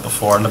hand up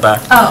before in the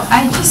back. Oh,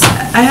 I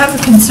have a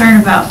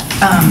concern about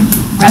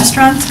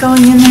restaurants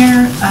going in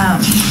there,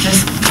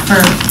 just for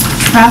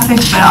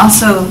traffic, but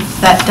also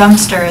that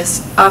dumpster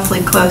is awfully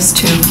close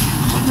to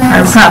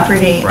our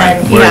property. Right,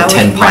 and, we're yeah, at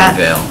 10 with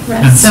Pineville.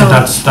 And so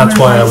that's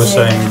why I was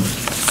where saying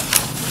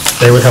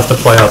they would have to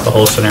play out the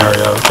whole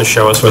scenario to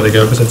show us where they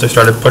go, because if they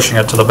started pushing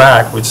it to the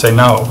back, we'd say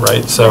no,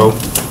 right? So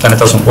then it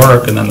doesn't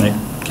work, and then they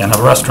can't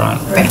have a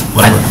restaurant. Right.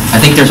 I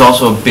think there's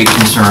also a big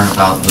concern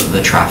about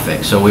the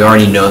traffic. So we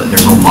already know that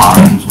there's a lot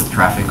of problems with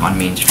traffic on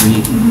Main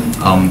Street.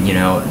 You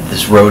know,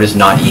 this road is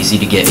not easy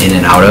to get in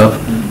and out of,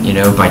 you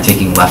know, by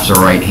taking left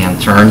or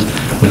right-hand turns.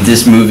 With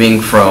this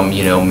moving from,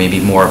 you know, maybe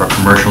more of a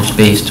commercial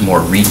space to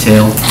more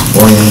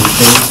retail-oriented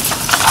space,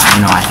 I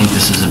don't know, I think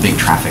this is a big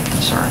traffic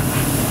concern.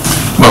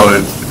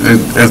 Well,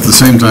 at the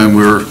same time,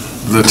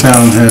 the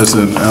town has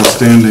an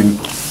outstanding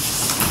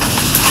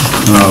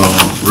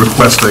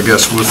request, I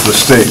guess, with the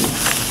state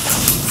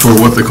for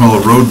what they call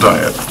a road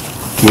diet,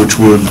 which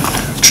would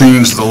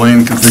change the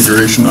lane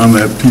configuration on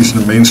that piece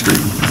of Main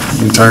Street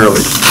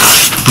entirely.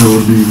 There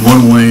would be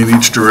one lane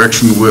each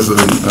direction with a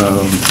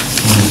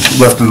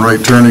left and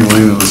right turning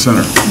lane in the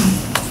center,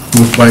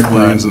 with bike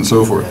lanes and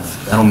so forth.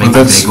 That'll make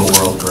the bagel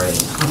world great.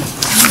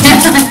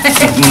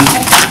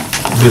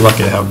 Be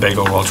lucky to have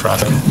bagel world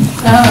traffic.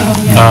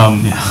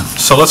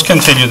 So let's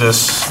continue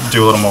this,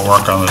 do a little more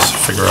work on this,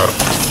 figure out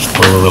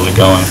where we're really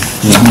going.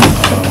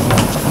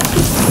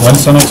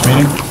 When's the next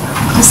meeting?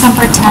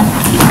 December 10th.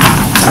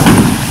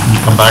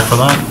 Come back for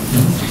that?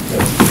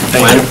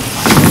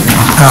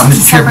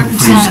 Mr. Chairman,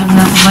 please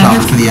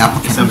stop for the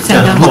applicant.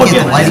 Look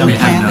at the lighting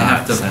plan,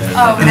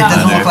 and it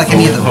doesn't look like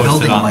any of the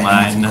building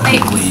lighting.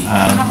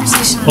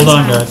 Hold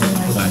on, guys.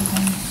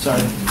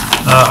 Sorry.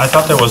 I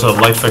thought there was a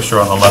light fixture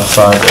on the left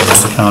side that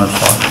was accounted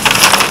for.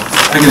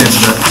 I can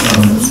answer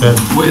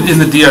that.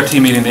 In the DRT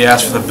meeting, they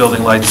asked for the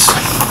building lights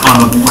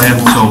on the plan,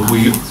 so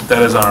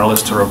that is on our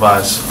list to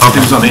revise.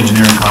 It was on the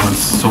engineering comments,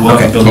 so we'll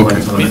have the building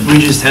lights on it.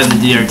 We just had the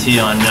DRT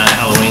on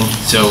Halloween,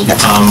 so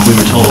we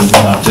were told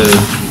to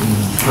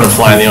put a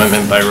fly in the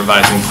ointment by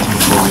revising.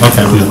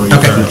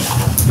 Okay.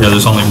 Yeah,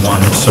 there's only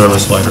one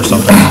service light or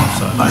something.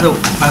 By the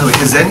way,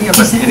 has any of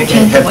us,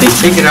 have they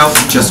figured out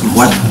just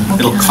what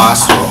it'll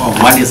cost or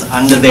what is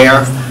under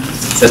there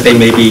that they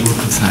may be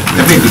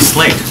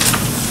slate?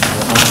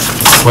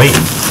 Slate?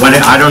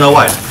 I don't know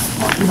what.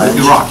 Might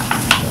be rock.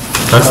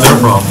 That's their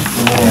problem.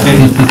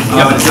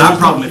 Yeah, but it's our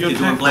problem if you're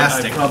doing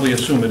blasting. I probably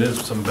assume it is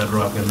some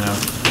bedrock in there.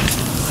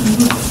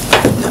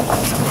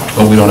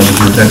 But we don't have a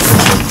geotech.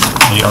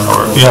 You don't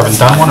know, you haven't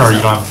done one, or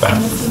you don't have a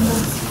plan?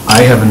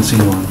 I haven't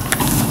seen one.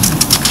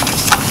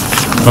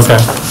 Okay.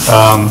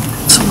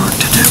 Some work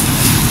to do.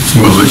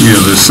 Well,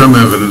 there's some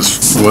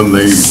evidence when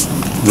they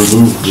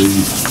removed the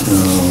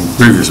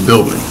previous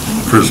building,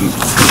 prison,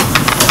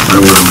 I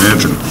would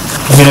imagine.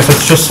 I mean, if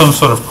it's just some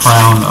sort of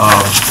crown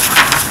of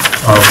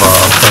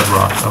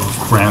bedrock, of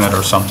granite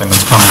or something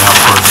that's coming out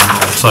towards the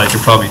outside, you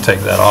probably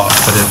take that off.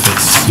 But if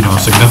it's, a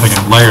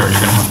significant layer,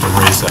 you're gonna have to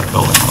raise that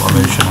building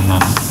elevation, and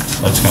then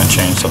that's gonna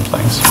change some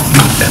things.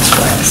 That's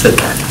why I said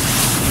that.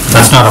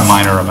 That's not a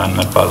minor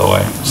amendment, by the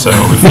way. So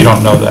if you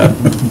don't know that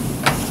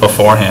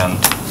beforehand,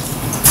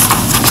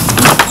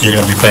 you're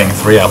gonna be paying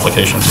 3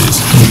 application fees.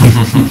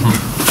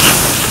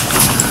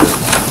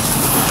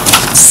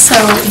 So,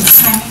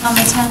 timing on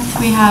the 10th,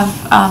 we have,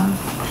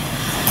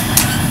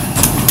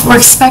 we're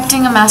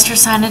expecting a master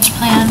signage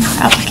plan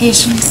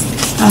application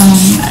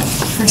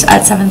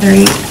at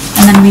 7:30,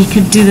 and then we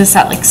could do this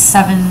at like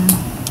 7,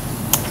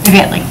 maybe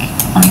at like,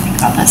 let me think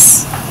about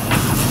this.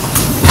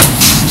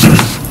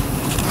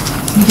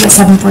 Maybe at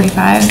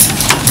 7:45,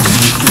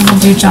 and then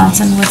do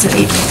Johnson Woods at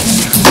 8.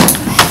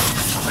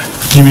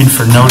 You mean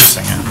for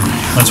noticing it?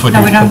 That's what No,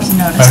 you. we don't have to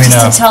notice, just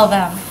to tell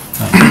them.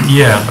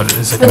 Yeah, but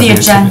is it For gonna the be?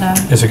 agenda.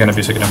 Is it gonna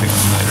be significantly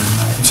later than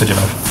that? You said you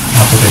have an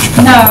application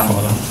coming No.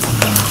 before that.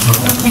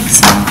 I don't think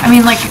so. I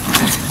mean, like,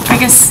 I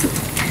guess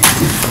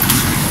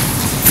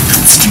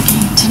it's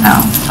tricky to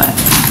know, but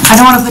I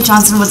don't want to put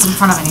Johnson Woods in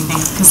front of anything,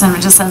 because then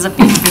it just ends up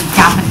being a big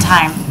gap in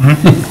time.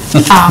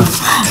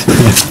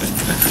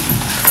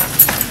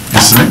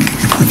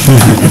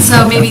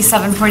 So maybe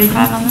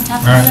 7:45 on the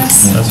 10th for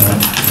this? That's right.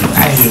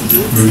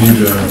 We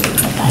need a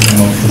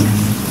motion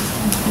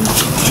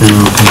to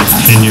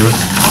continue it?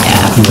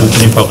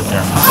 Continue public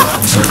hearing.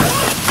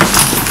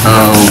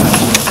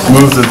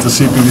 Move that the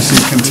CPDC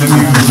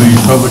continue the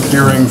public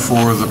hearing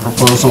for the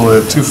proposal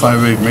at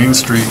 258 Main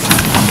Street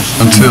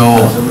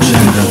until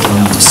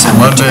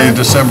Monday,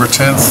 December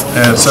 10th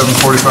at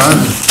 7:45.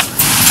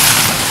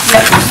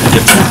 All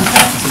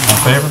in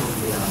favor?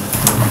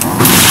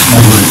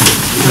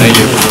 Thank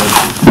you.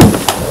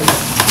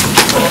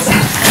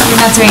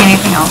 You're not doing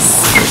anything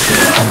else.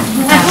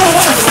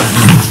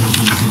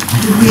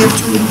 Did we have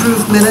to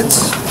approve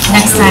minutes?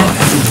 Next time.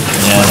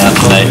 Yeah, not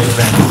tonight.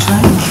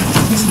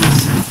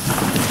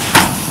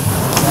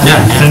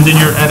 Send in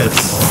your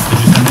edits.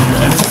 Did you send in your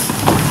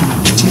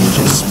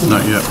edits?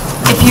 Not yet.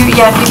 If you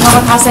come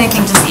across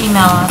anything, just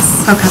email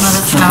us. Okay. Let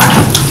us know.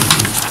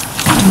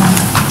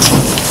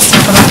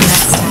 Talk about it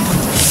next time.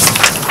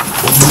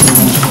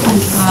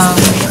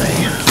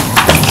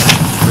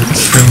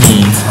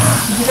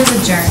 You guys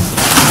adjourn.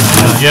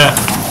 Yeah.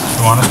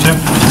 You want us to?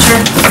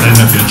 Sure. I didn't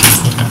know if you had to.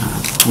 Okay.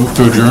 Move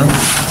to adjourn?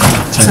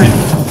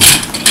 Second.